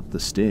but up the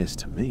stairs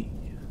to me.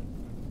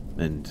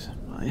 and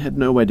I had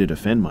no way to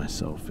defend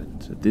myself,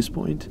 and at this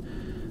point,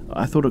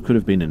 I thought it could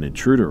have been an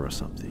intruder or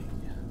something.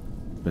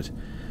 But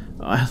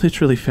I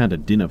literally found a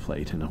dinner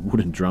plate and a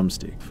wooden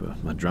drumstick for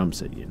my drum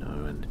set,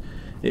 and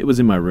it was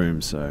in my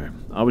room, so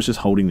I was just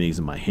holding these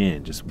in my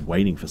hand, just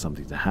waiting for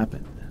something to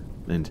happen.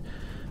 And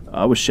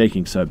I was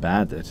shaking so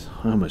bad that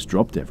I almost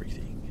dropped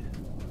everything.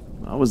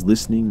 I was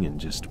listening and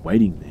just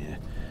waiting there,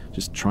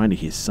 just trying to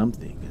hear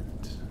something,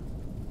 and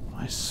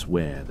I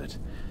swear that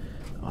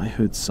I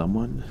heard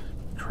someone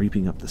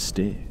creeping up the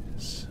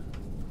stairs.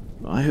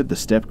 I heard the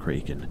step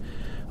creak, and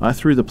I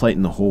threw the plate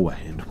in the hallway,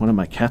 and one of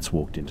my cats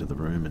walked into the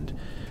room, and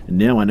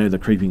now I know the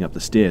creeping up the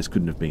stairs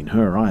couldn't have been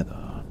her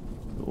either.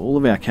 All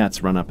of our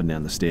cats run up and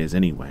down the stairs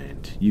anyway,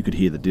 and you could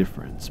hear the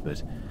difference,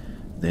 but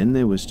then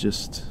there was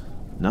just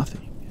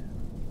nothing.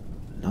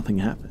 Nothing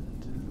happened.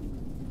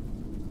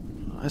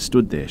 I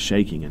stood there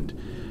shaking and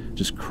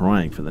just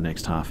crying for the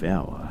next half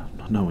hour,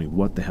 not knowing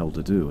what the hell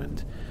to do,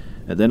 and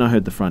then I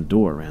heard the front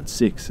door around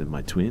 6, and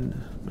my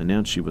twin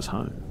announced she was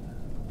home.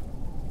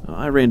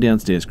 I ran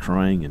downstairs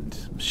crying, and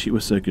she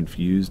was so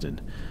confused,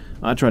 and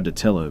I tried to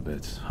tell her,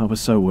 but I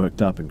was so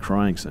worked up and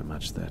crying so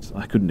much that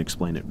I couldn't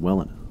explain it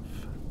well enough.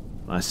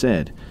 I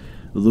said,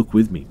 "Look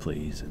with me,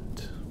 please,"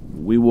 and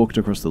we walked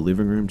across the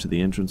living room to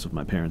the entrance of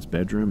my parents'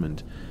 bedroom,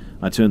 and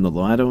I turned the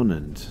light on,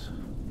 and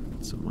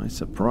to my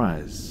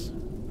surprise,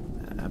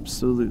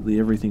 absolutely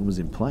everything was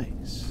in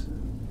place.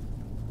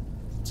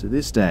 To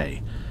this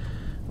day,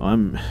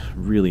 I'm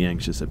really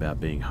anxious about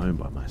being home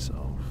by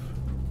myself,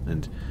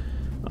 and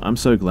I'm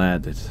so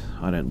glad that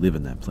I don't live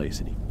in that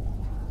place anymore.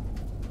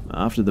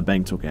 After the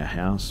bank took our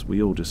house,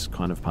 we all just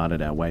kind of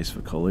parted our ways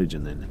for college,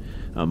 and then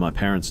my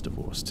parents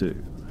divorced too.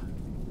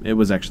 It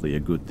was actually a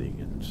good thing,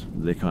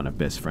 and they're kind of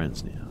best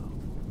friends now.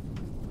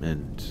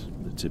 And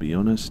to be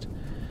honest,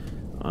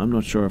 I'm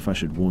not sure if I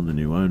should warn the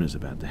new owners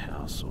about the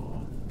house,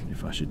 or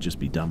if I should just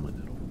be done with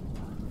it all.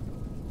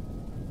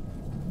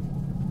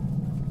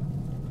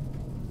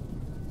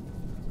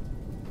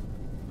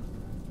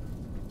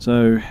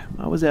 So,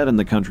 I was out in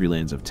the country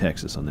lands of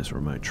Texas on this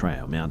remote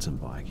trail, mountain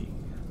biking.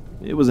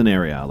 It was an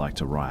area I liked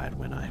to ride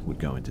when I would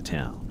go into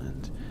town,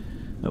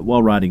 and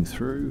while riding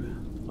through,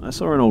 I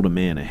saw an older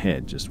man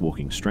ahead just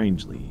walking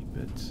strangely,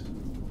 but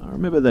I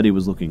remember that he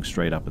was looking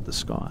straight up at the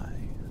sky.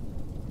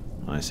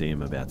 I see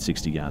him about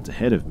 60 yards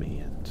ahead of me,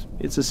 and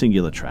it's a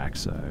singular track,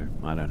 so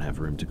I don't have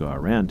room to go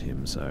around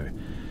him, so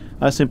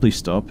I simply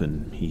stop,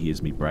 and he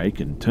hears me brake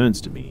and turns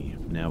to me,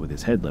 now with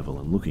his head level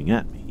and looking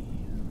at me.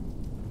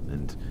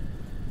 And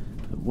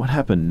what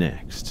happened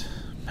next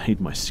made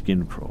my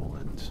skin crawl,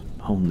 and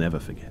I'll never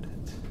forget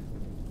it.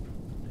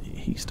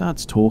 He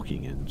starts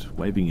talking and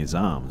waving his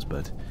arms,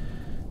 but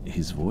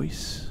his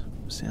voice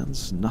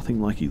sounds nothing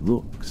like he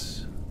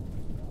looks.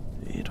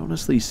 It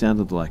honestly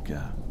sounded like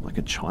a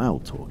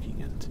child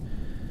talking, and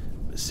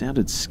it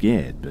sounded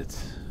scared, but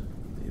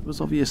it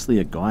was obviously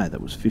a guy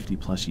that was 50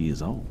 plus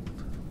years old.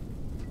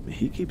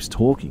 He keeps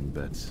talking,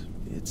 but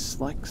it's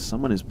like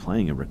someone is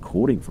playing a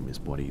recording from his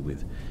body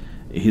with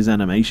his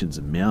animations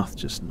and mouth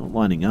just not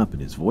lining up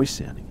and his voice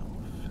sounding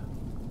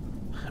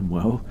off. And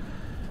well,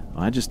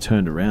 I just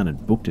turned around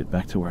and booked it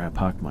back to where I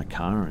parked my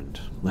car and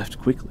left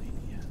quickly.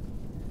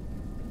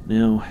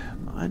 Now,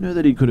 I know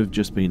that he could have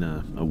just been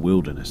a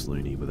wilderness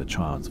loony with a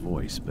child's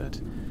voice,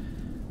 but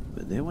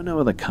there were no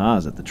other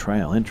cars at the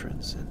trail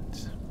entrance,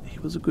 and he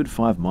was a good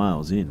 5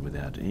 miles in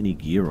without any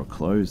gear or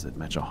clothes that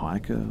match a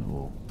hiker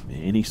or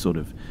any sort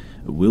of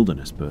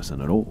wilderness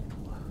person at all.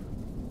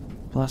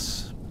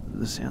 Plus,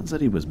 the sounds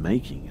that he was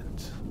making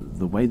and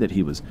the way that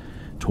he was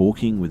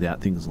talking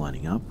without things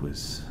lining up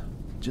was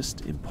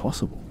just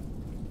impossible.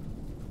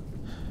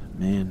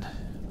 Man,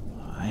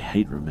 I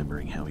hate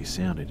remembering how he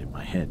sounded in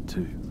my head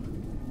too.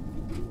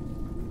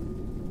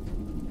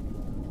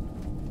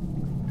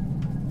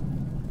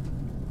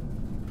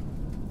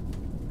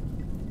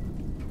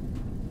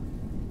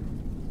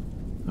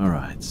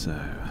 Alright, so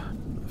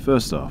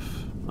first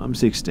off, I'm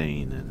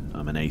 16 and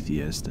I'm an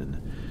atheist,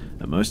 and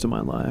most of my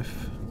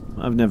life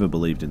I've never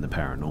believed in the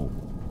paranormal.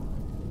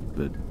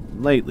 But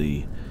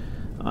lately,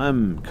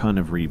 I'm kind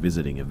of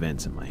revisiting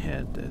events in my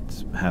head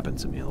that happened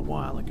to me a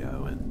while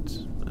ago,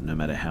 and no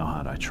matter how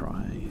hard I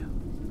try,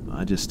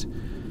 I just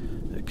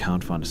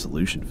can't find a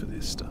solution for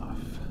this stuff.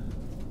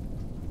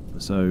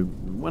 So,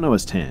 when I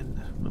was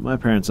 10, my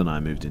parents and I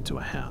moved into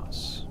a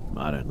house.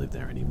 I don't live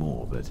there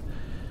anymore, but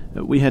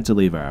we had to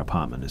leave our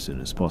apartment as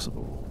soon as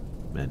possible,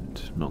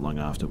 and not long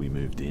after we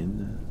moved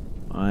in,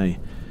 I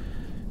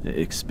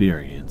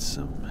experienced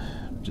some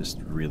just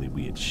really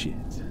weird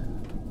shit.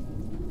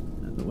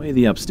 The way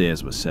the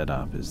upstairs was set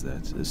up is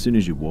that as soon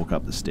as you walk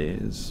up the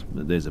stairs,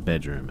 there's a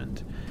bedroom,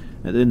 and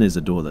then there's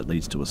a door that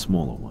leads to a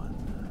smaller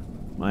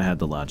one. I had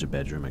the larger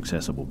bedroom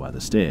accessible by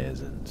the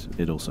stairs, and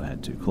it also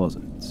had 2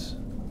 closets.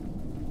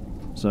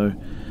 So,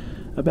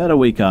 about a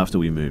week after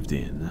we moved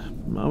in,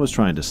 I was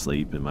trying to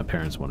sleep and my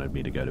parents wanted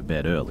me to go to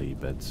bed early,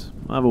 but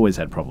I've always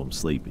had problems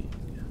sleeping.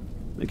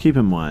 Keep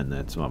in mind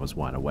that I was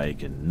wide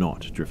awake and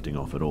not drifting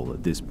off at all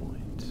at this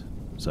point.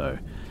 So,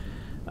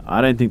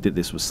 I don't think that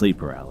this was sleep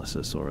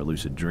paralysis or a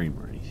lucid dream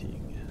or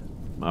anything.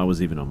 I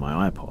was even on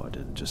my iPod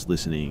and just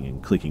listening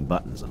and clicking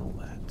buttons and all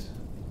that.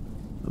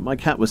 My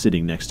cat was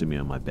sitting next to me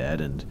on my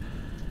bed, and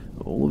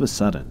all of a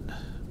sudden,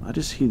 I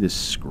just hear this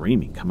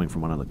screaming coming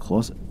from one of the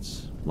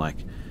closets, like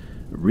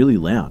really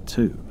loud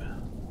too.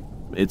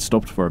 It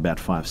stopped for about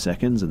 5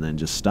 seconds and then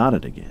just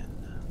started again.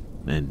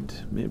 And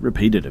it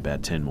repeated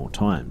about 10 more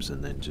times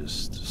and then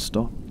just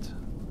stopped.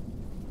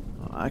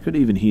 I could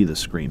even hear the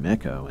scream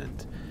echo,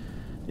 and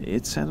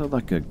it sounded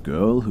like a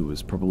girl who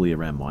was probably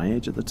around my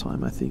age at the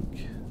time, I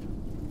think.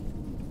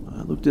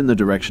 I looked in the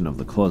direction of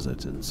the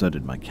closet, and so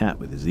did my cat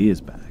with his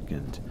ears back,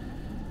 and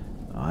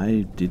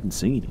I didn't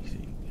see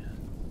anything.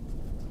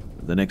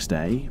 The next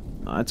day,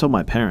 I told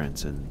my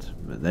parents, and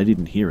they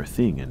didn't hear a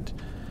thing, and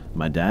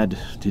my dad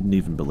didn't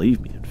even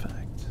believe me, in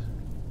fact.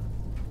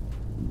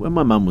 When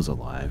my mum was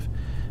alive,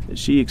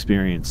 she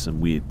experienced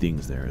some weird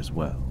things there as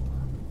well.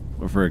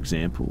 For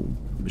example,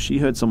 she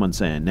heard someone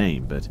say a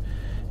name, but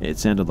it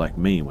sounded like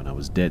me when I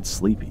was dead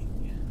sleeping.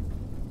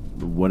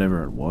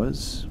 Whatever it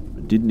was,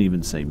 it didn't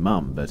even say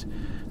Mum, but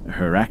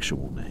her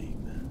actual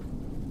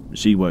name.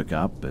 She woke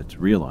up, but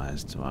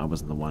realized I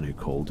wasn't the one who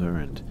called her,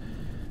 and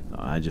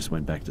I just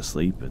went back to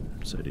sleep,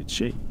 and so did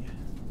she.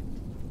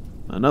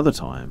 Another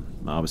time,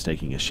 I was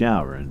taking a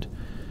shower, and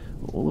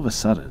all of a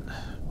sudden,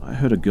 I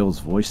heard a girl's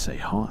voice say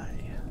hi.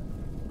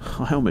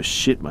 I almost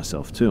shit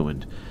myself too,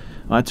 and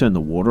I turned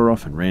the water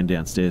off and ran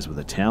downstairs with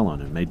a towel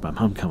on and made my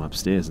mum come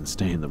upstairs and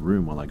stay in the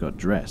room while I got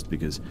dressed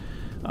because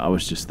I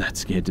was just that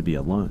scared to be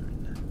alone.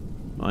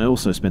 I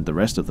also spent the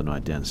rest of the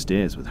night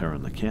downstairs with her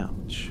on the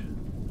couch.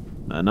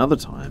 Another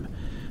time,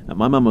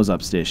 my mum was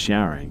upstairs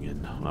showering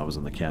and I was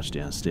on the couch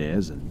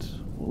downstairs, and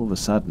all of a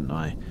sudden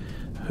I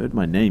heard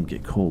my name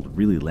get called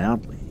really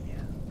loudly,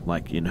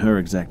 like in her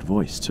exact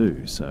voice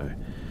too, so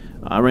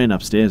I ran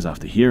upstairs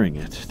after hearing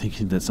it,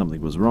 thinking that something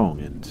was wrong,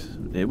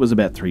 and it was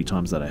about 3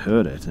 times that I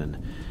heard it, and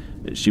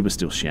she was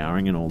still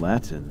showering and all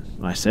that, and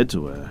I said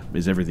to her,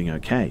 "Is everything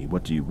okay?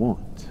 What do you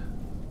want?"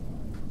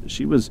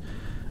 She was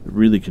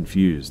really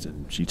confused,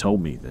 and she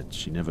told me that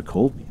she never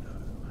called me,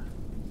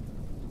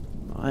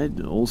 though.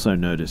 I'd also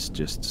noticed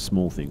just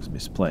small things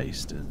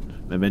misplaced, and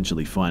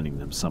eventually finding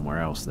them somewhere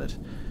else that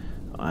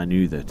I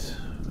knew that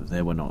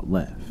they were not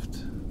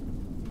left.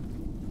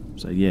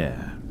 So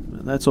yeah,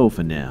 that's all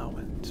for now.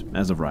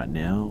 As of right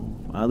now,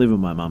 I live in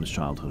my mum's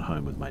childhood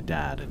home with my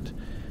dad, and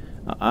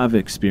I've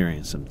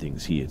experienced some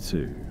things here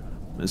too.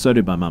 So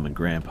did my mum and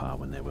grandpa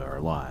when they were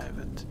alive,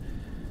 and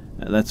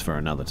that's for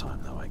another time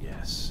though, I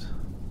guess.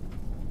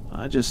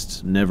 I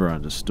just never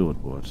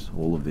understood what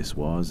all of this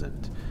was,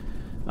 and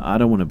I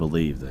don't want to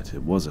believe that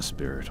it was a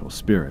spirit or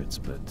spirits,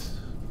 but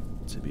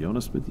to be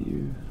honest with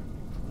you,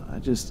 I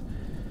just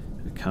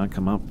can't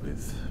come up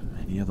with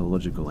any other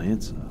logical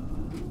answer.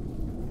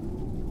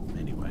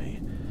 Anyway,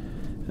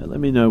 let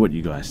me know what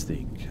you guys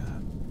think.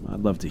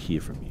 I'd love to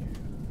hear from you.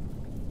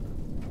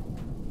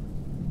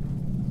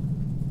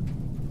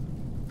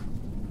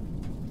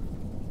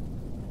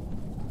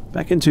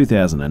 Back in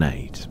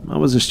 2008, I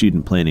was a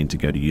student planning to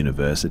go to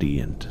university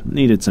and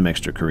needed some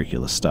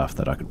extracurricular stuff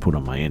that I could put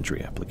on my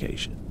entry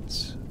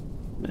applications.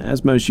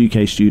 As most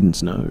UK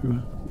students know,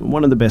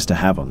 one of the best to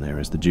have on there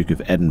is the Duke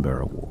of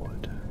Edinburgh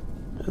Award.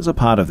 As a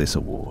part of this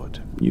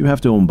award, you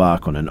have to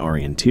embark on an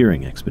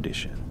orienteering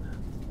expedition.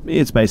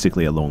 It's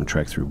basically a long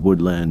trek through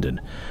woodland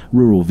and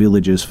rural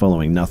villages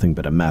following nothing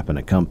but a map and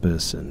a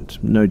compass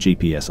and no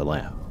GPS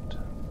allowed.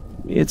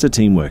 It's a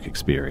teamwork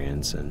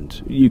experience,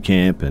 and you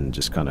camp and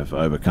just kind of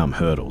overcome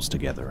hurdles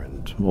together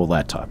and all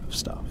that type of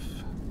stuff.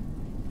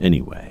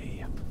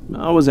 Anyway,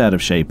 I was out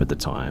of shape at the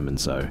time, and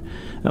so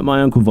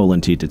my uncle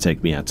volunteered to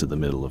take me out to the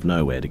middle of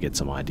nowhere to get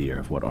some idea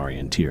of what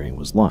orienteering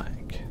was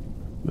like.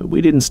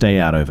 We didn't stay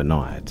out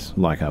overnight,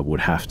 like I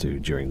would have to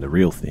during the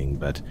real thing,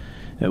 but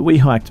we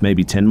hiked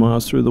maybe 10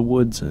 miles through the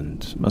woods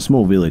and a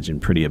small village in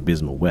pretty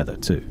abysmal weather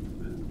too.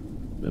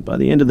 But by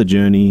the end of the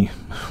journey,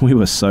 we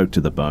were soaked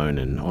to the bone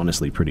and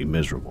honestly pretty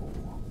miserable,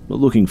 but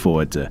looking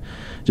forward to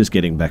just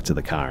getting back to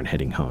the car and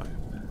heading home.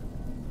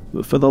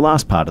 But for the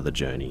last part of the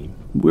journey,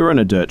 we were on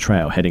a dirt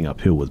trail heading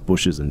uphill with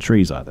bushes and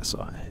trees either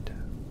side.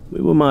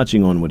 We were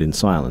marching onward in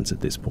silence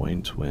at this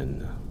point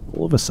when,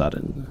 all of a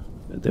sudden,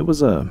 there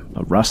was a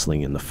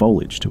rustling in the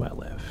foliage to our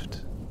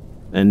left.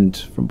 And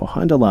from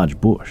behind a large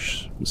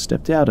bush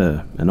stepped out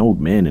an old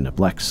man in a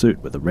black suit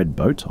with a red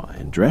bow tie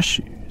and dress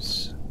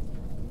shoes.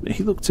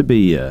 He looked to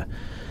be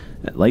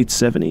late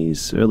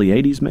 70s, early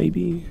 80s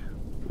maybe,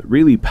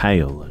 really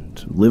pale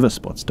and liver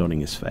spots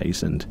dotting his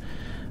face and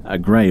a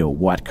grey or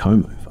white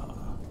comb-over.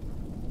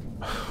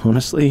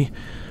 Honestly,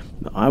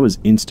 I was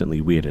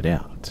instantly weirded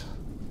out.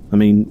 I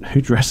mean,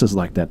 who dresses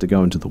like that to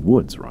go into the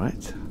woods,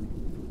 right?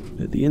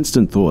 The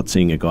instant thought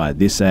seeing a guy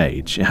this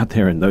age out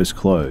there in those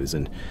clothes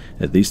and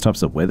at these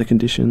types of weather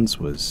conditions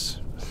was,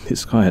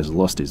 this guy has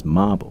lost his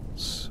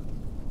marbles.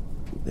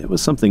 There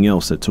was something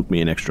else that took me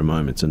an extra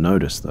moment to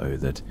notice, though,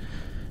 that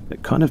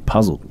kind of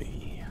puzzled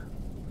me.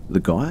 The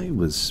guy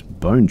was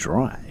bone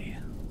dry,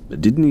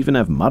 but didn't even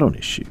have mud on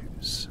his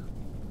shoes.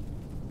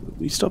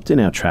 We stopped in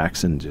our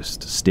tracks and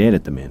just stared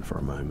at the man for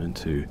a moment,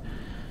 who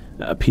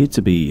appeared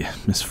to be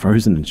as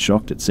frozen and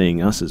shocked at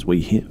seeing us as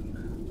we him.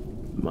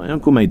 My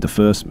uncle made the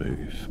first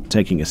move,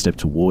 taking a step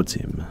towards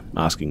him,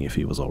 asking if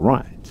he was all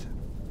right.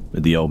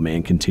 The old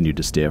man continued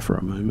to stare for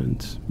a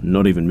moment,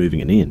 not even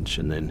moving an inch,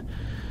 and then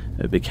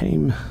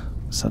became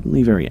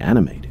suddenly very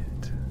animated.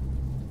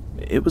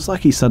 It was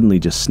like he suddenly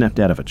just snapped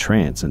out of a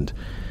trance, and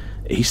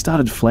he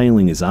started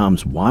flailing his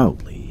arms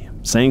wildly,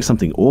 saying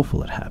something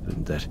awful had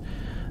happened, that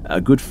a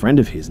good friend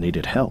of his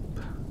needed help.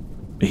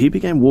 He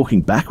began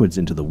walking backwards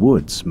into the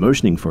woods,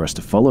 motioning for us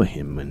to follow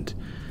him, and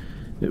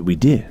we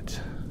did.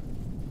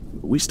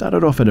 We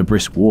started off at a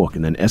brisk walk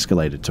and then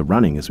escalated to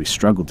running as we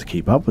struggled to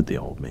keep up with the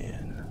old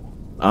man.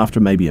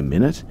 After maybe a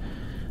minute,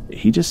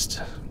 he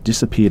just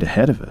disappeared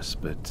ahead of us,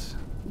 but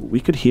we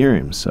could hear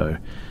him, so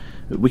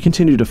we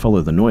continued to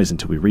follow the noise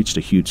until we reached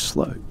a huge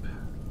slope.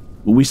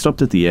 We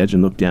stopped at the edge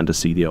and looked down to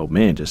see the old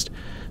man just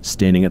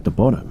standing at the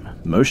bottom,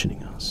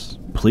 motioning us,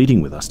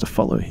 pleading with us to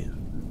follow him.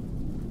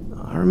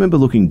 I remember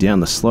looking down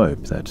the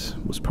slope that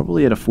was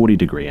probably at a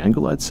 40-degree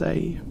angle, I'd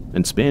say,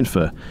 and spanned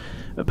for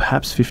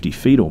perhaps 50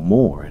 feet or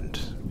more, and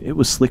it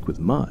was slick with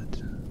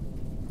mud.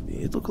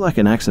 It looked like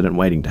an accident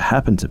waiting to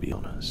happen, to be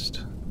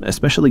honest,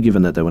 especially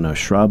given that there were no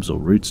shrubs or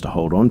roots to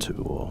hold onto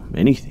or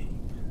anything.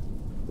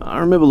 I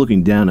remember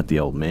looking down at the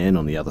old man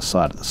on the other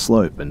side of the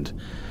slope and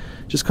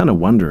just kind of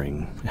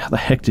wondering how the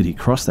heck did he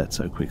cross that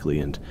so quickly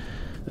and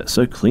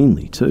so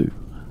cleanly too.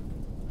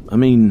 I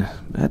mean,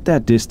 at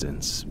that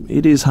distance,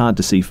 it is hard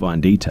to see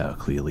fine detail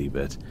clearly,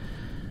 but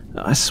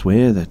I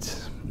swear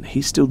that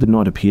he still did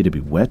not appear to be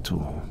wet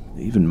or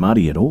even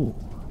muddy at all.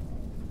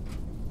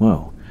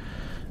 Well,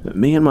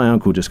 me and my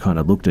uncle just kind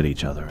of looked at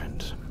each other,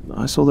 and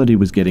I saw that he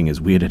was getting as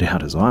weirded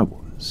out as I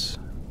was.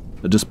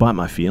 Despite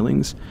my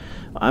feelings,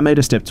 I made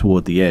a step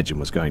toward the edge and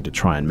was going to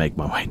try and make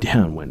my way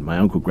down when my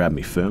uncle grabbed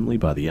me firmly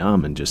by the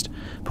arm and just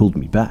pulled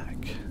me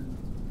back.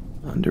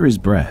 Under his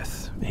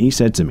breath, he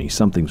said to me,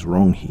 "Something's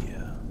wrong here."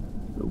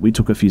 We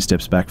took a few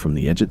steps back from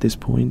the edge at this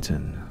point,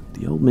 and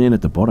the old man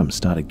at the bottom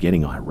started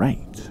getting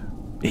irate.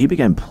 He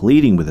began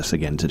pleading with us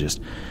again to just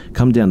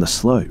come down the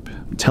slope,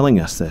 telling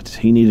us that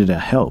he needed our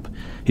help.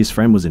 His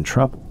friend was in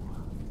trouble.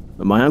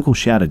 My uncle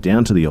shouted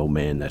down to the old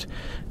man that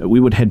we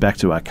would head back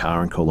to our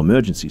car and call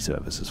emergency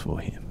services for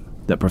him,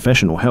 that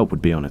professional help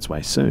would be on its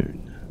way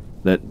soon,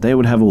 that they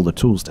would have all the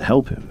tools to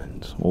help him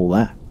and all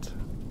that.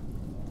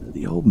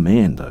 The old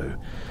man, though,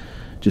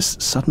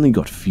 just suddenly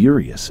got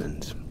furious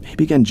and he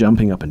began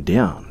jumping up and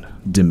down,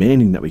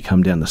 demanding that we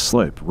come down the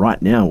slope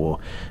right now or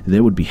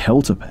there would be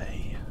hell to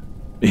pay.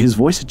 His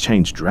voice had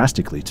changed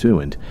drastically too,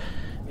 and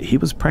he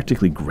was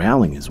practically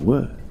growling his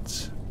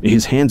words,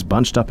 his hands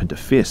bunched up into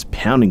fists,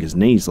 pounding his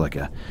knees like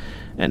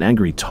an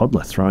angry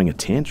toddler throwing a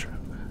tantrum.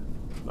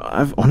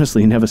 I've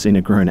honestly never seen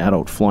a grown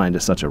adult fly into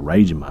such a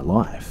rage in my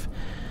life.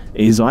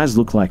 His eyes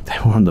looked like they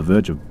were on the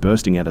verge of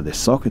bursting out of their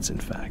sockets, in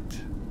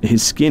fact.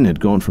 His skin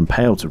had gone from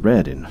pale to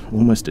red in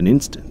almost an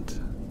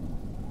instant.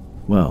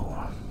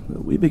 Well,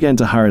 we began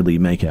to hurriedly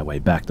make our way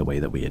back the way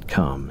that we had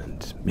come,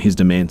 and his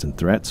demands and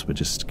threats were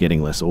just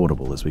getting less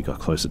audible as we got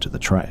closer to the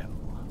trail.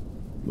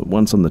 But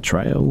once on the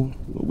trail,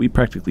 we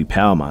practically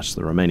power marched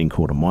the remaining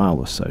quarter mile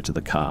or so to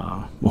the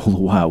car, all the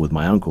while with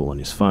my uncle on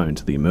his phone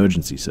to the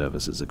emergency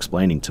services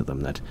explaining to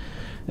them that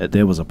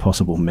there was a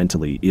possible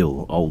mentally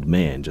ill old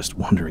man just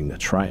wandering the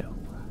trail.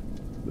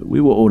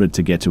 We were ordered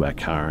to get to our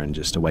car and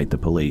just await the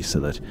police so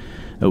that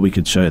we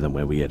could show them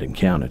where we had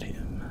encountered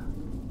him.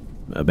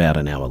 About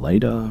an hour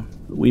later,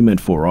 we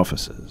met 4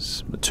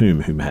 officers,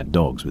 2 whom had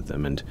dogs with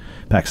them and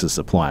packs of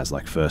supplies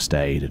like first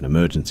aid and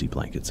emergency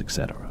blankets,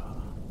 etc.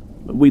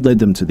 We led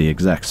them to the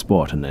exact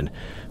spot and then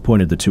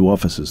pointed the 2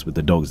 officers with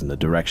the dogs in the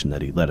direction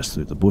that he led us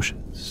through the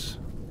bushes.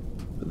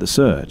 The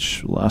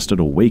search lasted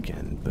all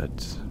weekend,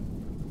 but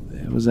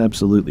there was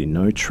absolutely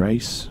no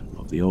trace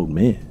of the old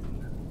man.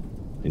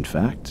 In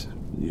fact,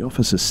 the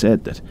officers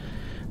said that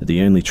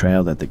the only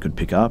trail that they could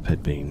pick up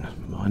had been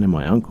mine and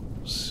my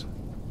uncle's.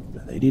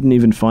 They didn't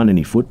even find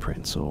any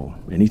footprints or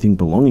anything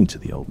belonging to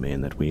the old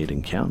man that we had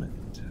encountered.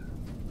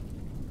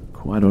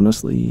 Quite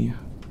honestly,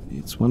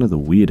 it's one of the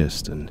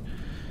weirdest and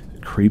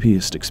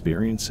creepiest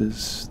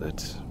experiences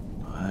that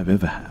I've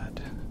ever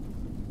had.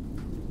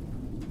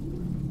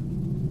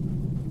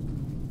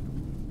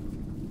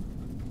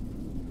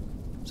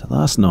 So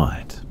last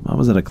night, I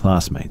was at a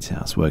classmate's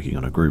house working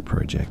on a group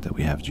project that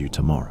we have due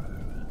tomorrow.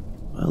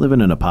 I live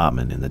in an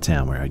apartment in the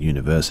town where our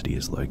university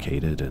is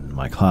located, and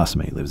my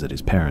classmate lives at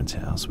his parents'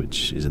 house,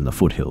 which is in the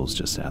foothills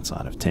just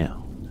outside of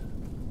town.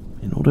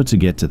 In order to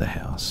get to the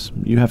house,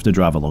 you have to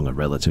drive along a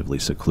relatively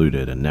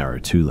secluded and narrow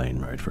 2-lane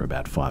road for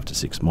about 5 to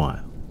 6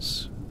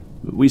 miles.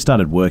 We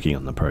started working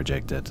on the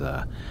project at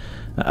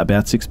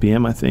about 6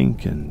 p.m, I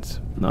think, and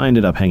I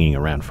ended up hanging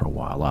around for a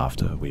while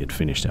after we had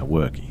finished our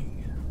working.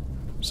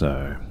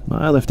 So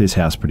I left his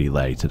house pretty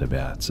late at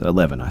about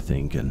 11, I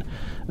think, and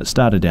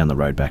started down the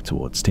road back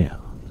towards town.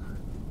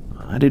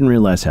 I didn't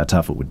realize how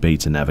tough it would be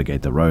to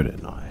navigate the road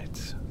at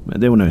night.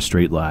 There were no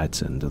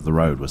streetlights, and the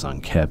road was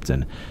unkept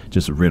and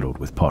just riddled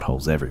with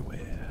potholes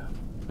everywhere.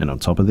 And on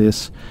top of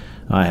this,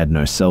 I had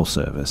no cell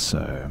service,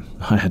 so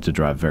I had to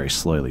drive very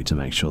slowly to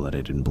make sure that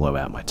it didn't blow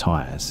out my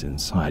tyres,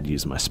 since I had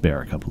used my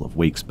spare a couple of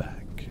weeks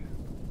back.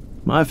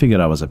 I figured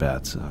I was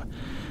about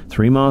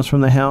 3 miles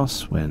from the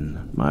house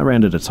when I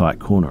rounded a tight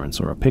corner and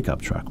saw a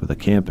pickup truck with a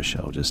camper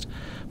shell just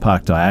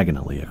parked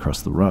diagonally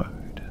across the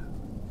road.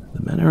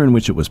 The manner in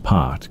which it was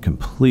parked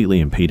completely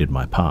impeded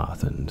my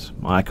path, and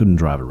I couldn't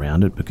drive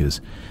around it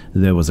because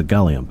there was a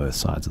gully on both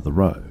sides of the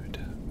road.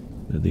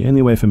 The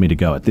only way for me to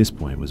go at this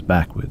point was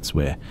backwards,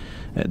 where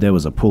there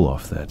was a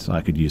pull-off that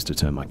I could use to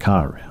turn my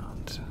car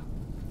around.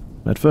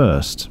 At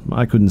first,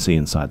 I couldn't see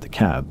inside the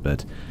cab,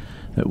 but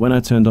when I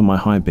turned on my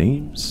high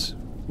beams,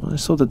 I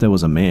saw that there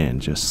was a man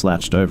just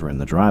slouched over in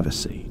the driver's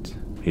seat,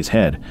 his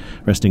head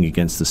resting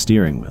against the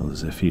steering wheel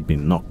as if he'd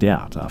been knocked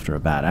out after a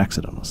bad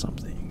accident or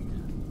something.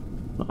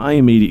 I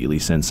immediately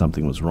sensed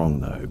something was wrong,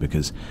 though,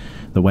 because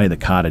the way the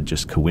car had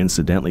just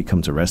coincidentally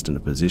come to rest in a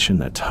position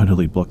that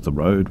totally blocked the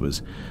road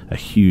was a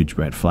huge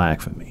red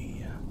flag for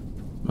me.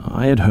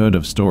 I had heard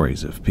of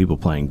stories of people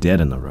playing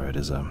dead in the road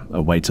as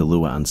a way to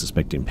lure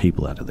unsuspecting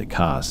people out of their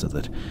cars so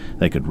that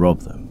they could rob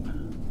them.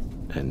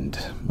 And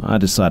I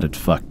decided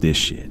fuck this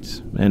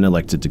shit, and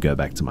elected to go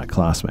back to my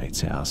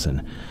classmate's house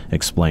and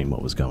explain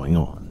what was going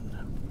on.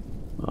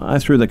 I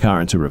threw the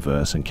car into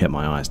reverse and kept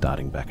my eyes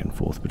darting back and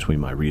forth between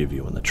my rear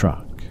view and the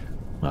truck.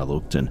 I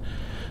looked and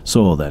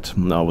saw that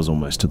I was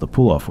almost to the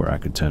pull-off where I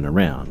could turn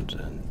around,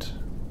 and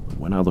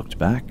when I looked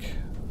back,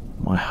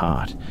 my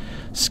heart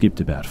skipped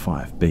about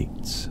 5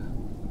 beats.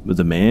 But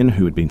the man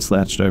who had been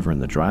slouched over in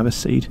the driver's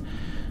seat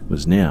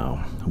was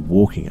now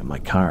walking at my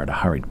car at a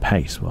hurried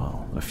pace,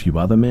 while a few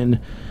other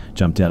men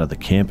jumped out of the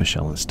camper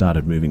shell and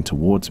started moving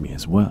towards me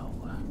as well.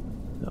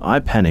 I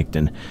panicked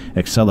and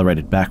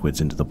accelerated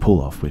backwards into the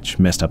pull-off, which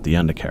messed up the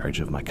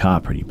undercarriage of my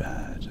car pretty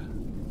bad.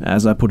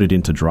 As I put it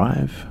into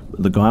drive,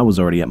 the guy was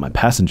already at my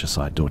passenger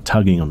side door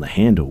tugging on the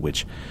handle,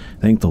 which,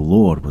 thank the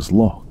Lord, was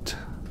locked.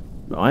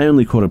 I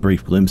only caught a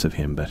brief glimpse of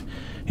him, but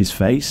his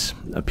face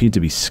appeared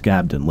to be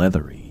scabbed and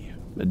leathery.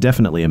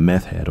 Definitely a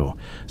meth head or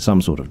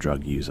some sort of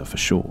drug user for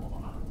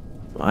sure.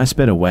 I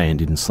sped away and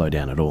didn't slow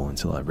down at all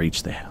until I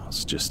reached the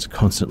house, just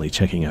constantly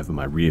checking over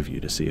my rear view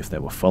to see if they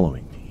were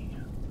following me.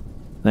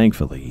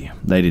 Thankfully,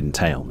 they didn't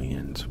tail me,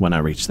 and when I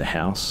reached the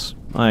house,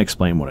 I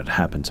explained what had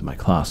happened to my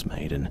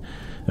classmate, and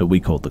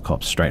we called the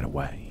cops straight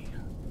away.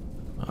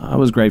 I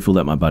was grateful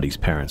that my buddy's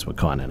parents were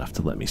kind enough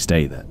to let me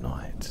stay that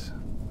night.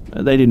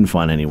 They didn't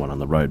find anyone on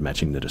the road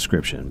matching the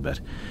description, but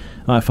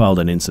I filed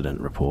an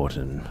incident report,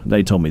 and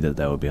they told me that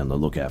they would be on the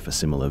lookout for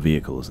similar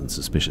vehicles and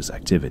suspicious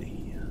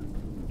activity.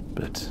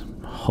 But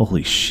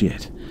holy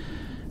shit,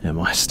 am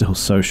I still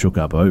so shook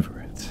up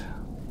over it.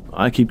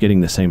 I keep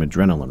getting the same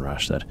adrenaline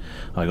rush that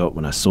I got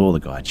when I saw the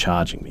guy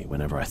charging me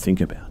whenever I think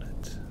about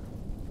it.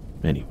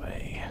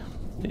 Anyway,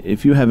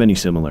 if you have any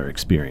similar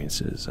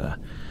experiences,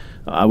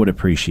 I would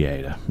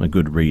appreciate a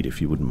good read if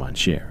you wouldn't mind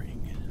sharing.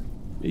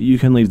 You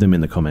can leave them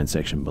in the comment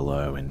section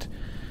below, and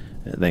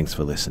thanks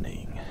for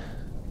listening.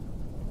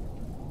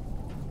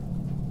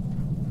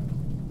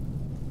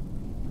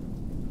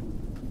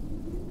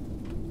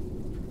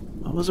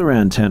 I was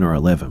around 10 or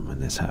 11 when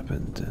this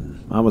happened,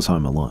 and I was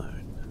home alone.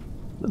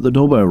 The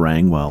doorbell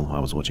rang while I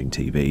was watching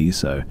TV,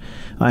 so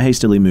I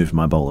hastily moved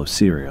my bowl of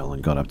cereal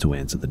and got up to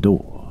answer the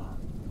door.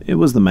 It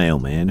was the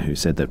mailman who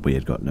said that we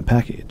had gotten a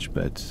package,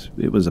 but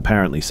it was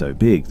apparently so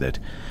big that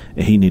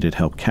he needed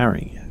help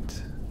carrying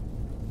it.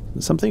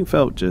 Something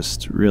felt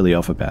just really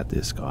off about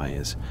this guy,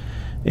 as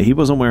he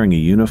wasn't wearing a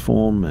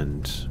uniform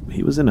and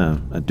he was in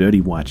a dirty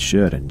white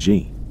shirt and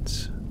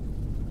jeans.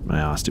 I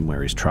asked him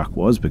where his truck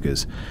was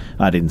because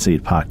I didn't see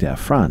it parked out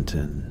front,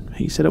 and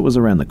he said it was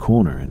around the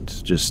corner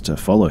and just to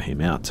follow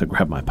him out to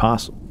grab my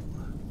parcel.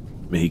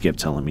 He kept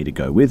telling me to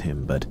go with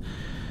him, but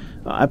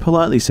I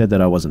politely said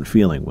that I wasn't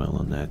feeling well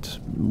and that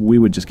we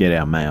would just get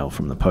our mail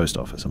from the post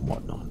office and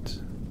whatnot.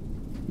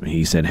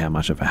 He said how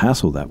much of a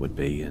hassle that would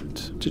be and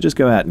to just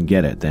go out and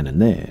get it then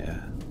and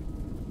there.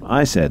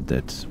 I said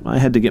that I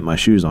had to get my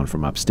shoes on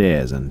from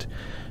upstairs, and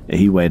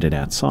he waited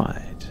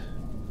outside.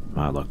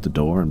 I locked the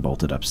door and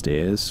bolted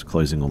upstairs,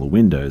 closing all the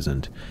windows,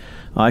 and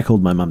I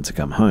called my mum to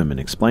come home and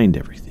explained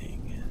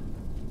everything.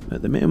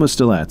 The man was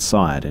still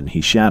outside, and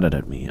he shouted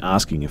at me,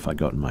 asking if I'd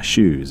gotten my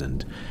shoes,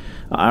 and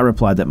I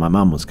replied that my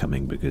mum was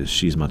coming because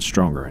she's much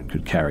stronger and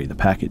could carry the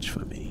package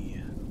for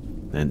me.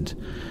 And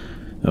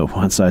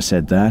once I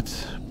said that,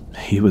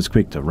 he was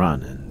quick to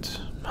run, and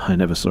I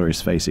never saw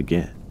his face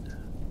again.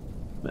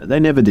 They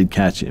never did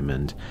catch him,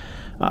 and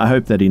I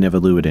hope that he never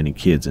lured any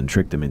kids and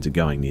tricked them into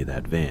going near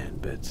that van,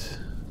 but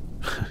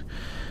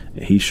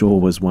he sure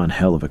was one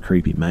hell of a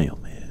creepy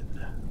mailman.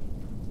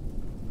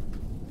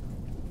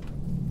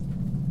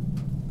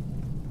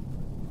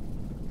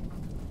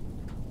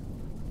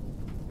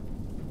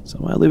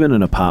 So I live in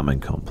an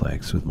apartment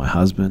complex with my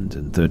husband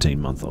and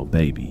 13-month-old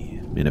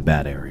baby in a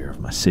bad area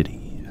of my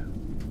city.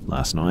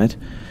 Last night,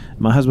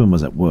 my husband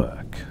was at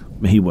work.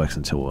 He works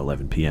until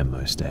 11 PM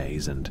most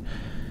days, and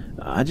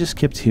I just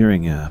kept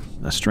hearing a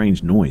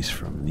strange noise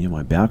from near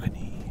my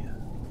balcony.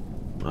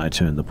 I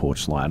turned the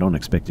porch light on,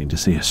 expecting to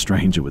see a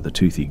stranger with a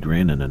toothy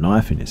grin and a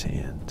knife in his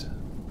hand.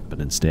 But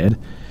instead,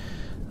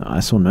 I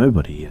saw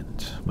nobody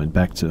and went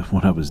back to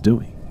what I was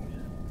doing.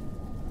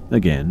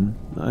 Again,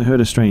 I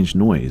heard a strange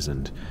noise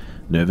and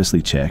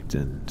nervously checked,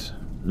 and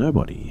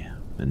nobody,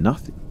 and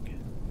nothing.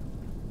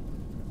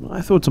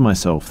 I thought to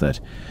myself that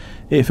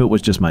if it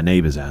was just my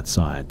neighbours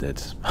outside,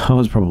 that I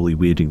was probably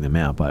weirding them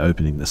out by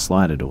opening the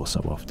slider door so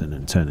often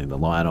and turning the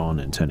light on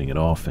and turning it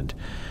off and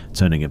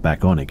turning it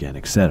back on again,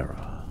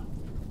 etc.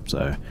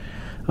 So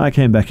I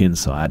came back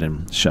inside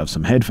and shoved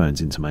some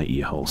headphones into my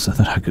ear hole so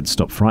that I could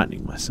stop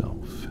frightening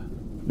myself.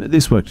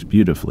 This worked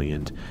beautifully,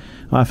 and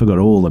I forgot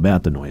all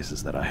about the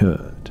noises that I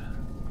heard.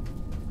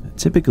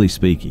 Typically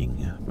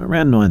speaking,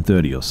 around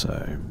 9:30 or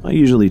so, I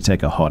usually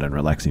take a hot and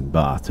relaxing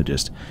bath to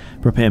just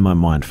prepare my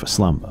mind for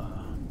slumber.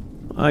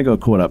 I got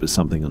caught up with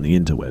something on the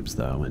interwebs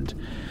though, and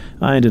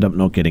I ended up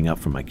not getting up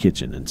from my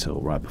kitchen until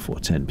right before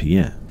 10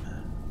 p.m.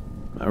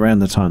 Around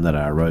the time that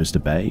I arose to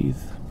bathe,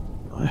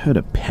 I heard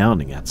a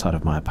pounding outside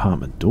of my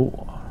apartment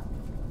door.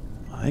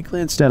 I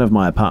glanced out of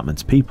my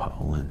apartment's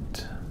peephole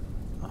and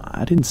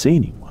I didn't see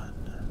anyone.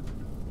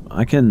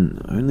 I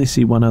can only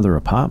see one other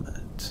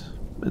apartment.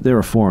 There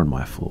are 4 on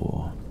my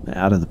floor,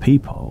 out of the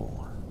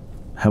peephole.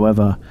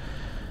 However,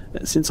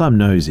 since I'm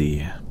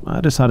nosy,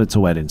 I decided to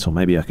wait until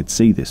maybe I could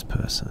see this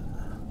person.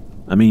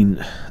 I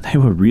mean, they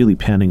were really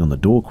pounding on the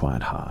door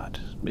quite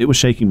hard. It was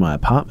shaking my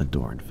apartment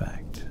door, in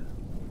fact.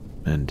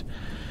 And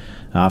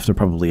after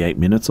probably 8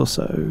 minutes or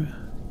so,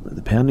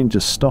 the pounding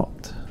just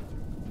stopped.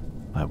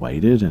 I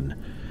waited and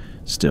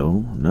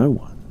still no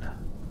one.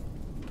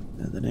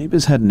 The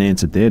neighbours hadn't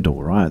answered their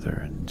door either,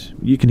 and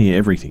you can hear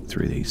everything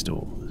through these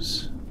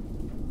doors.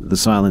 The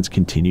silence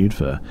continued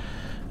for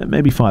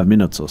maybe 5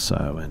 minutes or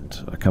so, and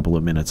a couple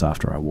of minutes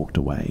after I walked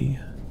away,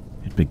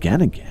 it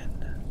began again.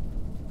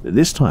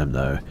 This time,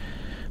 though,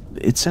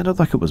 it sounded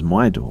like it was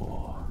my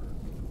door.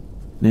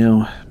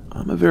 Now,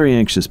 I'm a very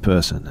anxious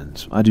person,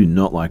 and I do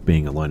not like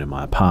being alone in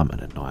my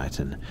apartment at night,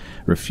 and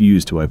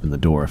refuse to open the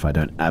door if I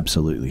don't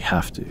absolutely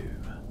have to.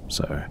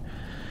 So,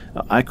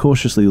 I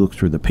cautiously looked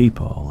through the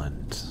peephole,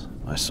 and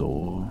I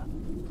saw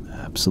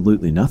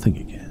absolutely nothing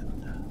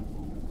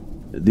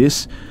again.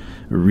 This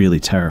really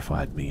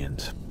terrified me,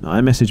 and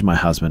I messaged my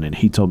husband and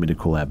he told me to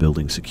call our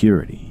building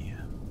security.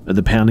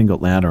 The pounding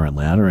got louder and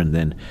louder, and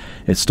then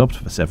it stopped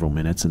for several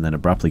minutes and then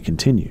abruptly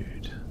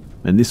continued,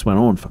 and this went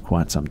on for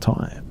quite some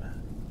time.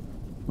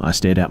 I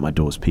stared out my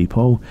door's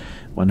peephole,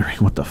 wondering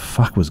what the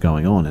fuck was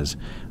going on, as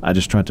I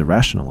just tried to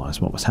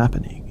rationalize what was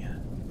happening.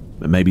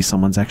 But maybe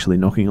someone's actually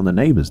knocking on the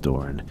neighbor's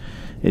door, and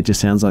it just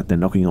sounds like they're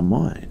knocking on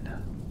mine.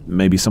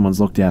 Maybe someone's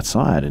looked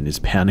outside and is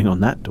pounding on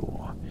that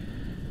door.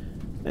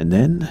 And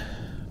then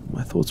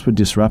my thoughts were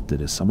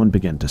disrupted as someone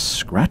began to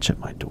scratch at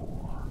my door.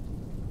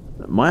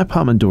 My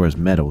apartment door is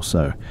metal,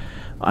 so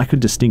I could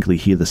distinctly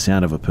hear the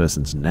sound of a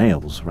person's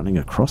nails running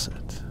across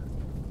it.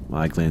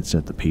 I glanced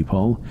at the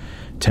peephole,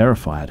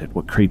 terrified at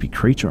what creepy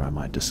creature I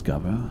might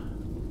discover,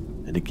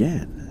 and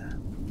again,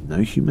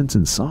 no humans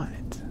in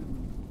sight.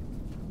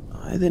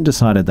 I then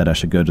decided that I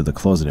should go to the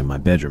closet in my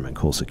bedroom and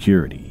call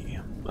security,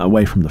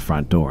 away from the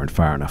front door and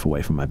far enough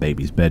away from my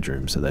baby's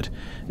bedroom so that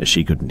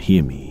she couldn't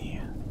hear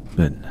me.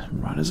 But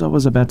right as I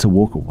was about to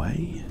walk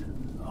away,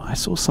 I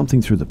saw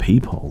something through the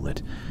peephole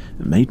that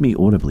made me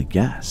audibly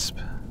gasp.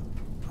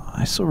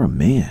 I saw a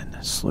man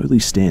slowly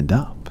stand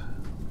up.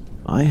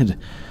 I had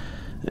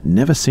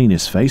never seen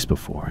his face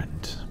before,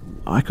 and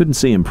I couldn't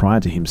see him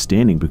prior to him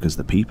standing because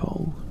the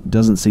peephole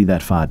doesn't see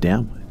that far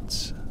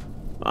downwards.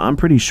 I'm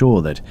pretty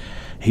sure that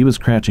he was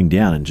crouching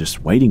down and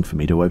just waiting for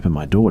me to open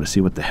my door to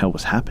see what the hell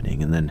was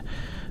happening and then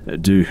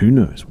do who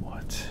knows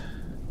what.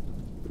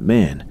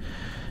 Man,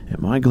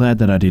 am I glad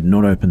that I did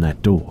not open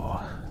that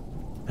door.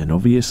 And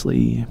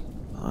obviously,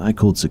 I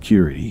called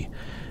security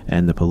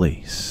and the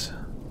police.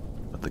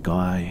 But the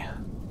guy,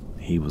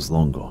 he was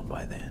long gone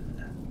by then.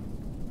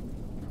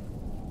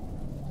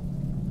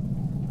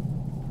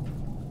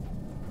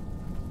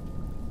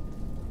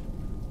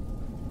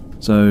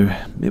 So,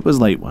 it was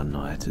late one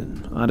night,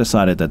 and I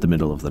decided that the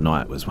middle of the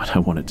night was when I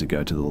wanted to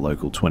go to the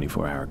local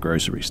 24-hour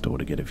grocery store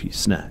to get a few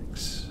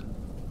snacks.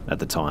 At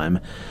the time,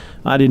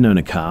 I didn't own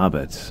a car,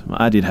 but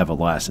I did have a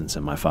license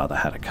and my father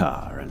had a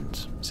car,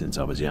 and since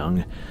I was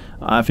young,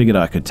 I figured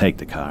I could take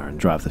the car and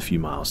drive the few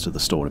miles to the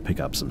store to pick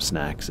up some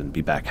snacks and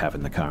be back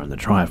having the car in the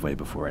driveway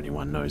before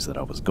anyone knows that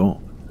I was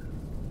gone.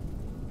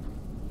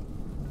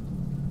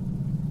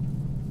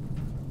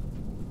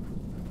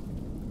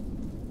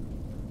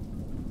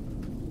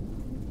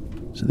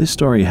 So this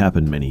story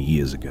happened many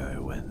years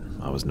ago when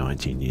I was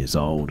 19 years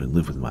old and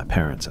lived with my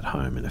parents at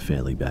home in a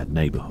fairly bad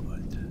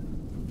neighborhood.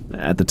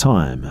 At the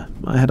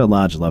time, I had a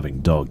large loving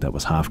dog that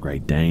was half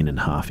Great Dane and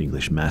half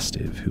English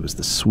Mastiff, who was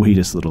the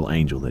sweetest little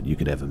angel that you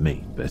could ever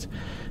meet, but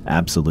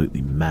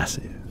absolutely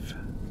massive.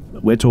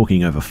 We're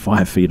talking over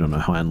 5 feet on her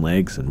hind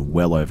legs and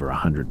well over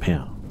 100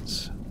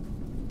 pounds.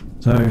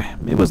 So,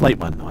 it was late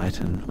one night,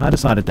 and I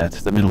decided that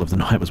the middle of the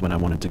night was when I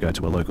wanted to go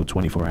to a local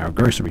 24-hour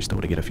grocery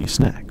store to get a few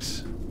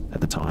snacks. At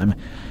the time,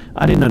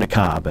 I didn't own a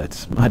car,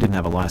 but I didn't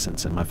have a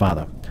license, and my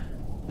father...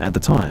 At the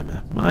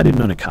time, I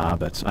didn't own a car,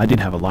 but I did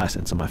have a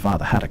license and my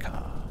father had a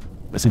car.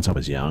 Since I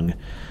was young,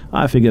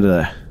 I figured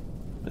that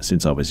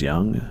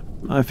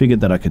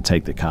I could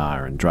take the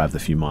car and drive the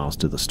few miles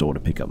to the store to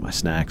pick up my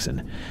snacks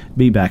and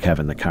be back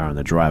having the car in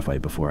the driveway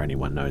before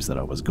anyone knows that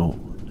I was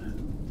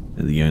gone.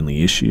 The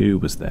only issue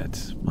was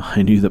that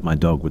I knew that my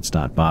dog would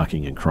start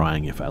barking and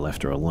crying if I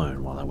left her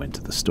alone while I went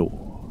to the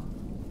store.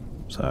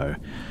 So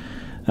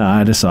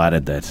I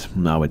decided that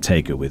I would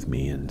take her with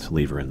me and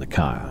leave her in the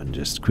car and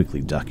just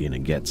quickly duck in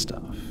and get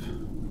stuff.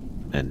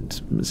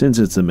 And since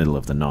it's the middle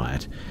of the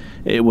night,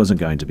 it wasn't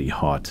going to be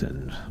hot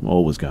and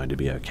all was going to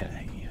be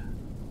okay.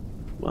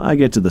 I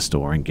get to the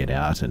store and get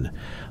out, and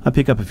I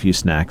pick up a few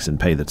snacks and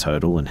pay the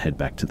total and head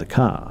back to the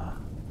car.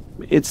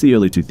 It's the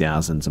early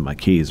 2000s and my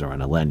keys are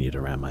on a lanyard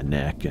around my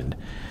neck, and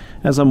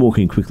as I'm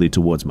walking quickly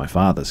towards my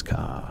father's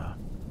car,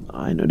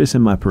 I notice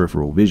in my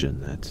peripheral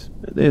vision that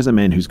there's a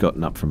man who's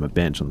gotten up from a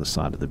bench on the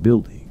side of the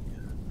building.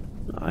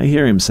 I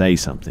hear him say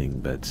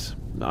something, but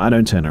I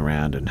don't turn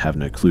around and have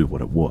no clue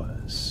what it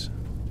was.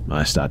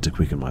 I start to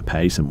quicken my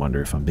pace and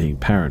wonder if I'm being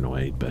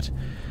paranoid, but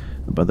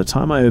by the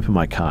time I open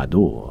my car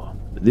door,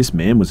 this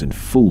man was in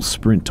full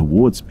sprint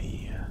towards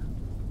me.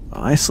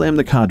 I slam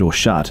the car door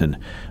shut, and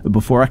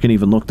before I can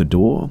even lock the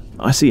door,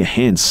 I see a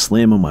hand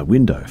slam on my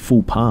window,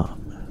 full palm.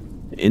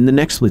 In the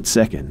next split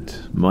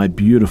second, my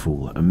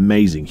beautiful,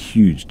 amazing,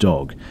 huge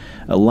dog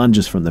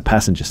lunges from the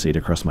passenger seat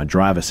across my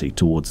driver's seat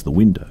towards the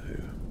window,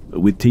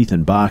 with teeth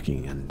and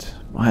barking, and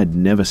I had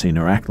never seen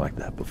her act like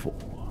that before.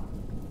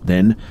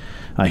 Then,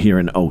 I hear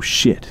an "oh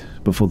shit"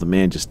 before the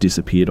man just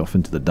disappeared off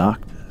into the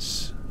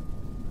darkness.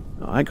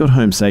 I got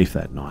home safe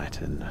that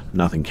night, and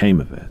nothing came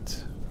of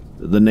it.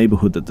 The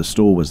neighborhood that the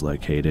store was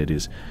located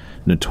is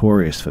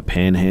notorious for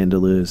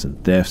panhandlers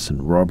and thefts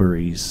and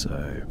robberies,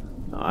 so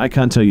I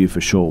can't tell you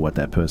for sure what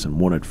that person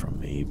wanted from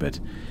me, but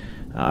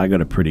I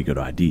got a pretty good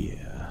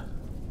idea.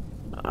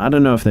 I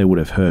don't know if they would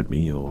have hurt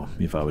me or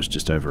if I was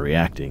just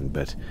overreacting,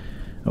 but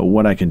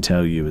what I can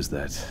tell you is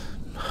that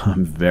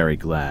I'm very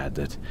glad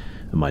that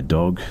my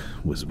dog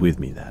was with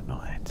me that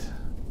night.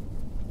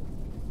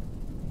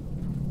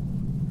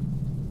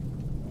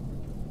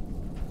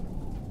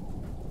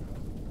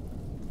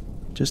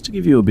 Just to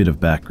give you a bit of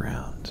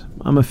background,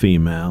 I'm a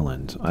female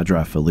and I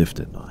drive for Lyft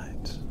at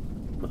night.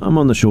 I'm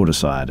on the shorter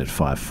side at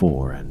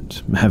 5'4"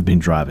 and have been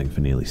driving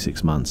for nearly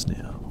 6 months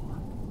now.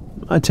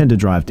 I tend to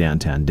drive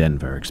downtown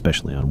Denver,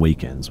 especially on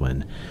weekends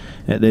when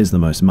there's the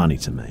most money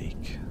to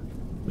make.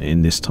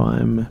 In this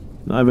time,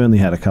 I've only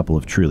had a couple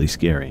of truly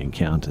scary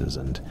encounters,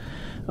 and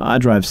I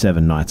drive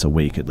 7 nights a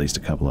week at least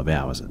a couple of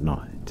hours at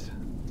night.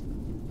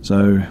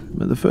 So,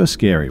 the first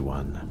scary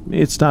one,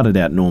 it started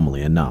out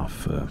normally enough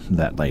for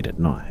that late at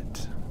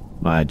night.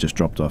 I had just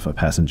dropped off a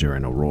passenger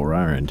in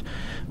Aurora and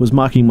was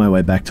marking my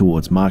way back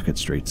towards Market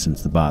Street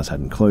since the bars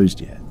hadn't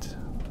closed yet.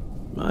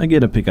 I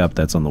get a pickup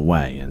that's on the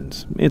way,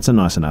 and it's a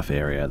nice enough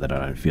area that I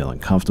don't feel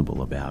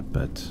uncomfortable about,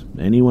 but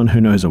anyone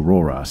who knows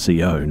Aurora,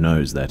 CO,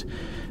 knows that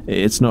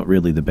it's not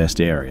really the best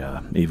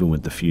area, even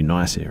with the few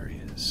nice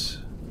areas.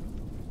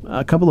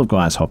 A couple of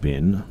guys hop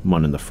in,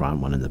 one in the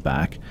front, one in the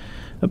back.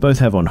 Both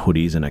have on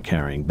hoodies and are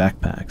carrying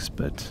backpacks,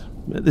 but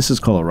this is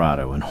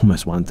Colorado and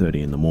almost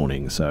 1:30 in the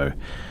morning, so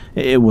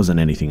it wasn't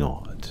anything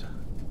odd.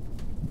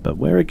 But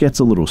where it gets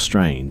a little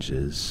strange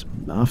is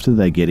after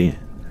they get in.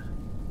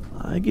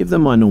 I give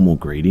them my normal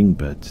greeting,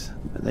 but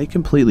they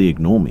completely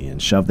ignore me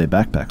and shove their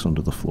backpacks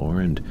onto the floor,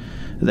 and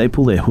they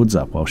pull their hoods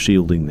up while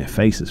shielding their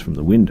faces from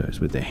the windows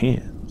with their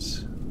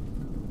hands.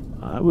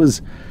 I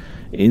was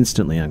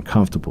instantly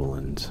uncomfortable,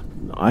 and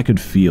I could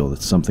feel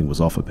that something was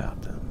off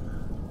about them.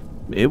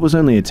 It was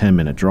only a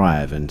 10-minute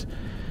drive, and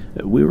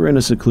we were in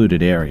a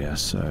secluded area,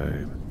 so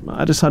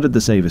I decided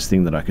the safest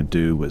thing that I could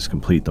do was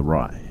complete the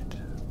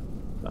ride.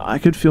 I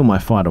could feel my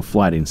fight or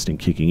flight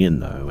instinct kicking in,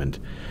 though, and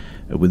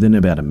within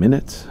about a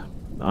minute,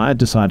 I had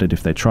decided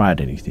if they tried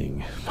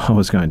anything, I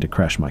was going to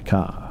crash my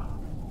car.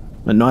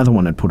 And neither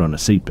one had put on a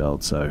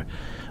seatbelt, so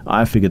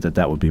I figured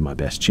that would be my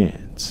best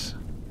chance.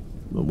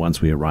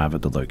 Once we arrive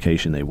at the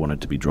location they wanted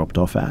to be dropped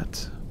off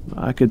at,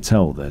 I could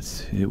tell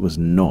that it was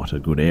not a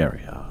good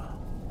area.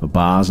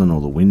 Bars on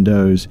all the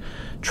windows,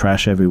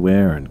 trash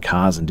everywhere, and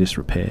cars in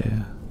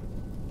disrepair.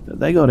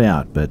 They got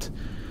out, but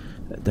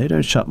they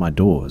don't shut my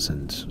doors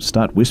and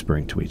start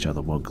whispering to each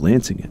other while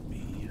glancing at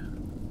me.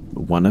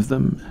 One of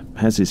them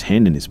has his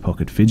hand in his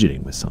pocket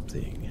fidgeting with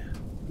something.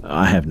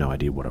 I have no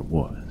idea what it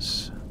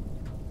was.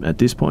 At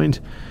this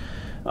point,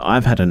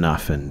 I've had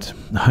enough and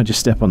I just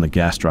step on the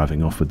gas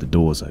driving off with the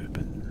doors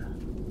open.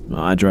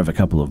 I drove a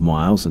couple of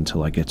miles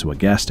until I get to a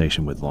gas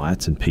station with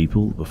lights and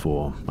people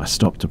before I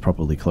stop to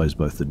properly close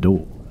both the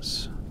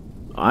doors.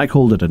 I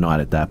called it a night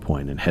at that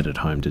point and headed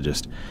home to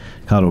just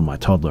cuddle my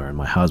toddler and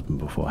my husband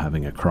before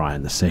having a cry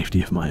in the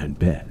safety of my own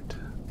bed.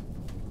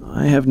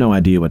 I have no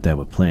idea what they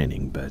were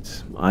planning,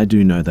 but I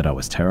do know that I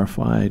was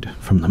terrified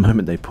from the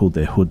moment they pulled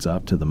their hoods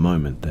up to the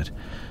moment that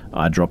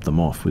I dropped them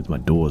off with my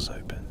doors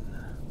open.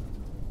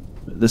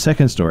 The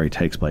second story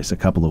takes place a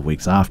couple of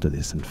weeks after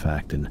this, in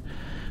fact, and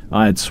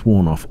I had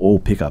sworn off all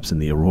pickups in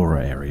the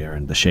Aurora area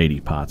and the shady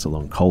parts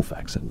along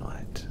Colfax at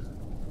night.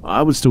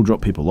 I would still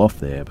drop people off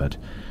there, but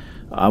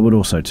I would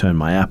also turn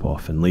my app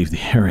off and leave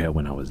the area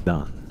when I was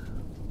done.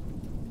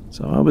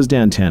 So I was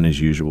downtown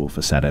as usual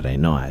for Saturday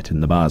night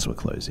and the bars were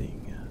closing.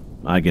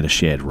 I get a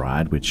shared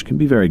ride, which can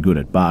be very good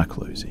at bar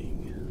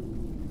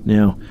closing.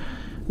 Now,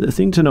 the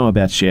thing to know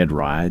about shared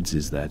rides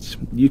is that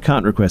you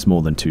can't request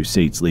more than 2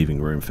 seats,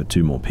 leaving room for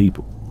 2 more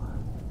people.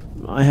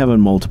 I have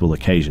on multiple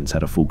occasions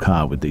had a full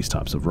car with these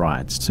types of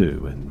rides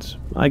too, and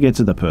I get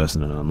to the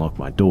person and unlock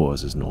my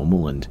doors as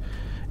normal and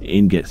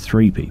in get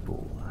 3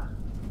 people.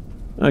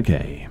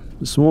 Okay,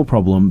 a small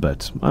problem,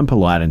 but I'm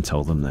polite and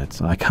tell them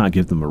that I can't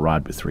give them a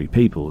ride with 3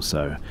 people,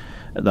 so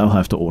they'll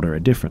have to order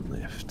a different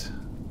lift.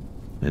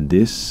 And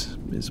this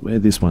is where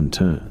this one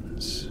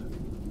turns.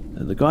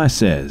 The guy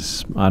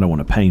says, I don't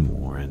want to pay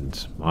more,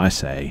 and I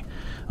say,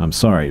 I'm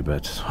sorry,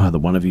 but either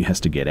one of you has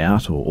to get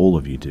out or all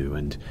of you do,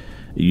 and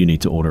you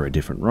need to order a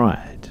different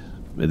ride.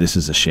 This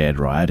is a shared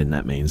ride, and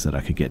that means that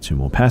I could get 2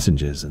 more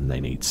passengers, and they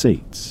need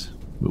seats.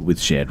 But with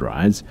shared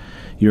rides,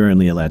 you're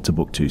only allowed to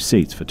book 2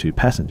 seats for 2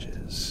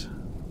 passengers.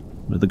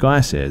 But the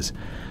guy says,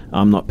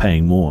 I'm not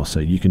paying more,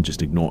 so you can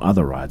just ignore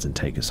other rides and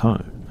take us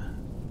home.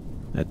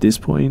 At this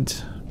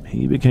point,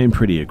 he became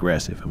pretty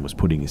aggressive and was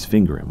putting his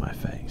finger in my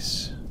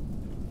face.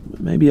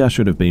 Maybe I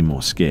should have been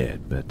more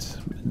scared, but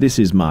this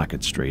is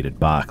Market Street at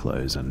bar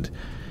close and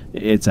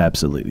it's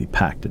absolutely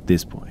packed at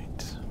this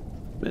point.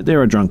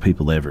 There are drunk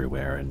people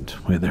everywhere, and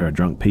where there are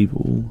drunk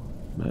people,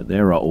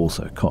 there are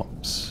also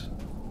cops.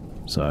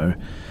 So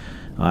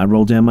I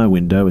roll down my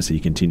window as he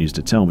continues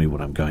to tell me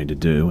what I'm going to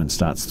do and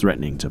starts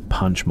threatening to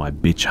punch my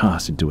bitch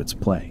ass into its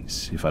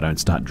place if I don't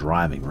start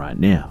driving right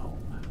now.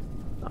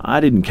 I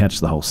didn't catch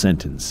the whole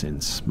sentence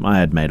since I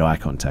had made eye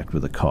contact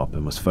with the cop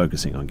and was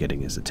focusing on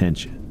getting his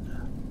attention.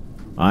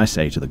 I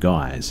say to the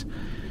guys,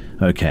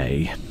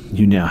 okay,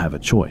 you now have a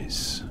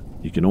choice.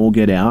 You can all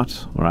get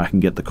out, or I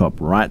can get the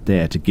cop right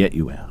there to get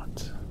you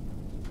out.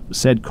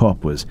 Said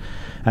cop was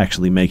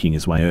actually making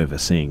his way over,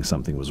 seeing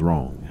something was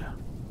wrong.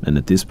 And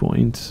at this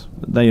point,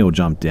 they all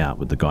jumped out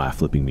with the guy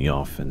flipping me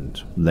off,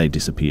 and they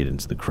disappeared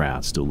into the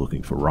crowd still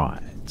looking for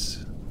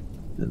rides.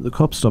 The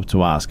cop stopped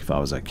to ask if I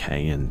was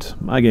okay, and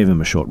I gave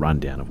him a short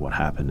rundown of what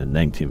happened and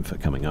thanked him for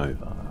coming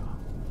over.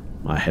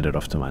 I headed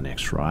off to my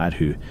next ride,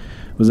 who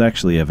was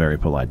actually a very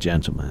polite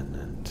gentleman,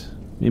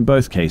 and in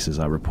both cases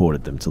I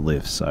reported them to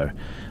lift so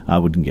I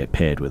wouldn't get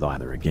paired with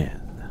either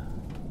again.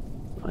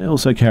 I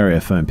also carry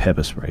a foam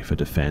pepper spray for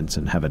defense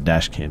and have a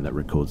dash cam that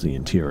records the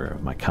interior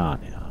of my car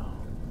now.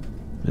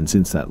 And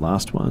since that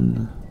last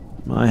one,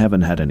 I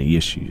haven't had any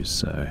issues,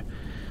 so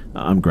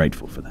I'm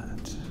grateful for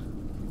that.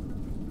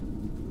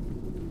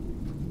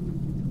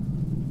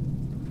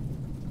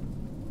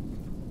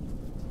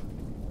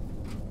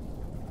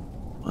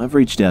 I've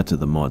reached out to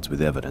the mods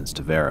with evidence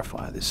to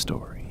verify this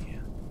story.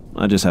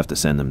 I just have to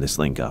send them this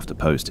link after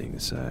posting,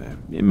 so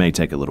it may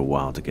take a little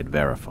while to get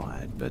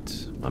verified,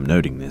 but I'm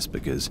noting this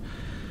because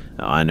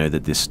I know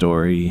that this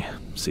story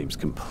seems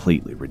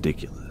completely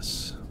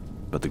ridiculous,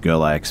 but the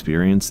girl I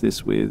experienced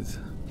this with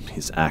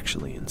is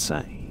actually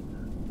insane.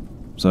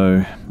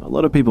 So, a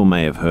lot of people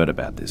may have heard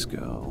about this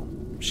girl.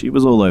 She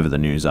was all over the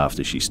news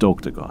after she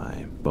stalked a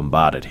guy,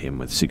 bombarded him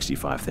with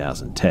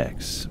 65,000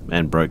 texts,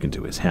 and broke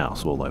into his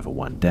house all over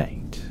one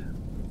date.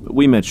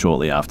 We met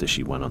shortly after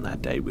she went on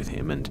that date with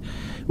him, and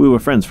we were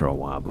friends for a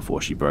while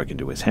before she broke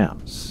into his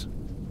house.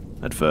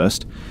 At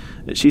first,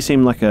 she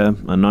seemed like a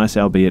nice,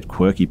 albeit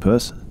quirky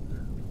person.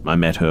 I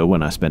met her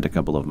when I spent a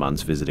couple of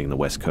months visiting the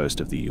west coast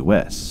of the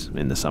US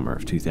in the summer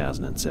of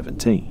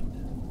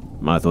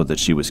 2017. I thought that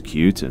she was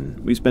cute, and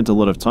we spent a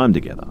lot of time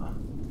together.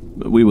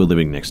 We were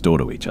living next door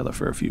to each other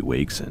for a few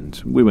weeks,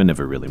 and we were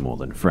never really more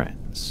than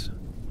friends.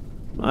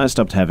 I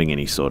stopped having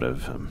any sort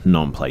of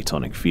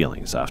non-platonic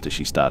feelings after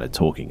she started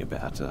talking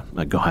about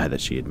a guy that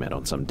she had met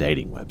on some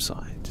dating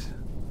website.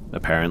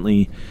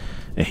 Apparently,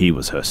 he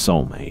was her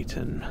soulmate,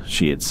 and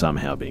she had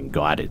somehow been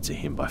guided to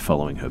him by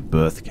following her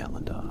birth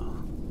calendar.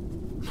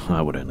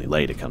 I would only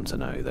later come to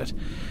know that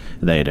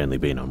they had only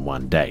been on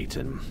one date,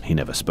 and he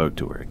never spoke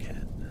to her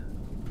again.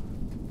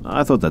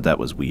 I thought that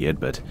was weird,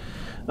 but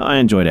I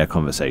enjoyed our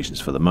conversations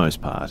for the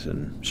most part,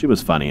 and she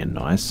was funny and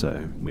nice,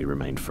 so we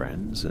remained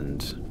friends,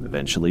 and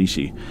eventually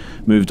she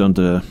moved on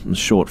to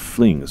short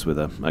flings with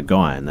a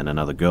guy and then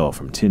another girl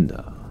from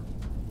Tinder.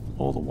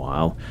 All the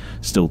while,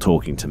 still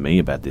talking to me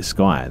about this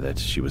guy that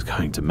she was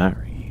going to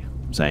marry,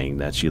 saying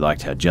that she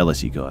liked how jealous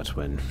he got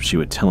when she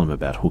would tell him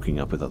about hooking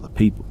up with other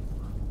people.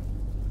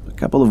 A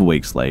couple of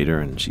weeks later,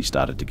 and she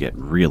started to get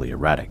really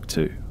erratic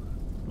too.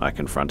 I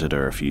confronted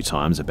her a few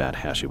times about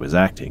how she was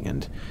acting,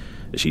 and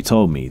she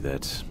told me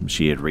that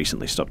she had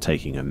recently stopped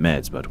taking her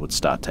meds but would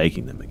start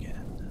taking them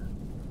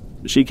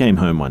again. She came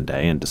home one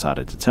day and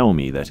decided to tell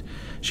me that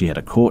she had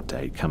a court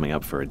date coming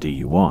up for a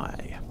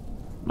DUI.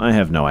 I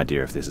have no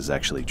idea if this is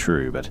actually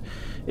true, but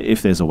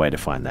if there's a way to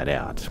find that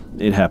out,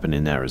 it happened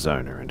in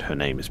Arizona and her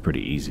name is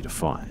pretty easy to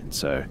find,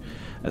 so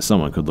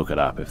someone could look it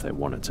up if they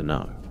wanted to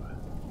know.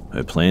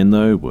 Her plan,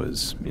 though,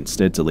 was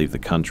instead to leave the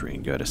country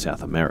and go to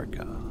South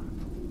America.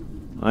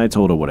 I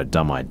told her what a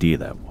dumb idea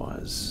that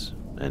was,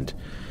 and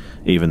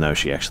even though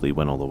she actually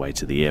went all the way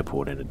to the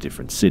airport in a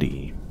different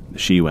city,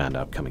 she wound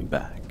up coming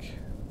back.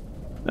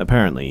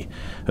 Apparently,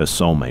 her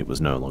soulmate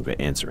was no longer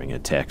answering her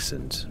texts,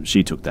 and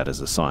she took that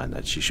as a sign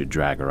that she should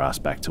drag her ass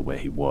back to where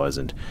he was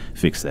and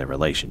fix their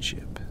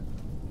relationship.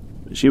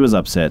 She was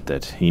upset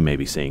that he may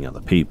be seeing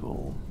other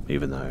people,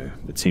 even though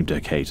it seemed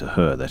okay to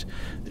her that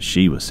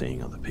she was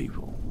seeing other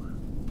people.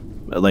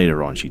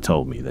 Later on, she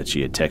told me that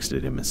she had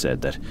texted him and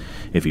said that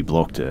if he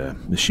blocked her,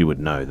 she would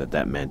know that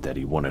that meant that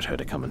he wanted her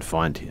to come and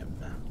find him.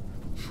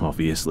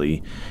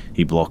 Obviously,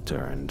 he blocked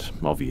her, and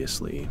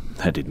obviously,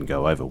 that didn't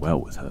go over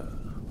well with her.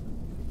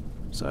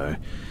 So,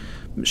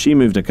 she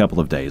moved a couple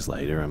of days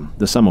later, and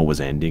the summer was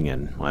ending,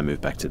 and I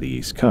moved back to the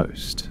East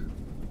Coast.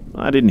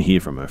 I didn't hear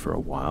from her for a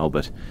while,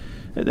 but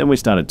then we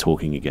started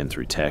talking again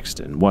through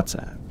text and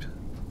WhatsApp.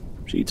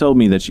 She told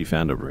me that she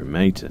found a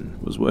roommate and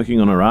was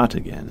working on her art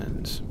again,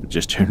 and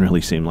just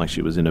generally seemed like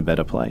she was in a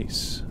better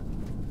place.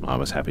 I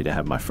was happy to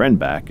have my friend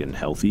back and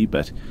healthy,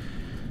 but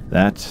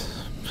that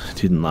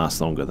didn't last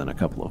longer than a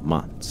couple of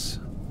months.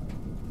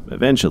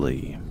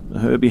 Eventually,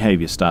 her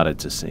behavior started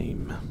to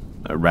seem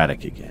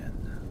erratic again.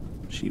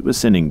 She was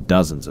sending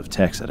dozens of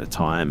texts at a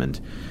time, and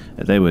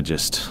they were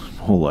just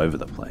all over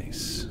the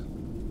place.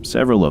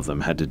 Several of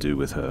them had to do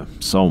with her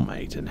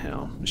soulmate and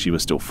how she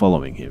was still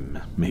following him,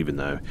 even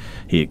though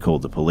he had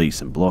called the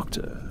police and blocked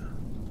her.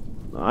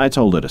 I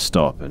told her to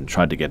stop and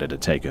tried to get her to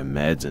take her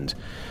meds and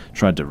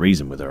tried to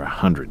reason with her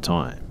 100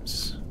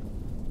 times.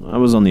 I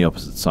was on the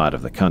opposite side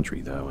of the country,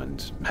 though,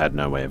 and had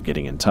no way of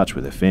getting in touch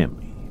with her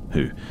family,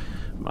 who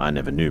I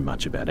never knew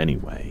much about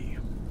anyway,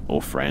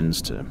 or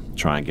friends to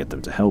try and get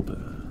them to help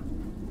her.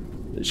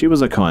 She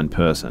was a kind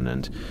person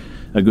and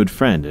a good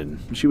friend, and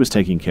she was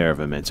taking care of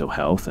her mental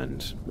health,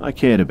 and I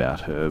cared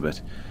about her,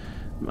 but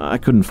I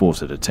couldn't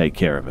force her to take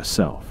care of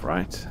herself,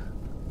 right?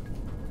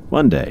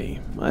 One day,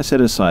 I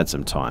set aside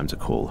some time to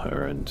call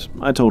her, and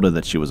I told her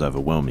that she was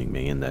overwhelming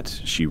me and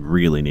that she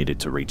really needed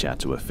to reach out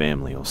to her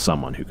family or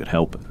someone who could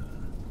help her.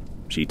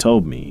 She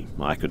told me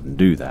I couldn't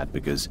do that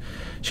because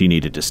she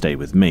needed to stay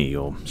with me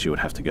or she would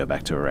have to go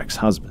back to her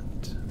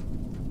ex-husband.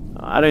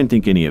 I don't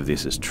think any of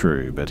this is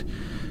true, but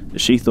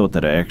she thought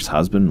that her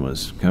ex-husband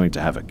was going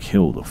to have her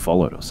killed or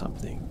followed or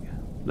something,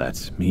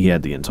 that he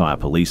had the entire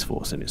police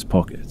force in his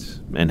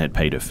pocket, and had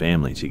paid her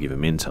family to give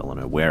him intel on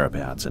her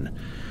whereabouts and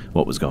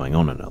what was going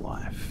on in her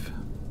life.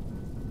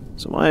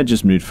 So I had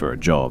just moved for a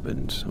job,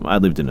 and I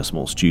lived in a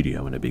small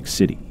studio in a big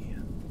city.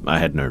 I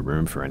had no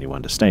room for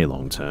anyone to stay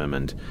long term,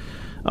 and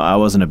I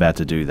wasn't about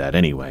to do that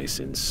anyway,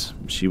 since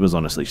she was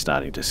honestly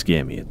starting to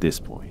scare me at this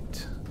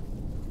point.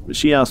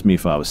 She asked me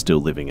if I was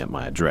still living at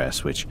my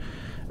address, which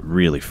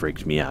really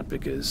freaked me out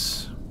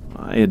because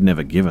I had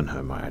never given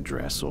her my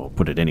address or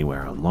put it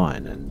anywhere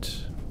online, and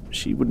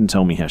she wouldn't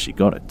tell me how she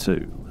got it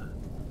too.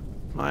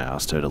 I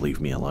asked her to leave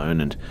me alone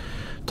and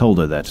told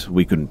her that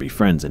we couldn't be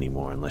friends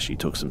anymore unless she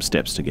took some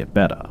steps to get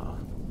better.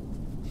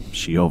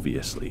 She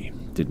obviously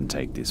didn't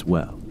take this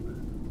well.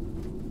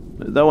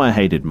 Though I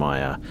hated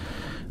my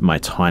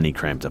tiny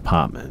cramped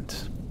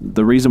apartment,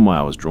 the reason why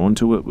I was drawn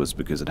to it was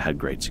because it had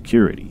great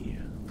security.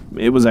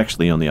 It was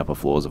actually on the upper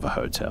floors of a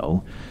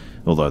hotel,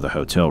 although the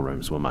hotel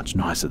rooms were much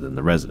nicer than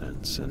the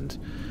residence, and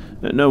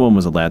no one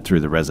was allowed through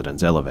the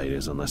residence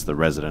elevators unless the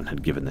resident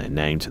had given their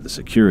name to the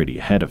security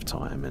ahead of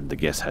time and the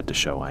guest had to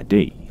show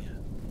ID.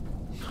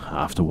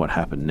 After what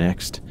happened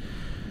next,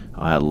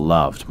 I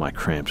loved my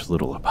cramped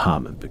little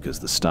apartment because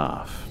the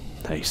staff,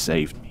 they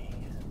saved me.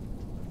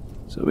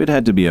 So it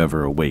had to be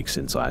over a week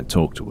since I had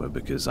talked to her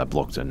because I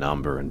blocked her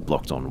number and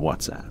blocked on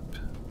WhatsApp.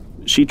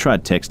 She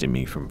tried texting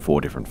me from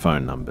 4 different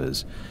phone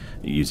numbers,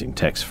 using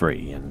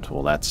text-free and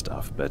all that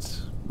stuff,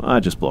 but I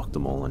just blocked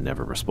them all and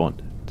never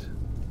responded.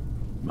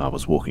 I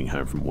was walking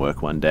home from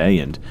work one day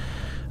and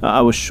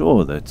I was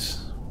sure that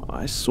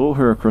I saw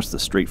her across the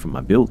street from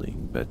my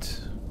building,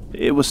 but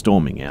it was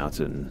storming out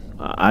and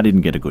I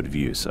didn't get a good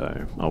view,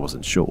 so I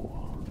wasn't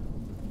sure.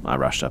 I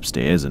rushed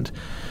upstairs and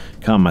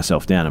calmed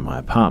myself down in my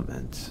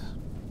apartment.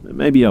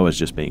 Maybe I was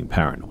just being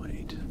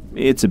paranoid.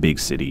 It's a big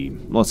city,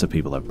 lots of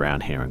people have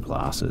brown hair and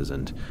glasses,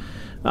 and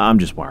I'm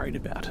just worried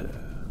about her.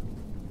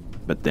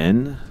 But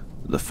then,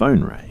 the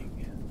phone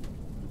rang.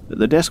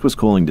 The desk was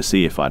calling to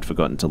see if I'd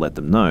forgotten to let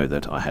them know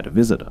that I had a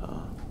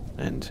visitor,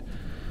 and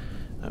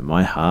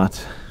my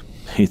heart,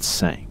 it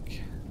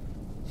sank.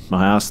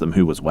 I asked them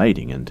who was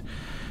waiting, and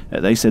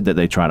they said that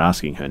they tried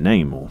asking her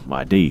name or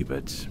ID,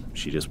 but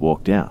she just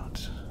walked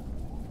out.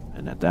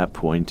 And at that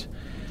point,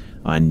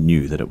 I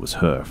knew that it was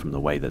her from the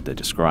way that they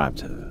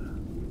described her.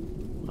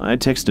 I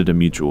texted a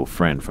mutual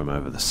friend from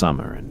over the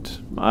summer, and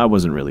I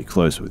wasn't really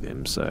close with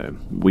him, so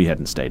we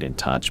hadn't stayed in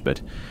touch,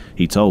 but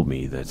he told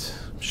me that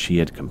she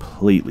had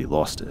completely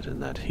lost it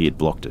and that he had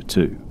blocked her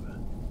too.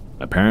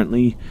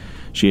 Apparently,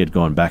 she had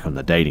gone back on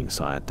the dating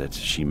site that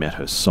she met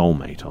her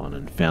soulmate on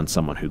and found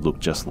someone who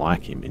looked just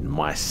like him in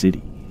my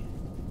city.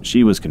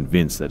 She was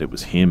convinced that it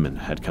was him and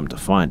had come to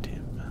find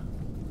him.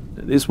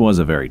 This was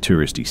a very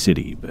touristy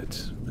city,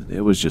 but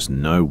there was just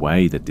no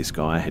way that this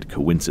guy had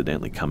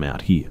coincidentally come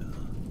out here.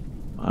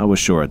 I was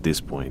sure at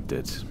this point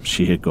that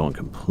she had gone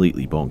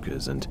completely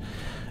bonkers and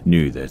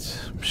knew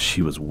that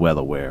she was well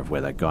aware of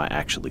where that guy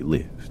actually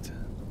lived.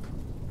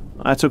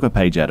 I took a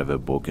page out of her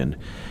book and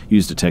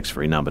used a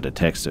text-free number to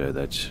text her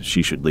that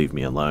she should leave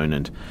me alone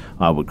and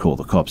I would call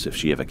the cops if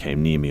she ever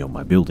came near me or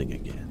my building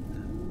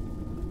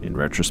again. In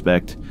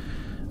retrospect,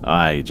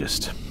 I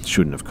just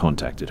shouldn't have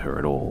contacted her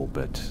at all,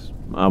 but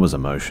I was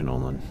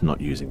emotional and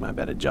not using my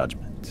better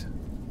judgment.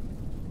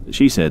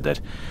 She said that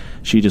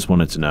she just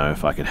wanted to know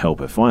if I could help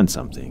her find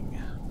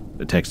something.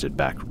 I texted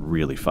back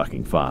really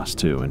fucking fast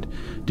too and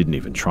didn't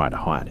even try to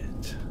hide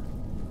it.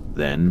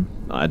 Then,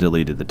 I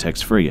deleted the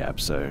text-free app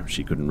so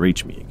she couldn't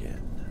reach me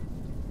again.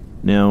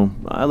 Now,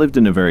 I lived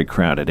in a very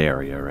crowded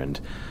area and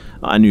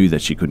I knew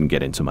that she couldn't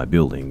get into my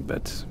building,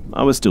 but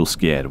I was still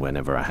scared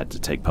whenever I had to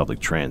take public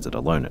transit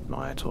alone at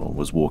night or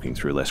was walking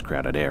through less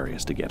crowded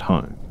areas to get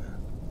home.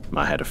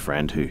 I had a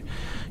friend who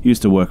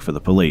used to work for the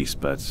police,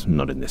 but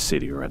not in this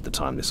city or at the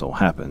time this all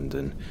happened,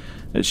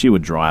 and she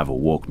would drive or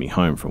walk me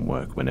home from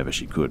work whenever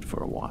she could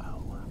for a while.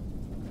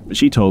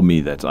 She told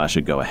me that I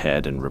should go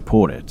ahead and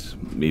report it,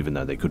 even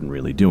though they couldn't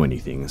really do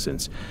anything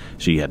since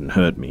she hadn't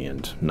hurt me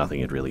and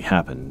nothing had really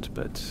happened,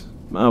 but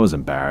I was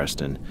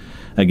embarrassed and,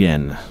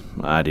 again,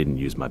 I didn't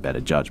use my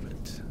better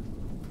judgment.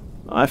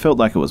 I felt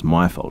like it was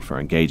my fault for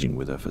engaging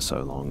with her for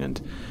so long,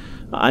 and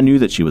I knew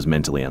that she was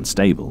mentally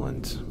unstable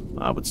and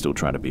I would still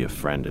try to be a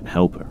friend and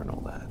help her and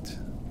all that.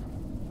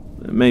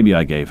 Maybe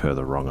I gave her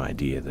the wrong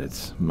idea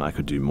that I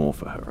could do more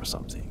for her or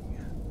something.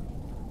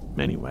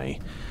 Anyway,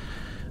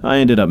 I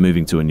ended up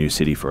moving to a new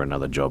city for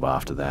another job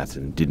after that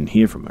and didn't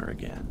hear from her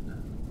again.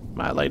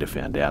 I later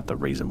found out the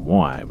reason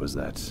why was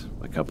that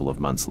a couple of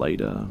months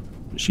later,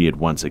 she had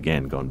once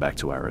again gone back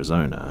to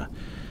Arizona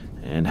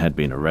and had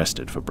been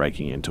arrested for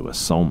breaking into a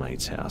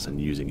soulmate's house and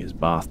using his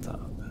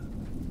bathtub.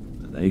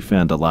 They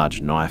found a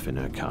large knife in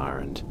her car,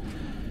 and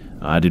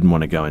I didn't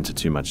want to go into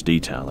too much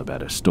detail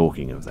about her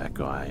stalking of that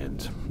guy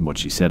and what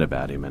she said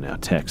about him in our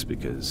text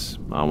because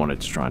I wanted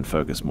to try and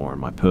focus more on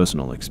my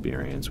personal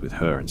experience with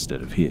her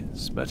instead of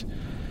his, but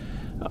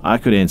I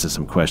could answer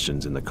some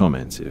questions in the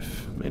comments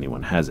if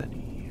anyone has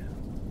any.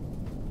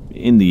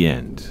 In the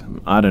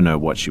end, I don't know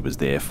what she was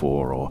there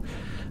for or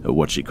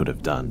what she could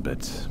have done,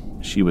 but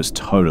she was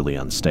totally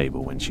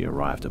unstable when she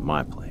arrived at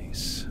my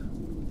place.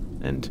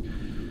 And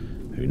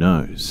who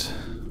knows,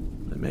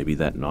 maybe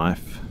that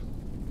knife,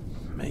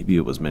 maybe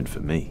it was meant for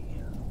me.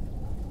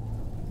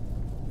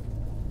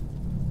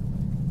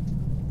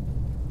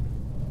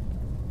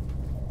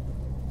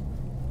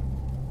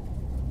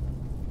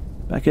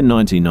 Back in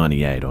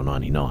 1998 or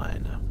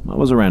 99, I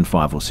was around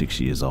 5 or 6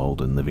 years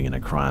old and living in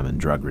a crime and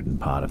drug-ridden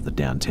part of the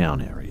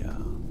downtown area.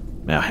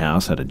 Our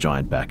house had a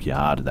giant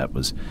backyard that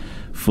was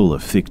full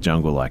of thick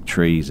jungle-like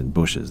trees and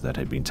bushes that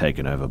had been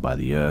taken over by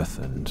the earth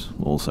and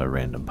also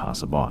random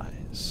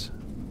passerbys.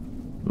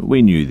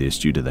 We knew this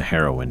due to the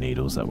heroin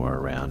needles that were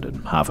around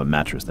and half a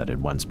mattress that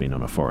had once been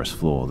on a forest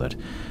floor that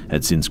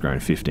had since grown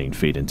 15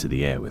 feet into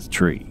the air with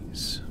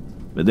trees.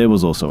 But there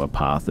was also a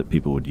path that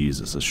people would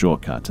use as a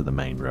shortcut to the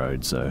main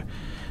road, so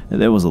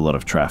there was a lot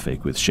of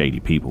traffic with shady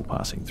people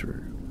passing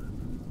through.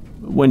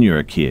 When you're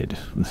a kid,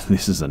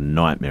 this is a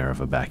nightmare of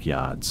a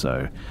backyard,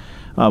 so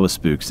I was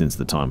spooked since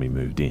the time we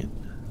moved in.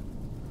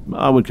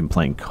 I would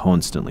complain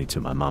constantly to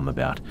my mum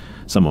about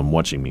someone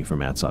watching me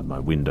from outside my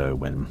window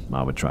when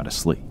I would try to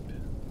sleep.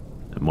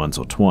 And once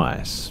or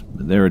twice,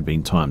 there had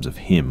been times of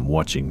him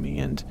watching me,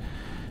 and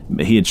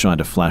he had shined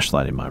a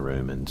flashlight in my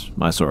room and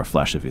I saw a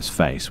flash of his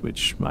face,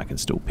 which I can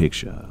still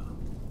picture.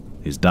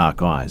 His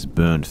dark eyes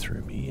burned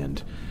through me,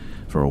 and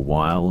for a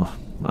while,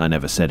 I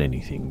never said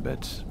anything,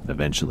 but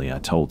eventually I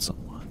told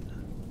someone.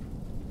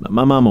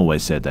 My mum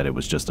always said that it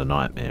was just a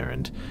nightmare,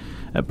 and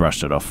I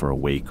brushed it off for a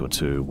week or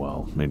two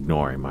while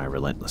ignoring my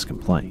relentless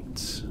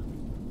complaints.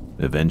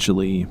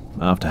 Eventually,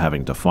 after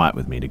having to fight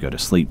with me to go to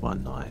sleep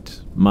one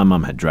night, my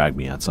mum had dragged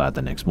me outside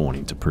the next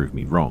morning to prove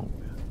me wrong.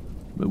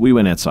 We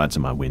went outside to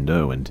my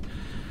window, and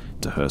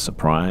to her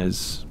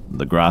surprise,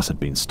 the grass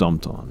had been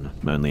stomped on,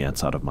 only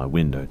outside of my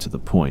window, to the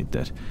point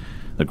that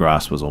the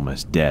grass was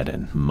almost dead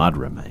and mud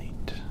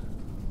remained.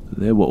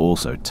 There were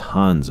also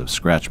tons of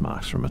scratch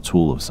marks from a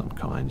tool of some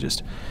kind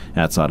just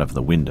outside of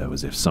the window,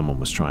 as if someone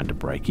was trying to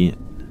break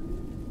in.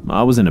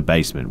 I was in a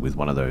basement with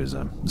one of those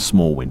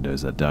small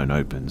windows that don't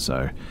open,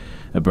 so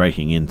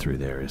breaking in through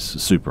there is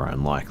super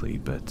unlikely,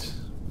 but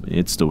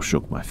it still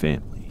shook my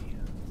family.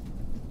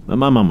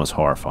 My mum was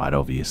horrified,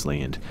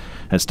 obviously, and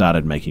had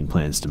started making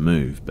plans to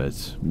move,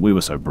 but we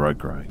were so broke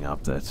growing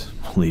up that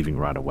leaving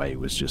right away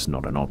was just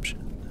not an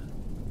option.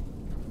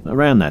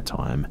 Around that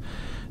time,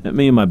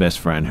 me and my best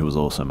friend, who was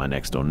also my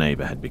next-door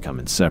neighbour, had become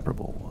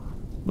inseparable.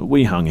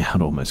 We hung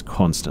out almost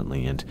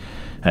constantly and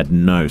had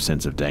no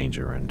sense of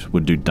danger and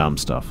would do dumb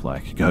stuff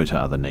like go to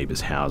other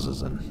neighbours'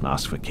 houses and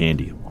ask for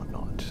candy and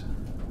whatnot.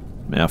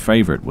 Our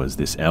favourite was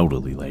this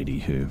elderly lady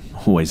who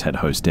always had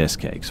hostess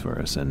cakes for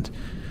us, and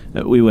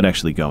we would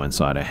actually go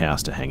inside her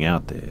house to hang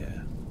out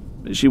there.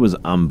 She was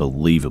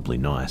unbelievably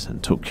nice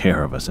and took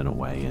care of us in a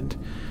way, and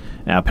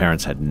our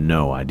parents had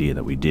no idea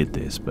that we did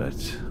this,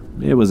 but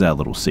it was our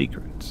little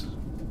secret.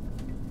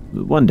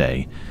 One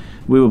day,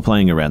 we were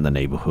playing around the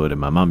neighborhood and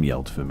my mum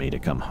yelled for me to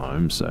come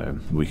home so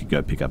we could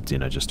go pick up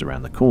dinner just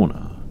around the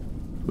corner.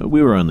 But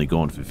we were only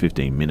gone for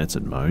 15 minutes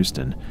at most,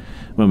 and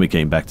when we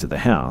came back to the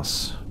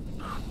house,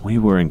 we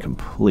were in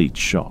complete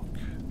shock.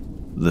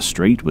 The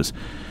street was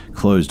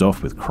closed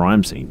off with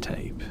crime scene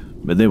tape,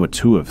 but there were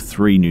 2 of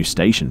 3 new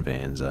station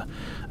vans, a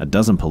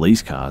dozen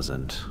police cars,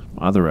 and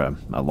either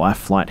a life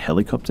flight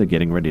helicopter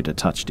getting ready to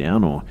touch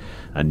down or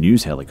a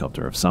news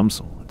helicopter of some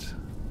sort.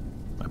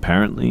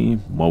 Apparently,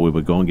 while we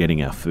were gone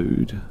getting our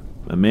food,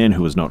 a man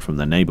who was not from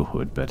the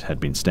neighborhood but had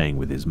been staying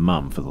with his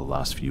mum for the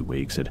last few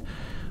weeks had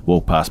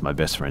walked past my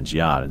best friend's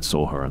yard and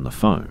saw her on the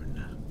phone.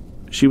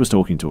 She was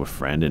talking to a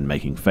friend and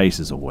making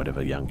faces or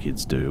whatever young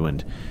kids do,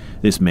 and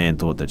this man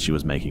thought that she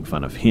was making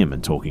fun of him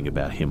and talking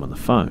about him on the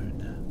phone.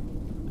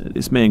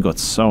 This man got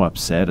so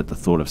upset at the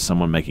thought of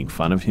someone making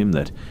fun of him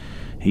that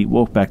he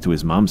walked back to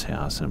his mum's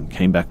house and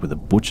came back with a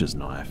butcher's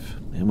knife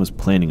and was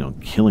planning on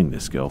killing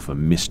this girl for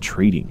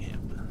mistreating him.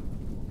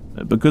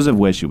 Because of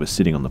where she was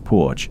sitting on the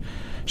porch,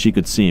 she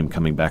could see him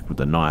coming back with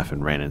the knife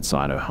and ran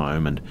inside her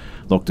home and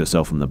locked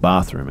herself in the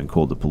bathroom and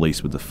called the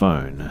police with the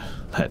phone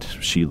that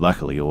she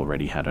luckily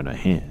already had in her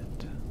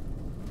hand.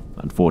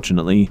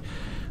 Unfortunately,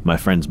 my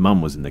friend's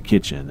mum was in the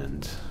kitchen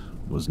and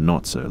was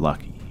not so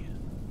lucky.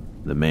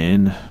 The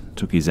man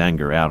took his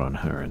anger out on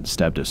her and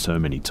stabbed her so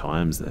many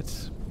times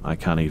that I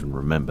can't even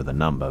remember the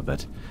number,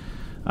 but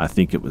I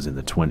think it was in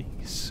the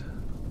 20s.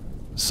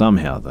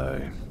 Somehow,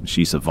 though,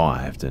 she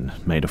survived and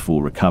made a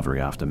full recovery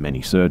after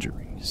many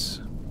surgeries.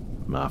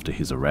 After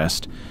his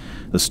arrest,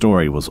 the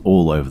story was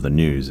all over the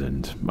news,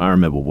 and I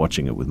remember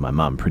watching it with my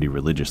mum pretty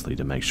religiously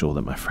to make sure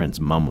that my friend's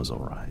mum was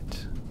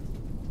alright.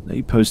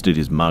 They posted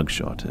his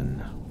mugshot,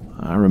 and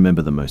I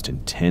remember the most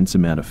intense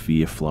amount of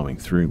fear flowing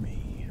through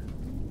me,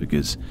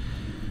 because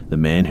the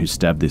man who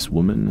stabbed this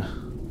woman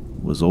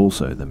was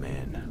also the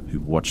man who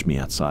watched me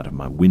outside of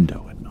my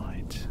window at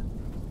night.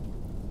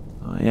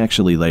 I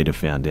actually later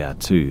found out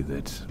too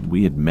that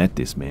we had met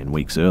this man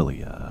weeks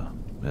earlier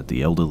at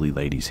the elderly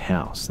lady's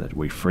house that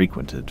we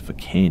frequented for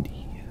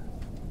candy.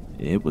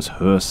 It was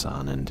her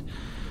son, and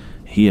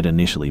he had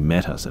initially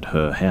met us at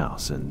her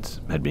house and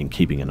had been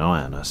keeping an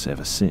eye on us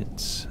ever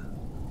since.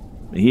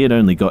 He had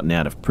only gotten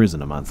out of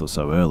prison a month or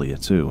so earlier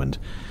too, and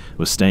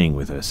was staying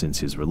with her since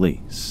his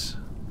release.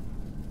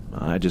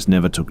 I just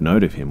never took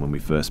note of him when we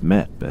first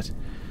met, but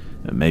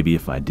maybe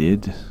if I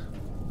did,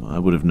 I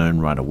would have known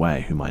right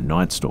away who my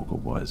Night Stalker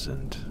was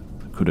and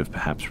could have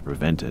perhaps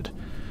prevented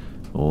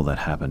all that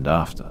happened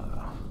after.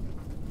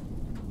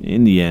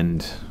 In the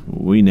end,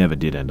 we never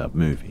did end up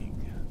moving.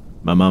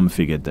 My mum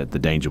figured that the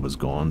danger was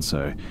gone,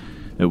 so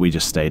we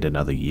just stayed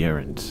another year,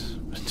 and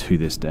to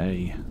this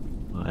day,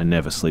 I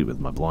never sleep with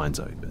my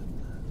blinds open.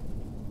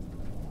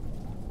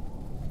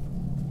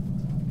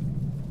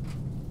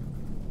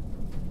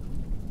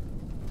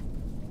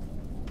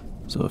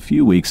 So a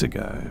few weeks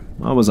ago,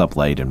 I was up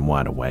late and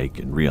wide awake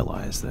and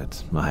realized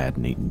that I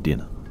hadn't eaten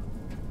dinner.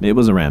 It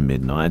was around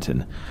midnight,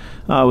 and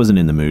I wasn't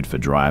in the mood for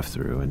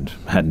drive-through and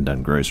hadn't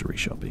done grocery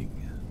shopping.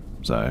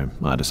 So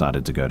I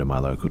decided to go to my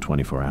local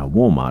 24-hour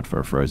Walmart for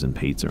a frozen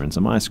pizza and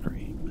some ice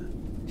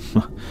cream.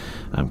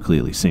 I'm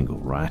clearly single,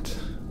 right?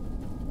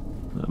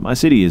 My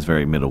city is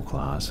very middle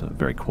class,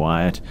 very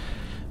quiet,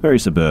 very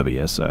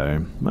suburbia,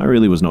 so I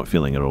really was not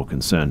feeling at all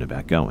concerned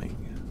about going.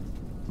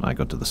 I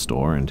got to the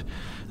store and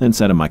then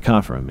sat in my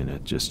car for a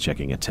minute, just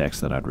checking a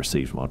text that I'd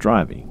received while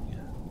driving.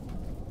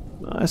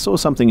 I saw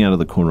something out of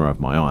the corner of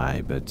my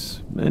eye,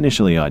 but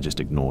initially I just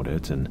ignored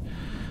it, and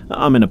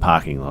I'm in a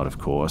parking lot, of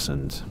course,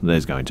 and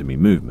there's going to be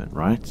movement,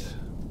 right?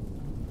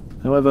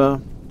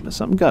 However,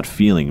 some gut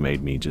feeling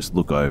made me just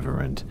look over,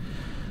 and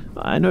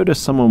I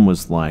noticed someone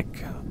was,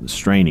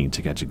 straining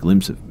to catch a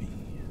glimpse of me.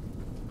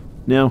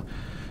 Now,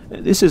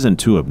 this isn't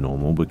too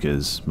abnormal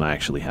because I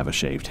actually have a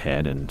shaved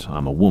head and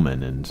I'm a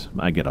woman, and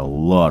I get a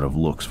lot of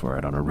looks for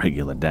it on a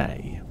regular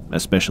day,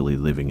 especially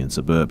living in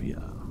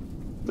suburbia.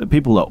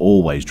 People are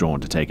always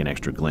drawn to take an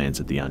extra glance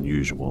at the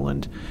unusual,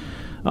 and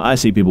I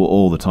see people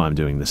all the time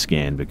doing the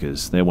scan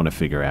because they want to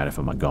figure out if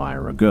I'm a guy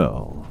or a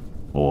girl,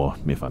 or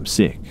if I'm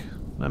sick.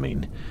 I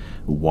mean,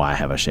 why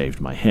have I shaved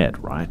my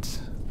head,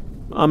 right?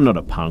 I'm not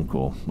a punk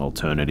or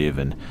alternative,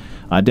 and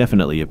I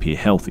definitely appear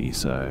healthy,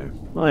 so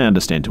I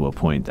understand to a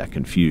point that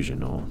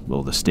confusion,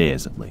 or the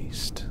stares at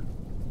least.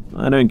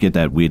 I don't get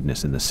that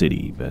weirdness in the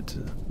city, but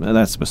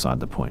that's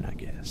beside the point, I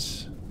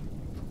guess.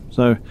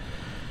 So,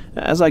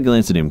 as I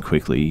glance at him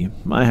quickly,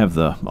 I have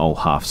the old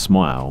half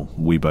smile,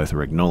 we both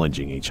are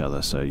acknowledging each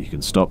other so you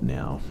can stop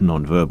now,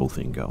 non-verbal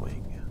thing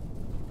going.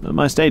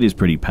 My state is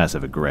pretty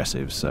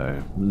passive-aggressive,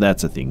 so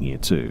that's a thing here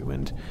too,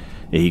 and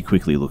he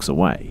quickly looks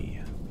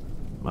away.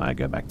 I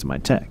go back to my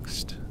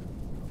text.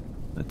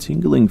 A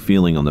tingling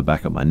feeling on the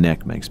back of my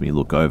neck makes me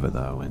look over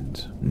though,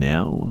 and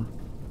now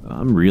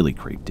I'm really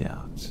creeped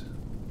out.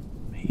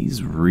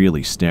 He's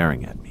really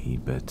staring at me,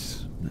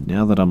 but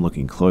now that I'm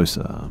looking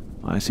closer,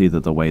 I see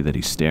that the way that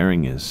he's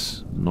staring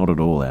is not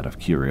at all out of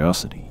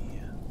curiosity.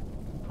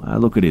 I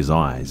look at his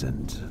eyes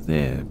and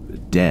they're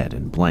dead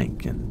and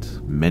blank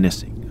and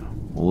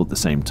menacing, all at the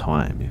same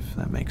time, if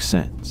that makes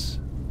sense.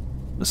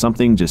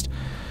 Something just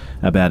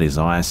about his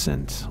eyes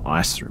sent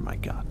ice through my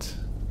gut.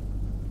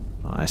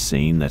 I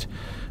seen that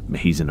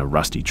he's in a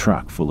rusty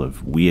truck full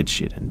of weird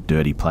shit and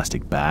dirty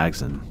plastic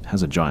bags and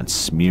has a giant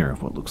smear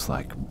of what looks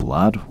like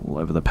blood all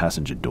over the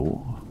passenger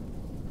door.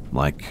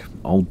 Like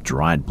old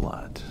dried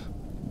blood.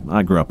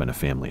 I grew up in a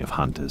family of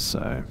hunters,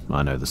 so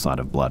I know the sight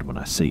of blood when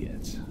I see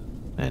it.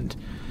 And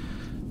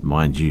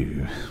mind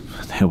you,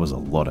 there was a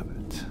lot of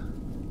it.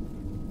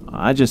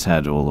 I just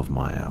had all of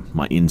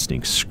my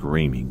instincts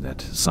screaming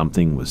that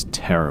something was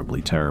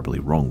terribly, terribly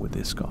wrong with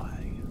this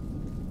guy.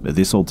 But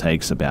this all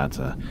takes about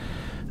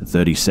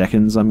 30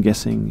 seconds, I'm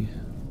guessing.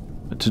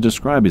 To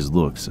describe his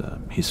looks,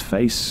 his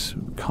face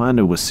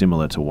kinda was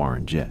similar to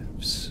Warren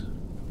Jeff's.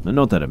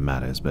 Not that it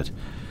matters, but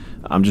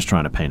I'm just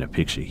trying to paint a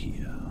picture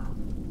here.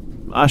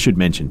 I should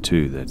mention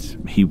too that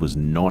he was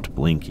not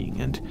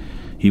blinking and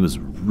he was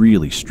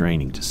really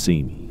straining to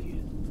see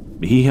me.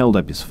 He held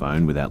up his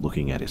phone without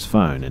looking at his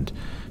phone and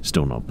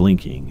still not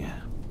blinking.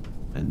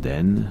 And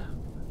then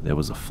there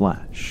was a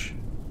flash.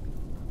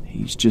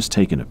 He's just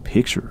taken a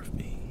picture of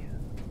me.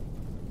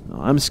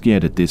 I'm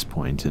scared at this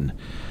point and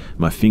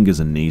my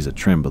fingers and knees are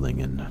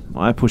trembling, and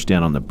I push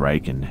down on the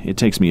brake and it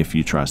takes me a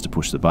few tries to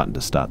push the button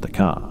to start the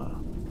car.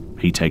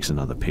 He takes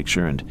another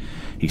picture and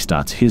he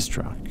starts his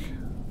truck.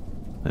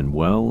 And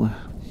well,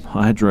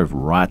 I drove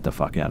right the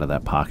fuck out of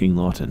that parking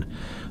lot and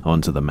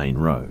onto the main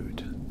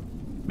road.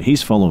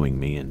 He's following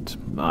me and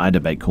I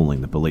debate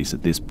calling the police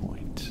at this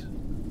point.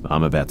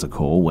 I'm about to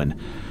call when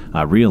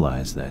I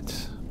realize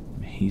that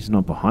he's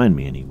not behind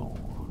me anymore.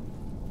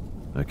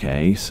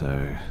 Okay,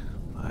 so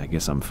I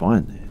guess I'm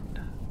fine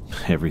then.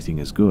 Everything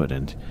is good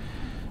and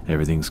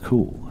everything's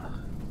cool.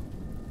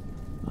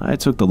 I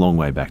took the long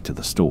way back to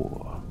the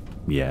store.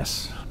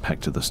 Yes, back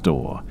to the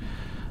store.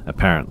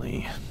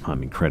 Apparently,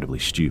 I'm incredibly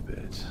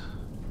stupid.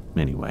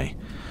 Anyway,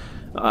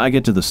 I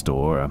get to the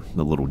store, a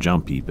little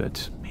jumpy,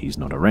 but he's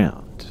not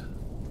around.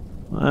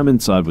 I'm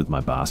inside with my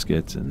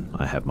basket, and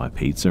I have my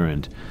pizza,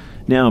 and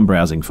now I'm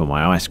browsing for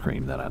my ice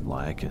cream that I'd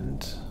like,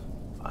 and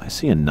I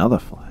see another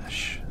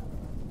flash.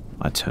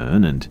 I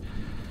turn, and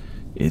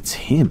it's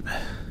him,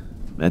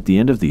 at the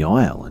end of the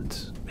aisle,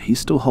 and he's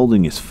still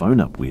holding his phone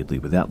up weirdly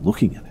without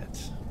looking at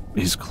it.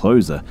 His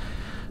clothes are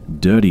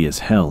dirty as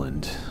hell,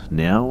 and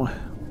now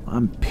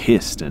I'm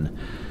pissed, and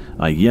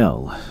I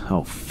yell,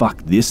 "Oh,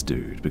 fuck this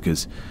dude,"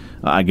 because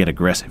I get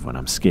aggressive when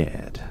I'm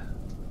scared.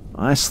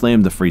 I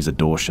slammed the freezer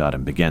door shut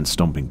and began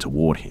stomping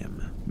toward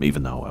him,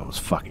 even though I was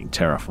fucking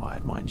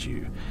terrified, mind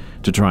you,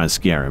 to try and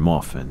scare him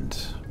off, and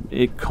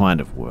it kind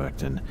of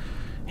worked, and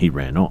he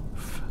ran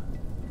off.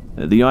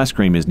 The ice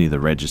cream is near the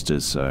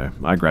registers, so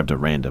I grabbed a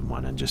random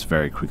one and just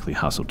very quickly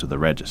hustled to the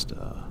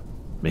register.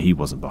 He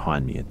wasn't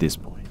behind me at this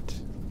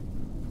point.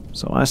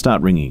 So I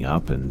start ringing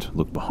up and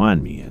look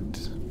behind me,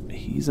 and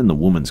he's in the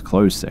woman's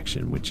clothes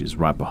section, which is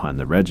right behind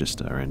the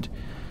register, and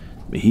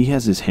he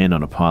has his hand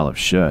on a pile of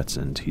shirts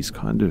and he's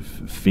kind of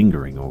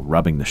fingering or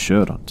rubbing the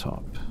shirt on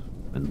top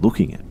and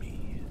looking at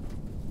me.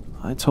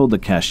 I told the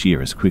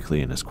cashier as quickly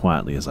and as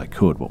quietly as I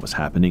could what was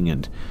happening,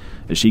 and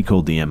she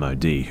called the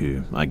MOD,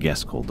 who I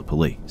guess called the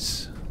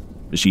police.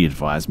 She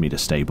advised me to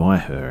stay by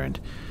her, and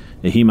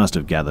he must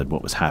have gathered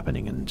what was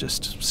happening and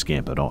just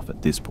scampered off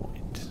at this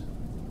point.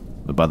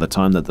 But by the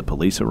time that the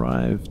police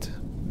arrived,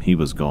 he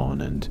was gone,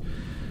 and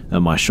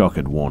my shock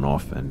had worn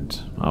off and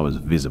I was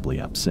visibly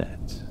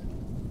upset.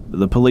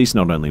 The police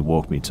not only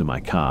walked me to my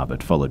car,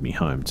 but followed me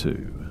home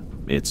too.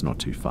 It's not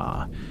too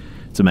far,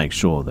 to make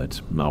sure that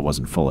I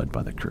wasn't followed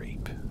by the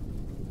creep.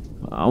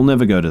 I'll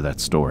never go to that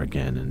store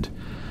again, and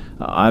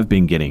I've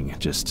been getting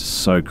just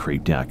so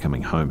creeped out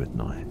coming home at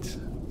night.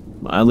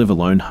 I live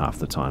alone half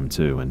the time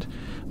too, and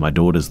my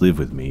daughters live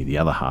with me the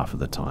other half of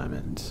the time,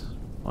 and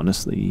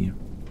honestly,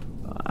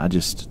 I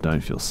just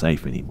don't feel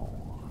safe anymore.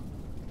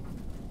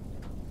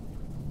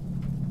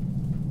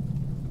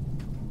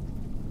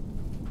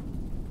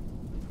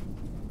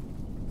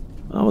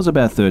 I was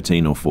about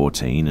 13 or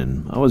 14,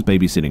 and I was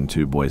babysitting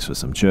 2 boys for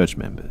some church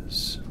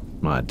members.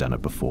 I'd done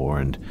it before,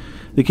 and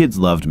the kids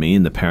loved me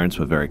and the parents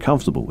were very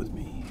comfortable with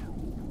me.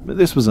 But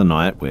this was a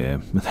night where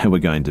they were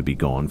going to be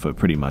gone for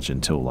pretty much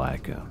until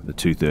like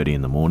 2:30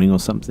 in the morning or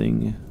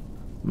something.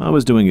 I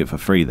was doing it for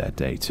free that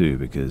day too,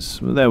 because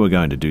they were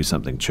going to do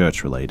something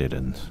church related,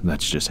 and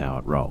that's just how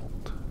it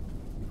rolled.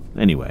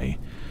 Anyway,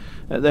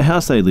 the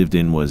house they lived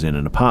in was in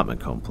an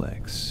apartment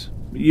complex.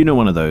 You know,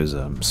 one of those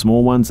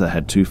small ones that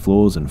had 2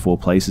 floors and 4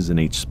 places in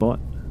each spot?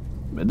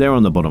 They're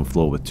on the bottom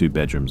floor with 2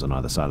 bedrooms on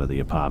either side of the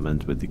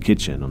apartment, with the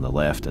kitchen on the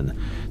left and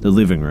the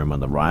living room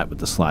on the right, with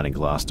the sliding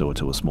glass door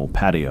to a small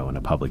patio and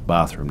a public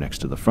bathroom next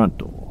to the front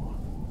door.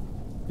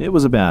 It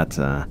was about,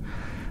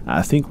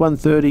 I think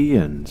 1:30,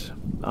 and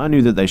I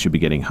knew that they should be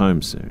getting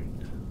home soon.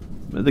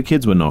 The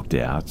kids were knocked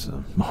out,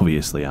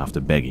 obviously after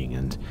begging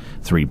and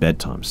 3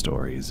 bedtime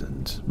stories,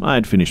 and I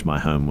had finished my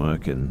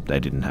homework and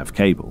they didn't have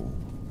cable.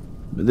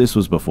 This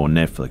was before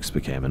Netflix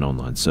became an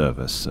online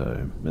service,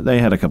 so they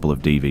had a couple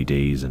of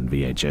DVDs and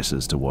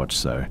VHSs to watch,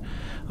 so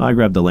I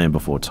grabbed the Land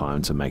Before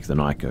Time to make the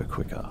night go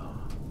quicker.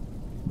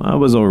 I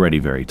was already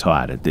very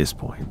tired at this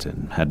point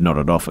and had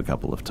nodded off a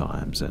couple of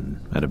times, and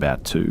at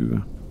about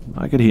 2,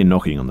 I could hear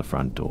knocking on the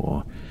front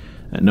door,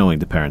 and knowing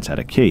the parents had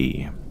a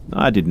key,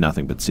 I did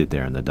nothing but sit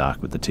there in the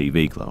dark with the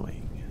TV glowing.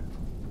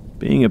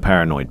 Being a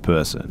paranoid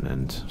person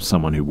and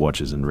someone who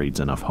watches and reads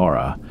enough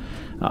horror,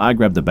 I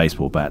grabbed the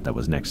baseball bat that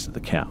was next to the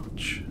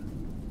couch.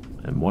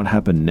 And what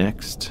happened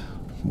next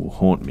will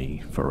haunt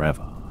me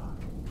forever.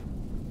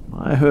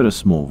 I heard a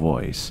small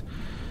voice,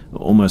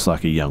 almost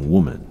like a young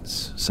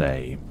woman's,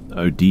 say,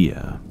 "Oh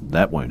dear,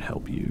 that won't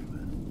help you."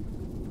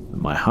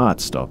 My heart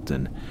stopped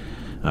and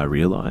I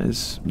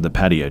realized the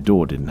patio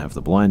door didn't have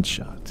the blinds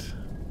shut.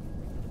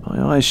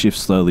 My eyes shift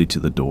slowly to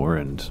the door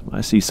and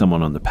I see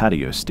someone on the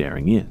patio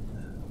staring in.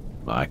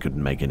 I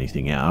couldn't make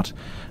anything out,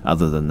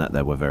 other than that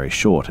they were very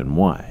short and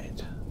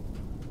wide.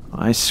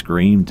 I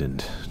screamed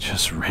and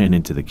just ran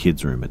into the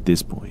kids' room at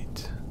this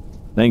point.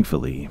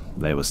 Thankfully,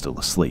 they were still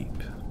asleep,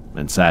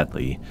 and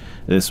sadly,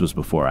 this was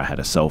before I had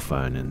a cell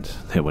phone and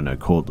there were no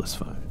cordless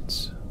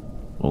phones.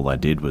 All I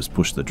did was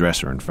push the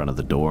dresser in front of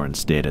the door and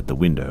stared at the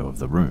window of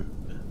the room.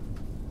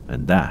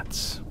 And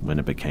that's when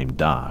it became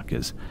dark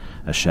as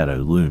a shadow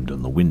loomed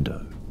on the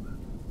window.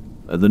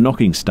 The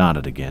knocking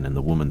started again and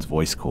the woman's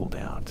voice called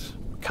out,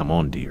 "Come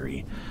on,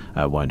 dearie,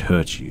 I won't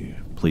hurt you,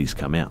 please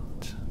come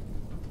out."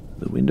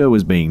 The window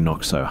was being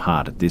knocked so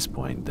hard at this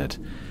point that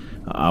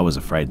I was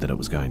afraid that it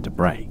was going to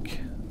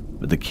break.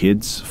 But the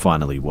kids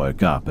finally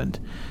woke up and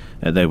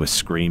they were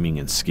screaming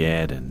and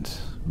scared, and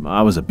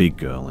I was a big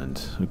girl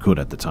and could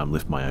at the time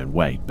lift my own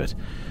weight, but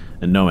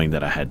knowing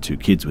that I had 2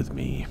 kids with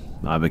me,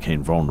 I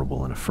became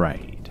vulnerable and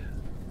afraid.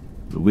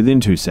 Within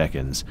 2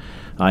 seconds,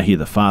 I hear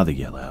the father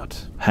yell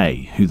out,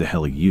 "Hey, who the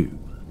hell are you?"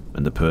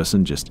 And the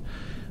person just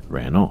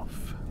ran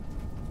off.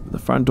 The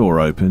front door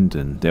opened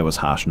and there was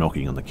harsh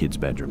knocking on the kids'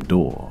 bedroom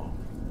door.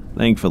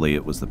 Thankfully,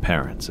 it was the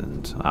parents,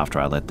 and after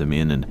I let them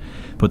in and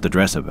put the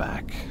dresser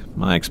back,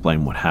 I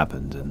explained what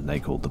happened and they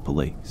called the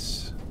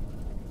police.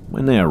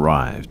 When they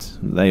arrived,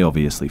 they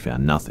obviously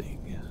found nothing,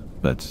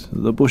 but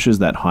the bushes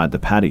that hide the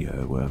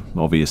patio were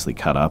obviously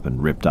cut up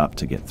and ripped up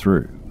to get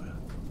through.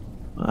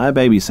 I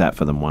babysat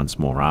for them once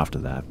more after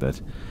that,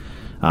 but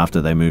after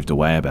they moved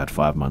away about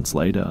 5 months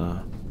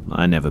later,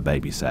 I never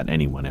babysat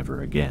anyone ever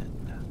again.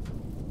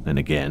 And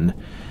again,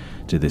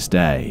 to this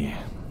day,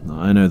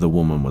 I know the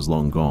woman was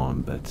long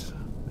gone, but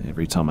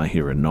every time I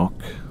hear a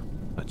knock,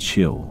 a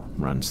chill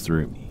runs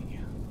through me.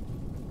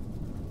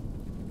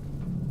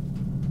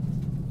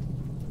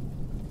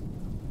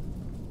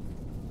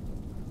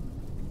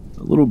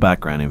 A little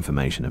background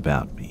information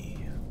about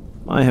me.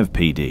 I have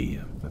PD,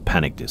 a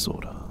panic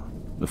disorder.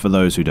 For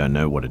those who don't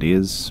know what it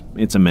is,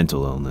 it's a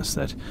mental illness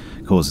that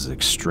causes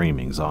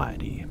extreme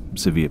anxiety,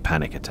 severe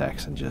panic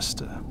attacks, and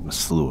just a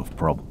slew of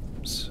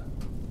problems.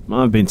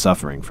 I've been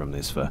suffering from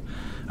this for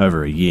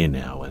over a year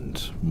now, and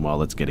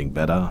while it's getting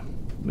better,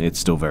 it's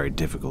still very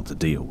difficult to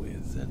deal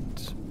with,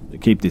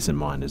 and keep this in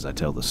mind as I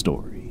tell the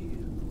story.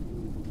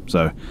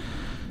 So,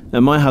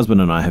 my husband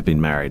and I have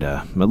been married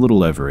a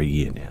little over a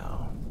year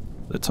now.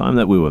 The time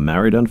that we were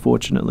married,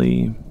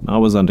 unfortunately, I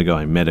was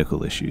undergoing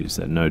medical issues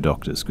that no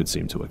doctors could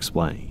seem to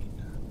explain.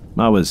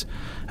 I was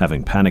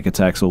having panic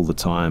attacks all the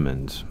time,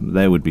 and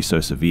they would be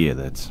so severe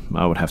that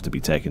I would have to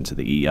be taken to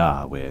the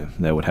ER, where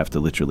they would have to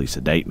literally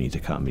sedate me to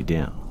calm me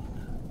down.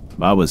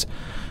 I was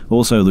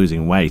also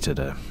losing weight at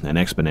an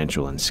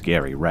exponential and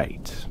scary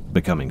rate,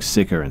 becoming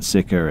sicker and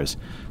sicker as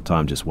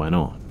time just went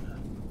on.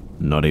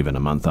 Not even a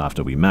month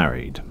after we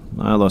married,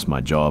 I lost my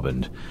job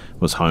and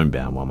was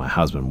homebound while my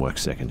husband worked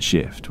second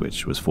shift,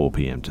 which was 4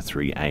 p.m. to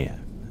 3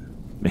 a.m.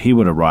 He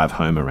would arrive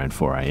home around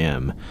 4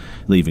 a.m.,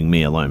 leaving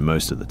me alone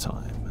most of the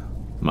time.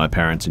 My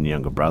parents and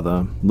younger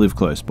brother live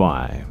close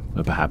by,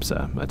 perhaps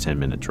a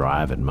 10-minute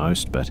drive at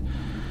most, but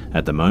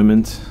at the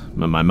moment,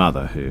 my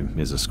mother, who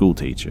is a school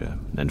teacher,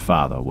 and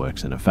father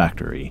works in a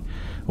factory,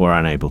 were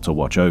unable to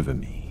watch over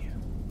me.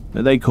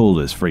 They called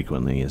as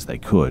frequently as they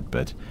could,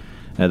 but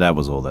that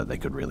was all that they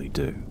could really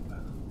do.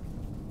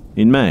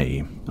 In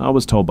May, I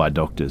was told by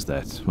doctors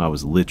that I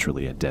was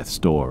literally at death's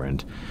door,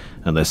 and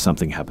unless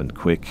something happened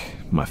quick,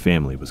 my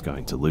family was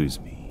going to lose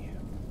me.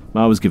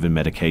 I was given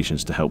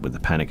medications to help with the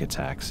panic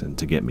attacks and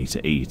to get me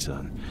to eat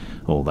and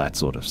all that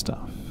sort of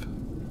stuff.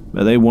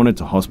 They wanted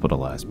to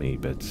hospitalize me,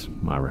 but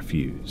I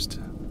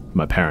refused.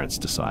 My parents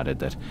decided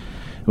that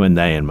when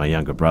they and my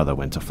younger brother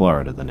went to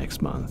Florida the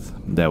next month,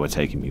 they were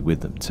taking me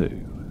with them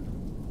too.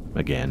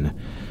 Again,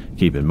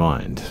 keep in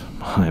mind,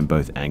 I am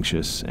both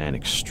anxious and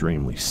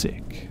extremely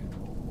sick.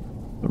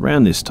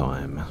 Around this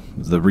time,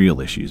 the real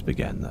issues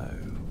began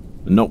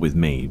though. Not with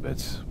me,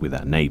 but with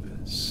our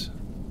neighbors.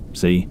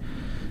 See,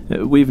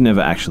 we've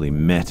never actually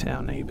met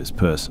our neighbors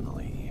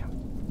personally.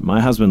 My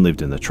husband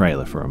lived in the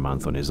trailer for a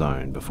month on his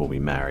own before we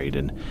married,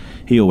 and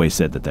he always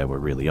said that they were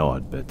really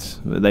odd, but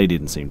they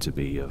didn't seem to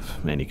be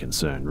of any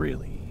concern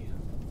really.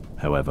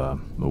 However,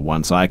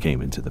 once I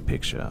came into the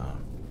picture,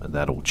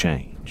 that all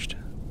changed.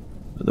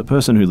 The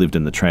person who lived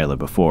in the trailer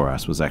before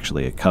us was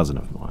actually a cousin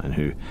of mine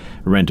who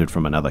rented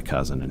from another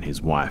cousin and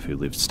his wife who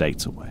lived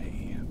states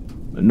away.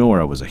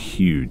 Nora was a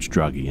huge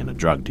druggie and a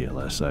drug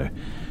dealer, so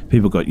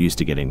people got used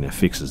to getting their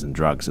fixes and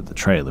drugs at the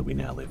trailer we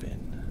now live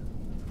in.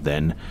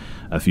 Then,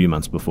 a few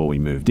months before we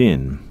moved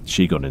in,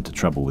 she got into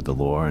trouble with the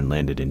law and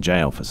landed in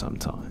jail for some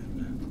time.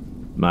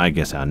 I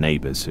guess our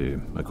neighbours,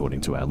 who,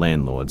 according to our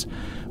landlords,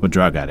 were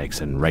drug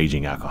addicts and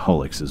raging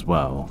alcoholics as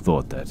well,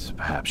 thought that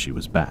perhaps she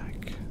was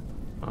back.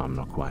 I'm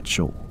not quite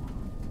sure.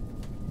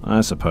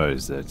 I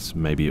suppose that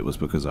maybe it was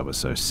because I was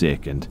so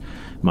sick and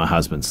my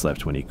husband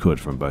slept when he could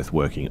from both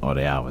working odd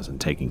hours and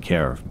taking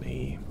care of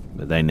me,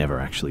 but they never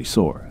actually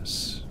saw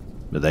us.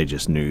 But they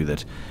just knew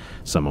that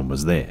someone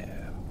was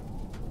there.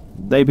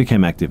 They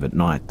became active at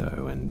night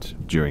though,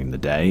 and during the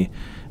day,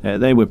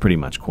 they were pretty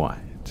much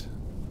quiet.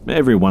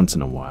 Every once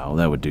in a while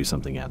they would do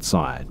something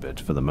outside, but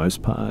for the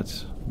most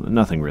part,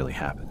 nothing really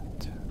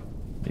happened.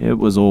 It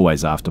was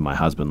always after my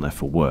husband left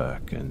for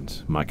work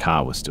and my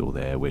car was still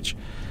there, which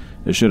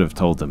I should have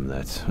told them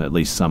that at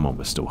least someone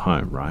was still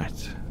home,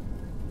 right?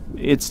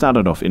 It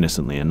started off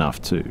innocently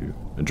enough too,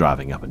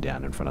 driving up and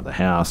down in front of the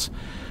house,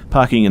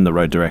 parking in the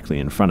road directly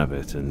in front of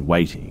it and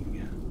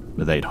waiting.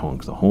 They'd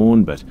honk the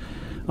horn, but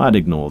I'd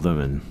ignore them,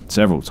 and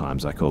several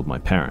times I called my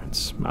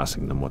parents,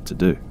 asking them what to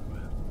do.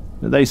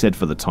 They said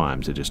for the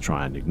time to just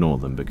try and ignore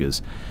them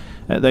because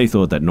they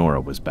thought that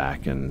Nora was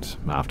back, and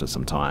after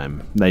some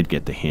time they'd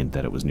get the hint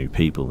that it was new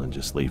people and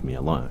just leave me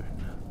alone.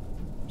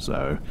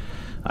 So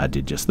I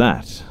did just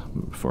that,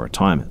 for a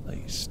time at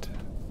least.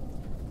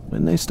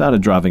 When they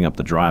started driving up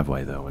the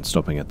driveway though and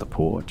stopping at the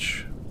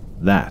porch,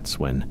 that's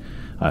when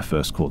I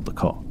first called the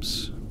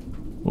cops.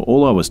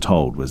 All I was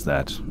told was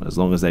that as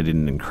long as they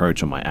didn't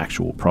encroach on my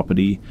actual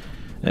property,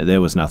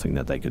 there was nothing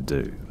that they could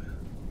do.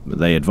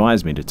 They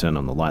advised me to turn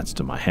on the lights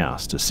to my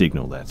house to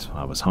signal that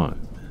I was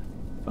home.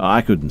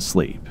 I couldn't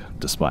sleep,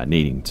 despite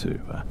needing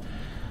to.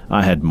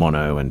 I had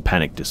mono and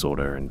panic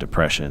disorder and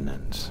depression,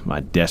 and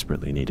I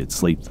desperately needed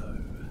sleep though.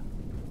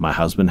 My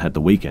husband had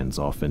the weekends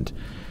off, and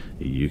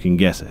you can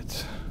guess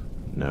it,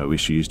 no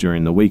issues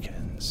during the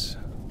weekends.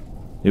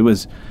 It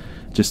was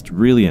just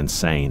really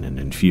insane and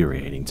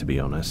infuriating, to be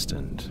honest,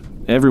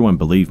 and everyone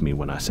believed me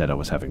when I said I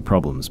was having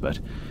problems, but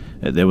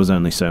there was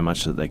only so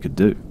much that they could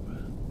do.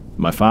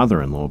 My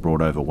father-in-law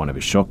brought over one of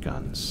his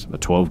shotguns, a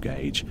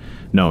 12-gauge,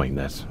 knowing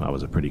that I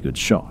was a pretty good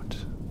shot.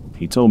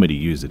 He told me to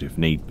use it if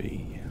need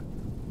be.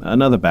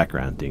 Another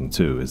background thing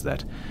too is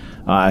that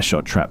I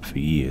shot trap for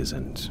years,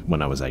 and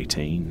when I was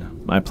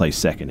 18, I placed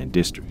second in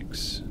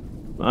districts.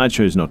 I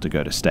chose not to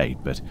go to state,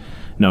 but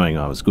knowing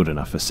I was good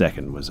enough for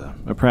second was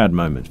a proud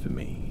moment for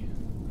me.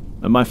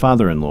 And my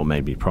father-in-law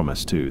made me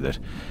promise too that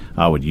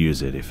I would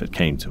use it if it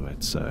came to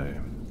it, so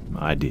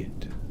I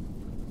did.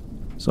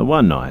 So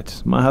one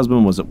night, my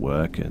husband was at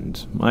work,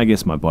 and I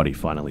guess my body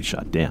finally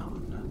shut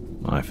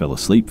down. I fell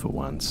asleep for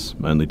once,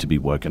 only to be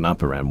woken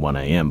up around 1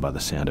 a.m. by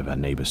the sound of our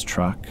neighbor's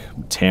truck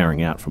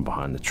tearing out from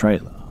behind the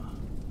trailer.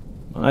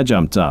 I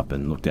jumped up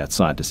and looked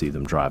outside to see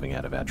them driving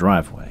out of our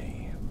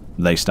driveway.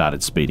 They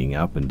started speeding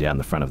up and down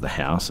the front of the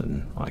house,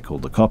 and I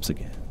called the cops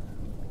again.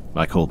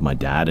 I called my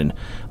dad and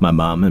my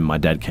mum, and my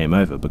dad came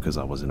over because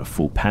I was in a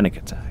full panic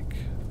attack.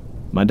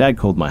 My dad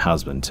called my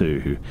husband too,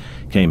 who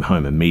came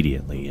home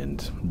immediately, and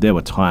there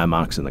were tire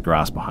marks in the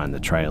grass behind the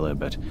trailer,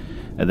 but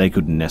they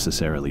couldn't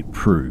necessarily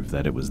prove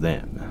that it was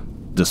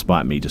them,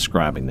 despite me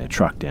describing their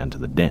truck down to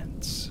the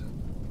dents.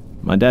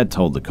 My dad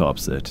told the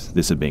cops that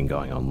this had been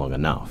going on long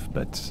enough,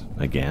 but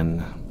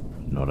again,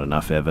 not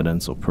enough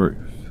evidence or proof.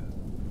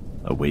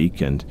 A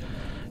week, and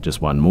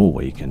just one more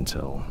week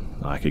until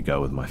I could go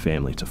with my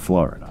family to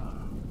Florida.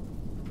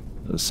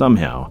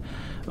 Somehow,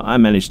 I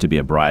managed to be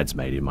a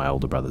bridesmaid in my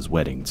older brother's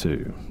wedding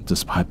too,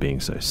 despite being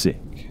so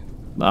sick.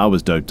 I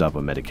was doped up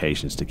on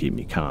medications to keep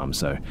me calm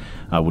so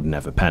I wouldn't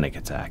have a panic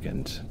attack,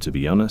 and to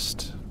be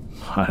honest,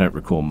 I don't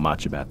recall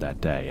much about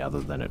that day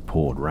other than it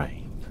poured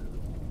rain.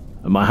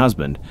 My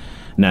husband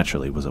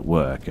naturally was at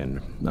work,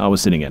 and I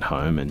was sitting at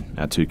home and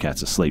our two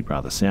cats asleep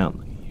rather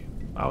soundly.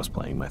 I was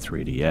playing my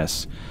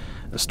 3DS,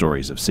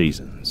 Stories of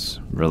Seasons,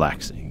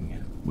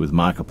 relaxing, with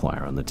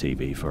Markiplier on the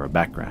TV for a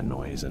background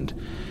noise, and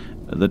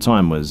the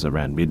time was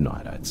around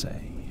midnight, I'd say,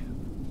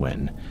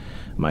 when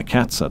my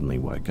cat suddenly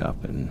woke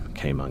up and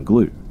came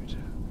unglued.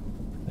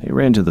 They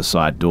ran to the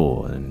side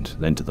door and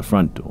then to the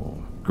front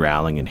door,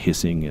 growling and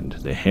hissing and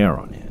their hair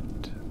on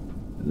end.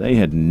 They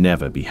had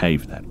never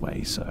behaved that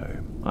way, so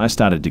I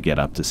started to get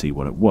up to see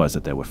what it was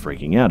that they were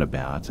freaking out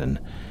about, and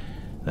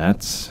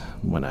that's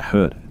when I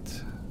heard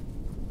it.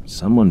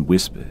 Someone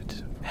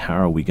whispered, "How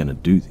are we going to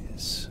do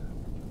this?"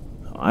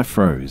 I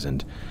froze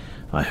and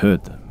I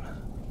heard them.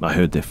 I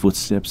heard their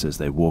footsteps as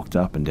they walked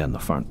up and down the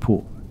front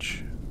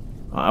porch.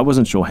 I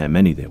wasn't sure how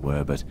many there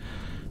were, but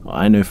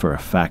I knew for a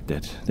fact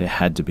that there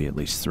had to be at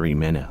least 3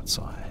 men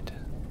outside.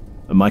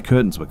 My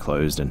curtains were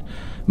closed and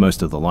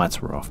most of the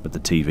lights were off, but the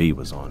TV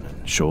was on,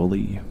 and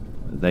surely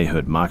they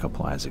heard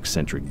Markiplier's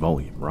eccentric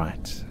volume,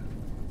 right?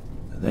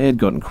 They had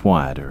gotten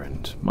quieter,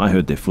 and I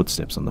heard their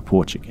footsteps on the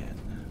porch again.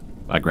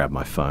 I grabbed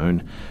my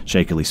phone,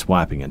 shakily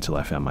swiping until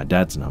I found my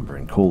dad's number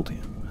and called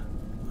him.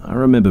 I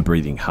remember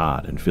breathing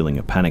hard and feeling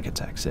a panic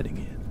attack setting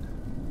in.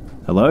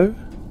 "Hello?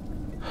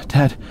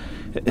 Dad,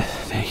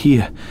 They're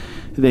here.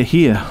 They're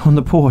here, on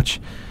the porch.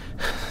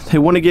 They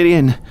want to get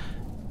in.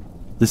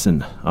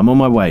 Listen, I'm on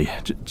my way.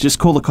 Just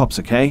call the cops,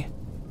 okay?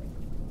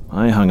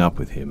 I hung up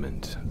with him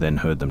and then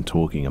heard them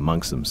talking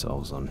amongst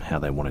themselves on how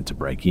they wanted to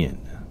break in,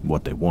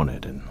 what they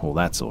wanted, and all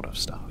that sort of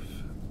stuff.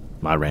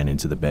 I ran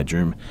into the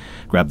bedroom,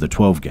 grabbed the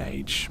 12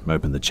 gauge,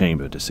 opened the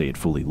chamber to see it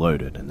fully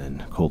loaded, and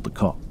then called the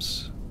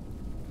cops.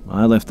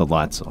 I left the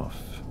lights off.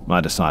 I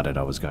decided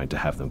I was going to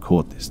have them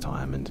caught this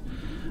time, and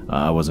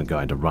I wasn't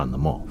going to run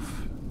them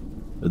off.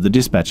 The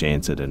dispatch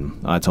answered, and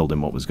I told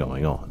him what was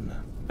going on.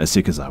 As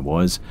sick as I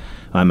was,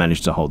 I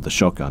managed to hold the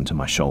shotgun to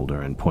my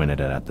shoulder and pointed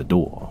it at the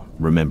door,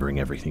 remembering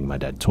everything my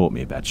dad taught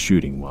me about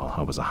shooting while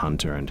I was a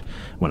hunter and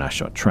when I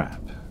shot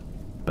trap.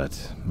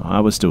 But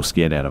I was still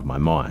scared out of my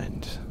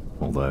mind,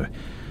 although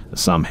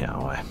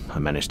somehow I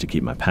managed to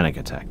keep my panic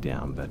attack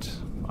down, but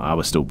I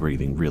was still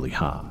breathing really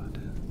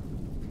hard.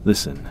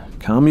 Listen,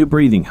 calm your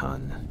breathing,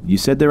 hun. You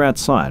said they're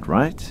outside,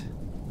 right?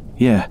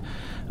 Yeah,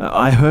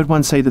 I heard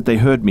one say that they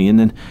heard me, and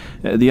then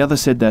the other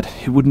said that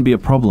it wouldn't be a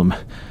problem.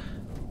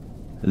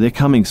 They're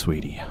coming,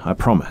 sweetie, I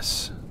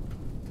promise.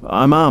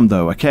 I'm armed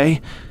though,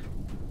 okay?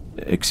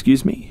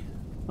 Excuse me?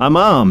 I'm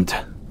armed,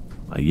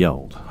 I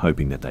yelled,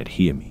 hoping that they'd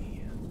hear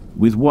me.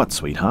 With what,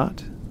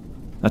 sweetheart?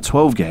 A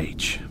 12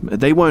 gauge.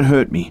 They won't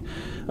hurt me.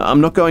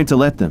 I'm not going to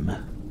let them.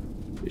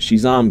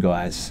 She's armed,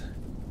 guys.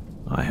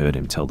 I heard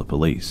him tell the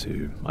police,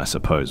 who I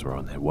suppose were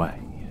on their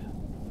way.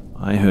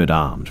 I heard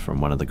armed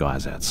from one of the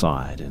guys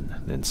outside, and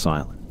then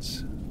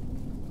silence.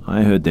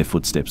 I heard their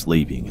footsteps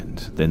leaving, and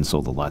then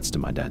saw the lights to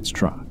my dad's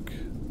truck.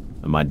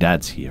 My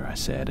dad's here, I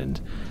said,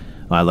 and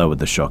I lowered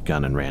the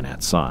shotgun and ran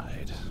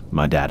outside,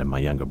 my dad and my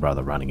younger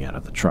brother running out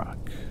of the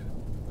truck.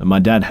 My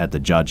dad had the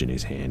Judge in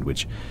his hand,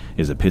 which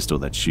is a pistol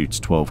that shoots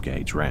 12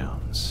 gauge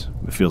rounds.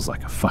 It feels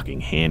like a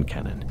fucking hand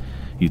cannon.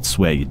 You'd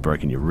swear you'd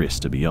broken your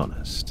wrist, to be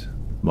honest.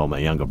 While my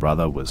younger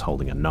brother was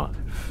holding a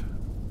knife.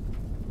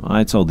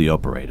 I told the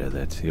operator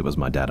that it was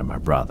my dad and my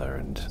brother,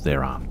 and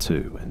they're armed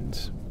too,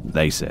 and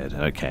they said,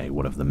 okay,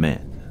 what of the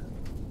men?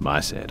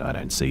 I said, I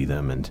don't see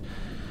them, and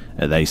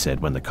they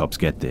said, when the cops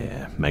get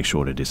there, make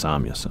sure to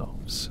disarm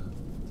yourselves.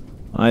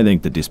 I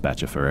thanked the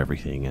dispatcher for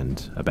everything,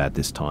 and about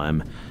this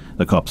time,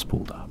 the cops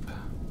pulled up.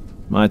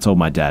 I told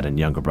my dad and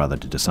younger brother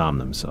to disarm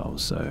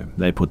themselves, so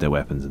they put their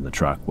weapons in the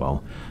truck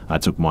while I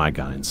took my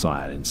gun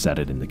inside and sat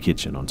it in the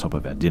kitchen on top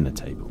of our dinner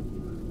table.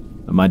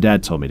 My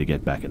dad told me to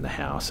get back in the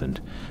house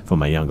and for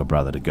my younger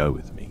brother to go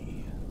with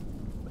me.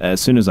 As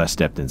soon as I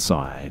stepped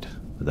inside,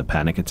 the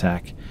panic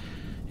attack,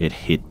 it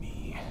hit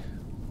me.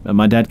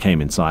 My dad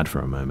came inside for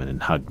a moment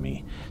and hugged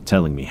me,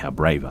 telling me how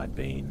brave I'd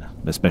been,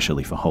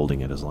 especially for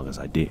holding it as long as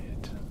I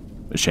did.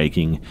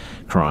 Shaking,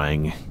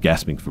 crying,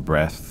 gasping for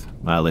breath,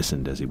 I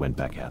listened as he went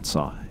back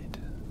outside.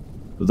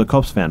 The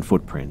cops found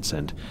footprints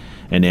and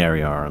an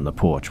area on the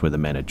porch where the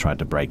men had tried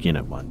to break in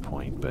at one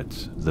point,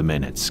 but the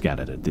men had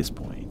scattered at this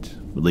point,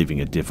 leaving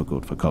it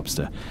difficult for cops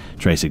to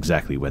trace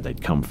exactly where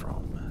they'd come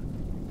from.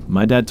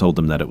 My dad told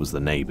them that it was the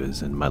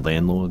neighbors, and my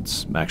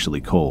landlords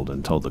actually called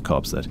and told the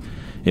cops that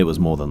it was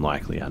more than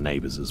likely our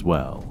neighbors as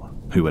well,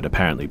 who had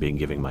apparently been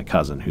giving my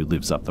cousin who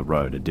lives up the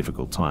road a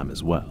difficult time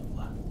as well.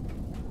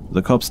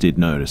 The cops did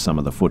notice some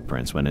of the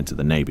footprints went into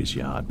the neighbor's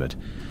yard, but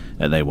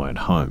they weren't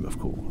home, of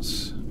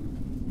course.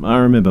 I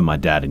remember my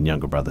dad and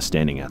younger brother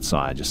standing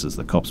outside just as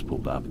the cops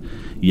pulled up,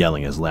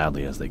 yelling as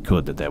loudly as they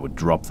could that they would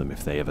drop them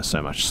if they ever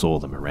so much saw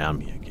them around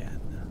me again.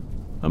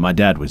 And my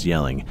dad was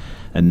yelling,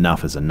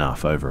 "Enough is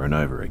enough," over and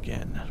over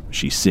again.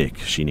 "She's sick,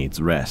 she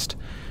needs rest.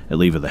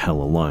 Leave her the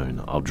hell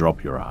alone, I'll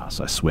drop your ass,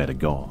 I swear to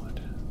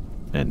God."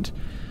 And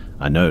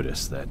I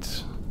noticed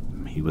that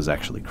he was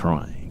actually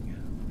crying.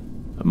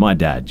 My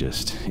dad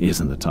just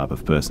isn't the type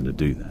of person to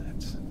do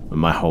that.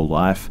 My whole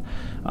life,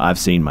 I've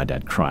seen my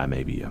dad cry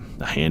maybe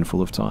a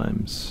handful of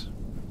times.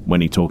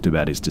 When he talked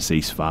about his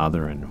deceased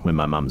father, and when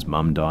my mum's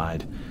mum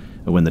died,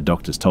 and when the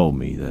doctors told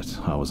me that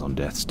I was on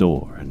death's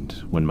door, and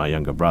when my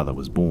younger brother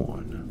was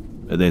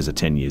born. There's a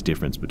 10 years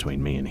difference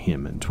between me and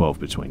him, and 12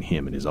 between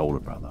him and his older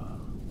brother.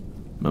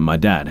 My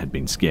dad had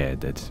been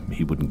scared that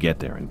he wouldn't get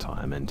there in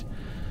time, and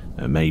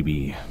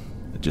maybe,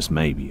 just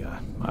maybe,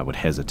 I would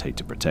hesitate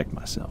to protect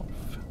myself.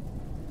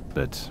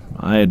 But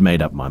I had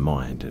made up my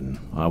mind, and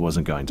I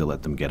wasn't going to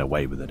let them get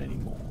away with it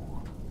anymore.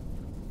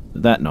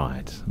 That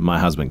night, my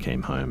husband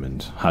came home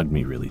and hugged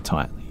me really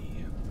tightly.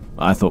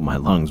 I thought my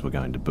lungs were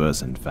going to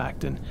burst, in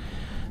fact, and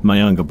my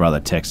younger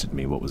brother texted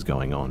me what was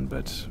going on,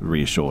 but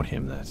reassured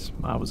him that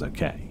I was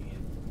okay.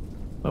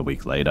 A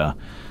week later,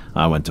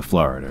 I went to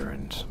Florida,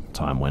 and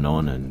time went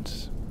on,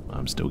 and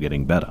I'm still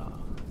getting better.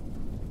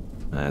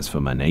 As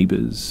for my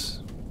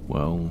neighbors,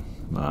 well,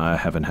 I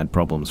haven't had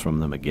problems from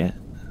them again.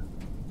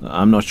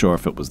 I'm not sure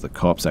if it was the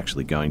cops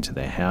actually going to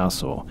their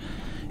house, or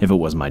if it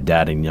was my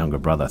dad and younger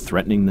brother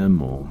threatening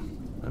them, or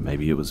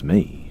maybe it was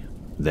me,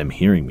 them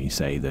hearing me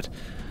say that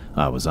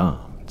I was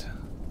armed.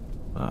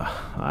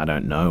 I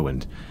don't know,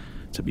 and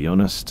to be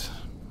honest,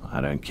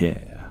 I don't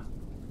care.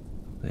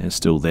 They're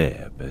still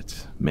there,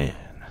 but man,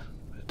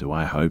 do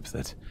I hope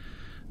that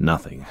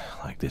nothing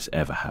like this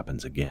ever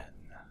happens again.